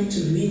line, trying to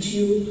reach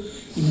you,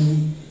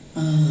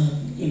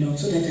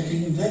 so that I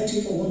can invite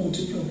you for 1 or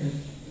 2 programs.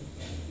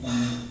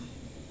 Wow.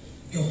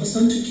 Your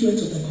husband took you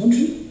out of the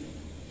country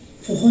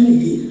for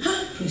holiday?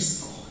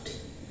 Praise God.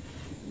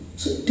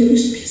 So there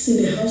is peace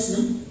in the house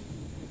now.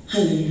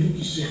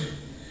 Hallelujah.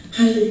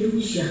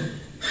 Hallelujah.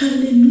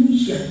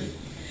 Hallelujah.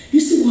 You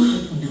see what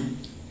happened now?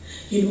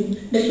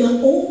 That your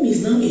home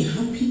is now a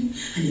happy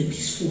and a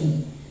peaceful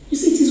home. You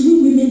see, it is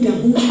we women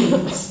that hold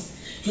things.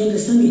 You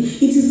understand me?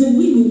 It is the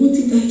way we want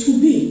it that to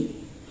be.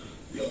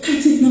 Look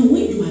at it now.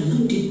 When you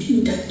allow the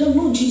builder, the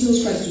Lord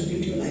Jesus Christ to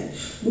build your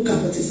life, look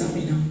at what is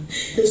happening now.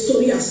 The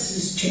story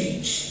has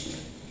changed.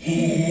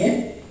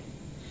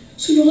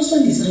 So your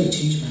husband is now a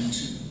changed man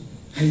too.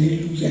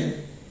 Hallelujah.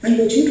 And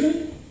your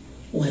children?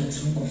 Oh, I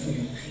thank God for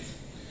your life.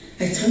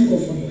 I thank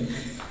God for your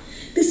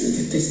life. This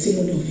is the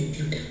testimony of a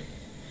builder.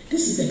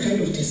 This is the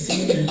kind of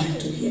testimony I like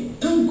to hear.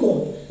 Thank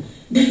God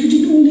that you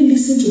didn't only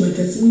listen to my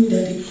testimony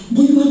that day,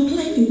 but you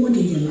applied the word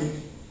in your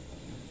life.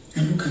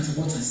 And look at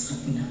what has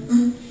happened now.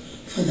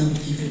 Father, we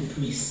give you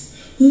praise.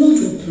 Lord,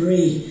 we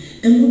pray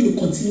that Lord will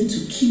continue to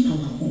keep our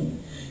home.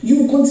 You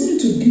will continue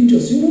to build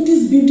us.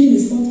 This building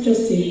is not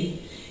just a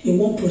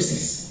one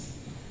process.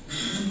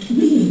 And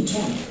we in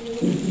turn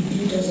will be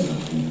builders of our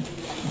home.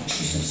 In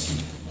Jesus'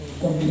 name.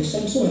 God bless.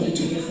 I'm so happy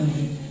to hear from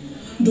you.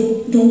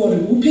 Don't worry,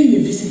 we'll pay you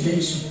a visit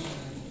very soon.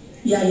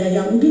 Yeah,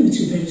 we'll be with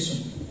you very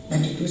soon. By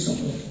the grace of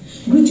God.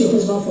 Greet your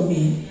husband for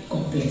me.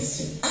 God bless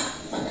you.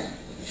 Father,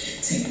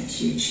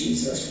 thank you,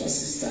 Jesus, for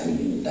Sister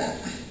Linda.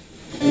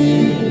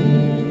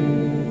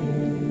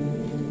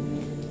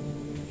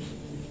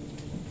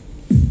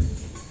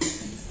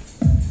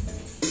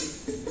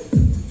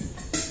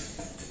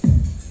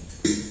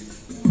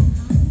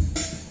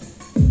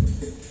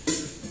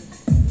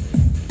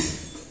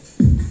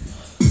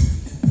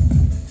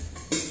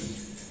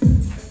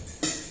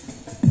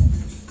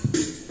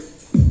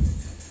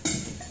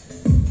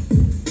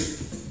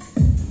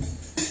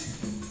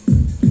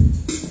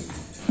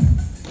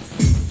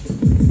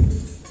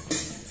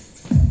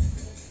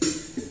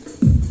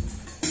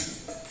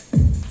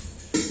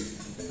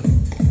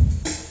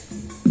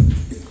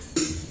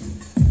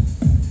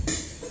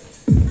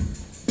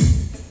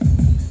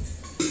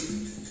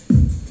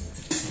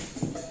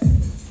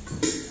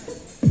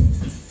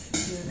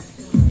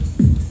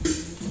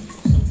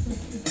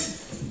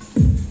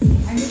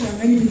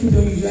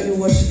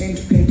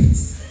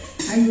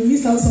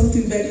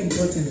 Something very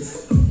important.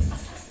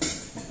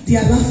 They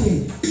are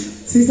laughing.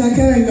 Sister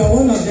Karen, you are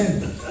one of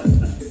them.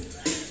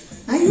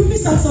 And you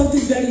miss out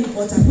something very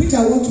important, which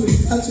I want to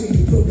refer to in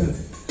the program.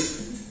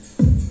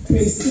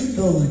 Praise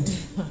the Lord.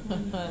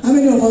 How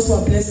many of us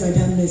were blessed by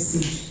that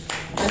message?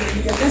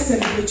 And let's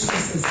celebrate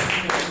Jesus.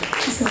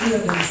 This can be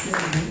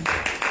understand.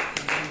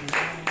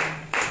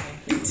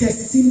 The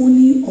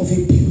testimony of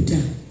a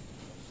builder.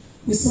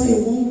 We saw a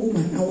one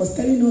woman. I was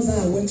telling us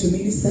how I went to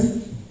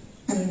minister,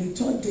 and on the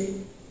 3rd day,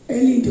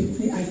 early in the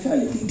morning, I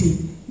felt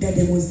leading that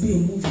there must be a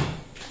movie.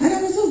 And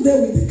I was just there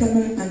with the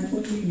camera and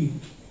only me.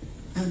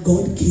 And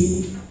God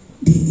gave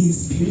the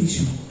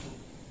inspiration.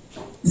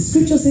 The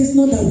scripture says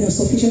not that we are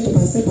sufficient of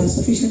ourselves, but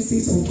sufficiency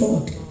of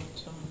God.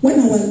 When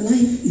our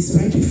life is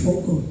right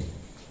before God,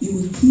 He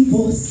will give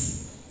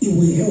us, He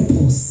will help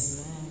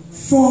us.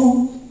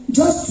 From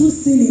just 2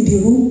 sin in the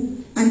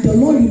room, and the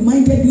Lord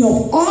reminded me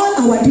of all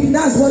our deeds.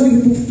 That's what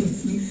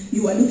you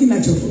You were looking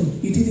at your phone.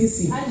 You didn't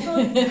see.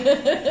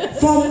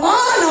 From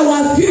all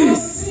our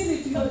peers.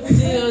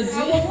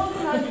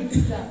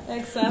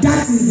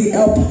 That is the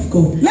help of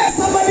God. Let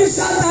somebody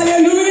shout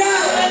hallelujah.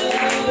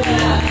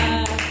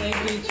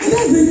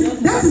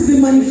 That is the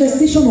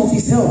manifestation of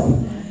his help.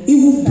 It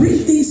will bring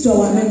things to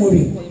our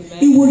memory.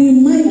 It will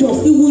remind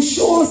us. It will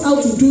show us how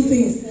to do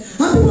things.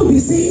 And people will be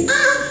saying,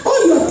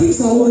 all your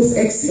things are always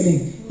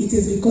excellent. It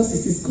is because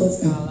it is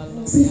God's help.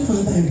 Say,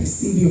 Father, I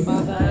receive your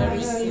help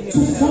to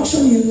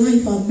function in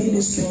life and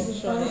ministry.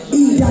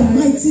 In the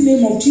mighty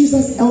name of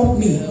Jesus, help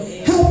me.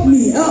 Help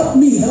me, help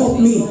me, help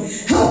me,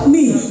 help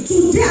me.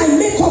 Today I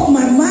make up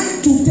my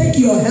mind to take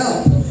your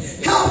help.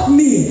 Help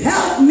me,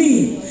 help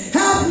me,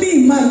 help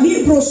me. My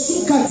libro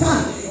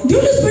sukata. The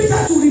Holy Spirit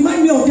had to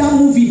remind me of that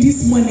movie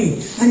this morning.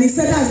 And he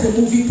said that's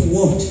the movie to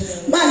watch.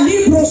 My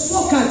libro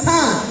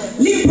sukata,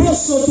 libro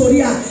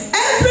sotoria.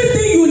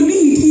 Everything you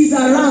need is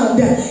around.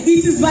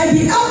 It is by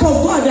the help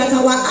of God that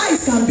our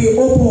eyes can be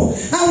open.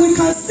 And we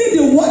can see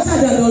the water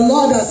that the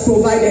Lord has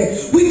provided.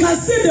 We can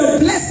see the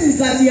blessings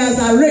that he has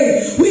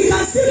arranged. We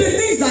can see the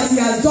things that he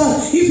has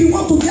done. If you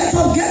want to get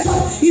up, get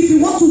up. If you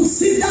want to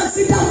sit down,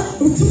 sit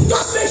down.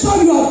 Just make sure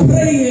you are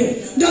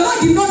praying. The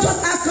Lord did not just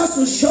ask us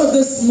to show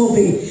this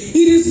movie.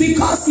 It is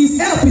because his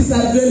help is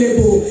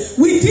available.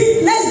 We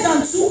did less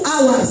than 2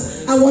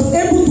 hours. I was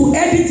able to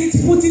edit it,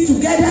 put it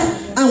together,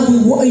 and we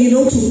were,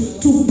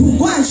 to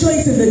go and show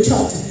it in the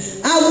church.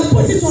 I will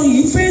put it on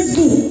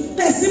Facebook.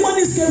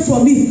 Testimonies came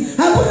from me.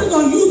 I put it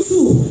on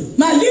YouTube.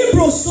 My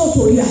libro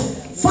sotoria.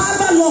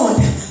 Father Lord,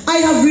 I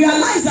have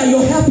realized that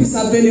your help is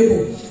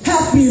available.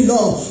 Help me,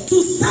 Lord,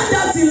 to stand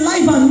out in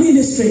life and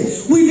ministry.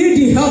 We need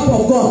the help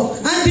of God.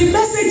 And the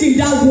message in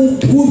that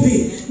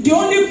movie, the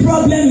only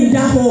problem in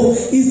that hole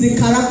is the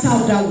character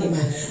of that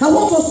woman. I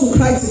want us to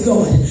cry to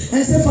God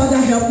and say, Father,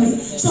 help me.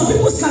 Some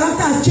people's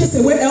character has chased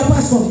away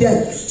helpers from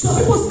them. Some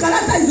people's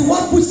character is the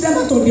one pushed them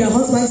out of their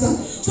husbands.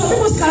 Some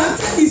people's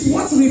character is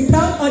what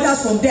repelled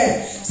others from them.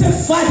 Say,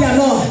 Father,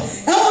 Lord,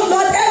 oh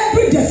Lord,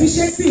 every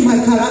deficiency in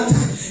my character,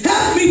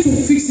 help me to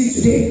fix it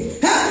today.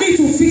 Help me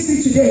to fix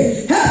it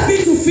today. Help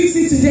me to fix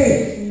it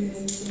today.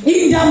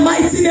 In the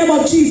mighty name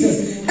of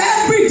Jesus,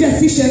 every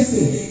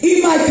deficiency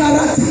in my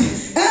character,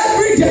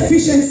 every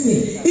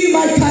deficiency in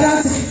my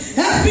character,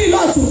 help me,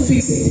 Lord, to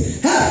fix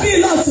it. Help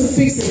me, Lord, to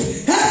fix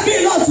it. Help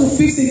me, Lord, to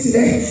fix it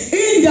today.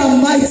 In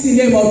the mighty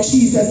name of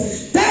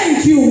Jesus.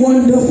 Thank you,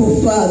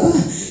 wonderful Father.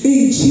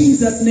 In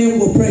Jesus' name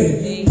we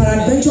pray.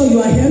 Peradventure, you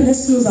are here.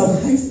 Let's close our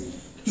eyes.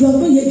 You have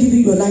not yet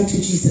given your life to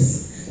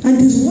Jesus. And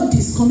this word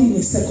is coming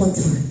a second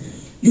time.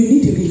 You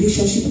need a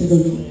relationship with the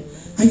Lord.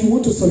 And you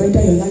want to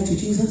surrender your life to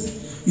Jesus.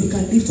 You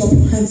can lift up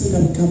your hands so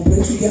that we can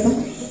pray together.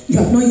 You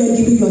have not yet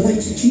given your life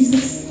to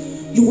Jesus.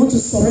 You want to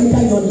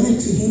surrender your life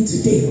to him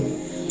today.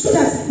 So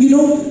that, as we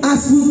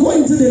go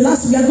into we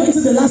are going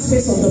to the last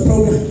phase of the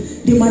program,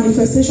 the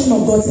manifestation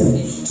of God's help.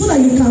 So that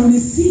you can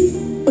receive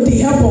the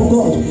help of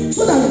God.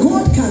 So that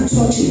God can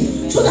touch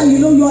you. So that,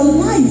 your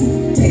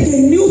life take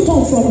a new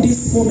turn from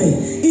this moment.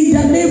 In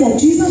the name of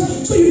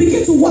Jesus. So you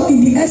begin to walk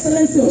in the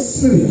excellency of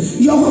spirit.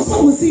 Your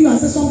husband will see you and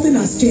say something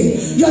has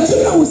changed. Your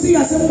children will see you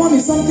and say, Mommy,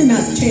 something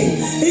has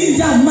changed. In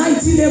the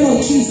mighty name of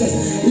Jesus.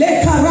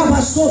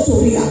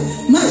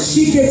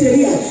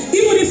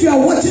 Even if you are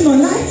watching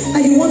online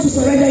and you want to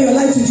surrender your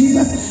life to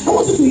Jesus, I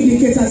want you to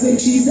indicate and say,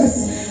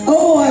 Jesus,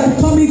 I'm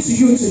coming to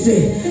you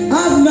today.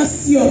 Have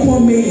mercy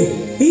upon me.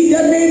 In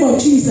the name of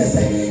Jesus.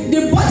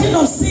 The burden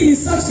of sin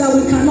is such that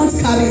we cannot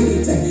carry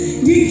it.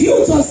 The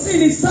guilt of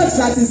sin is such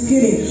that is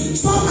killing.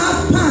 Some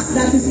have past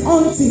that is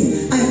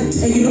haunting and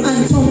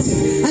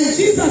taunting. And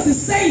Jesus is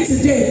saying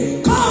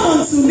today, come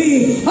unto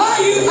me, all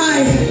you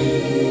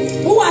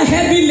who are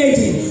heavy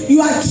laden,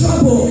 you are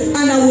troubled,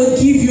 and I will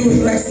give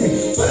you rest.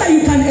 So that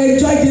you can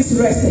enjoy this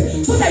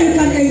rest. So that you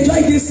can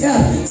enjoy this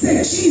help. Say,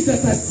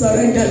 Jesus, I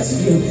surrender to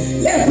you.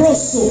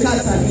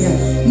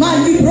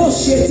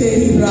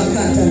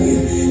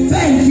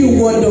 Thank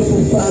you,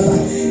 wonderful Father.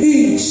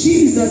 In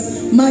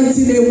Jesus'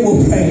 mighty name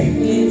we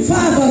pray.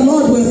 Father,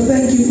 Lord, we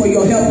thank you for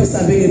your help is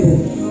available.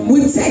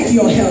 We take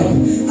your help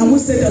and we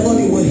say the Lord,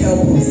 you will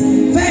help us.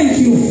 Thank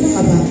you,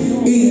 Father.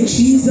 In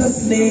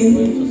Jesus'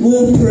 name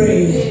we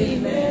pray.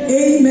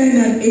 Amen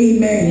and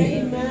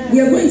amen. We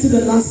are going to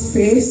the last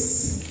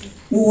phase.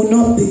 We will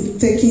not be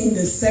taking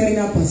the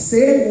seminar per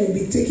se. We will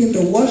be taking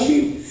the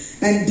worship,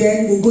 and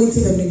then we'll go into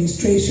the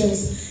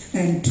ministrations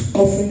and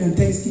offering and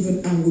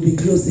thanksgiving, and we'll be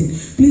closing.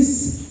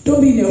 Please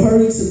don't be in a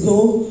hurry to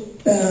go.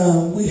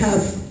 We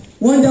have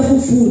wonderful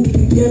food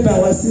prepared by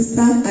our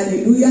sister.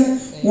 Hallelujah.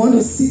 We want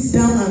to sit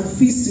down and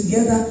feast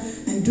together,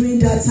 and during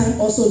that time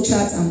also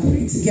chat and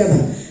pray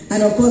together.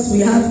 And of course we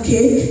have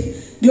cake.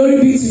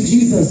 Glory be to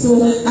Jesus.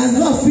 So as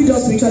God feed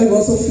us spiritually, we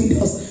also feed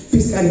us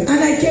physically.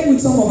 And I came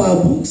with some of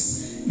our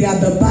books. They are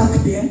at the back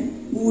there.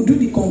 We will do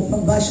the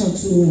conversion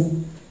to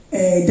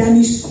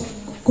Danish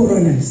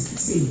coroners,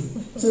 see,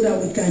 so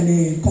that we can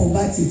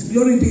convert it.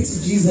 Glory be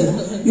to Jesus.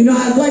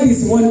 Our God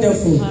is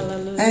wonderful.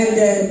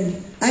 Hallelujah.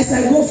 And As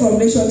I go from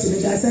nation to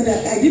nation, I said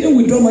that I didn't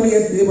withdraw money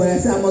yesterday, but I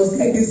said I must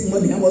get this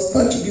money. I must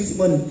touch this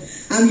money.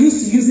 I'm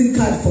used to using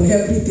card for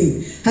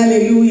everything.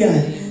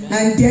 Hallelujah.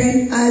 And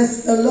then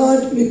as the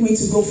Lord made me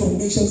to go from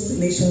nations to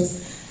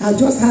nations, I'll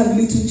just have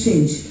little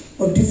change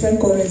of different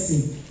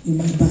currency in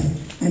my bag.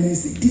 And I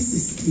said, this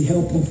is the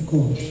help of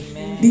God.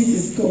 Amen. This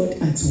is God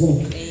at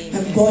work. Amen.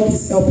 And God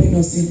is helping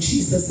us in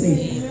Jesus'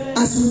 name. Amen.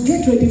 As we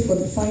get ready for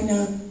the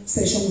final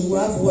session, we will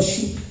have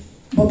worship.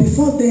 But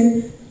before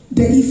then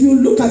if you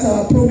look at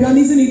our program,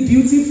 isn't it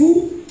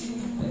beautiful?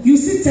 You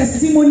see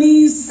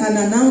testimonies and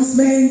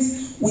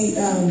announcements.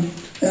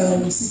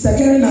 Sister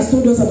Karen has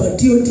told us about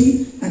DOD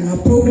and our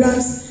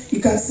programs.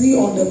 You can see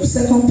on the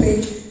second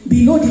page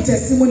below the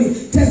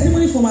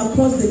testimony from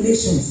across the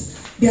nations.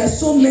 There are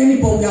so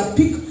many, but we have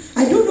picked.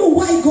 I don't know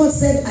why God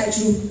said I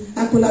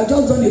could have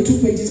just done a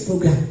 2 pages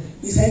program.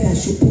 He said I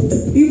should put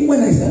even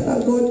when I said, oh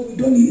God, you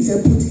don't need, he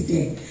said put it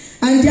there.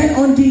 And then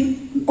on the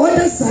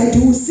other side,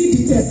 you will see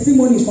the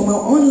testimonies from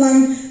our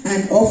online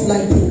and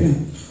offline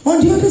program. On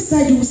the other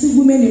side, you will see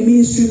Women in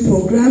Ministry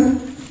program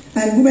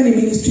and Women in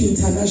Ministry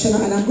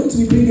International. And I'm going to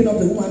be bringing up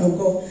the woman of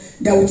God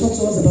that will talk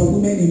to us about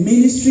Women in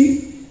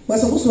Ministry. We're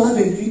supposed to have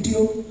a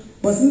video,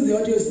 but since the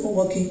audio is not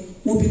working,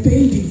 we'll be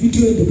playing the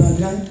video in the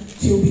background.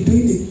 She will be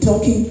doing the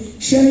talking,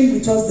 sharing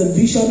with us the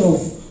vision of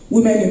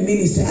Women in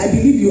Ministry. I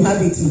believe you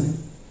have it, man.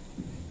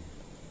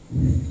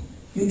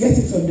 You get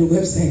it from the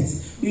website.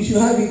 You should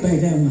have it by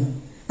now, man.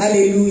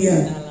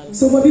 Hallelujah.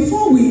 So, but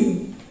before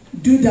we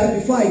do that,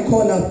 before I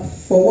call up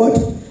forward,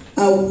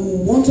 I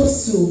want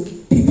us to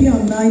prepare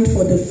our mind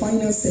for the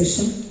final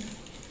session.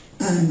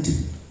 And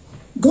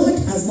God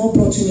has not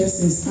brought you here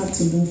since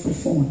afternoon for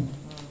fun.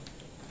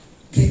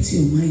 Get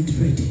your mind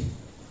ready.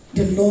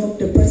 The Lord,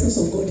 the presence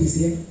of God is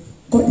here.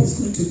 God is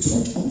going to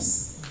touch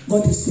us.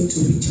 God is going to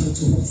reach out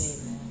to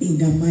us. In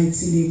the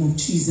mighty name of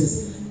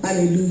Jesus.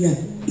 Hallelujah.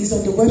 It's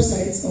on the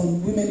website,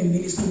 on Women in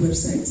Ministry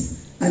website.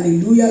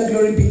 Hallelujah.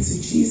 Glory be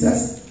to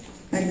Jesus.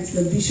 And it's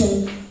the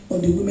vision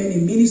of the Women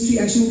in Ministry.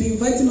 And she'll be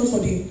inviting us for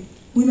the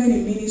Women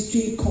in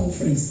Ministry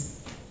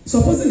conference.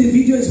 Supposing the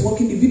video is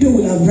working, the video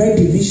will have read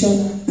the vision.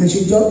 And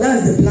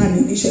that's the plan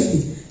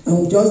initially. And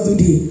we'll just do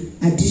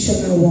the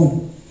additional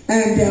one.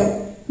 And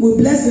we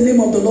bless the name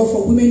of the Lord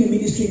for Women in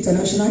Ministry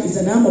International. It's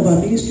the name of our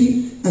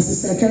ministry, as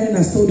Sister Karen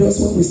has told us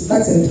when we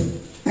started.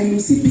 And you'll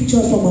see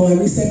pictures from our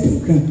recent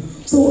program.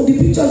 So the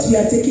pictures we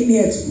are taking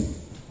here,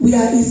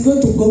 it's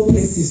going to go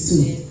places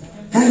too.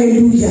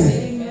 Hallelujah.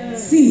 Amen.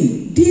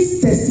 See, this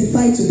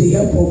testifies to the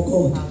help of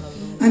God.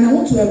 And I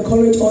want to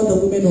encourage all the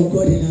women of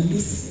God in our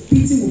midst.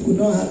 Pity we could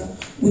not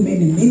have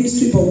women in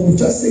ministry, but we will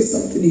just say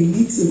something a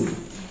little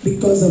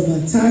because of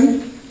our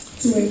time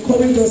to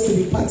encourage us to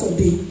be part of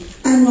the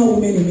annual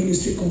Women in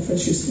Ministry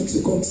conference. She's going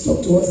to come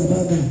talk to us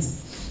about that.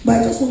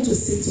 But I just want to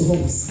say to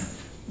us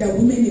that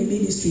Women in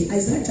Ministry,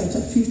 Isaiah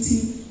chapter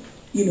 50,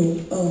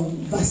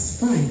 verse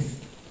 5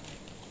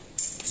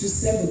 to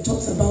 7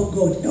 talks about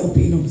God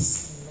helping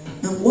us.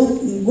 And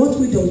in what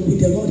way will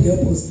the Lord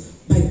help us?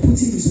 By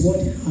putting His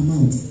word in our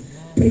mouth.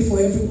 Pray for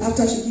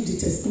after she gives the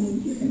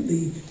testimony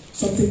and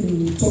something we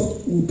will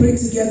talk, we'll pray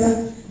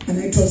together, and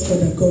I trust God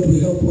that God will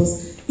help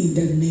us in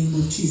the name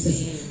of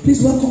Jesus.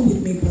 Please welcome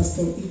with me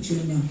Pastor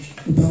Ijoma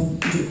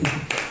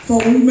for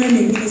Women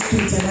in Ministry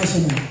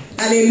International.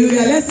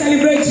 Hallelujah. Let's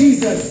celebrate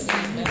Jesus.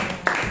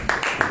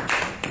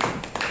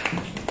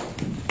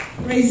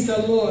 Praise the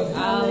Lord.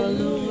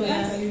 Hallelujah.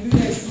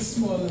 Hallelujah is too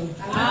small.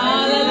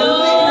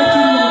 Hallelujah.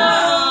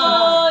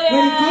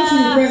 When it comes to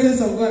the presence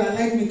of God, I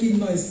like making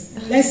noise.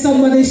 Let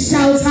somebody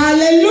shout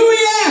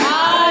hallelujah.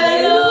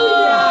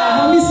 Hallelujah.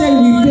 Mommy said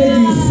we paid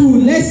in full.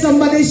 Let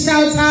somebody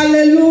shout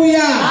hallelujah.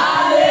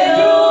 Hallelujah.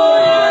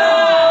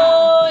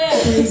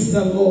 Praise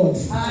the Lord.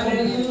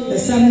 Hallelujah. The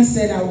psalmist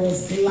said, I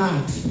was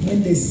glad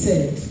when they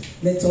said,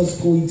 let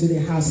us go into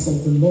the house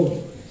of the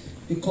Lord.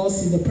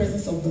 Because in the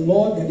presence of the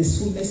Lord there is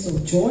fullness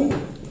of joy,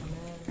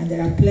 and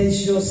there are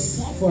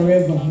pleasures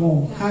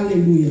forevermore.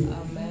 Hallelujah.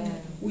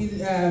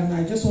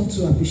 I just want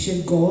to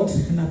appreciate God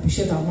and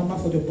appreciate our mama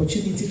for the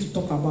opportunity to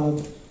talk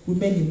about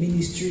Women in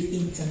Ministry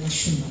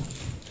International.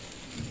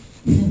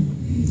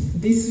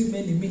 This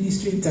Women in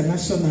Ministry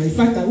International. In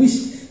fact, I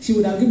wish she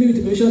would have given me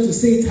the permission to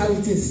say it how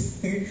it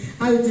is,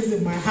 how it is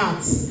in my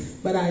heart.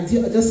 But I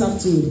just have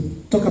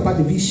to talk about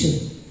the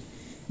vision.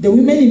 The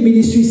Women in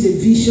Ministry is a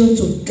vision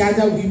to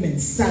gather women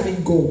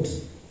serving God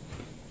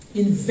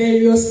in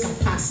various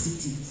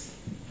capacities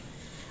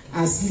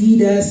as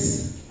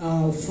leaders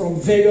from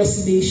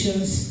various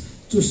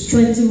nations to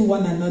strengthen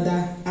one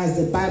another, as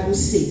the Bible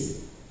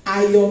says,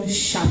 iron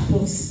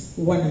sharpens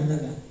one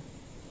another.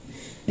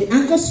 The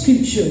anchor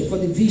scripture for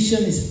the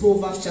vision is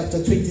Proverbs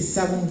chapter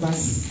 27 verse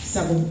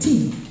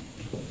 17.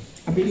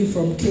 I'm reading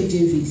from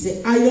KJV. It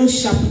says, iron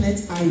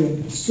sharpeneth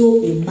iron,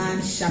 so a man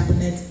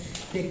sharpeneth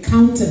the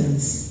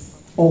countenance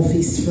of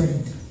his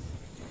friend.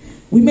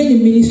 Women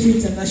in Ministry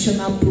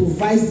International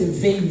provides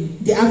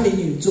the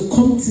avenue to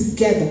come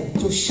together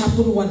to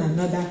sharpen one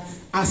another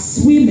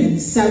as women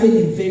serving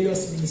in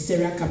various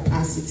ministerial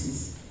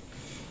capacities.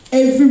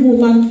 Every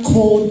woman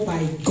called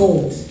by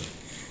God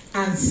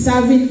and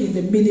serving in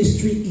the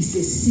ministry is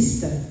a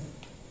sister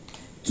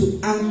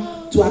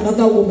to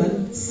another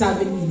woman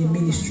serving in the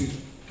ministry.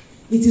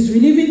 It is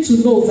relieving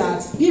to know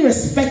that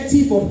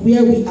irrespective of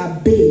where we are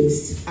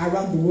based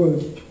around the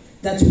world,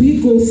 that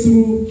we go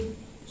through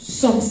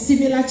some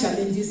similar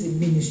challenges in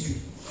ministry.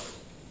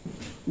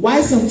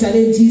 While some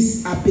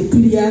challenges are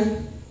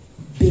peculiar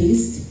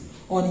based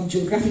on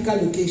geographical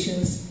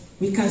locations,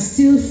 we can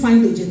still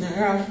find a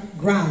general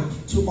ground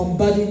to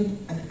unburden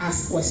and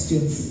ask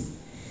questions.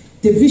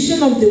 The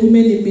vision of the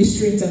Women in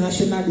Ministry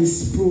International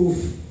is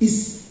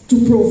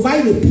to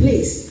provide a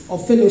place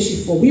of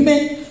fellowship for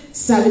women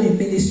serving in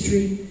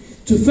ministry,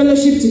 to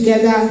fellowship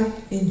together,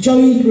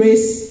 enjoying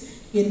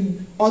grace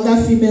in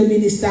other female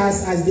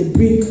ministers as they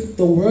bring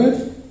the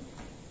word,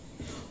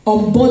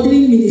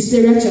 unburdening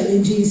ministerial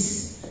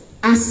challenges,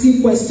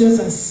 asking questions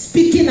and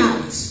speaking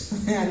out.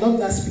 I love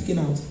that, speaking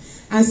out.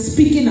 And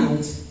speaking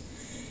out.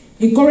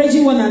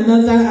 Encouraging one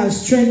another and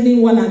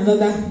strengthening one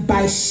another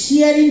by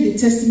sharing the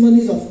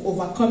testimonies of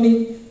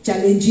overcoming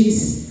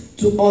challenges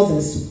to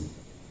others.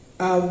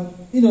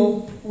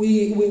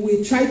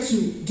 We try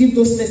to give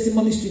those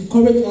testimonies to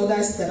encourage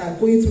others that are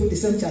going through the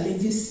same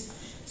challenges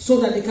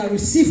so that they can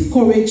receive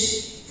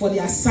courage for the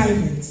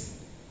assignment.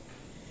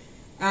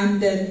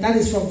 And that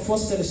is from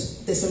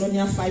 1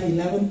 Thessalonians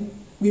 5:11.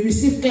 We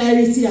receive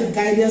clarity and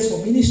guidance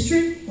for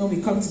ministry when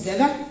we come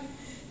together.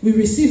 We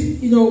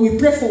receive, we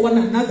pray for one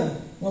another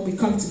when we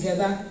come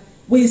together.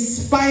 We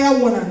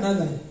inspire one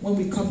another when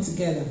we come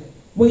together.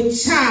 We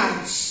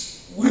charge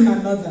one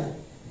another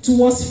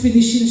towards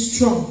finishing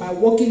strong by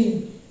walking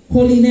in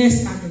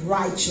holiness and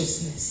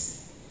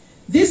righteousness.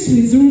 This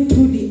we do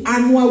through the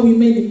annual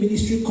Women in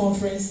Ministry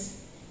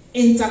Conference,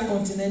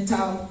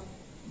 Intercontinental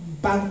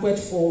Banquet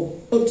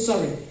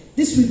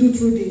This we do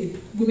through the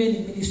Women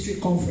in Ministry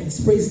Conference.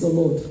 Praise the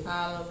Lord.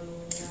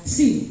 Hallelujah.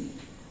 See,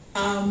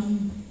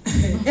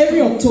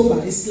 every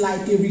October is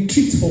like a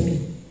retreat for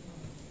me.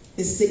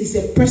 It's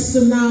a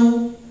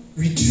personal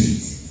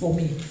retreat for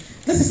me.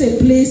 This is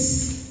a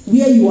place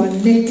where you are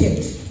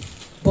naked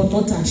but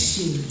not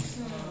ashamed.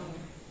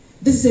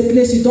 This is a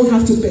place you don't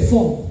have to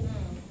perform.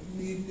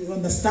 You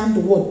understand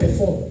the word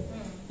perform.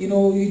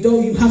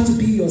 You have to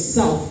be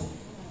yourself,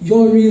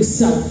 your real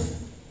self.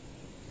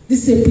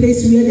 This is a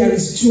place where there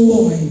is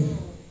joy.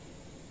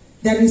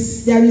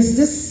 There's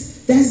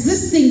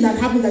this thing that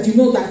happens that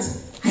that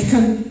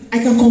I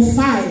can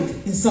confide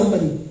in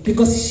somebody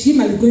because she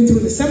might be going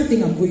through the same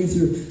thing I'm going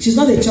through. She's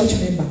not a church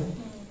member.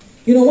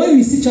 When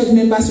we see church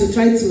members, we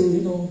try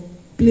to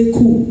play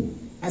cool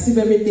as if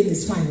everything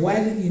is fine, while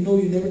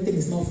everything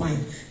is not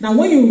fine. Now,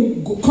 when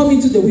you come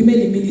into the Women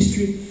in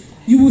Ministry,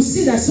 you will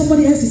see that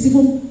somebody else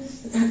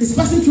is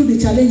passing through the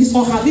challenges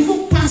or have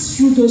even passed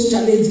through those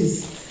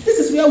challenges. This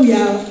is where we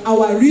are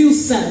our real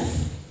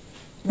self.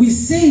 We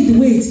say it the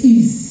way it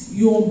is.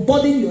 You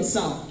unburden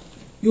yourself.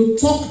 You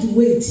talk the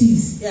way it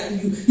is.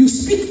 You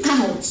speak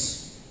out.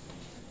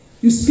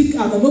 You speak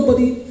out, and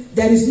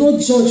there is no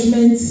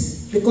judgment,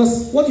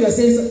 because what you are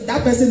saying is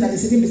that person that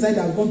is sitting beside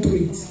you has gone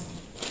through it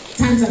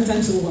times and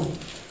times over.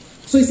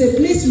 So it's a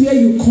place where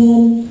you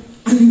come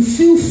and you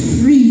feel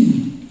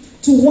free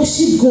to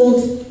worship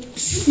God.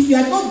 You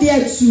are not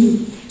there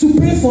to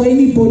pray for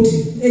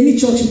anybody, any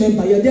church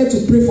member. You are there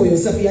to pray for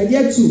yourself. You are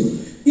there to,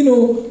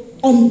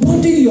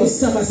 unburden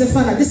yourself and say,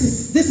 Father, this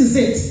is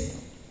it.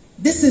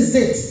 This is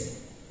it.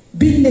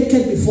 Being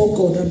naked before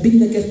God and being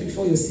naked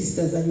before your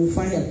sisters, and you'll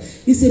find help.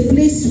 It's a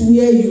place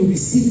where you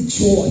receive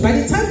joy. By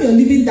the time you're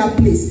leaving that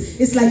place,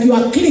 it's like you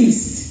are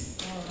cleansed.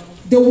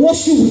 They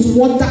wash you with the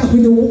water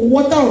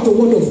of the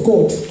word of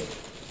God.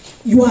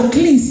 You are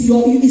cleansed.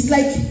 It's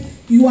like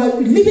you are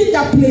leaving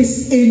that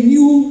place a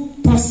new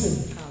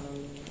person,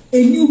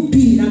 a new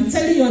being. I'm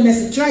telling you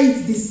honestly, try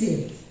it this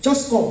year.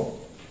 Just come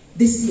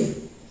this year.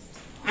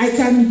 I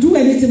can do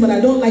anything, but I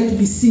don't like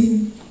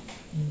missing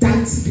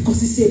that,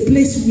 because it's a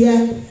place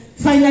where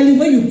finally,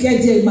 when you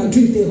get there in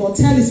Madrid, the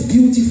hotel is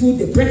beautiful,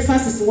 the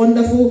breakfast is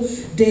wonderful,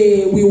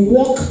 we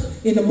walk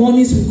in the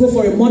mornings, we go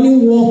for a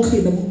morning walk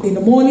in the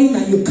morning,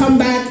 and you come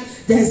back.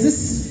 There's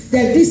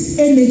this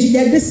energy,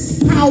 there's this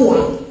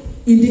power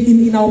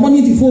in our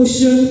morning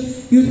devotion.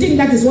 You think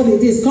that is what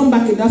it is. Come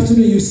back in the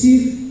afternoon, you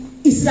see,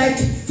 it's like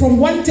from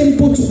one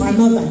tempo to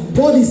another.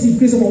 God is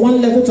increasing from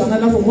one level to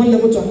another, from one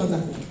level to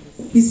another.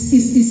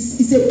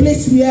 It's a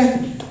place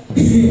where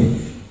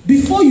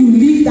before you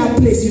leave that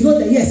place, you know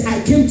that yes,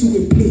 I came to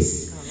a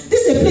place.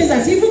 This is a place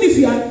that even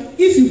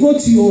if you go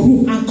to your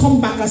room and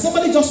come back and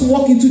somebody just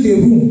walk into the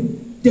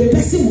room, the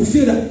person will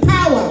feel the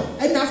power.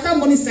 And after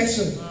morning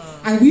section,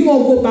 and we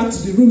all go back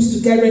to the rooms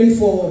to get ready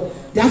for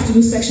the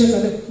afternoon sections.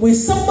 And when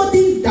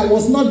somebody that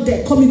was not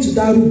there come into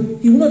that room,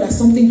 you will know that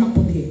something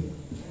happened here.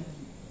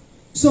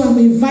 So I'm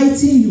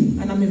inviting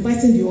you, and I'm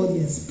inviting the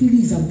audience.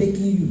 Please, I'm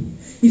begging you.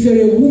 If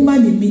you're a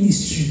woman in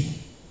ministry,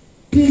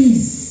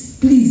 please,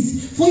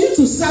 for you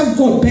to serve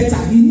God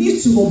better, you need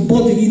to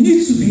unburden, you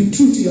need to be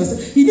true to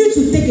yourself. You need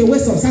to take away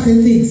some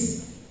certain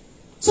things,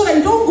 so that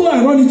you don't go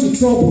and run into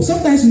trouble.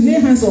 Sometimes you lay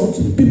hands on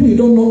people you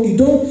don't know. You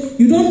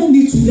don't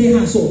need to lay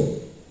hands on.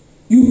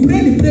 You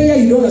pray the prayer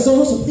you don't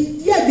understand. So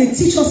yeah, they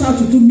teach us how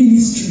to do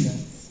ministry.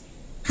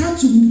 How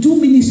to do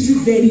ministry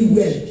very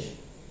well.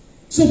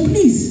 So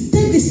please,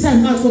 take this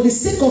time out for the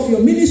sake of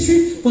your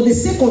ministry, for the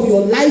sake of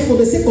your life, for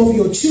the sake of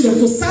your children,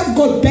 to serve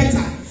God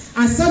better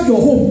and serve your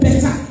home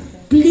better.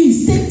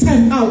 Please, take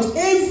time out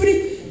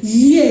every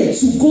year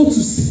to go to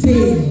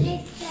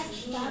Spain.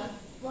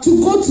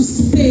 To go to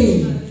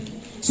Spain.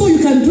 So you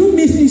can do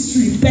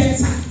ministry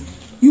better.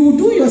 You will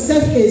do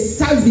yourself a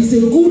service,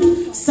 a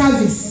good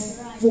service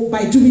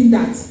by doing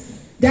that.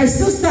 There is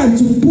still time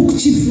to book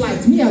cheap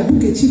flight. Me, I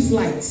book a cheap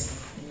flight.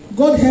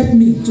 God help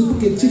me to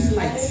book a cheap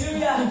flight.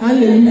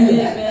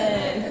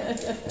 Hallelujah.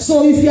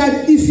 So if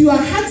your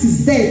heart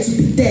is there to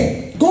be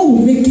there, God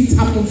will make it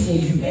happen for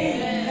you.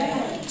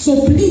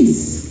 So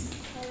please,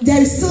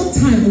 there is still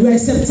time. We are in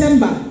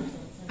September,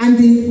 and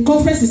the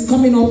conference is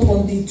coming up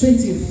on the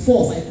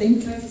 24th, I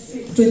think.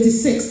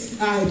 26th.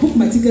 I booked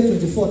my ticket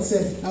 24th. So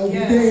I will be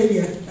there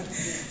earlier.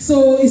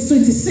 So it's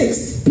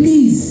 26th.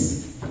 Please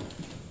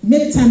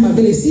make time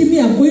available. See me,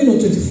 I'm going on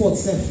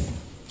 24th.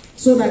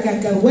 So that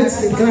I can wet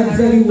the ground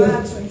very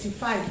well.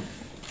 25.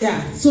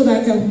 Yeah, so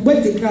that I can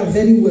wet the ground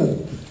very well.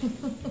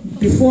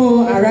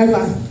 Before I arrive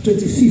at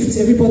 25th,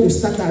 everybody will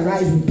start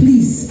arriving.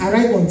 Please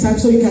arrive on time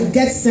so you can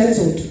get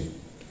settled.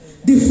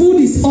 The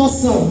food is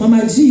awesome.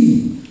 Mama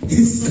G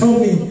is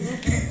coming.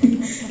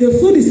 The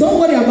food is, don't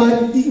worry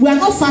about it. We are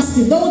not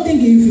fasting. Don't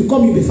think if you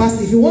come, you'll be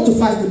fasting. If you want to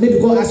fast, maybe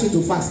God asks you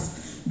to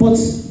fast. But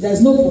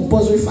there's no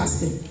compulsory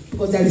fasting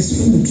because there is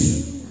food.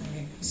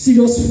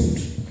 Serious food.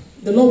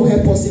 The Lord will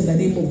help us in the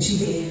name of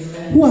Jesus.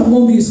 Amen. Who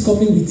among you is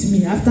coming with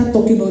me? After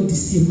talking all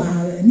this,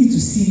 I need to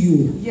see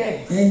you.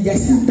 Yes. And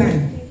there's still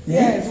time.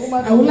 Yes.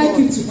 I would like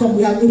you to come.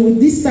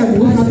 This time we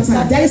won't have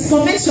time. There is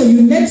connection.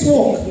 You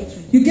network.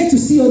 You get to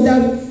see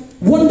other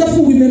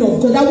wonderful women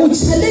of God that will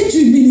challenge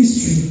you in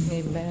ministry.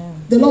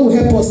 Amen. The Lord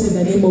will help us in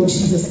the name of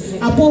Jesus.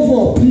 Above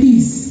all,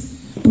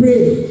 please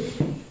pray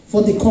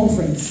for the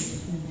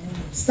conference.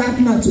 Start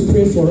now to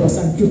pray for us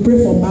and to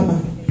pray for Mama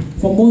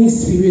for more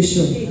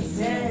inspiration.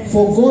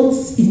 For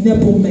God's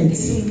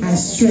enablement and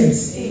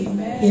strength.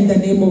 Amen. In the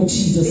name of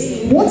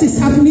Jesus. Amen. What is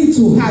happening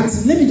to her?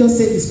 Let me just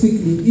say this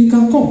quickly. You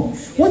can come.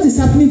 What is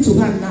happening to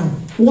her now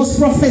was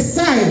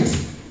prophesied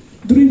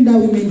during that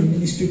Women in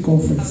Ministry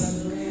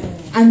conference.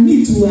 And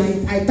me too,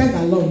 I tag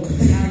along.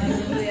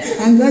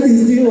 And God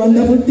is doing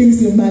wonderful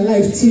things in my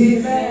life too.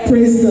 Amen.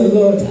 Praise the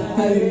Lord.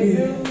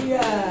 Hallelujah.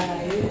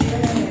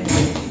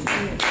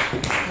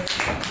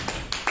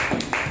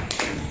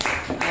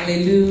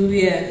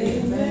 Hallelujah.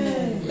 Amen.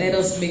 Let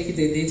us make it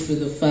a date with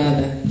the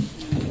Father.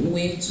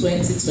 When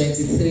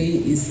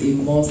 2023 is a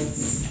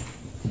must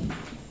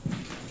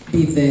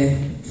be there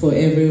for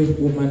every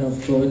woman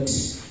of God.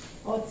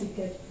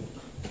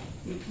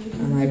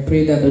 And I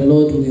pray that the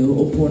Lord will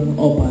open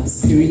up our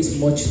spirit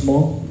much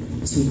more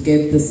to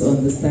get this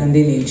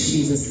understanding in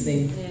Jesus'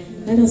 name.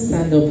 Let us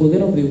stand up. We're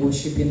going to be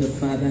worshiping the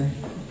Father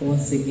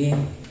once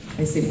again.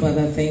 I say,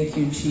 Father, thank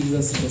you,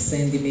 Jesus, for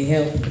sending me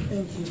help.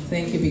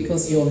 Thank you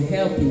because your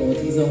help, Lord,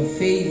 is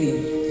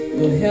unfailing.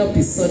 Your help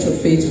is such a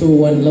faithful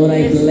one. Lord,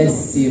 I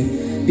bless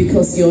you.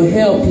 Because your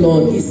help,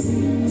 Lord,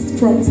 is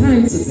from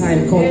time to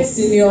time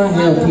continual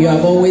help. You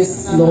have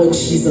always, Lord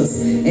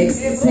Jesus,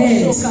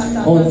 extend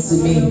unto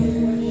me.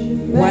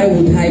 Why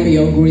would I be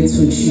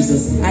ungrateful,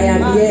 Jesus? I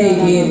am here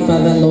again,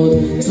 Father,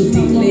 Lord, to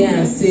declare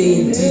and say,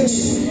 indeed,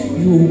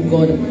 you,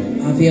 God,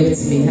 have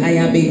helped me. I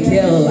am a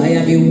girl, I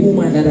am a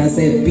woman that has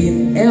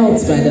been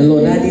helped by the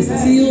Lord, and is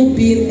still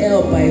being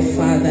helped by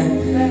Father.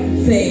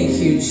 Thank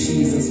you,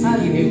 Jesus.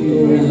 We give you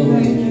glory,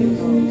 Lord.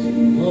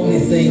 Lord, we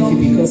thank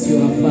you because you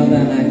are Father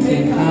and our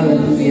King.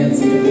 Hallelujah to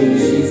the Lord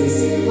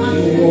Jesus.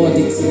 You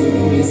worthy to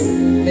be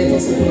praised. Let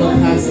us open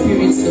up our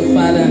spirit to the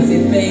Father and say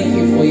thank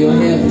you for your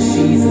help,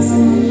 Jesus.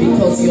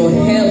 Because your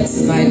help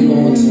tonight,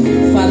 Lord,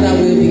 Father,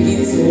 will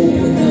begin to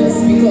open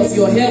us. Because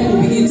your help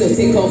will begin to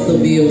take off the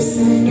veils.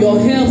 Your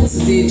help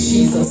today,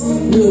 Jesus,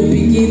 will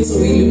begin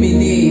to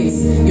illuminate.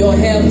 Your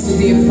help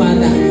today,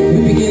 Father,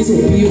 will begin to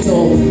build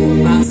up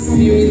our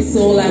spirit,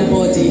 soul, and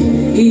body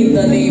in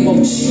the name of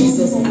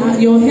Jesus.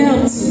 Your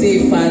help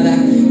today, Father,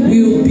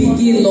 will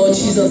begin, Lord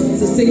Jesus,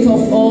 to take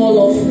off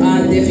all of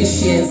our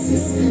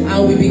deficiencies,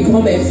 and we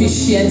become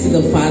efficient in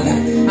the Father,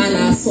 and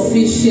our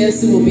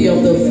sufficiency will be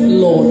of the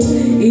Lord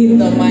in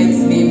the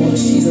mighty name of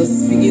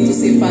Jesus. Begin to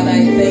say, Father,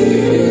 I thank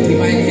you for your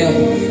divine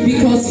help,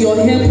 because your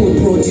help will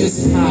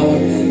produce power.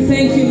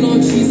 Thank you,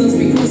 Lord Jesus,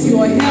 because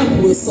your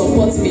help will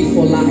support me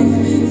for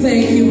life.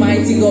 Thank you,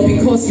 mighty God,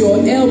 because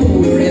your help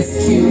will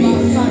rescue me.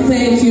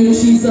 Thank you,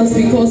 Jesus,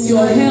 because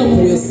your help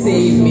will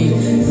save me.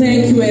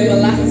 Thank you,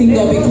 everlasting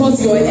God,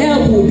 because your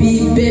help will be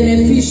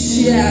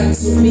beneficial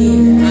to me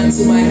and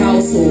to my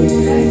household.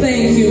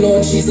 Thank you,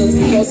 Lord Jesus,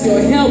 because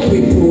your help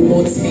will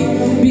promote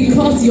me,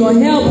 because your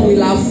help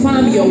will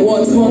affirm your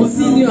word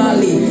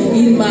continually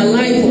in my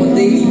life on a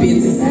daily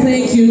basis.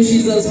 Thank you,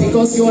 Jesus,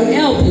 because your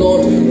help,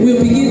 Lord,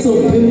 will begin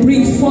to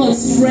bring forth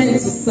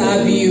strength to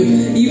serve you,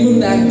 even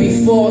that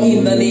before,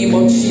 in the name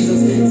of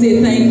Jesus.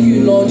 Say thank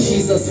you, Lord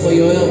Jesus, for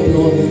your help,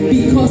 Lord.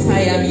 Because I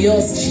am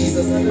yours,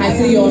 Jesus. I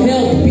say your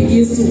help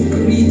begins to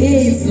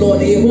create,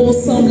 Lord, a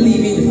wholesome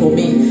living for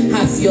me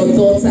as your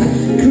daughter.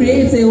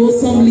 Create a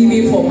wholesome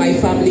living for my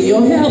family.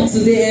 Your help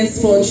today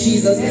ends for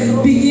Jesus.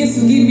 Begins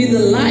to give me the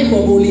life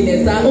of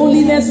holiness. That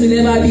holiness will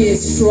never be a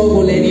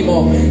struggle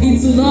anymore.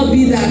 It will not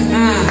be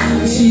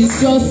that,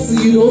 she's just,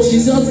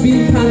 she's just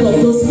being part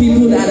of those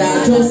people that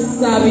are just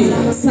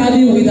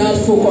serving without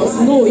focus.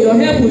 No, your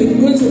help is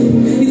going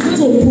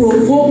to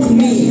provoke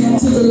me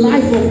to the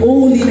life of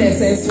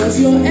holiness and such.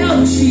 Your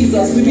help,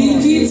 Jesus, will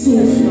begin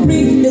to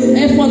bring the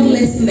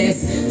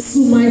effortlessness to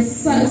my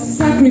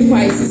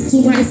sacrifices,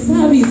 to my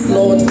service,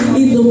 Lord,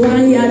 in the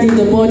vineyard, in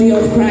the body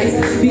of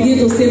Christ. Begin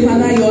to say,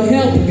 Father, your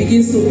help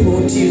begins to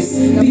produce,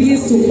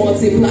 begins to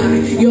multiply.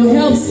 Your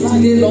help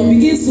today, Lord,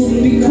 begins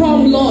to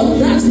become, Lord,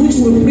 that which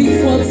will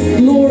bring forth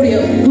glory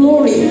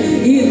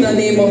in the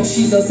name of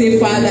Jesus. Say,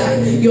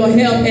 Father, your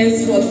help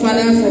henceforth,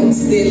 Father, from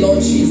today,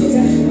 Lord Jesus,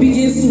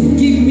 begins to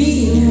give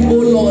me, oh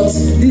Lord,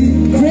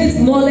 the great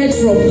knowledge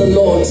from the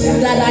Lord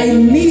that I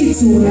need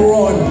to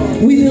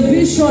run with a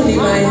vision in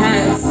my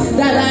hands,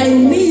 that I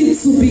need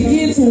to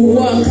begin to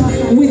work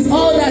with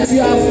all that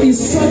you have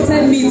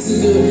instructed me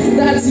to do,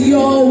 that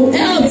your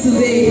help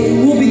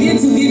today will begin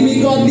to give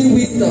me godly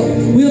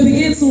wisdom, will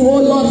begin to,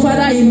 oh Lord,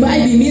 Father,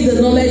 imbibe in me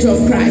the knowledge of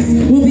Christ,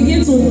 will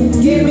begin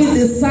to give me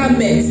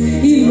discernment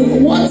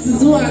in what to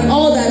do and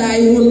all that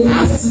I will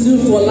have to do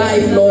for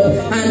life, Lord,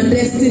 and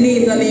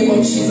destiny in the name of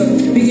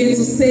Jesus. Begin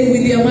to say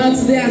with your mouth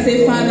today and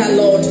say, Father,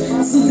 Lord,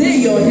 today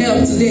your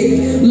help,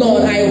 today,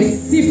 Lord, I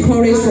receive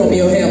courage from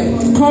your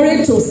help,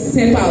 courage to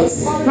step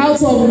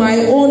out of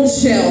my own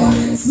shell.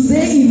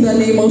 Today, in the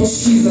name of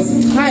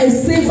Jesus, I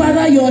say,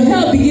 Father, your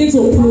help begins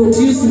to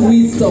produce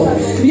wisdom.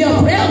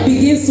 Your help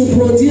begins to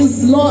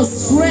produce, Lord,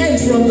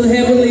 strength from the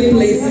heavenly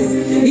places.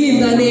 In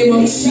the name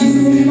of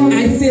Jesus,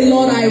 I say,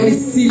 Lord, I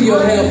receive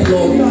your help,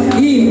 Lord.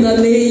 In the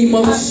name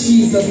of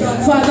Jesus,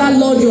 Father,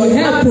 Lord, your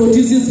help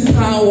produces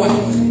power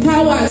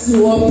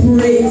to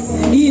operate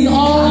in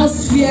all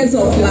spheres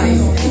of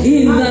life.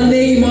 In the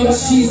name of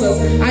Jesus,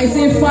 I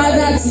say,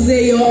 Father,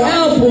 today your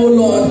help, oh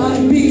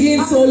Lord,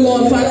 begins, oh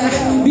Lord,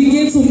 Father,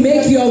 begin to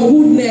make your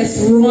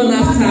goodness run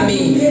after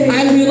me.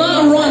 I will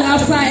not run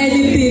after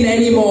anything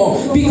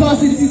anymore,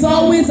 because it is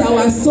always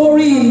our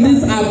story in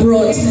this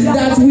abroad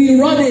that we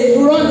run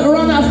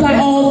after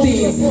all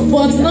things,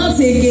 but not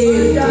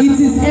again. It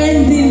is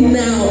ending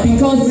now,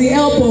 because the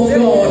help of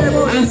God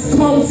has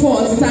come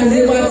forth. It has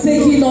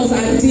overtaken us,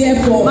 and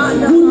therefore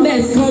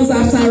goodness comes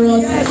after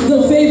us.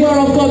 The favor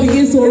of God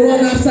begins to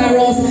run after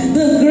us.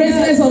 The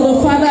greatness of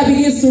the Father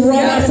begins to run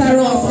after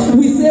us.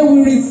 We say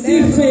we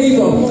receive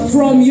favor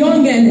from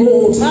young and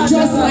old,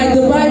 just like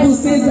the Bible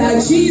says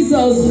that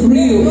Jesus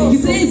grew. He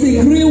says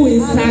he grew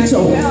in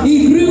stature,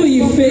 he grew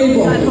in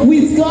favor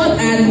with God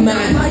and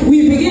man.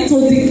 We begin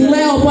to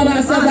declare upon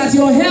ourselves that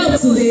your help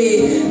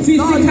today,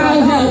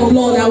 physical help,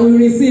 Lord, that we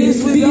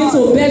receive, begin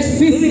to bet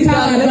physical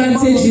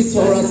advantages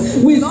for us.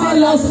 We say,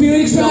 Lord,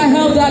 spiritual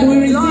help that we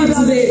receive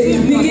today,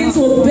 begin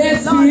to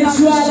bet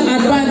spiritual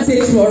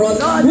advantage for us.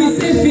 We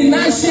say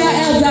financial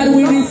help that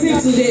we receive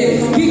today,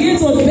 begin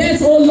to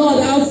bet, oh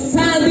Lord,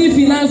 outstanding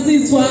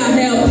finances for our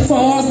help,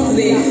 for us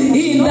today.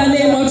 In the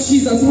name of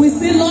Jesus, we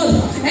say, Lord,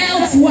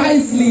 health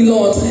wisely,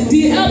 Lord,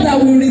 the help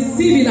that we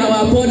receive in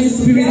our body,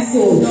 spirit,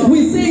 soul.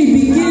 We say it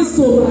begins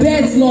to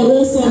bet, Lord,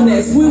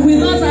 awesomeness. We will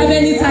not have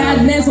any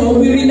tiredness or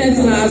weariness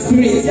in our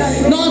spirit,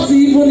 not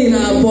even in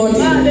our body.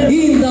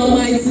 In the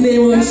mighty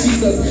name of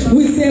Jesus,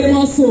 we say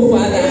more so,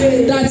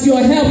 Father, that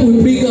your help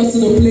will bring us to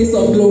the place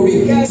of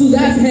glory, to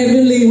that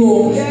heavenly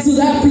home, to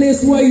that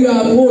place where you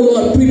have, oh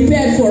Lord,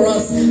 prepared for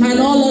us and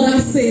all other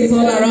saints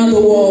all around the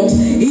world.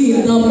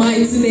 In the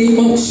mighty name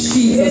of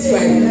Jesus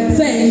Christ.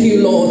 Thank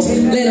you, Lord.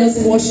 Let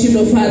us worship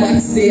the Father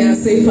today and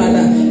say,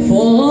 Father,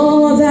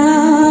 for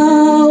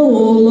thou,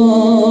 O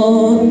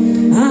Lord,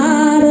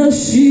 art a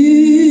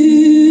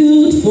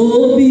shield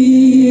for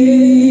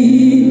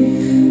me,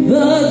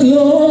 the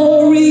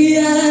glory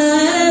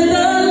and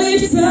the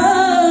lifter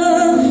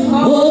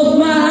of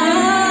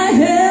my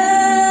head.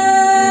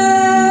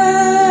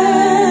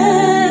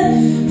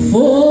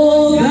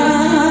 For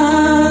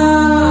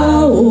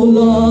thou, O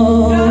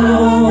Lord,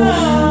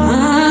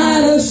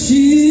 art a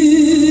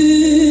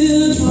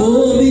shield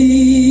for me,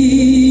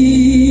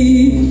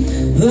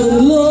 the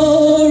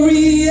glory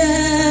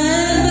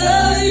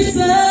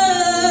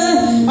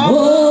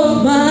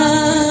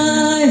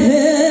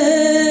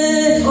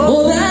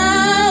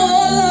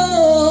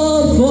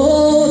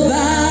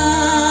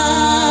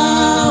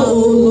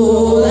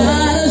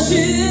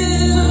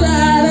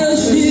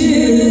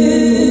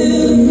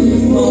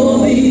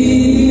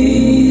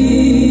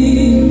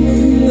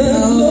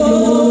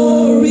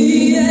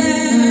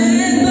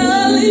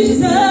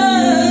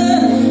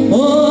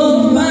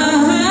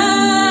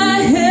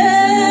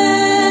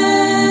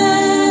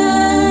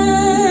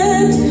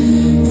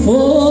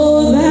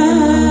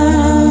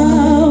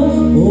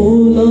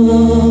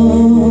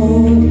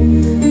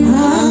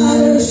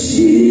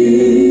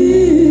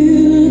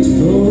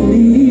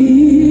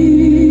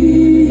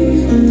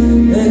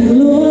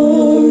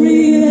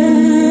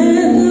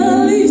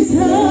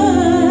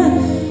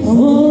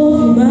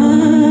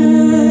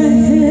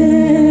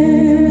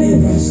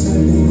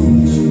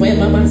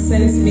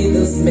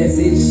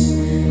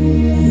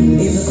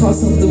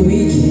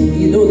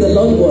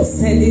was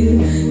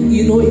sending,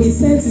 he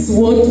sent his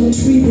word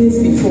 3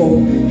 days before.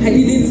 I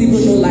didn't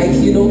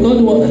even know,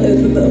 God was,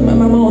 my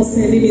mama was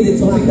sending me the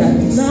topic that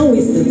now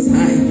is the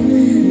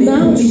time.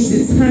 Now is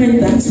the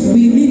time that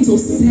we need to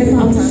step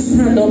out and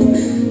stand up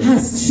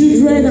as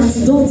children,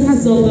 as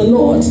daughters of the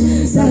Lord.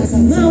 That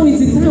now is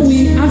the time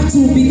we have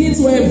to begin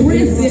to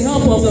embrace the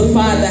help of the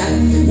Father.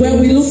 When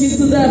we look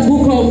into that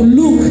book of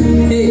Luke,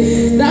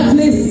 that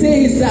place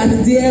says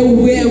that there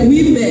were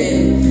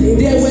women,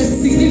 there were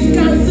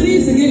significant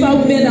 3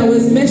 significant women that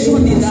was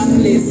mentioned in that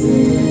place.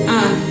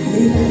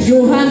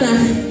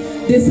 Johanna,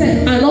 they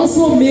said, and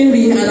also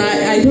Mary, and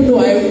I don't know,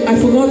 I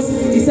forgot,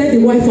 he said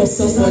the wife of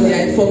somebody,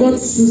 I forgot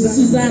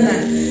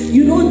Susanna.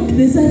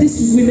 They said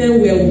these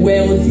women were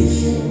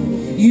wealthy.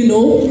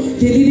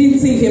 They didn't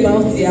think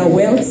about their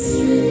wealth.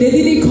 They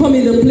didn't come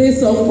in the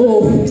place of,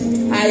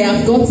 I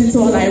have got it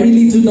all, I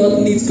really do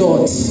not need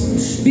God.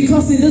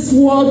 Because in this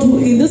world,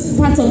 in this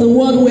part of the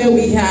world where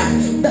we are,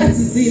 that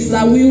is it,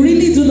 that we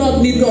really do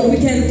not need God. We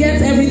can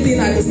get everything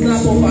at the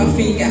snap of our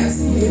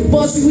fingers.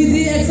 But with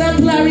the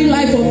exemplary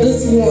life of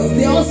this world,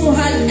 they also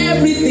had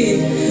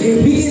everything.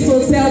 Begin to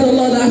tell the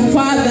Lord that,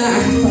 Father,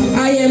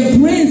 I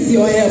embrace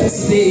your help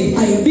today.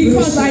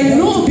 Because I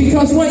know,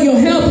 because when your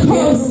help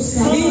comes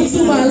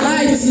into my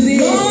life today,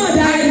 Lord,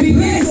 I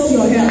begin to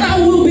your help. I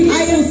will begin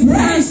to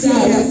embrace your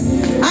help.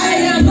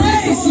 I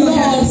embrace your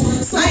help.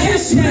 So I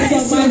can't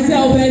of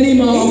myself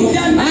anymore.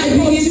 I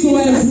begin to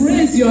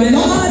embrace your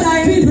help. Lord,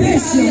 I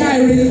embrace your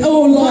help.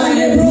 Oh Lord,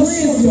 I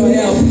embrace your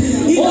help.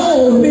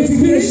 Oh,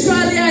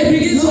 spiritually I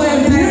begin to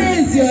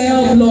embrace your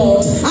help,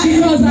 Lord.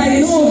 Because I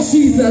know,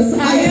 Jesus,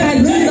 I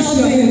can do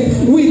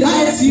nothing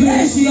without you,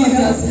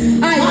 Jesus.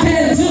 I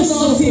can do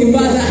nothing,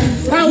 Father.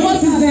 And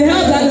what is the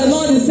help that the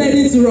Lord is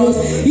sending to us?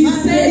 He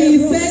said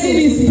He's sending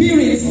His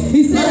Spirit.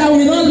 He said, I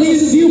will not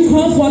leave you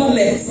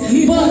comfortless,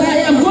 but I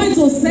am going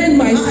to send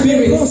my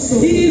Spirit.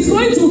 He is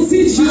going to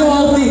teach you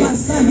all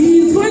this. He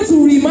is going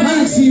to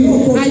remind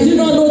you. I do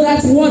not know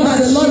that word that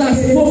the Lord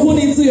has spoken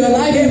into your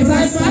life in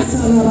time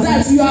past,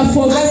 that you have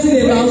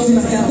forgotten about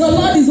it. The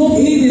Lord is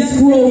opening the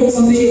scroll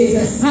today,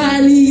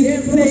 and He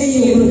is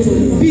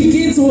saying,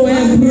 begin to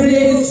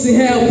embrace the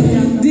help.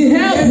 The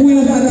help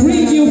will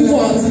bring you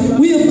forth,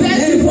 will bet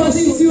you forth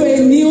into a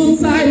new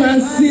time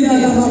and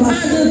season.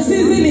 And the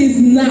season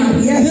is now.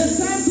 The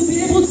time to be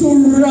able to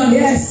run,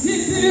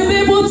 to be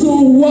able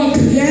to walk at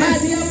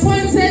the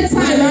appointed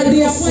time, and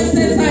the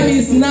appointed time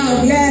is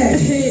now.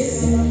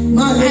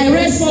 I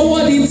read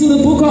forward into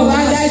the book of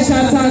Haggai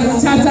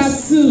chapter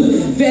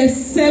 2, verse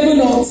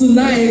 7 up to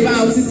 9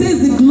 about. It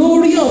says the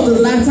glory of the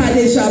latter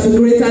day shall be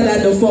greater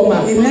than the former.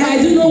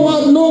 I do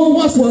not know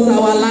what was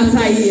our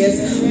latter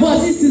years, but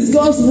this is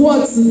God's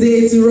word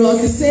today to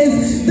us. It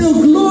says the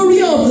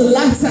glory of the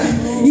latter,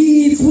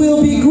 it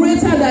will be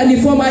greater than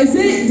the former. I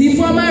say the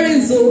former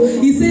is so.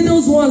 He said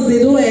those ones, they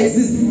don't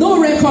exist. No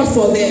record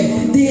for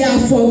them. They are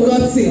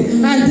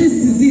forgotten. And this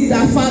is it,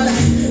 that Father,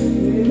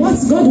 what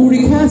God will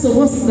require of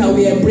us is that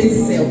we embrace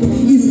His help.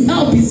 His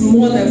help is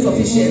more than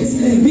sufficient.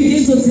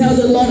 Begin to tell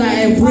the Lord,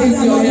 I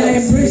embrace your help. I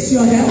embrace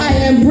your help.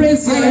 I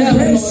embrace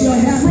your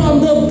help.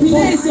 From the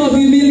place of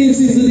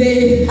humility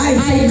today,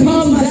 I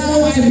come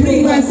down, I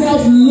bring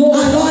myself low.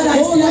 Lord,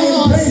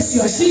 embrace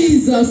your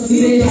Jesus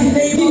today,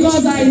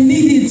 because I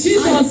need it.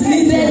 Jesus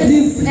needed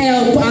this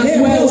help as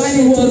well when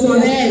He was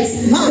on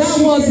earth. That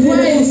was why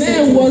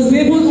men was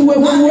able to were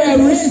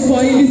raised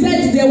for Him. He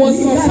said there was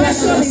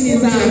compassion in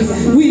His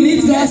hands. We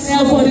need God's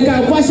help for the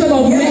compassion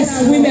of men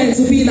and women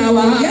to be in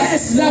our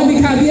hearts, that we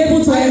can be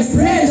able to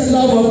embrace the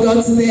love of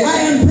God today.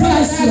 I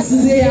embrace that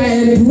today.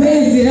 I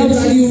embrace the help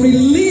that you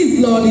release,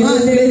 Lord, in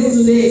this place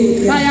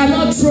today. I am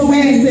not throwing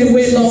it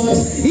away, Lord,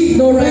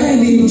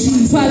 ignorantly.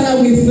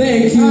 Father, we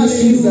thank you,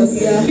 Jesus,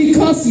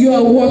 because you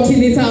are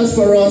working it out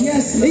for us,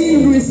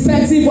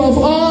 irrespective of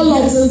all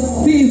of the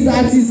things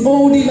that is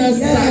holding us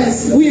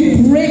back. We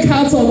break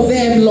out of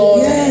them,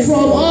 Lord,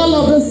 from all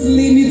of this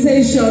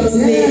limitation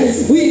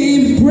today.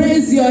 We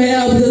embrace your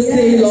help this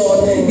day,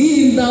 Lord,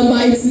 in the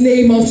mighty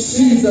name of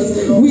Jesus.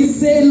 We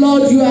say,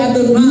 Lord, you are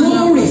the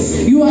glory,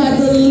 you are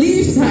the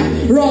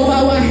lifter of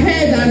our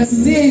head, and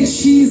today,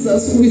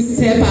 Jesus, we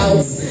step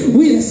out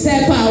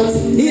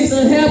in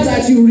the help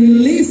that you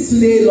release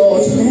today,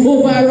 Lord,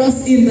 over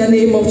us in the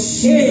name of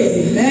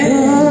Jesus.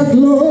 Amen. The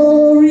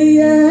glory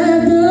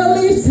and the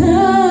lifter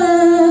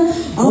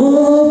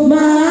of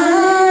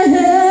my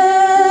head,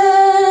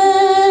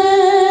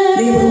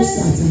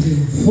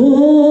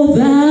 for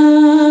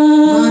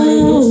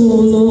thou,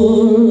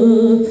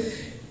 Lord,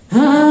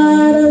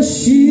 art a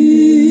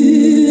shield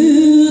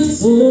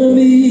for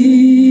me.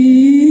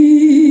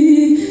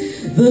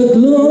 The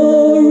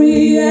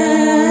glory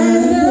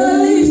and the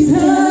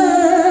lifter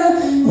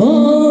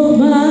of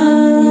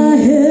my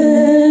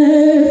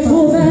head,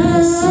 for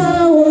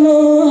thou,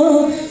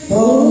 Lord,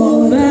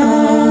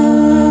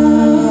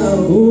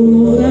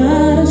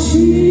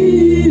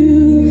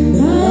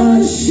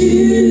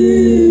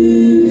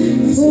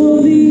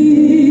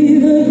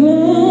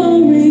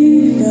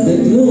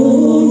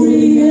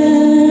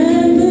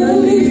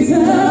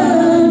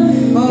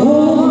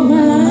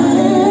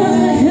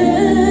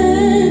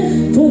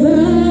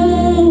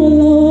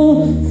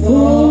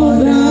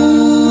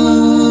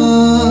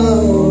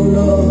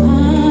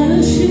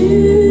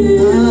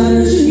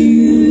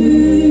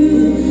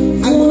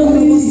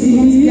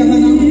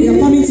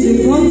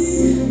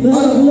 the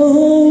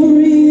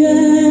glory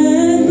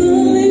and the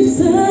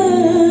lifter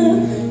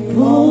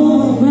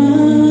of my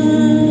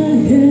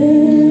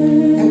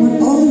head. I want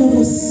all of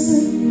us,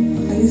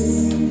 at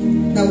least,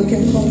 that we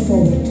can come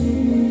forward.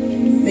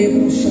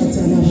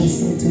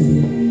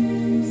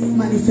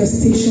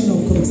 Manifestation of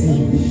God's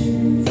help.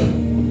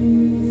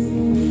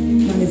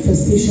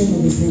 Manifestation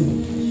of His help.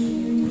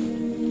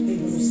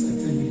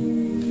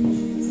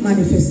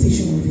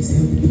 Manifestation of His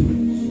help.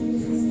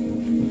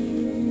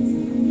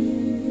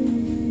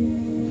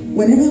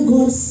 Whenever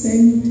God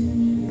sends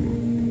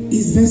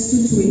His vessel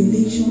to a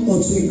nation or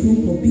to a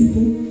group of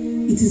people,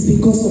 it is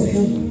because of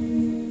help.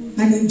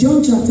 And in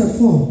John chapter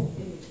 4,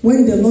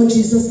 when the Lord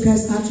Jesus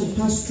Christ had to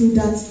pass through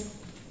that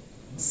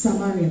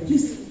Samaria,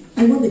 please,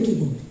 I want the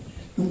keyboard.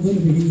 I'm going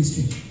to be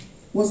ministering.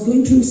 Was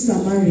going through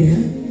Samaria,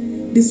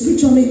 the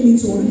scripture made me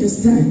to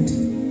understand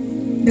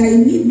that he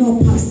need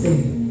not pass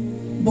there,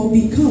 but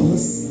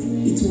because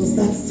it was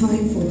that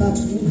time for that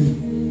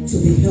woman to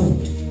be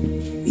helped.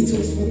 It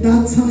was for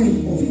that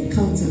time of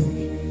encounter.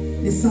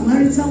 The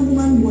Samaritan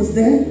woman was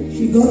there,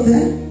 she got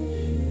there,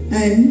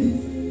 and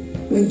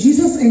when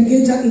Jesus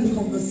engaged her in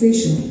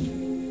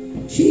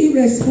conversation, she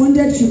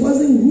responded, she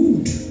wasn't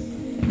rude.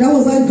 That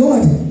was how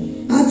God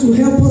had to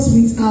help us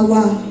with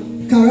our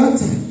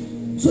character,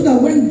 so that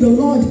when the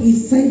Lord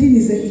is sending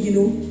His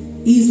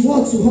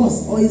word to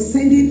us, or is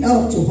sending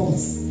help to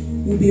us,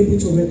 we'll be able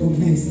to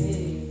recognize it.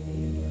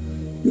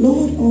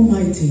 Lord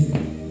Almighty,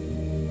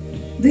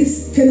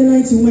 this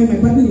Canaanite woman, my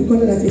Bible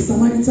recorded that a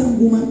Samaritan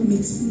woman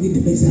meets with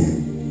the Messiah.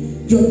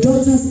 Your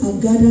daughters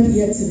have gathered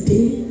here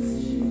today,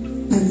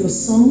 and your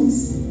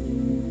sons,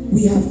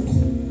 we have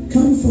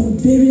come from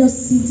various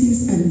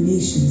cities and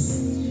nations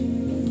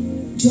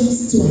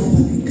just to have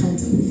an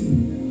encounter with you.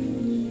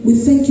 We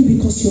thank you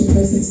because your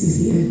presence is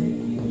here.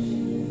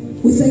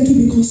 We thank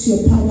you because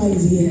your power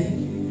is here.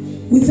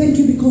 We thank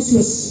you because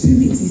your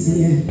spirit is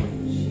here.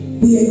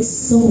 We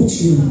exalt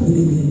you,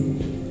 holy name.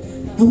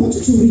 I want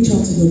you to reach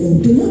out to the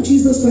Lord. The Lord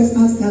Jesus Christ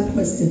asked that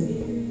question,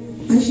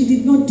 and she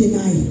did not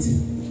deny it.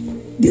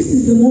 This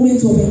is the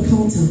moment of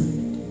encounter.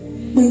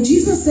 When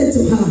Jesus said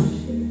to her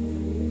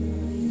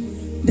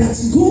that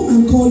go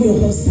and call your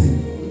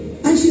husband,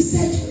 and she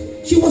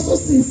said, she was so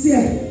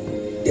sincere.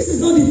 This is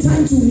not the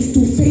time to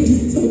fake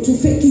it or to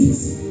fake it.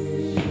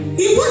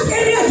 In what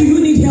area do you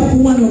need help,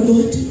 woman of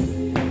God?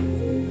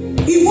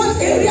 In what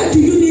area do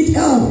you need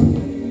help?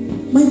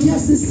 My dear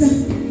sister,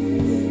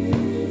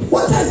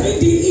 what has been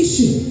the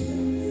issue?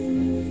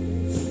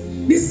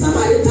 The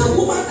Samaritan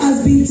woman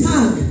has been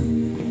tagged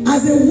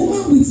as a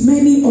woman with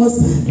many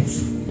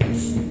husbands.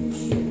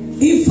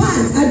 In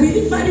fact, I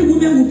believe many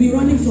women will be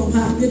running from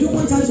her. They don't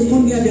want her to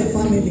come near their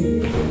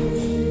family.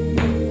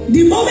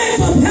 The moment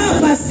of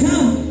help has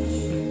come.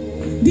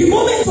 The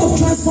moment of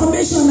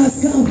transformation has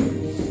come.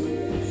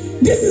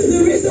 This is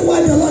the reason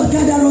why the Lord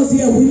gathered us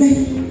here,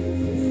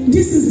 women.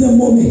 This is the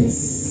moment.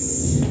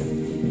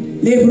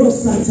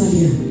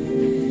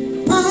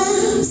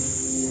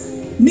 Pass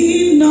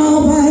me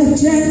now by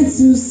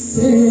gentle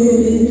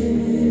Savior.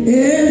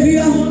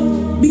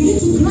 Begin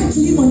to cry to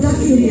Him on that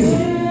area.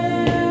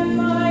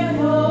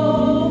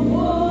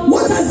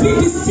 What has been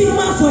the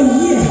stigma for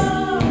years?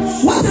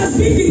 What has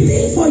been the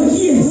thing for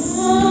years?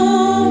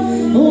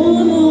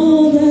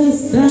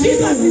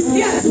 Jesus is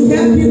here to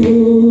help you.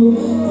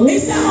 He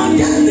said, on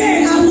that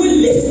day, I will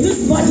lift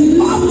this body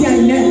off their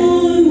neck,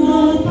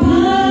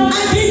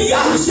 and the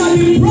yoke shall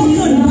be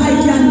broken by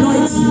the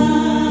anointing.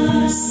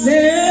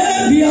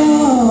 Savior,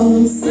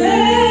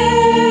 Savior,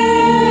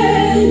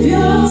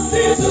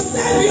 sing to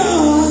Savior,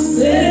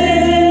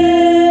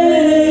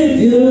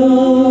 Savior,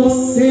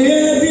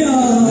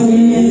 Savior,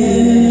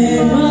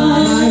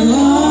 my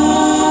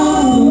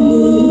humble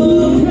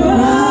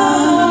cry.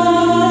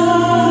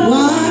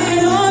 Why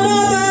on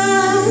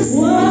others?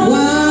 Why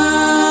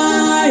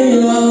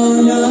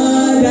on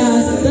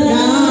others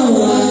thou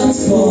art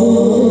for?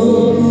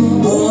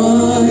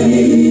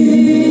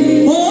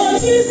 Oh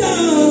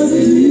Jesus,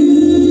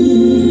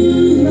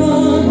 do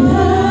not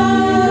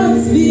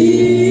pass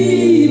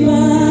me by.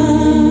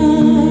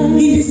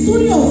 In the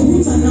story of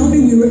Ruth and Naomi,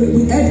 we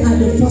heard at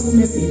the first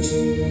message,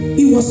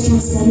 it was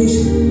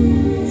transformation.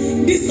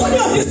 The story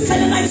of this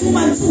Canaanite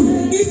woman too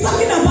is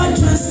talking about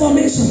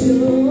transformation.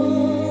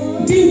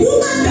 The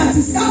woman that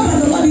is helped by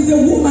the Lord is a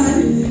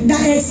woman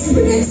that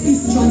experienced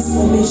His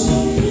transformation.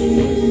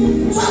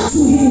 Talk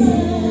to Him.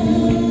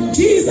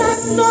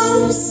 Jesus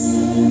knows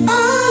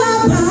all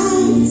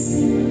about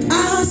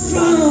our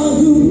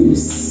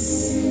struggles.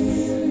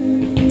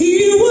 He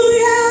will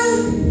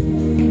help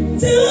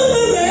till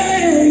the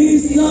day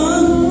is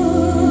done.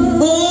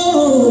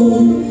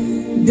 Oh,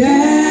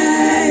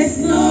 there's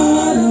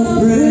not a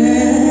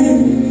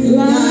friend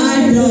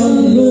like the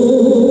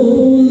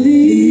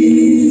lonely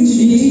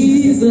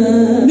Jesus.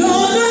 No,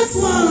 not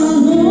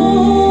one.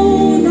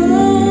 No,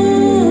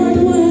 not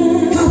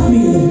one. Help me,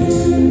 Lord.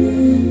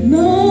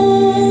 No,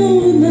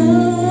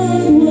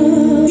 not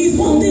one.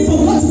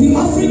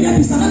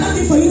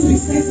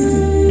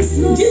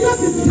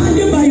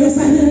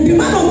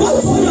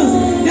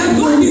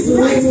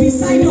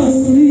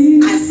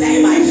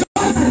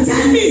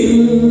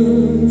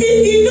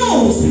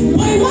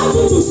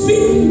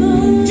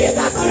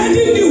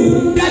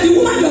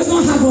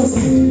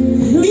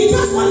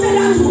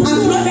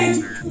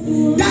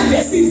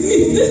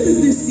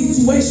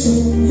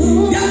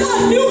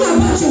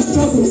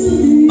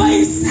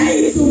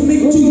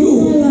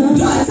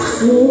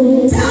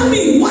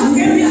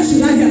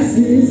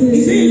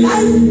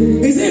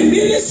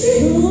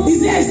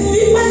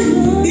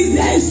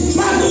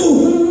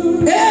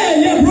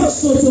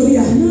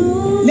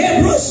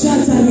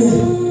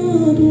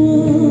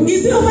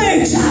 Is it over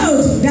a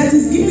child that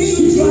is giving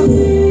you trouble?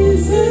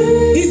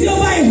 Is it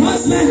over a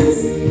husband?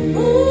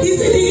 Is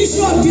it the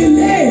issue of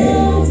delay?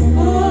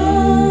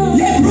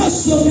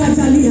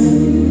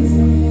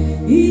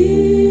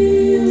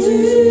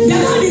 The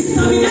Lord is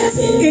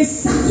terminating a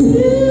circle.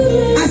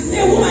 I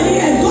say, woman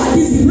here, God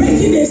is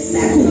breaking a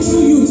circle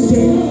through you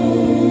today.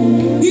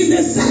 It's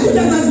a circle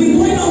that has been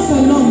going on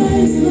for long.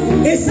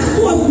 A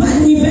circle of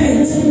bad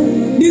events.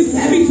 The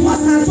same it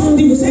was at home,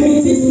 the same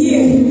it is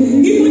here.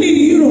 Even in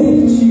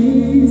Europe.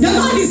 The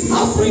Lord is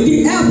offering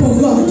the help of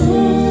God.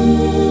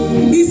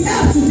 His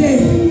help today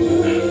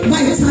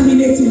by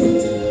terminating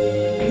it.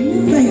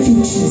 Thank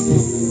you,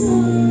 Jesus.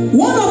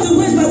 One of the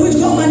ways by which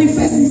God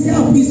manifests His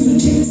help is to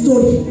change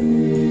story.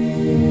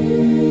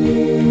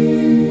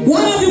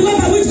 One of the ways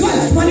by which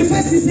God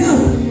manifests His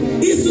help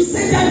is to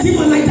send that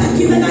demon like that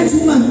Canaanite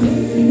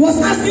woman was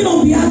asking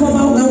on behalf of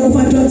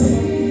her daughter.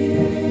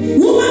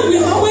 Woman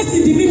will always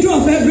in the middle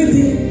of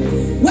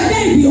everything, whether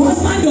it be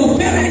husband or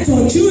parent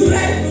or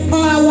children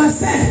or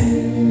ourselves.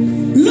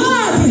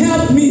 Lord,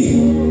 help me.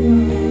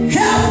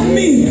 Help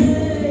me.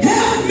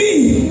 Help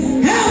me.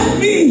 Help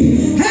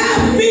me.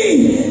 Help me.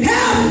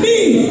 Help me.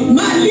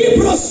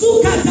 Malibro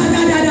suka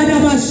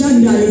tadadadadaba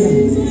shandalia.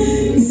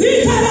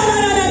 Zika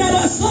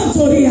dadadadadaba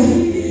santoria.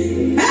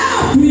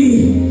 Help me.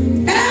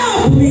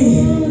 Help me.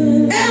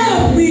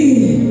 Help me.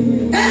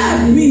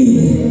 Help me.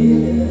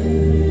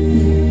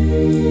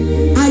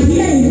 I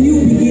hear a new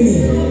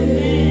beginning.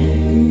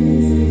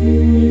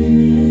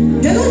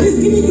 The Lord is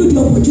giving you the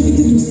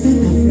opportunity to start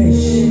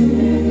afresh.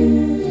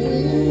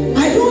 I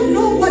don't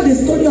know what the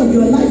story of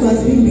your life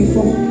has been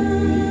before,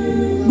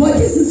 but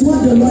this is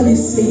what the Lord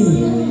is saying.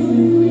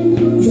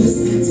 You're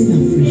starting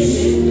afresh.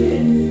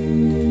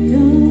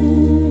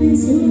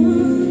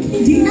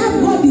 The act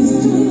God is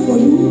doing for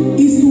you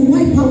is to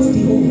wipe out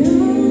the old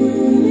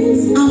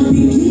and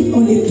begin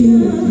on a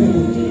clean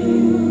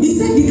record. He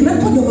said the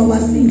record of our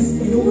sins,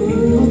 will be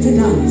blotted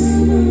out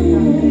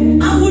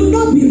and will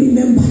not be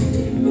remembered.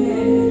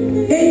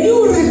 A new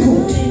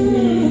record.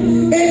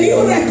 A new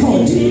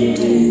record.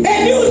 A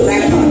new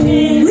record.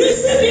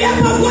 Receive the help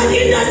of God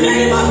in the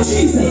name of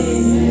Jesus.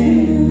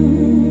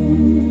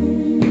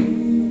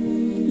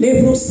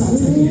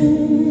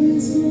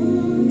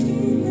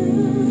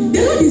 The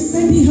Lord is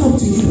sending help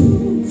to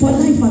you for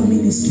life and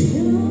ministry.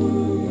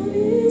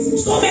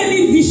 So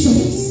many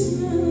visions,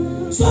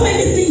 so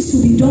many things to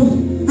be done,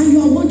 and you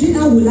are wondering,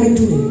 how will I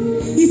do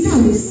it? He said, I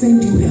will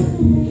send you help.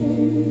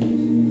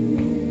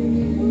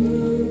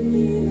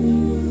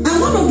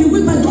 And one of the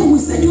ways my God will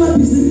send you help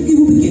is He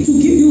will begin to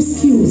give you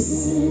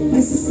skills, my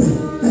sister.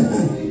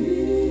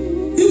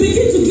 He will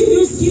begin to give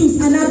you skills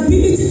and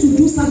ability to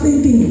do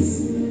certain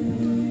things,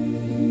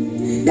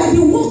 that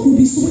the work will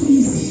be so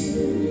easy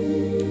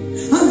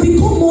and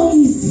become more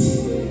easy.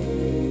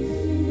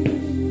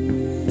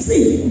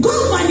 See,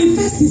 God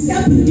manifests His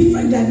help in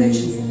different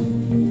dimensions.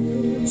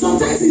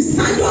 Sometimes He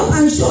stand up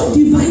and show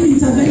divine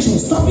intervention,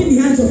 stopping the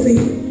hands of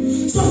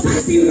faith.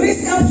 Sometimes He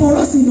raises help for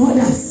us in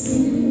others.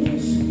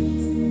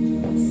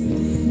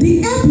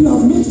 The help you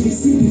have not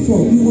received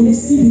before, you will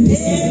receive in this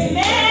season.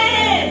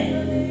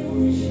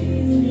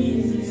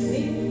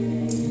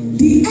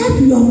 The help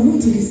you have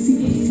not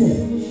received before,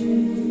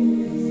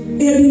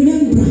 a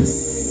remembrance,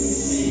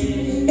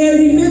 a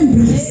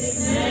remembrance,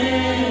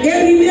 a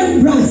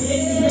remembrance,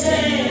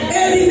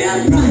 a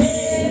remembrance.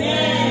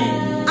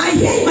 I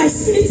hear in my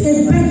spirit a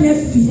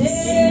benefit.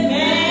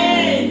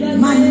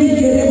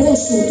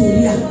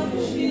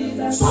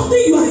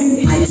 Something you are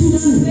entitled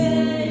to,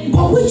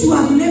 but which you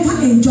have never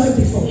enjoyed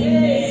before.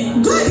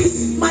 God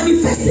is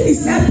manifesting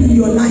His help in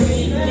your life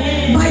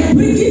by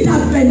bringing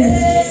that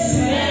benefit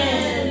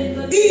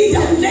in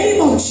the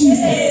name of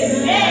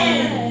Jesus.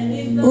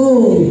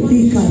 Oh,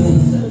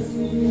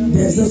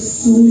 there's a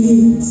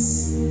sweet,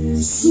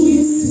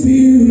 sweet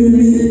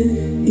spirit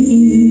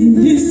in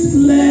this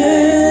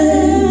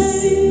place.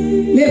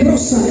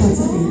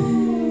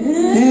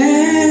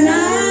 And I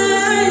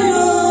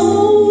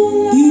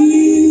know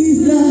He's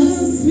the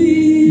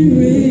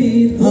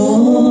Spirit of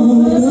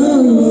the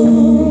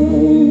Lord.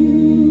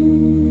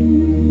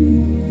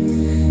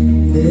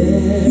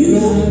 You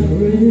know,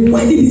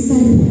 when the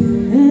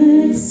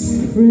disciples,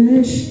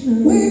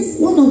 when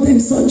one of them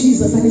saw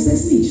Jesus and he said,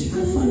 see, I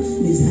found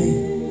Messiah.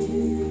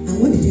 And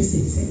what did they say?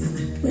 He said,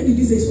 when did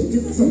he say, so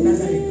Jesus of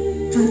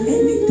Nazareth, can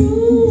anything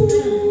good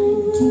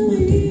come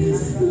out of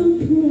Nazareth?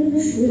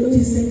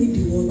 He said it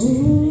the word.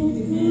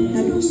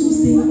 And also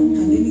say,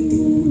 can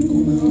anything good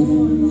come out of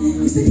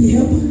it? He said, the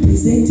help I'm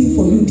presenting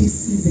for you this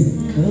season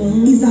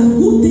is that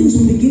good things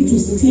will begin to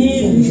steal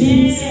from you.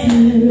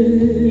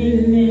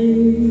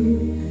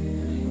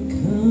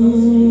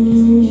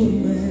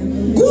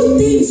 Good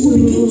things will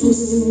begin to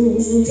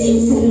steal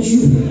from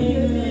you.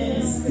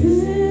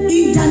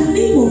 In the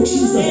name of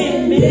Jesus,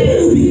 people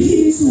will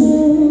begin to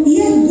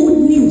hear good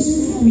news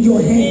from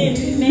your head.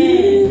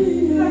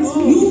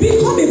 You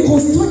become a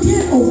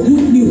custodian of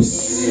good news.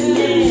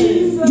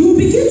 You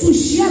begin to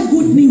share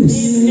good news.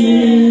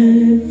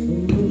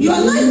 Your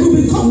life will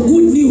become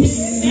good news.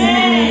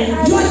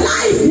 Your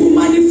life will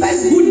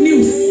manifest good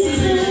news.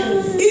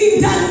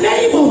 In the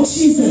name of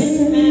Jesus.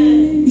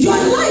 Your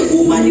life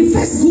will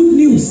manifest good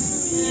news.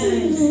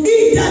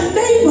 In the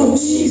name of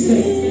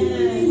Jesus.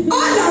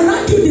 All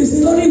around you, the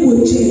story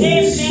will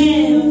change.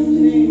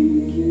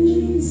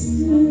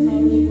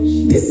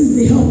 This is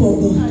the help of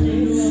God.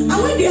 And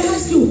when they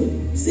ask you,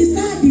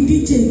 sister, did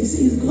it change?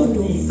 It's God.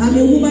 I'm a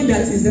woman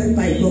that is helped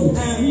by God.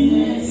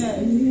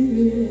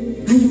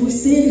 And you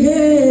say,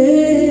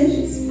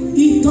 hey,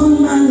 he turned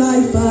my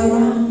life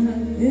around.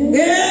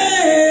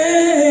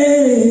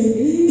 Hey,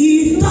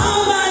 he turned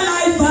my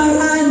life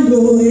around.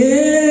 Oh,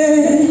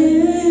 hey,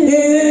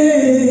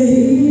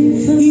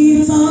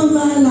 he turned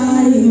my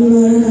life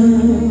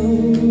around.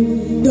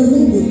 The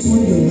Lord will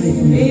turn your life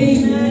around.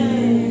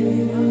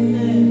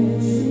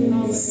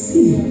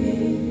 See,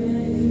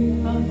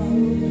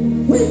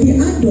 when the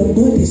hand of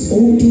God is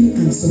holding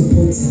and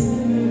supporting,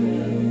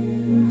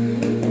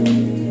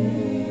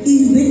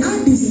 the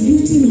hand is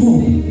lifting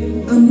up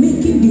and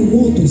making the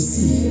world to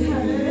see.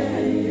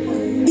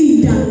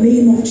 In the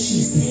name of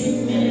Jesus.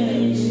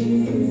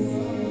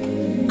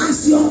 As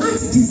your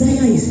heart's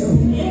desire is help,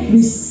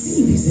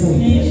 receive his help.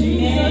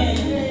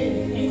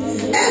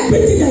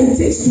 Everything that it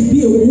takes to be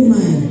a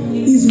woman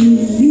is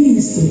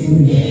released to you.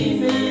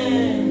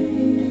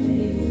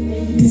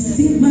 The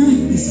stigma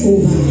is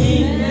over.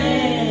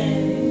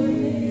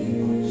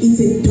 It's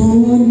a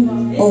dawn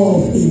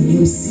of a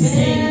new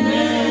season.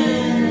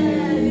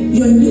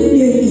 Your new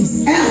name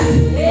is help.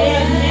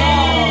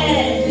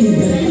 In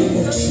the name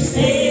of Jesus.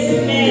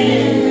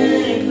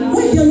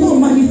 When the Lord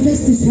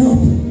manifests his help,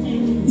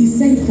 he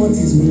sent forth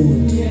his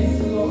word.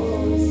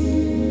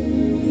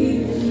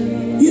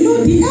 You know,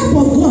 the help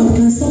of God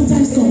can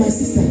sometimes come, my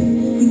sister.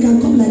 It can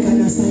come like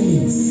an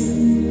assignment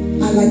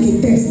and like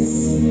a test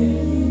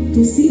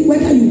to see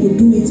whether you will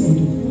do it or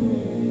not.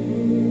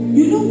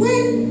 You know,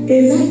 when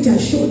Elijah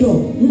showed up,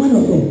 woman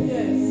of God,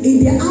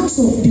 in the house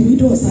of the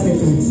widow of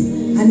Zarephath,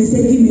 and he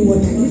said, give me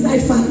water.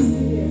 Inside family.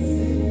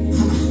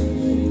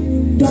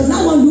 Does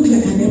that one look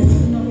like an helper?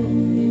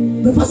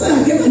 The person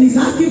that came and is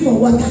asking for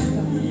water.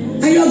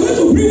 And you are going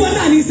to bring water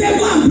and he said,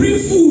 go and bring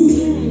food.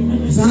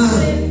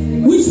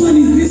 Which one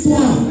is this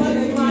one?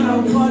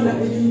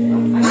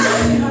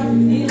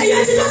 And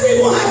yet she doesn't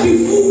even have the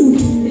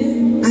food.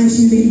 And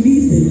she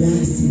released the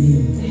last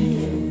meal.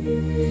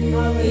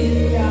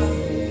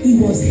 It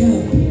was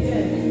help.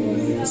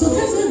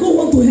 Sometimes when God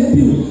wants to help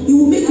you, he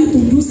will make you to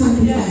do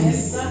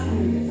sacrifice.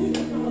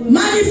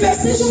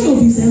 Manifestation of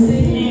his help.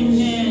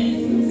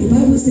 The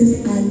Bible says,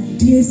 and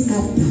days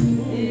after,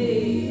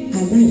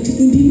 her life,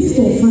 in the midst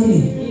of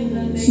famine,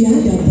 she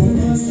had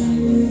abundance.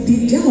 The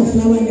jar of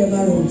flour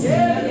never runs.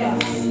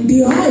 The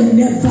oil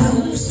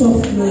never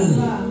stopped flowing.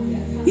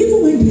 Even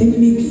when the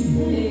enemy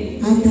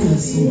came after her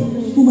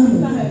son, woman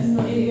of God,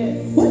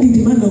 what did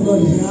the man of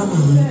God say?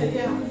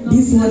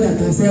 This one that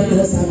has helped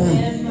us,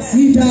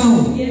 sit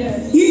down.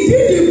 He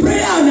did the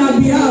prayer on her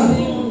behalf.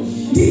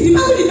 The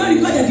Bible did not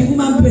record that the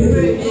woman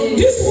prayed.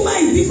 This woman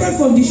is different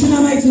from the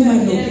Shunammite woman.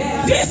 No.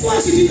 This one,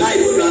 she did not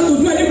even know how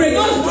to do any prayer.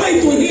 God throw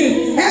it to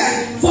him.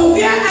 For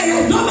where I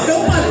have done my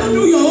own part, don't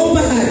do your own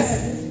part.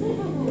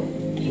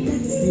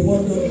 That is the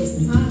one God wants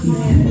me to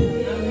give you.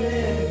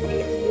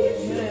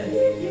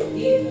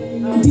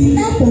 The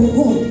help of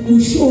God will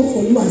show up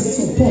for you as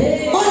support.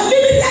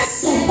 Unlimited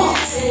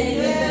support.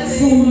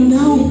 From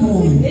now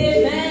on.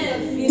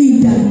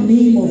 In the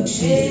name of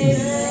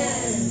Jesus.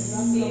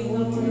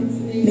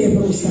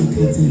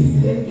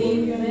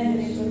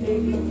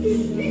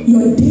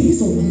 Your days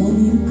of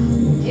mourning are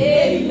over.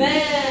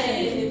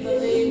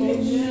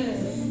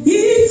 He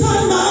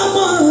turned my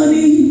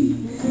mourning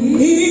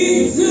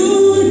into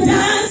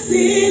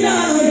dancing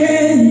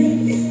again.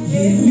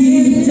 He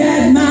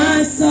lifted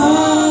my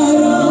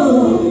sorrow.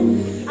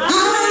 I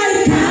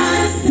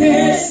can't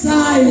stay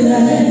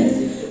silent.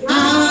 I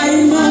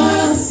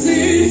must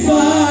sing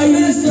for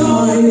his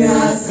joy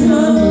has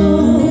come.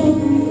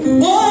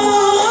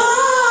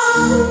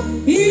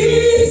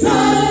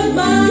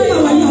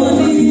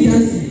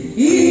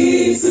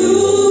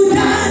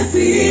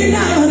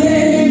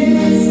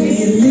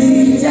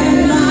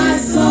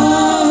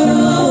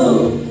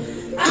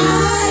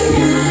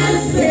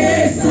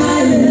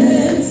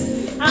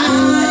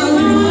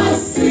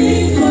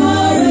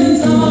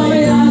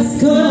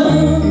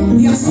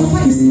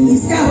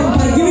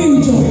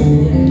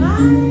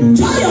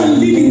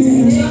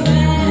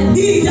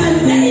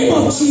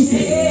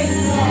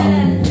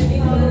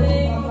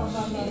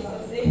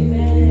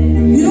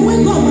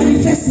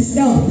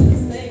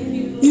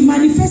 He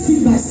manifests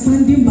it by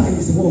standing by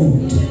his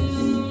word.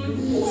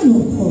 One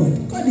of God.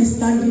 God is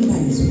standing by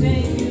his word.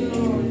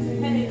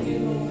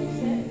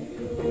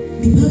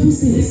 The Bible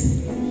says,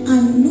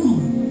 and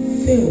none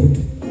failed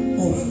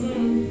of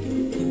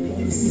the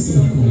promises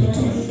of God.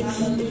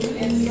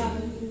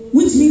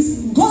 Which means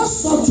God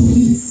saw to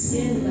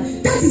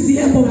it. That is the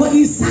help of God.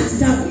 He sat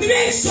down,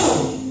 make sure,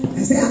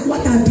 and said,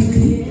 what I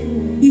decree.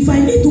 If I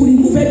need to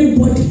remove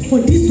anybody for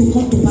this to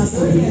come to pass,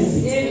 I will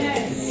remove it.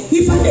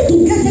 If I need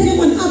to get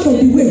anyone out of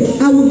the way,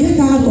 I will get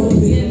her out of the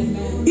way.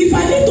 If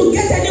I need to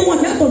get anyone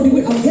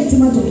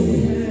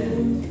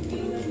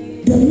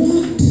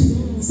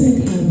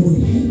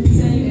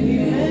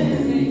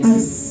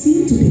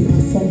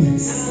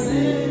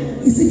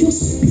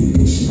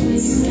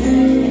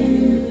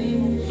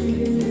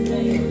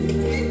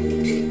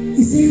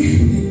say,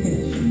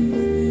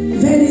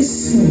 very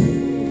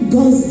soon,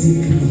 God's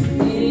decree.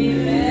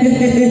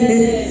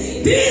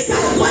 Things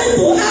are going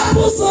to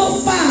happen so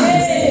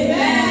fast.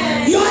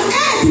 Amen. Your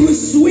head will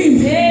swim.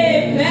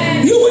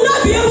 Amen. You will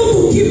not be able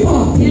to keep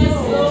up. Yes,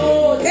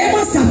 Lord.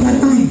 Amos chapter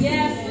 9.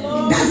 Yes,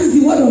 Lord. That is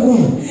the word of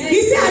God.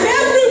 He said, and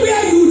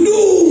everywhere you do,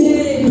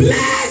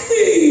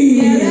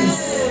 blessings.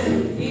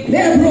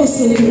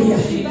 Blessings.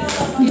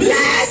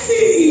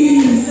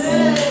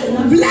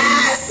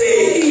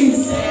 Blessings.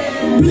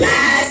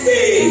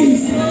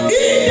 Blessings.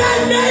 In the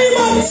name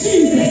of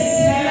Jesus.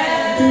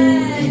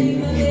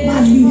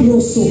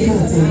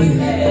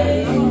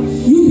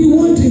 You'll be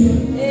wondering,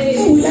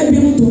 how will I be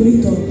able to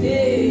meet up?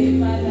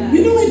 You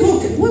know when God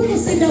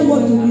said that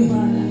word to me,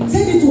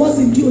 said it to us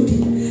in GOD,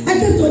 I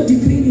kept on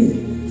decreeing it.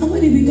 And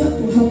when it began to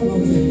happen, I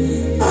was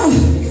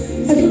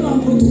like, I don't know how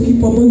I'm going to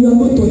keep up, but you are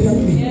going to help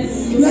me.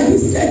 You are the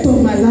strength of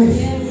my life.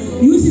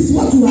 This is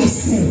what you have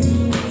said.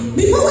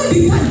 Before when the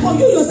time comes,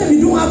 you yourself, you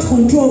don't have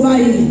control over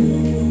it.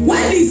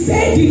 When he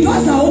said the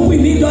doors are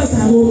open, the doors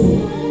are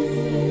open.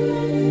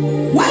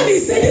 When he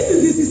said this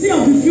is the season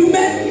of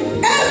fulfillment,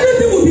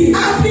 everything will be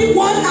happening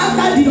one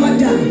after the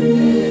other.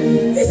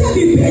 He said,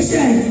 be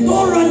patient,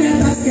 don't run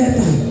after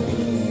scatter.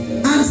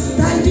 I'm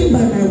standing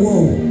by my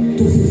word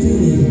to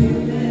fulfill it.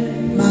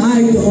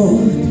 My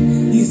God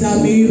is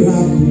a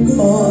miracle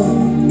God.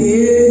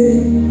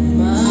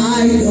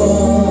 My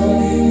God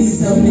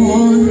is a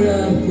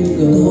miracle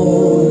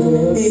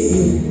God.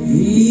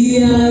 He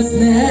has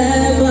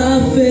never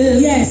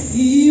failed. Yes,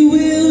 he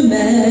will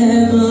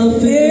never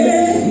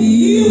fail.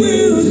 He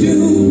will do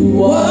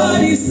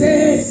what he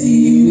says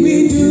he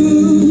will do.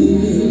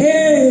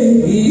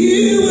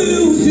 He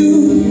will do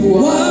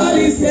what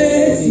he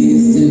says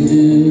he's to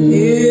do.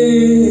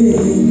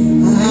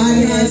 I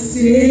can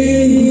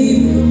see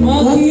him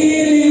walking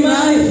in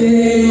my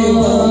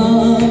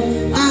favor.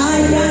 I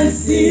can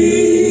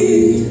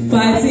see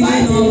fighting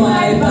on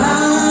my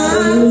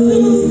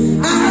battles.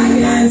 I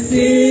can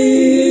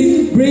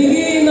see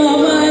bringing all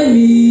my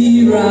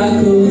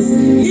miracles.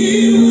 He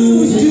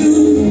will do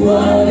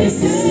what he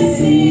says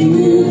he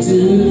will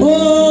do.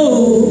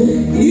 Oh,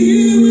 he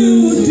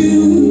will do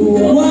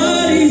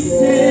what he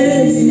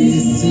says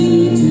he's to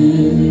do.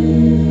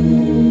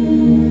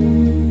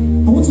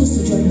 I want us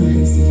to join our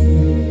hands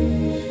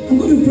together. I'm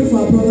going to pray for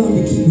our brother on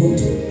the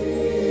keyboard.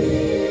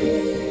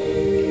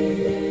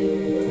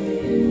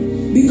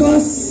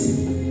 Because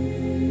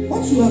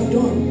what you have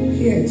done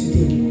here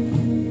today,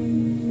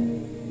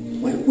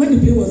 when the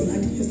plane was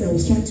landing yesterday, I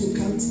was trying to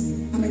count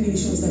how many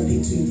nations I've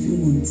been to in a few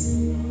months.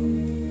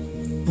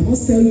 I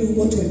must tell you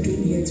what we're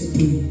doing here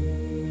today.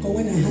 Or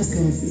when I asked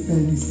our sister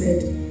and he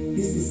said,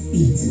 this is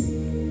it.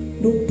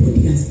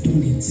 Nobody has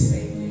done it.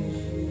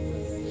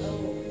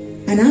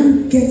 And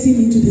I'm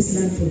getting into this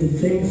land for the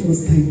very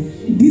first time.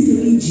 This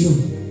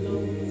region.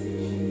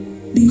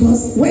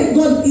 Because when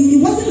God,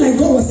 it wasn't like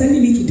God was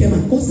sending me to them,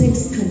 and God said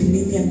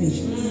Scandinavian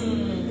nations.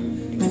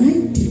 And I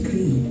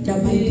decree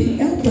that by the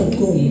help of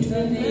God,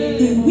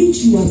 in which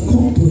you have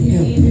come to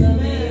help,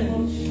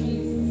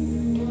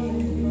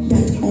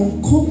 that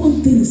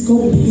uncommon things God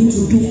will begin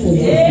to do for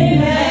you.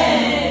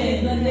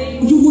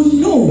 You will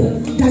know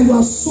that you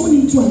are sown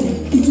into a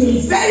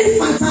very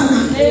fertile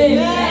land.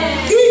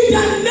 In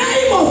the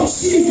name of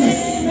Jesus.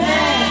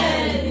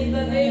 In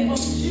the name of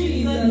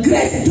Jesus.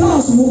 Great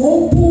doors will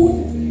open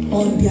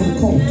on their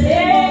account.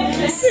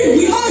 See,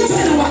 we all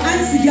join our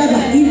hands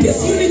together in this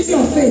unity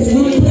of faith.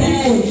 We pray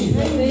for you.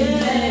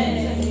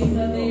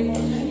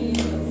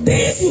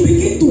 Things will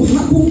begin to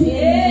happen,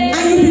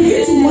 and you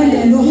begin to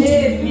wonder, Lord,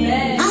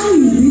 how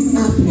is this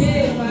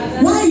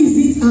happening? Why is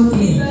it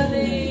happening?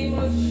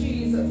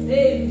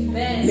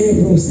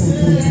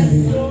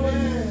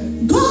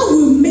 God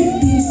will make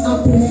things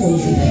happen for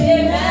you.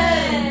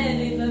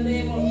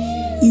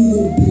 He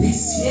will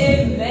bless you.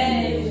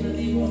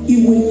 He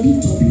will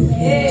lift up your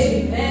head.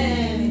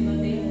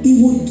 He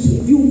will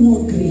give you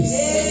more grace,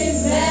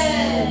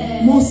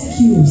 more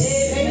skills,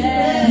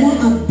 more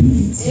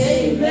ability.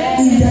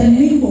 In the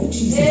name of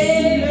Jesus.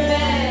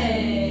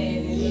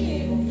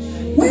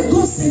 When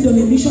God sends on a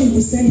mission, He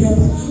will send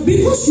helper.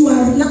 Because you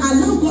are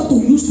allow God to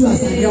use you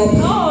as a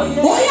helper.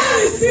 Oh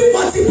yeah, receive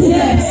multiple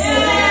helps.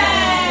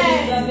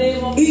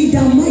 In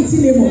the mighty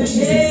name of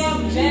Jesus.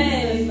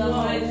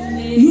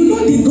 You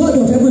know the God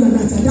of heaven and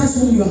earth, and that's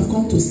whom you have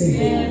come to say.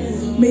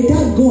 May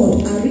that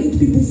God arrange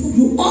people for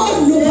you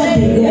all over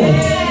the world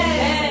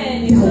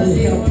that will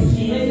help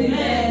you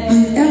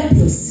and help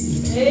your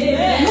seed.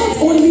 Not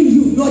only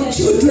you, your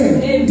children,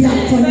 they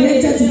are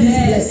connected to this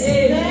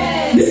blessing.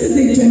 This is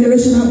a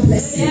generational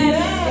blessing.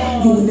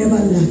 You will never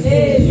lack.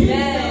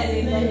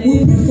 We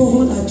pray for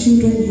all our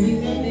children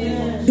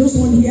here, those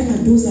one here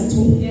and those at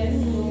home,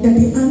 that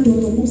the hand of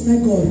the Most High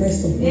God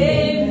rest upon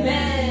them.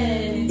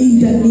 In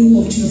the name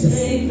of Jesus.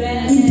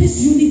 In this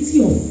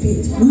unity of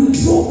faith, we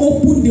throw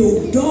open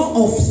the door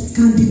of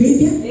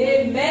Scandinavia,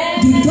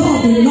 the door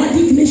of the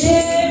Nordic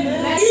nations.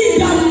 In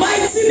the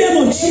mighty name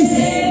of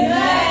Jesus.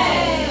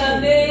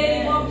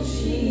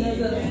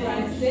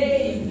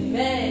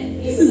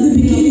 This is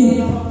the beginning.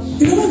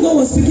 You know when God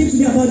was to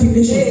me about the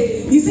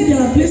nations. He said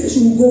there are places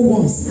you will go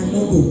once and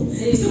not go.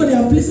 He said, but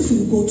there are places you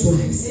will go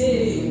twice.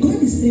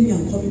 God is saying,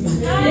 I'm coming back.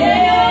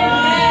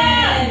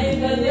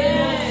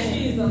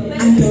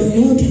 And the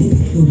Lord will be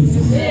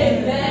glorified.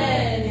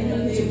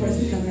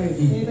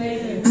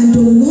 And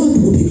the Lord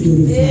will be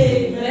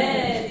glorified.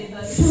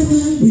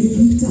 Father, we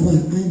lift our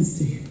hands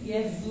to you.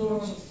 Yes,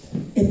 Lord.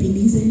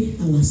 Ebenezer,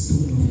 our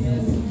stone.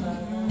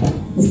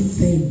 We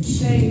thank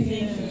you.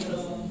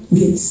 We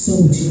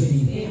exalt your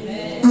name.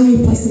 I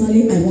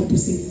personally, I want to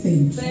say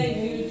thank you. Thank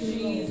you,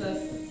 Jesus.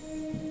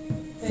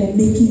 For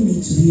making me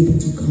to be able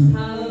to come.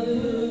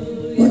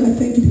 Hallelujah. Lord, I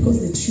thank you because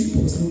the trip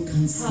was not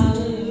cancelled.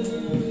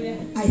 Hallelujah.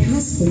 I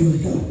asked for your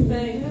help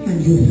Thank you. and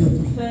you helped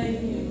me.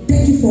 Thank you.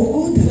 Thank you for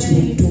all that you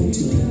have done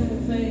today.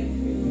 Thank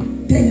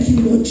you. Thank you,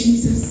 Lord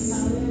Jesus,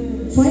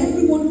 for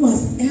everyone who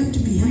has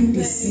helped behind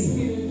the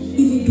scene,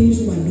 even those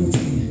who are not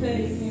here.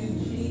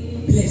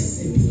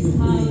 Blessed be your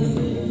holy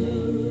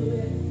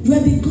name. You are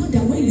the God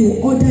that when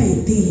you order a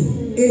thing,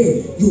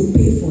 you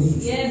pay for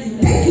it.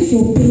 Thank you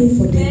for paying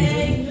for them.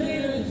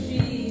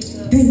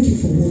 Thank you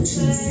for what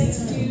you have said.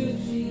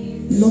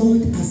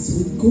 Lord, as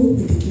we go,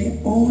 we declare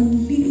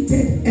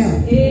unlimited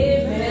help.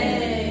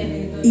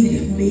 In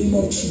the name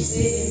of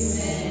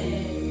Jesus.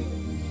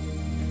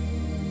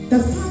 The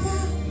Father,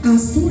 our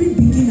story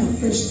begins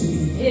afresh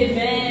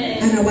today.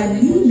 And our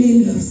new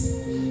name is,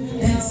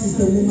 that is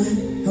the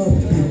woman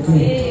helped by God.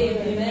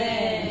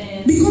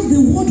 Because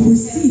the word will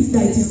see it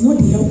that it is not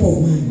the help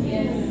of man.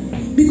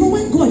 Because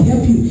when God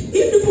help you,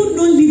 if people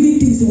don't living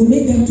things, it will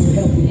make them to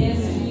help you.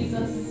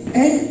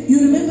 And you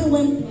remember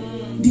when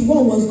the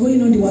war was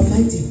going on, they were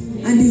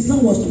fighting, and the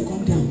sun was to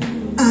come down.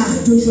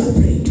 Joshua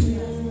prayed.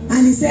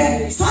 And he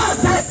said, "Sun,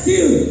 stand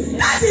still."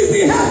 That is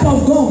the help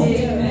of God.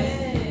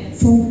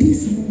 From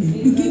this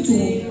moment, begin to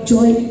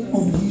enjoy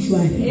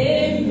unusual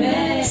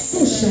help.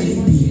 So shall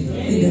it be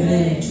in the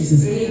name of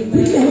Jesus.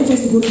 Quickly, I want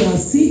us to go to our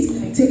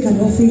seat. Take an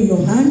offering in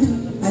your hand.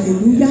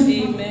 Hallelujah.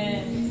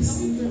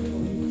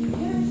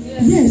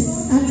 Yes,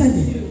 after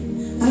the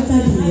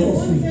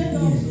offering.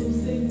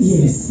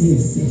 Yes.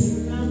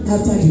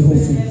 After the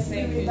offering.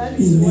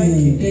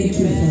 Amen. Thank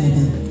you,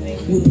 Father.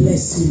 We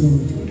bless you,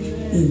 Lord.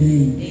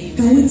 Amen.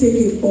 Can we take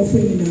an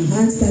offering in our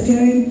hands?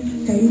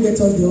 Karen, can you get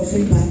us the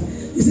offering bag?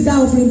 You see that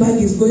offering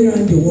bag is going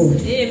around the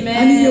world. Amen.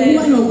 And it's the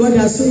woman of God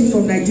that saw it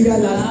from Nigeria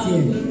last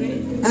year.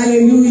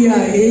 Hallelujah.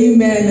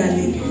 Amen.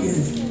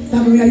 Hallelujah.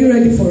 Tamari, are you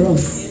ready for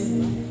us?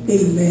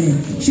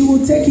 Amen. She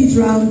will take it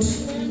round.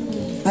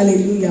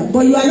 Hallelujah.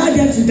 But you allow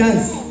them to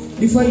dance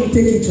before you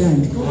take it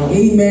round.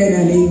 Amen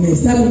and amen.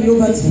 Start with me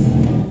over to you.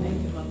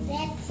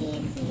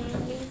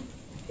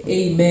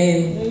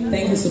 Amen.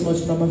 Thank you so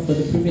much, Mama, for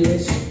the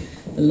privilege.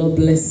 The Lord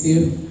bless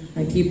you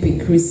and keep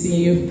increasing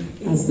you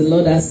as the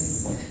Lord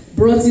has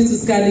brought you to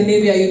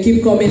Scandinavia. You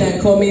keep coming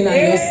and coming, and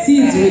your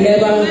seeds will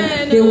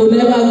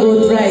never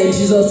go dry in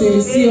Jesus' name.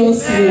 You see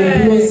us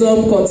will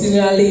blossom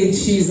continually in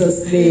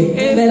Jesus' name.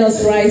 Let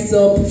us rise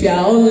up. If you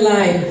are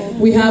online,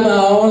 we have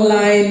our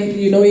online,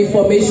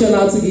 information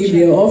how to give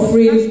your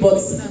offering.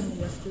 But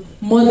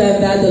more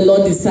than that, the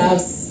Lord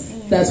deserves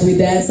that we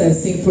dance and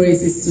sing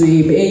praises to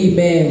Him.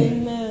 Amen.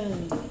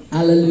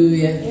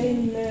 Hallelujah.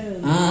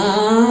 Amen.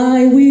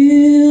 I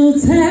will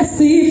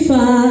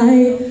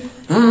testify.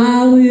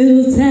 I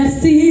will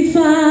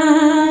testify.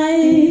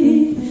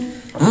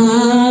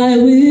 I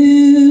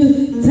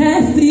will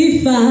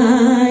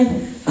testify.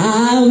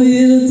 I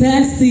will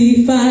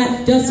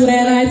testify. Just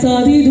when I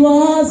thought it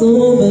was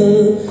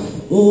over,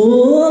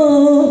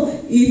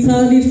 oh, He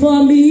turned it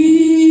for me.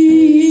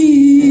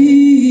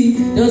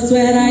 Just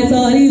when I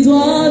thought it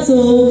was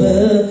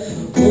over,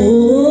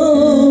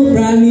 oh,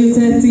 brand new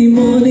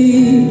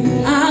testimony.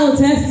 I'll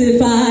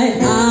testify.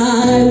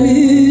 I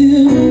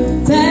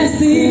will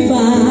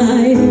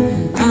testify.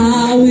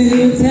 I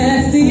will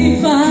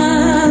testify.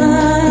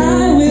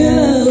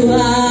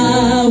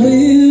 I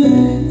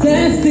will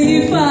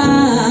testify.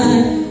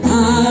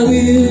 I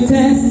will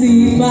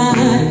testify.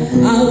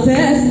 I'll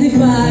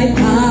testify.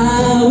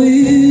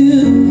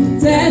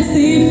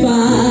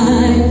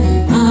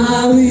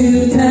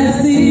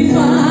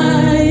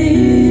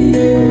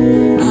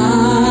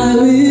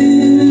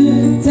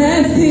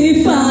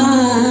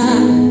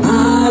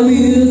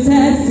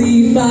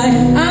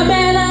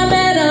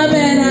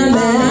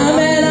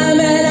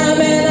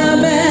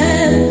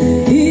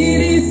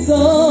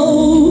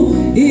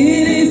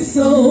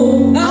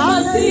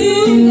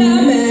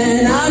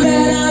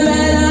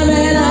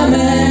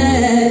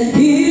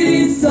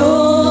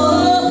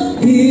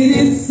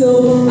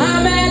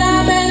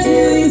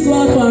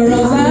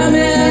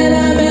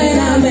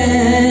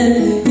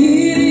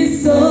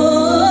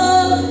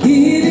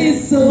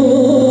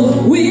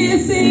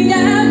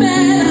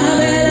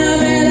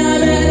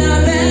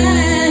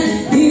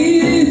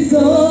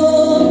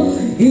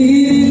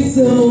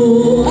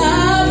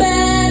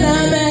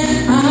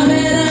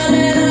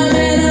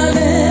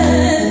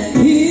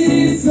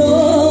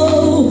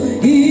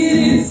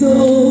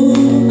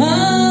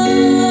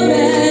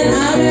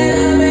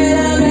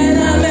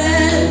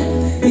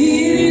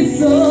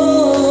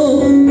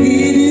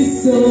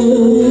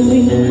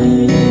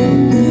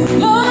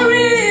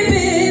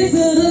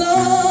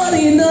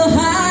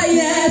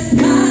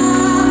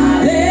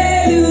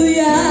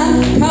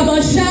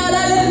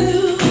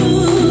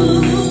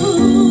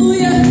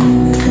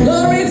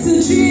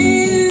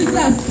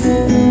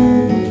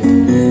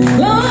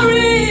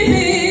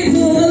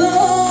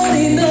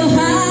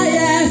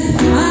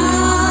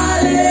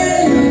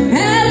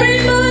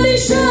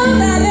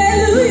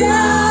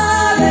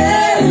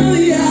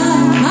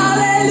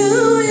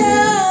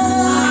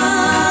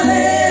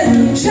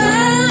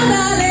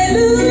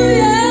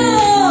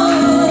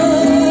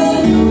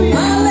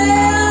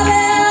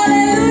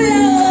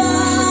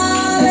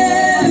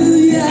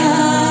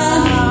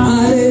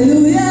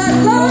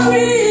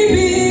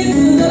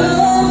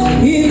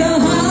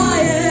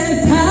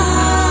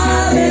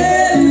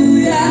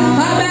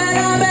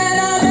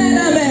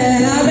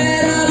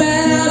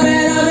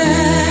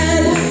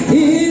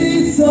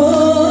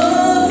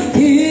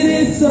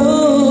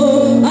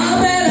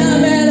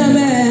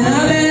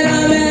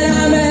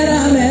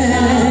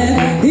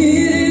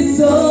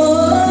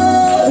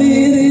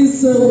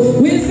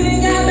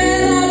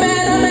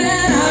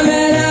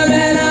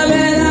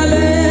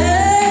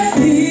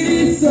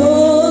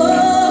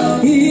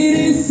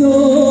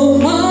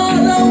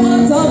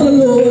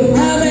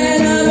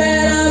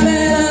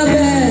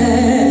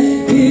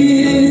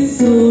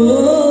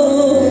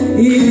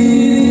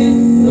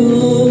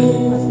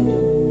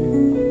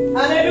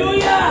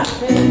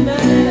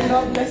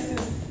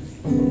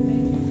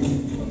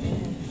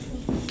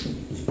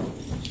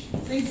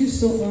 Thank you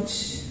so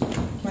much,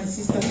 my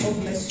sister.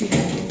 God bless you in the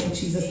name of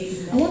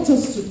Jesus. I want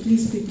us to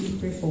please quickly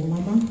pray for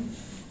Mama.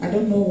 I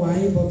don't know why,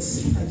 but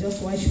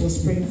just while she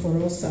was praying for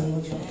us, I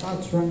was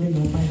about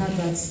rounding up. I had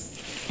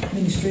that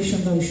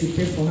ministration that we should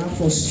pray for her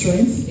for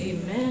strength.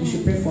 Amen. We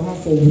should pray for her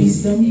for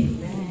wisdom.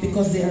 Amen.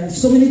 Because there are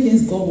so many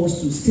things God wants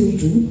to still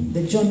do.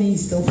 The journey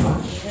is still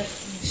far.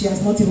 She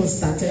has not even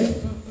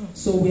started.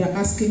 So we are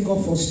asking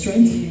God for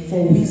strength,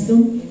 for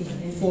wisdom,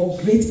 for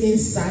great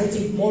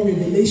insight, more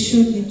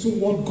revelation into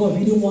what God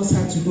really wants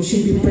her to do.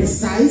 She'll be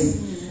precise.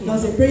 There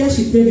was a prayer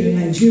she prayed in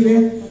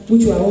Nigeria,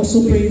 which we are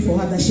also praying for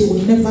her, that she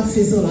will never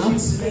fizzle out.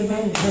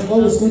 That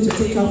God is going to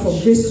take her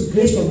from grace to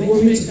grace, from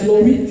glory to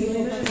glory.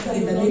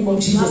 In the name of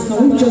Jesus.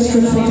 Can we just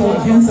stretch our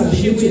hands and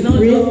begin to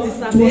pray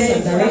towards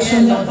a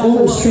direction that God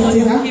will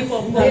strengthen her,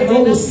 that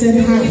God will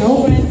send her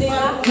help.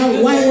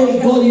 Now, while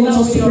God wants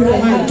us to pray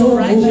for her, I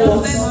don't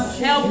know,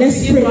 but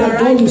let's pray that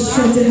God will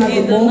strengthen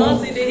her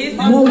the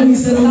more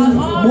wisdom,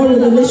 more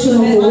revelation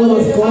of the word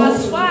of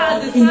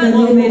God in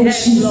the name of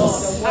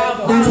Jesus.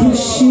 That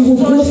she will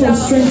go from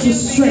strength to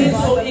strength.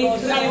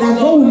 That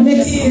God will make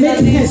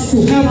hands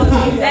to help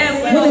her.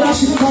 Whenever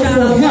she calls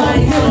for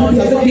help will be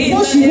available.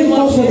 Before she even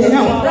calls for the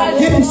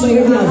help is already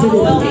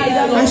available.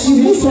 And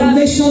she moves from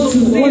nation to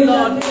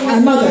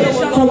another,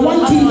 from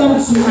one kingdom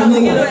to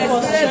another.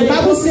 The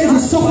Bible says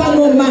it suffer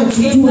no man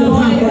to do no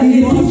harm, but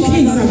he removed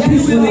kings and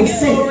priests for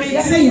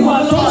themselves, saying,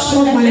 touch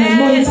not my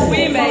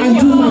anointing and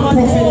do my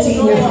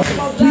prophetic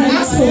work. We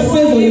ask for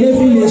favor in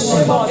every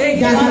nation,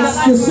 that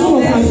as the sole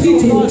of our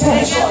feet will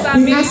touch,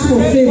 we ask for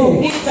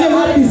favor.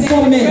 Favor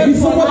before men,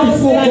 before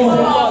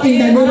God, in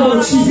the name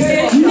of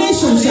Jesus.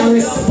 Nations shall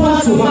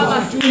respond to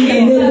her in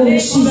the name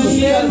of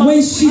Jesus.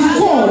 When she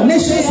calls,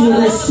 nations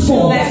will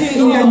respond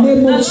in the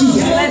name of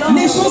Jesus.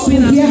 Nations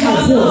will hear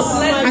her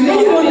voice, and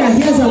anyone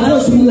that hears her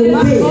voice will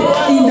obey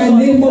in the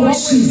name of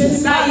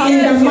Jesus. In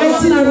the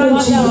mighty name of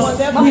Jesus,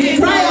 we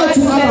cry out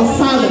to our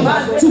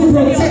Father to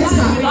protect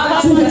her,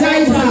 to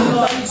guide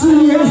her,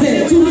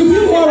 to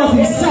reveal more of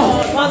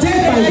Himself day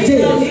by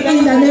day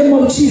in the name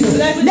of Jesus.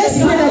 Let's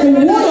pray that the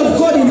word of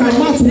God in her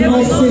mouth will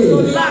not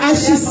fail.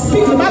 As she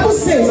speaks, the Bible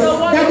says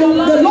that the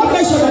Lord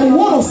mentioned that the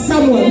word of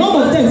Samuel,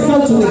 none of them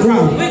fell to the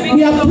ground.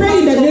 We are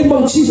praying in the name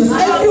of Jesus.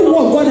 Every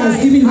word God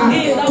has given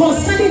her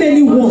concerning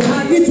anyone,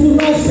 it will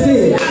not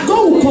fail.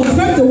 God will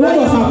confirm the word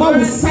of her mouth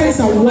with signs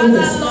and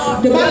wonders.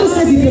 The Bible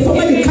says He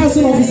performed the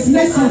counsel of His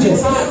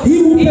messengers.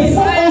 He will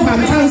perform all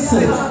her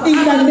counsel in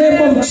the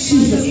name of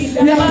Jesus.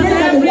 We are praying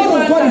that the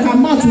word of God in her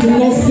mouth will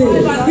not fail.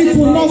 It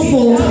will not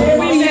falter.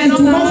 It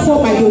will not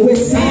fall by the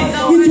wayside.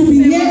 It will be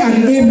yea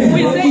and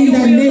amen in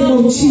the name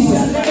of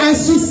Jesus.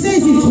 As she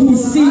says it, will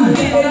sing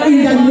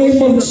in the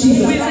name of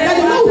Jesus. That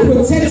the Lord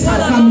will protect her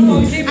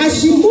family.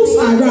 As she moves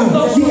around,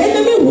 the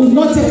enemy will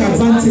not take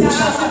advantage.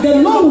 The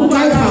Lord will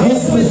guide her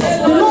husband.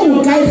 The Lord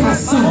will guide her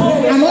son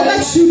and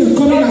other children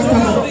coming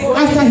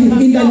after him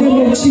in the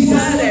name of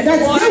Jesus.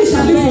 That they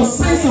shall be for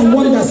signs and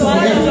wonders on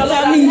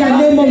earth in the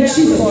name of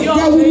Jesus.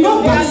 There will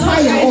not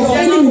backfire of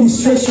any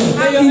administration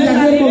in the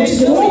name of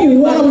Jesus. The Lord will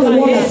warn the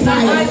word of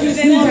fire in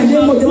the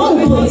name of the Lord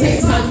will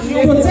protect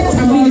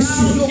her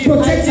ministry,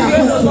 protect her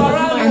husband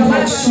and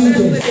her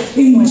children.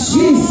 In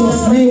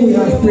Jesus' name we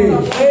have prayed.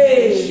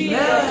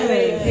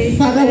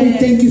 Father, we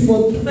thank you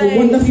for the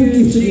wonderful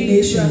gift to the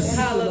nations.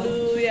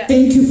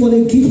 Thank you for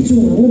the gift to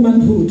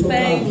womanhood.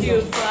 Thank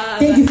you, Father.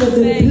 Thank you for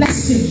the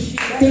blessing.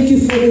 Thank you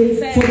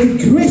for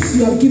the grace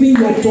you have given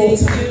your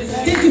daughter.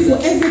 Thank you for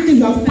everything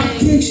you have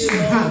packaged in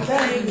her.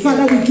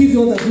 Father, we give you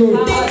all the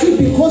glory. Thank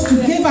you because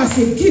you gave us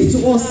a gift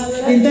to us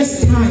in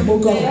this time, oh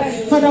God.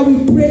 Father,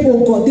 we pray,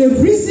 oh God, the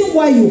reason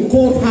why you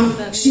called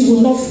her, she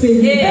will not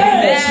fail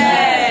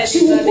you.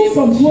 She will move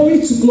from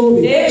glory to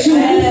glory. She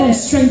will move from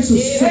strength to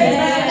strength.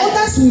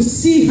 Others will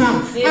see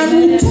her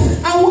and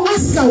I will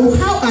ask her,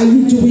 how are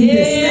you doing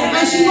this?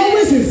 And she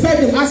always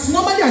refer them as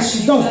normally as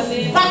she does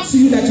back to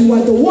you, that you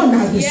are the one that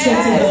has been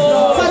strengthening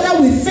her.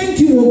 Father, we thank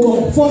you, oh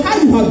God, for how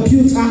you have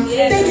built her.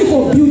 Thank you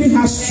for building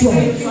her strong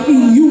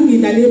in you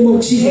in the name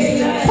of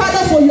Jesus.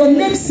 Father, for your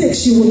name's sake,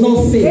 she will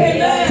not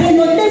fail. For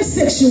your name's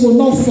sake, she will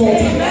not fall.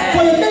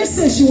 For your name's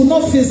sake, she will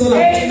not fizzle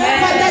out.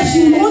 Father,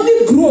 she will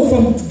only grow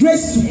from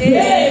grace to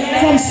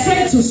grace, from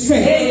strength to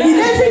strength. In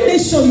every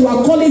nation you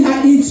are calling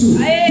her into,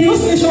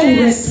 those nations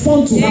will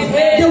respond to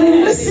her. They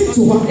will listen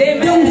to her. They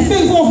will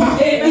favor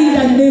her in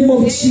the name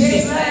of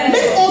Jesus.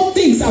 Make all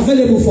things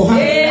available for her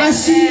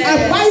as she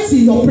abides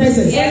in your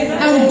presence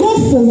and go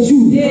for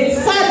you.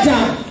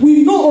 Father,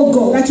 we know, oh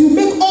God, that you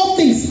make all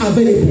things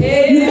available.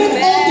 You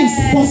make all things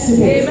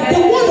possible.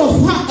 The word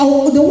of her,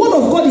 or the word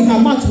of God in her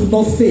mouth will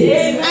not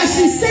fail. As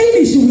she's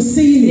saying it, she will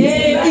say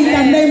it in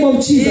the name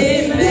of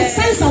Jesus. The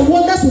signs and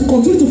wonders will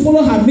continue to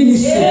follow her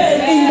ministry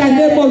in the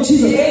name of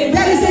Jesus.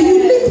 There is a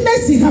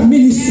uniqueness in her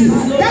ministry.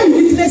 That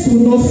uniqueness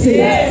will not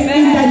fail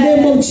in the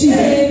name of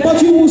Jesus.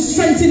 But you will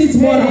strengthen it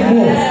more and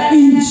more.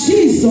 In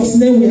Jesus'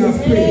 name we have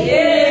prayed.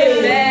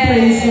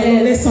 Praise the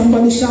Lord. Let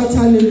somebody shout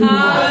hallelujah.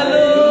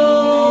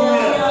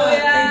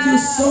 Hallelujah. Thank you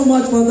so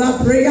much for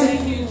that prayer.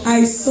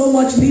 I so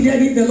much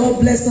needed it. The Lord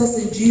bless us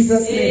in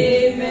Jesus'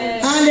 name.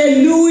 Amen.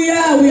 Hallelujah.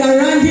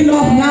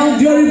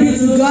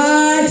 to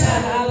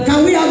God.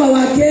 Can we have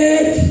our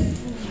cake?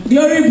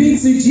 Glory be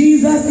to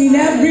Jesus. In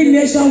every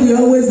nation, we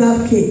always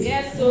have cake.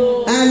 Yes,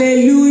 so.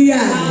 Hallelujah.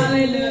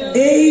 Hallelujah.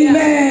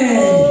 Amen.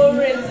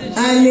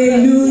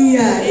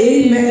 Hallelujah.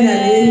 Amen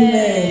and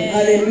amen.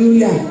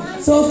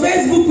 Hallelujah. So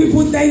Facebook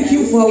people, thank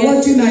you for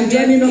watching and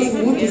joining us.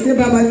 We want to say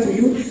bye-bye to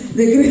you.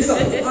 The grace of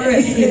God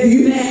rest in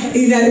you.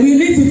 In that we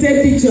need to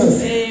take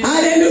pictures.